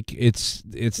really like it's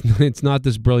not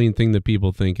this brilliant thing that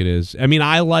people think it is. I mean,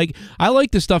 I like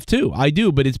the stuff too. I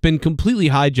do, but it's been completely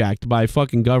hijacked by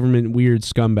fucking government weird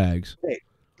scumbags. Hey,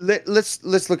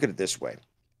 let's look at it this way.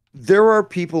 There are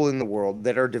people in the world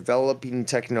that are developing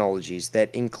technologies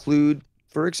that include,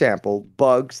 for example,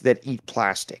 bugs that eat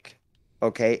plastic,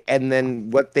 okay? And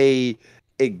then what they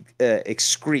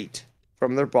excrete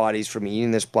from their bodies from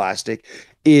eating this plastic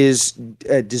is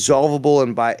dissolvable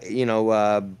and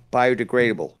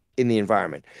biodegradable in the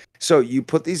environment. So you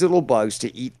put these little bugs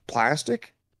to eat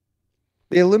plastic,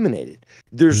 they eliminate it.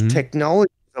 There's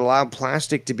technology that allow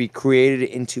plastic to be created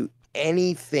into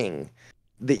anything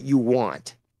that you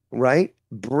want. Right?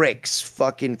 Bricks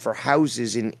fucking for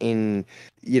houses in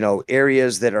you know,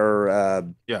 areas that are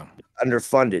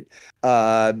underfunded.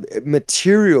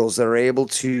 Materials that are able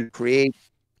to create,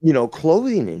 you know,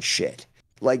 clothing and shit.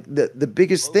 Like the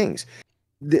biggest things.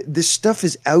 This stuff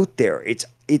is out there.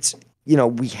 It's you know,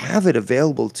 we have it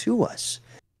available to us.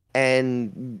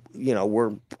 And you know,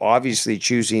 we're obviously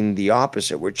choosing the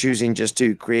opposite. We're choosing just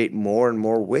to create more and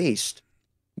more waste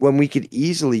when we could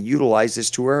easily utilize this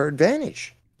to our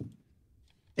advantage.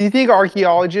 Do you think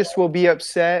archaeologists will be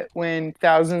upset when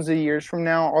thousands of years from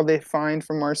now, all they find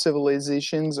from our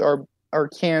civilizations are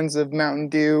cans of Mountain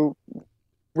Dew,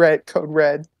 code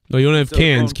red? No, you don't have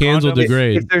cans. Cans will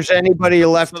degrade. If there's anybody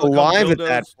left alive at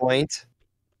that point,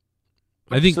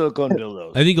 I think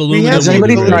aluminum. Has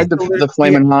anybody tried the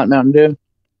flaming hot Mountain Dew?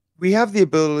 We have the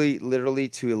ability, literally,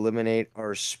 to eliminate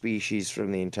our species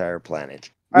from the entire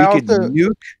planet. We could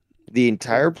nuke the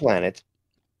entire planet.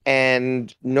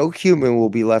 And no human will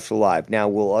be left alive. Now,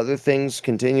 will other things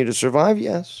continue to survive?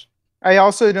 Yes. I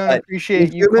also don't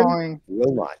appreciate you calling.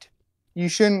 Will not. You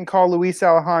shouldn't call Luis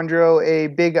Alejandro a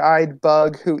big-eyed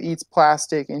bug who eats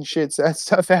plastic and shits that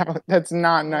stuff out. That's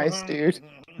not nice, dude.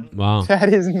 Wow.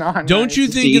 That is not. Don't you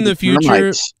think in the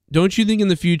future? Don't you think in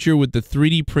the future with the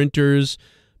 3D printers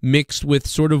mixed with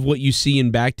sort of what you see in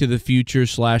Back to the Future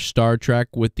 / Star Trek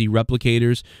with the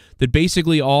replicators, that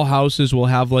basically all houses will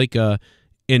have like a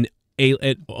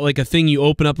like a thing you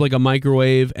open up like a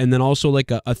microwave, and then also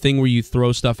like a thing where you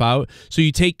throw stuff out. So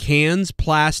you take cans,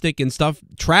 plastic, and stuff,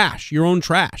 trash, your own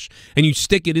trash, and you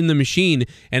stick it in the machine,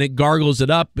 and it gargles it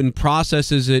up and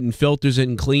processes it and filters it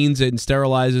and cleans it and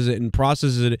sterilizes it and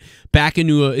processes it back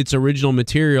into its original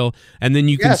material, and then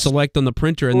you can select on the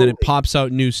printer, and then it pops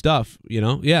out new stuff. You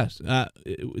know,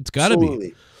 it's got to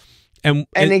be. And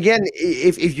again,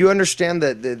 if you understand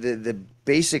the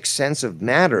basic sense of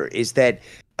matter, is that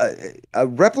a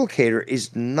replicator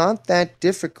is not that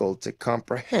difficult to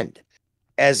comprehend,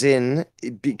 as in,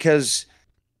 because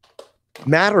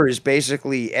matter is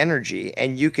basically energy,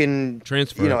 and you can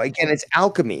transfer. You know, again, it's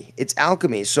alchemy. It's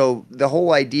alchemy. So the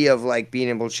whole idea of like being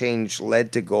able to change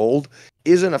lead to gold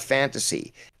isn't a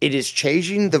fantasy. It is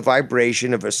changing the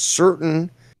vibration of a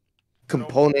certain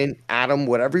component, atom,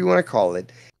 whatever you want to call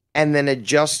it, and then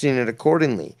adjusting it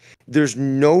accordingly. There's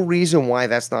no reason why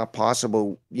that's not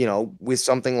possible, you know, with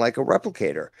something like a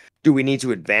replicator. Do we need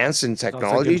to advance in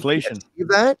technology to achieve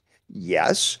that?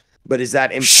 Yes. But is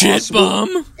that impossible? Shit,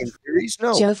 bum. In theories,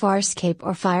 no. Joe Farscape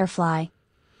or Firefly?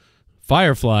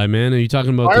 Firefly, man. Are you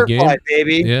talking about the game? Firefly,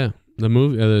 baby. Yeah, the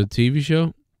movie, the TV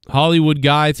show. Hollywood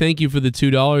Guy, thank you for the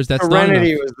 $2. That's Serenity not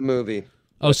enough. was the movie.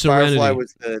 Oh, Serenity. Firefly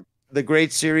was the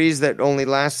great series that only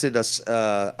lasted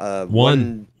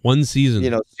one season. You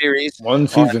know, series. One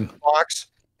season. Fox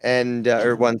and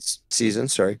or one season,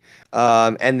 sorry.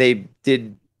 And they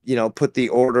did, you know, put the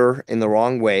order in the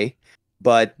wrong way.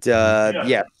 But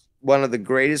yeah, one of the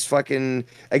greatest fucking,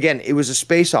 again, it was a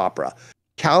space opera.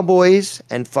 Cowboys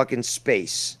and fucking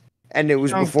space. And it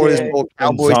was before this whole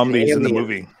cowboys zombies in the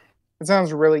movie. It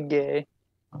sounds really gay.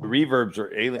 The reverbs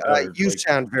are alien. You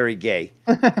sound very gay,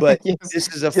 but this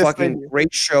is a fucking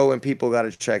great show, and people got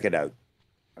to check it out.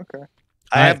 Okay.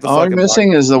 I have the All you're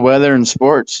missing is the weather and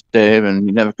sports, Dave, and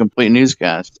you'd have a complete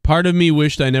newscast. Part of me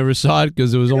wished I never saw it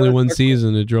because it was only one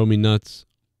season. It drove me nuts.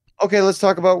 Okay, let's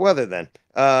talk about weather then.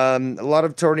 A lot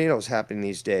of tornadoes happening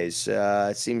these days.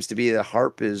 It seems to be that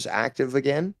HARP is active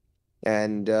again,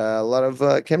 and a lot of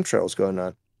chemtrails going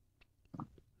on.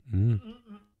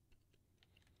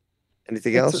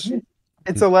 Anything else?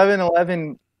 It's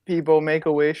 11:11. People make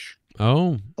a wish.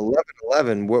 Oh.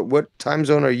 11:11. What time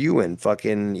zone are you in?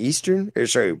 Fucking Eastern? Or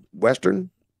sorry, Western?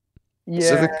 Yeah,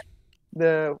 Pacific?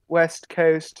 the West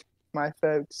Coast. My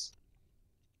folks.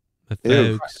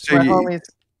 Ew. So My homies.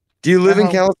 Do you live my in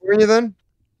hom- California then?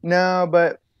 No,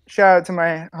 but shout out to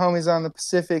my homies on the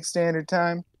Pacific Standard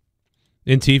Time.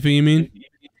 Antifa, you mean?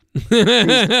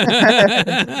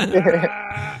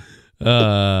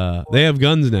 They have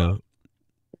guns now.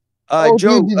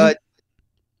 Joe,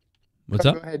 what's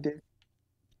up? Go ahead, dude.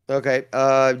 Okay,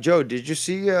 Joe, did you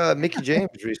see Mickey James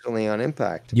recently on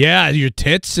Impact? Yeah, your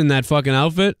tits in that fucking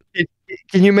outfit.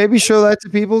 Can you maybe show that to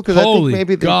people? Because I think Holy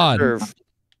maybe they God. deserve.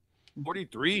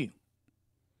 43.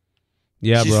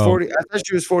 Yeah, She's bro. 40. I thought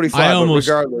she was 45. I but almost,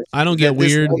 regardless, I don't get that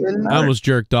this weird. woman- I almost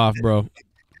jerked off, bro.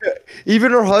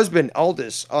 Even her husband,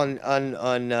 Aldous, on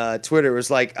Twitter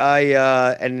was like,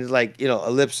 and like, you know,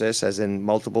 ellipsis, as in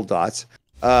multiple dots,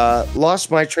 lost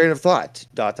my train of thought, ...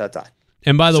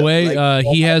 And by the So, way, like,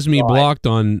 he has me God. blocked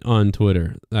on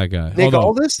Twitter. That guy. Nick Hold on.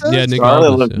 Aldis does? Yeah, Nick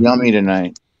Charlotte Aldis. looked yeah. yummy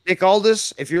tonight. Nick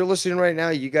Aldis, if you're listening right now,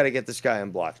 you got to get this guy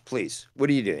unblocked, please. What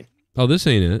are you doing? Oh, this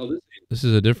ain't it. This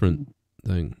is a different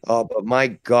thing. Oh, but my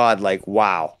God, like,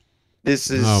 wow. This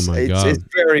is, Oh, my God. it's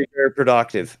very, very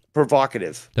provocative.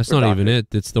 That's not even it.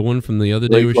 It's the one from the other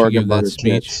day where she gave that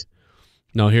speech.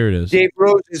 No, here it is. Dave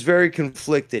Rose is very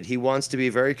conflicted. He wants to be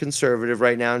very conservative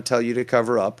right now and tell you to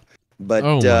cover up. But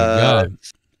Oh, my God.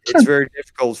 it's very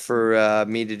difficult for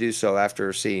me to do so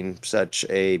after seeing such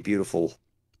a beautiful,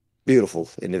 beautiful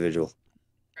individual.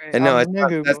 And no, that's not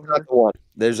the one.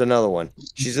 There's another one.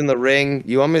 She's in the ring.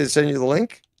 You want me to send you the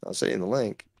link? I'll send you the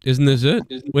link. Isn't this it?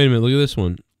 Wait a minute. Look at this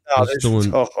one. No, This is the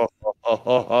one.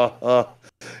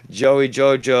 Joey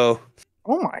Jojo.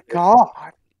 Oh my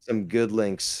God. Some good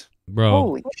links. Bro,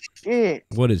 Holy shit.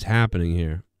 what is happening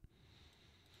here?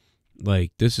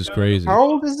 Like, this is crazy. How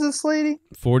old is this lady?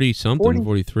 40-something, 40?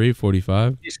 43,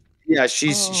 45? Yeah,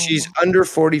 she's under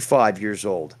 45 years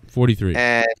old. 43.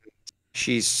 And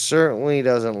she certainly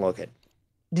doesn't look it.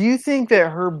 Do you think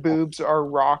that her boobs are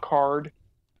rock hard?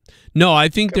 No, I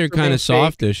think they're for being kind of fake.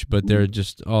 softish, but they're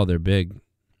just, they're big.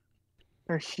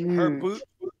 They're huge. Her boobs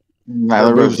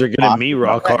are getting me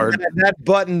rock hard. That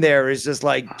button there is just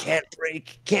like, can't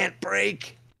break, can't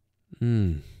break.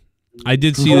 I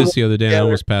did see this the other day. I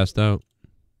almost passed out.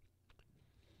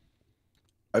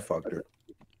 I fucked her.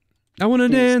 I want to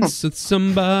dance with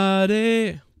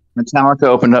somebody. Metallica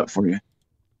opened up for you.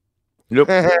 Yep.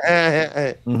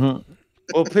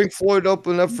 Well, Pink Floyd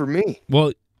opened up for me.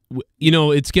 Well, you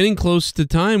know, it's getting close to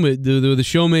time. The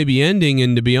show may be ending,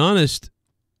 and to be honest,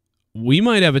 we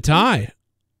might have a tie.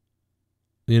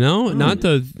 You know,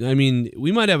 I mean,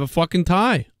 we might have a fucking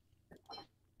tie.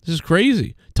 This is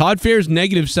crazy. Todd Fair's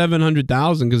negative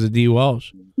 700,000 because of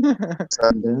DWELSH.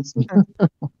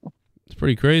 It's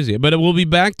pretty crazy. But we'll be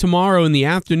back tomorrow in the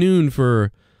afternoon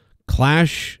for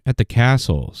Clash at the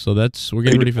Castle. So we're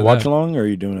getting ready for that. Watch along, or are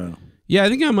you doing it? Yeah, I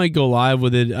think I might go live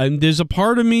with it. There's a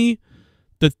part of me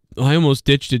that I almost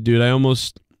ditched it, dude. I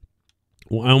almost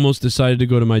decided to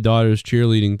go to my daughter's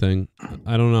cheerleading thing.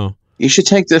 I don't know. You should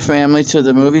take the family to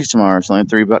the movies tomorrow. It's only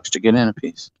 $3 to get in a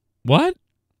piece. What?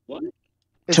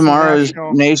 Tomorrow's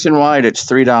nationwide. It's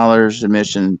 $3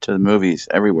 admission to the movies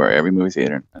everywhere, every movie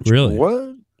theater. Really?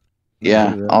 What?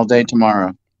 Yeah, all day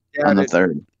tomorrow on the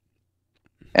 3rd.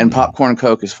 And popcorn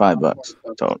Coke is $5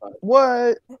 total.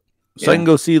 What? So I can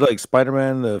go see like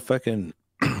Spider-Man, the fucking.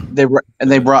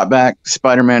 They brought back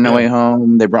Spider-Man: No Way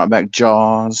Home. They brought back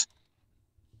Jaws.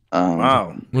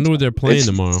 Wow. Wonder what they're playing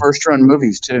tomorrow. First run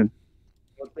movies too.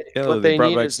 Yeah, they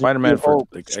brought back Spider-Man for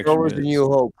like Star Wars: The New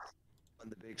Hope on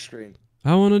the big screen.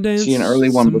 I want to dance. See an early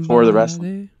one before the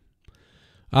wrestling.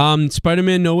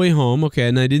 Spider-Man: No Way Home. Okay,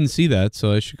 and I didn't see that,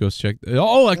 so I should go check.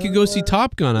 Oh, I could go see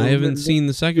Top Gun. I haven't seen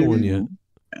the second one yet.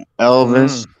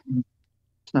 Elvis.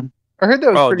 I heard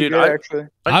that was pretty good, actually.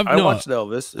 I watched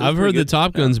Elvis. I've heard the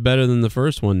Top Gun's better than the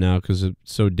first one now because it's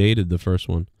so dated. The first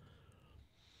one.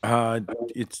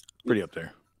 It's pretty up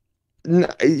there.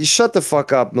 Shut the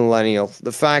fuck up, millennial.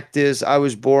 The fact is, I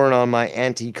was born on my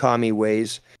anti-commie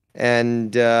ways,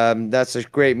 and that's a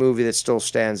great movie that still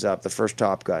stands up. The first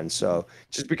Top Gun. So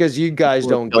just because you guys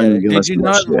don't get it, did you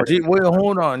not? Wait,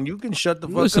 hold on. You can shut the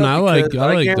fuck Listen, up. I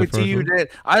guarantee you that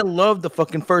I love the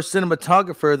fucking first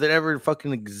cinematographer that ever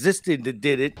fucking existed that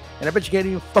did it, and I bet you can't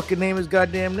even fucking name his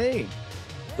goddamn name.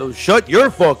 So shut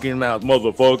your fucking mouth,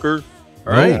 motherfucker.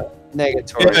 All right.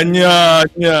 Negatory. Nah.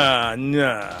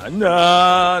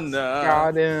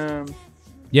 Got him.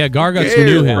 Yeah, Gargots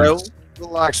knew him. Bro.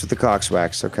 Relax with the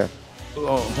cockswax, okay?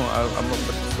 Oh, I'm gonna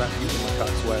put the slap using my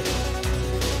cockswax.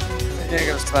 You ain't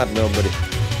gonna slap nobody.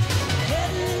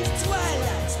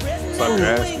 Slap your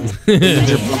ass.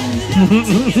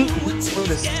 What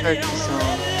a sexy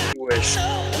song. Wish.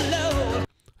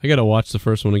 I gotta watch the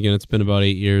first one again. It's been about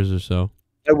 8 years or so.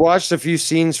 I watched a few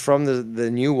scenes from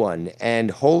the new one, and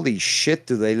holy shit,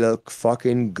 do they look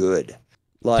fucking good!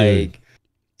 Like,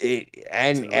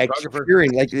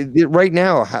 experiencing, like right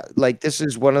now, like this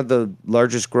is one of the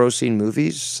largest grossing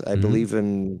movies I believe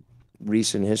in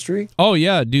recent history. Oh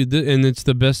yeah, dude, and it's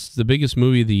the biggest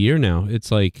movie of the year now.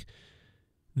 It's like,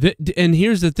 and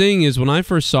here's the thing: is when I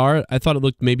first saw it, I thought it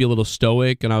looked maybe a little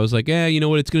stoic, and I was like, you know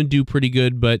what, it's gonna do pretty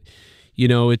good, but. You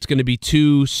know, it's going to be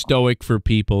too stoic for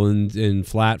people and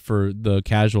flat for the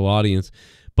casual audience.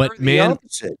 But man,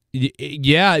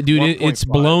 yeah, dude, it's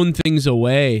blown things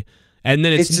away. And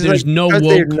then there's like, no woke.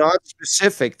 They're not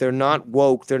specific. They're not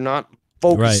woke. They're not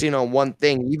focusing on one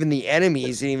thing. Even the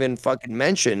enemies even fucking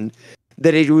mentioned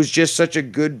that it was just such a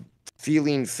good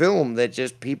feeling film that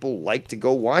just people like to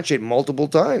go watch it multiple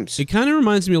times. It kind of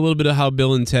reminds me a little bit of how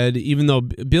Bill and Ted, even though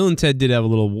Bill and Ted did have a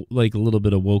little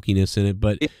bit of wokeness in it,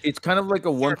 but it's kind of like a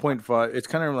 1.5. It's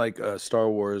kind of like Star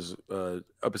Wars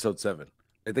Episode 7.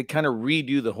 Like they kind of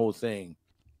redo the whole thing,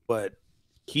 but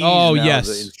he's now the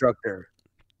instructor.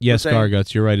 Yes,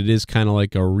 Garguts, you're right. It is kind of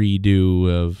like a redo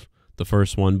of the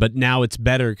first one, but now it's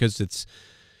better because it's.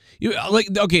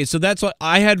 Okay, so that's what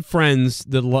I had friends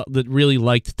that really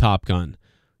liked Top Gun.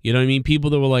 You know what I mean?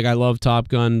 People that were like, I love Top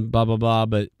Gun, blah blah blah.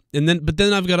 But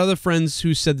then I've got other friends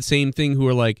who said the same thing, who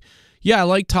are like, yeah, I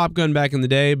liked Top Gun back in the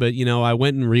day, but you know, I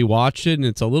went and rewatched it, and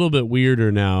it's a little bit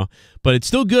weirder now, but it's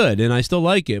still good, and I still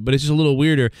like it, but it's just a little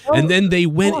weirder. And then they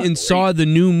went and saw the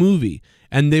new movie.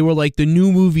 And they were like, the new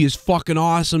movie is fucking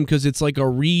awesome because it's like a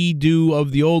redo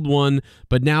of the old one,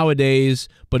 but nowadays,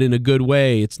 but in a good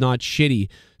way. It's not shitty.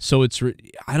 So it's,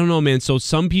 I don't know, man. So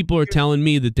some people are telling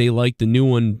me that they like the new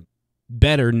one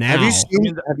better now. Have you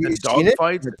seen it?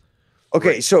 Fight?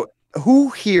 Okay, so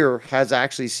who here has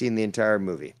actually seen the entire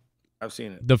movie? I've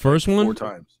seen it. The first one? 4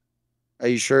 times. Are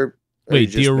you sure?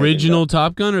 Wait, the original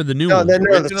Top Gun or the new one? No,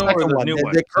 the second one,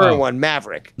 the current one,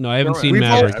 Maverick. No, I haven't seen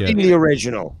Maverick yet. We've all seen the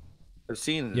original. I've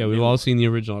seen. Yeah, we've all seen the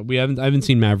original. I haven't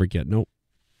seen Maverick yet. Nope.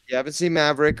 You haven't seen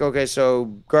Maverick? Okay, so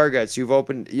Garguts, you've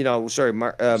opened.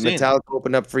 Metallica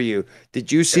opened up for you.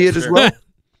 Did you see it as well?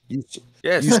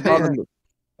 Yes. You saw the,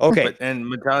 okay. And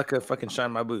Metallica fucking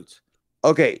shined my boots.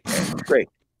 Okay, great.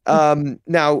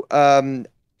 Now,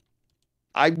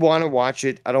 I want to watch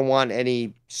it. I don't want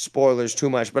any spoilers too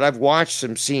much, but I've watched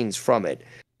some scenes from it.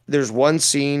 there's one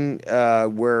scene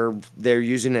where they're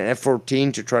using an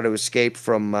F-14 to try to escape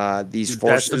from these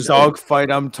forces. That's the dog fight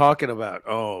I'm talking about.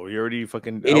 Oh, you already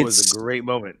fucking. That was a great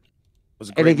moment. It was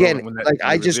a great and again, moment when like when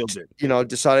I they just revealed it.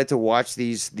 decided to watch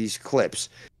these clips.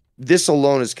 This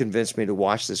alone has convinced me to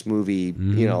watch this movie.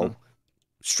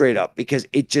 Straight up, because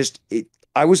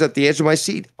I was at the edge of my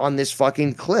seat on this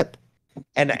fucking clip,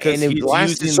 and it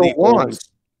lasted so long.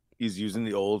 He's using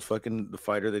the old the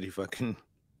fighter that he fucking.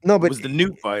 No, but was the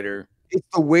new fighter. It's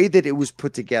the way that it was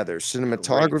put together,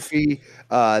 cinematography,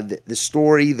 the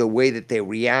story, the way that they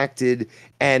reacted,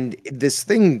 and the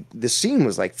scene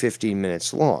was like 15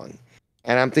 minutes long,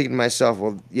 and I'm thinking to myself,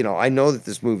 well, I know that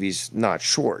this movie's not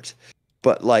short,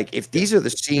 but like if these are the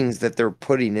scenes that they're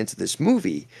putting into this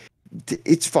movie,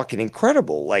 it's fucking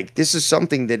incredible. Like this is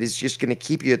something that is just going to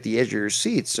keep you at the edge of your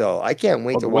seat. So I can't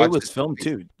wait to watch. The way it was filmed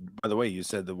too. By the way, you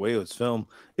said the way it was filmed.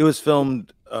 It was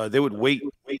filmed. They would wait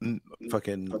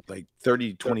fucking like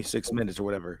 30, 26 minutes or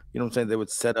whatever. You know what I'm saying? They would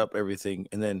set up everything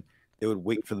and then they would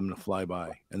wait for them to fly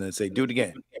by and then say, "Do it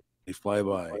again." They fly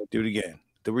by. Do it again.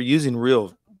 They were using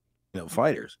real,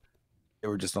 fighters. They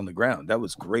were just on the ground. That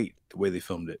was great the way they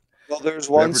filmed it. Well, there's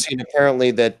one scene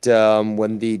apparently that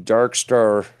when the Dark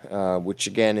Star, which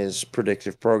again is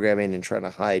predictive programming and trying to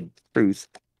hide truth,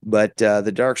 but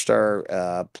the Dark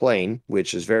Star plane,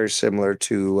 which is very similar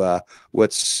to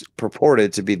what's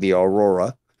purported to be the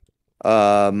Aurora,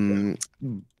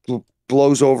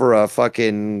 blows over a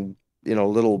fucking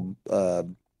little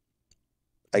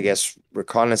I guess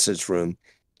reconnaissance room.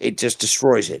 It just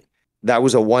destroys it. That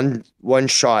was a one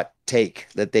shot take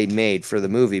that they made for the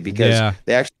movie because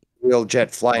they actually real jet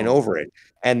flying over it,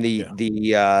 and the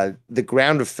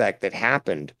ground effect that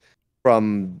happened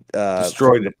from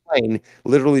destroyed the plane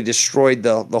literally destroyed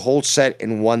the whole set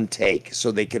in one take.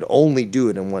 So they could only do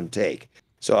it in one take.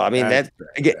 So I mean that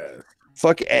again, and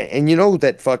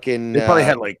that fucking they probably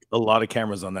had like a lot of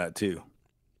cameras on that too.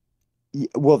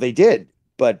 Well, they did,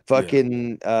 but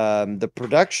fucking the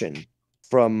production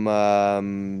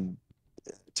from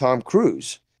Tom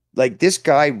Cruise. Like this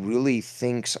guy really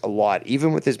thinks a lot,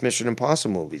 even with his Mission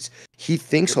Impossible movies. He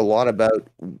thinks a lot about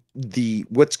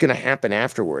what's going to happen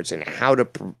afterwards and how to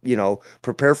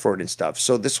prepare for it and stuff.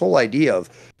 So this whole idea of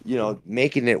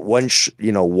making it one shot,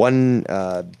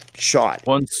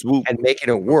 one swoop, and making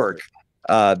it work,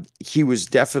 he was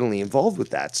definitely involved with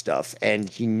that stuff, and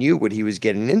he knew what he was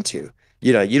getting into.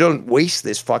 You don't waste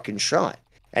this fucking shot.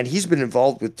 And he's been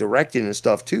involved with directing and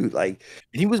stuff too. Like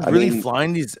he was really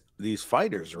flying these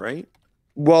fighters, right?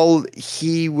 Well,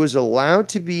 he was allowed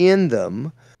to be in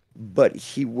them, but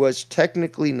he was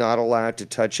technically not allowed to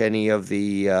touch any of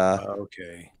the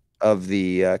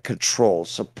controls,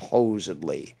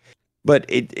 supposedly. But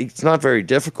it's not very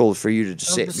difficult for you to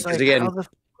say because again,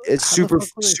 it's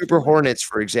Super Hornets,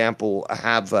 for example,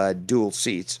 have dual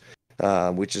seats,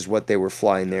 which is what they were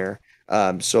flying there.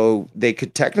 So they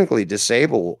could technically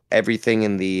disable everything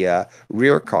in the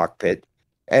rear cockpit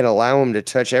and allow him to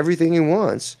touch everything he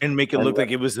wants and make it look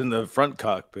like it was in the front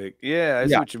cockpit. Yeah, I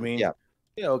see what you mean. Yeah,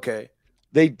 okay.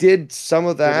 They did some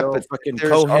of that, but fucking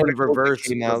there's reverse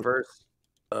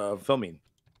filming.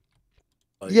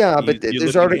 Like, but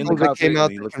there's articles that came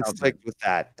out that conflict with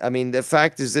that. I mean, the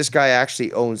fact is, this guy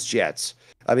actually owns jets.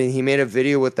 I mean, he made a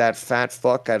video with that fat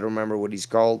fuck. I don't remember what he's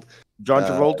called. John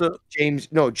Travolta? James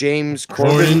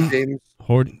Corden.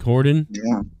 Corden?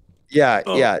 Yeah.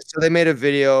 Yeah. So they made a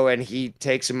video and he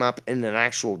takes him up in an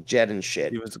actual jet and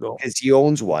shit. Because he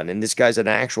owns one. And this guy's an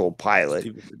actual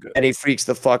pilot. And he freaks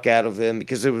the fuck out of him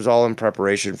because it was all in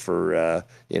preparation for,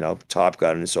 Top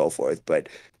Gun and so forth. But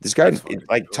this guy,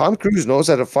 Tom Cruise knows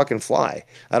how to fucking fly.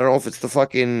 I don't know if it's the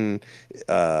fucking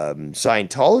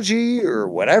Scientology or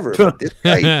whatever. But this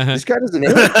guy doesn't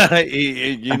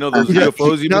age. Those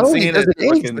UFOs you've been seeing.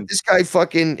 But this guy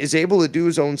fucking is able to do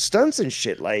his own stunts and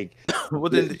shit. Like, well,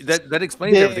 then that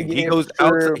explains everything. He goes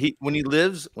out when he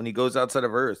goes outside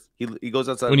of Earth. He goes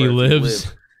outside when of he Earth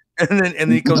lives, and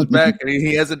then he comes back and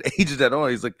he hasn't aged at all.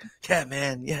 He's like, yeah,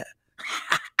 man, yeah,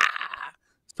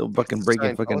 still fucking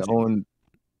breaking fucking own.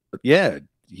 Yeah,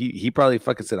 he probably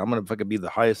fucking said, I'm gonna fucking be the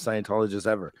highest Scientologist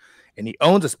ever, and he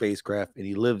owns a spacecraft and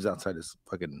he lives outside his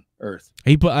fucking Earth.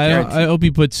 I hope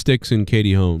he put sticks in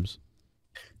Katie Holmes.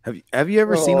 Have you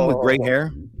ever seen him with gray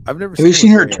hair? I've never. Have you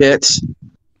seen her tits?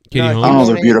 Katie Holmes.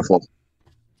 Oh, they're beautiful.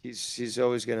 He's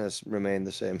always gonna remain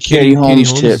the same. Katie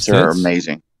Holmes' tits are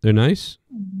amazing. They're nice.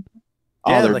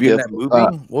 Oh, they're beautiful.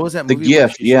 That movie? What was that movie? The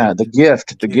Gift. Yeah, The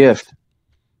Gift. The Gift.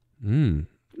 I'd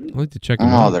like to check them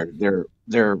out.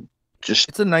 They're just.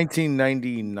 It's a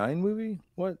 1999 movie.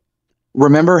 What?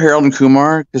 Remember Harold and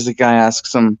Kumar? Because the guy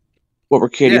asks him, What were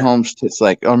Katie Yeah. Holmes' tits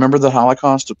like? Oh, remember the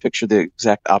Holocaust? To picture the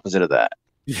exact opposite of that.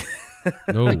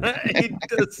 No. He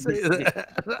does say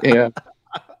that. Yeah,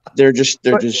 they're just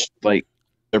like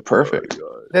they're perfect.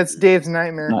 That's Dave's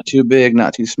nightmare. Not too big,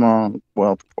 not too small,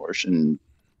 well proportioned.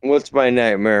 What's my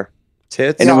nightmare?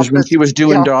 Tits. And it was when she was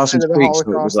doing opposite Dawson's of the Creek, so it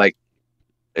was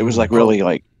Holocaust. like, really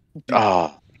like,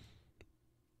 ah.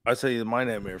 I tell you, my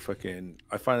nightmare. Fucking,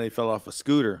 I finally fell off a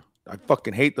scooter. I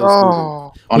fucking hate those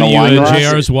Oh. scooters. Were you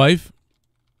JR's wife?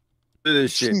 Look at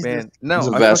this shit, Jesus. man. No, It's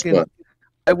a I Vespa. fucking,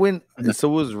 I went. So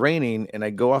it was raining, and I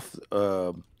go off.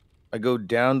 I go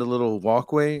down the little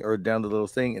walkway or down the little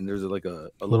thing, and there's like a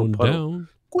little Going puddle. down.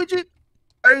 Quidget,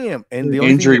 I am. And the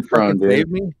only Injury thing that prone, fucking dude.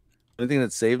 saved me, the only thing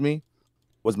that saved me,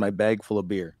 was my bag full of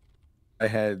beer. I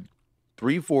had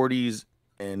 3 40s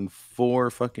and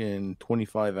 4 fucking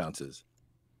 25 ounces,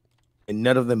 and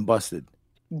none of them busted.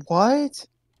 What?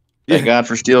 Thank God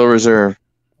for Steel Reserve.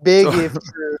 Big So- if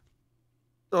true.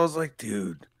 So I was like,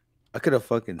 dude, I could have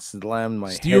fucking slammed my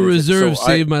Steel head. Reserve So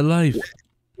saved my life.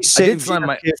 He saved slam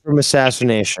my- kid from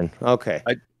assassination. Okay.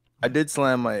 I did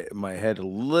slam my head a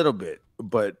little bit,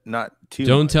 but not too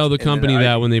Don't much. tell the And then company I-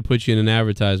 that when they put you in an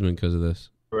advertisement because of this.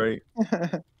 Right.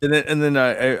 And then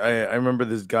I remember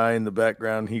this guy in the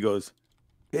background. He goes,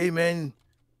 "Hey man,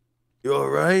 you all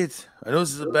right? I know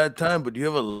this is a bad time, but do you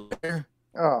have a lighter?"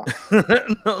 Oh.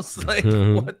 And I was like,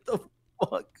 "What the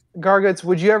fuck?" Garguts,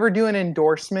 would you ever do an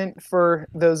endorsement for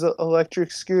those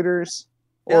electric scooters?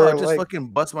 Yeah, Or I'll just like, fucking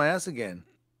bust my ass again.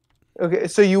 okay,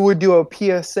 so you would do a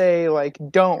PSA like,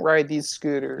 don't ride these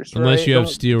scooters, Unless right? you have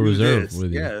Don't Steel do Reserve this.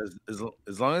 with you. Yeah,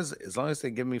 as long as they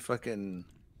give me fucking,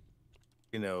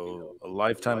 a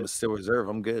lifetime of Steel Reserve,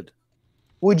 I'm good.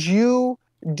 Would you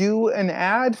do an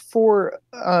ad for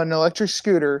an electric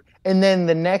scooter and then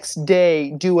the next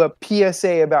day do a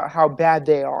PSA about how bad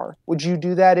they are? Would you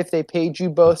do that if they paid you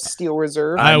both Steel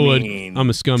Reserve? I would. mean, I'm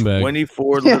a scumbag.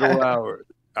 24 little hours.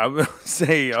 I will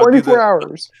say I'll do 24 that.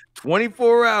 hours.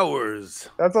 24 hours.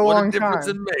 That's a what long a difference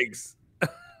time. it makes.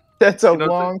 That's a You know,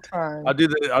 long time. I'll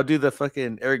do the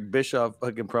fucking Eric Bischoff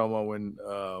fucking promo when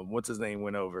what's his name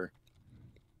went over.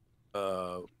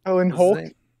 Oh, and what's his Hulk?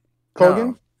 name? Kogan?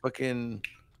 No, fucking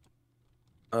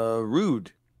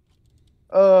Rude.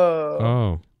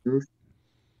 Oh. Rude.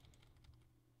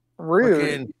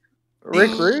 Fucking-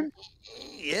 Rick Rude?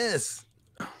 Yes.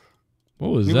 What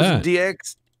was He that? was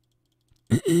DX.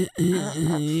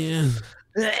 Yeah.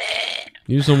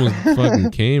 You just almost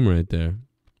fucking came right there.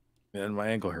 And my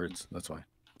ankle hurts. That's why.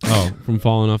 Oh, from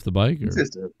falling off the bike?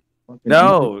 Or?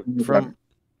 No, from.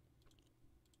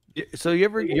 So you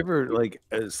ever like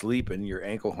asleep and your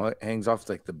ankle hangs off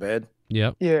like the bed?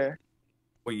 Yep. Yeah.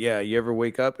 Well, yeah. You ever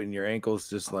wake up and your ankle's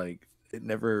just like it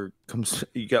never comes?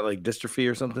 You got like dystrophy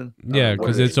or something? Yeah,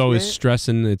 because it's always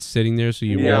stressing. It's sitting there, so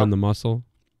you wear Yeah. on the muscle.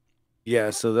 Yeah,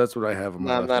 so that's what I have on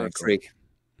my I'm left not a ankle. freak.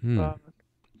 Hmm.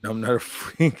 I'm not a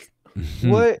freak.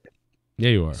 What? Yeah,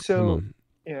 you are. Come So, on.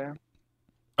 yeah.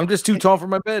 I'm just too tall for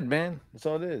my bed, man. That's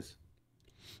all it is.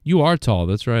 You are tall.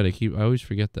 That's right. I always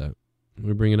forget that.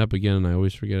 We bring it up again, and I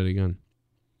always forget it again.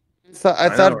 I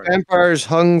thought vampires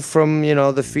hung from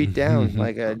the feet down.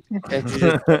 Like a.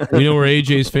 We know where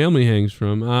AJ's family hangs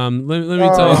from. Let me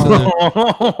tell you something.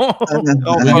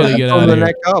 We gotta get out of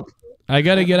here. I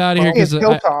gotta get out of here because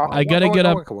I gotta get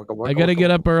up. I gotta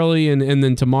get up early, and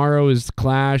then tomorrow is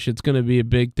Clash. It's gonna be a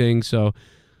big thing. So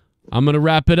I'm gonna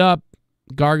wrap it up.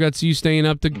 Garguts, you staying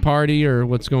up to party or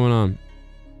what's going on?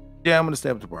 Yeah, I'm gonna stay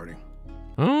up to party.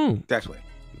 Oh, Exactly.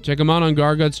 check him out on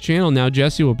Garguts' channel. Now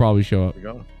Jesse will probably show up.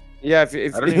 There we go. Yeah,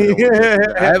 if I don't even know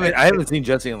what I haven't seen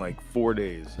Jesse in like 4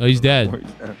 days. Oh, he's dead.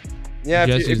 Yeah,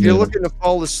 Jesse's if you're dead. looking to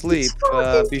fall asleep,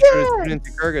 be sure to tune into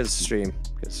Gurga's stream.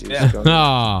 'cause he's Yeah. going-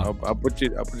 Ah. I'll put you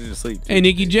to sleep. Hey,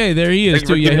 Nikki J, there he is Thank you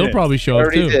too. for Yeah, doing he'll it. probably show up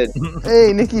Already too. did.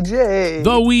 Hey, Nikki J.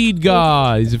 The Weed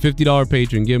Guy. He's a $50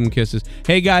 patron. Give him kisses.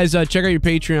 Hey guys, check out your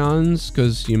Patreons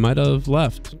because you might have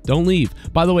left. Don't leave.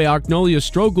 By the way, Arknolia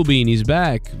Strokelbean, he's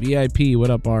back. VIP. What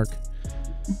up, Ark?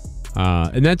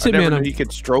 And that's I it, never man. knew he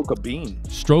could stroke a bean.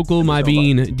 Strokel my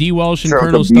bean. DWELSH and Stroke a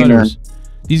Colonel beaner. Stutters.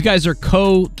 These guys are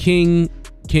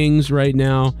kings right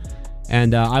now.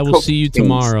 And I will see you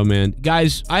tomorrow, man.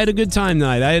 Guys, I had a good time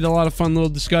tonight. I had a lot of fun little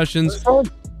discussions.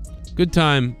 Good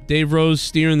time. Dave Rose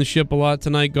steering the ship a lot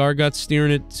tonight. Garguts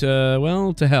steering it,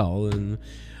 to hell. And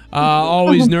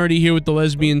always nerdy here with the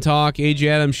lesbian talk. AJ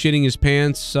Adams shitting his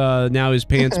pants. Now his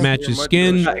pants match his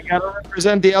skin. I gotta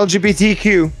represent the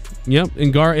LGBTQ. Yep.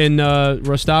 And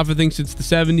Rostafa thinks it's the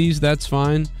 70s. That's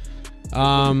fine.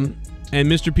 And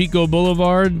Mr. Pico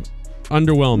Boulevard,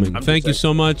 underwhelming. Thank you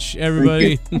so much,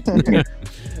 everybody,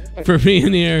 for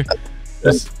being here.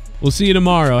 We'll see you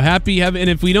tomorrow. And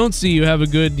if we don't see you, have a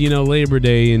good, Labor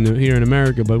Day here in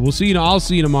America. But we'll see you. I'll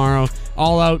see you tomorrow.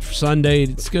 All out for Sunday.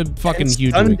 It's good, fucking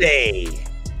huge. Sunday. Week.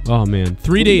 Oh man,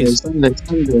 3 days. Sunday.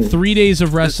 3 days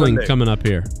of wrestling coming up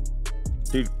here.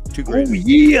 Too great. Oh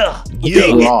yeah.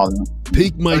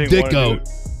 Peek my dick out.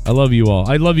 I love you all.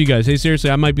 I love you guys. Hey, seriously,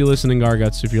 I might be listening,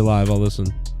 Garguts. If you're live, I'll listen.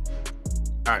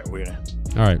 All right, we're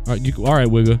All right,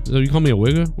 Wigga. So you call me a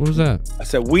Wigga? What was that? I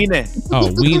said Weena.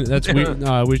 Oh, Weena. That's weird.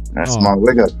 That's my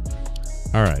Wigga.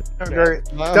 All right.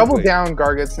 Double down,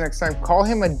 Garguts. Next time, call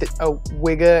him a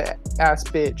Wigga ass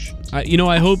bitch.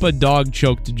 I hope a dog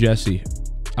choked Jesse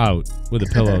out with a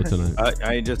pillow tonight.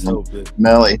 I just hope that.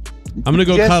 Melly. I'm gonna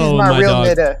go cuddle with my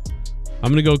dog. I'm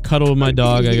gonna go cuddle with my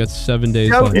dog. I got 7 days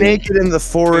left. Naked in the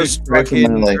forest,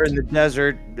 fucking, or in the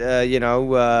desert,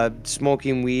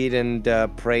 smoking weed and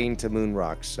praying to moon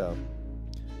rocks. So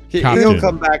he'll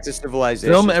come back to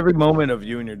civilization. Film every moment of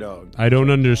you and your dog. I don't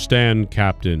understand,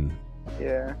 Captain.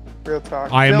 Yeah, real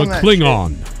talk. I am a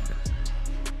Klingon.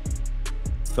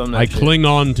 I shit. cling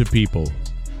on to people.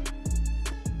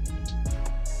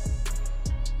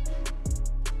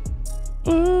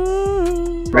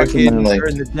 Fucking, or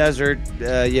in the desert,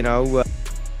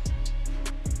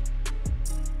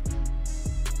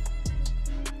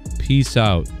 Peace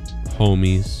out,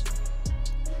 homies.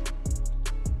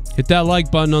 Hit that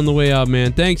like button on the way out,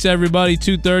 man. Thanks, everybody.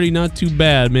 2:30, not too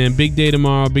bad, man. Big day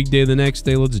tomorrow, big day the next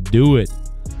day. Let's do it.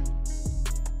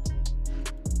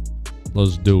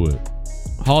 Let's do it.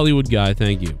 Hollywood guy,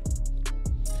 thank you.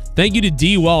 Thank you to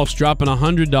DWELSH dropping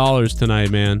 $100 tonight,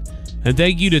 man. And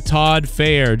thank you to Todd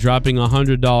Fair dropping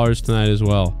 $100 tonight as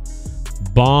well.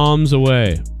 Bombs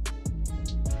away.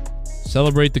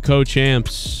 Celebrate the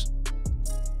co-champs.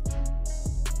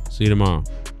 See you tomorrow.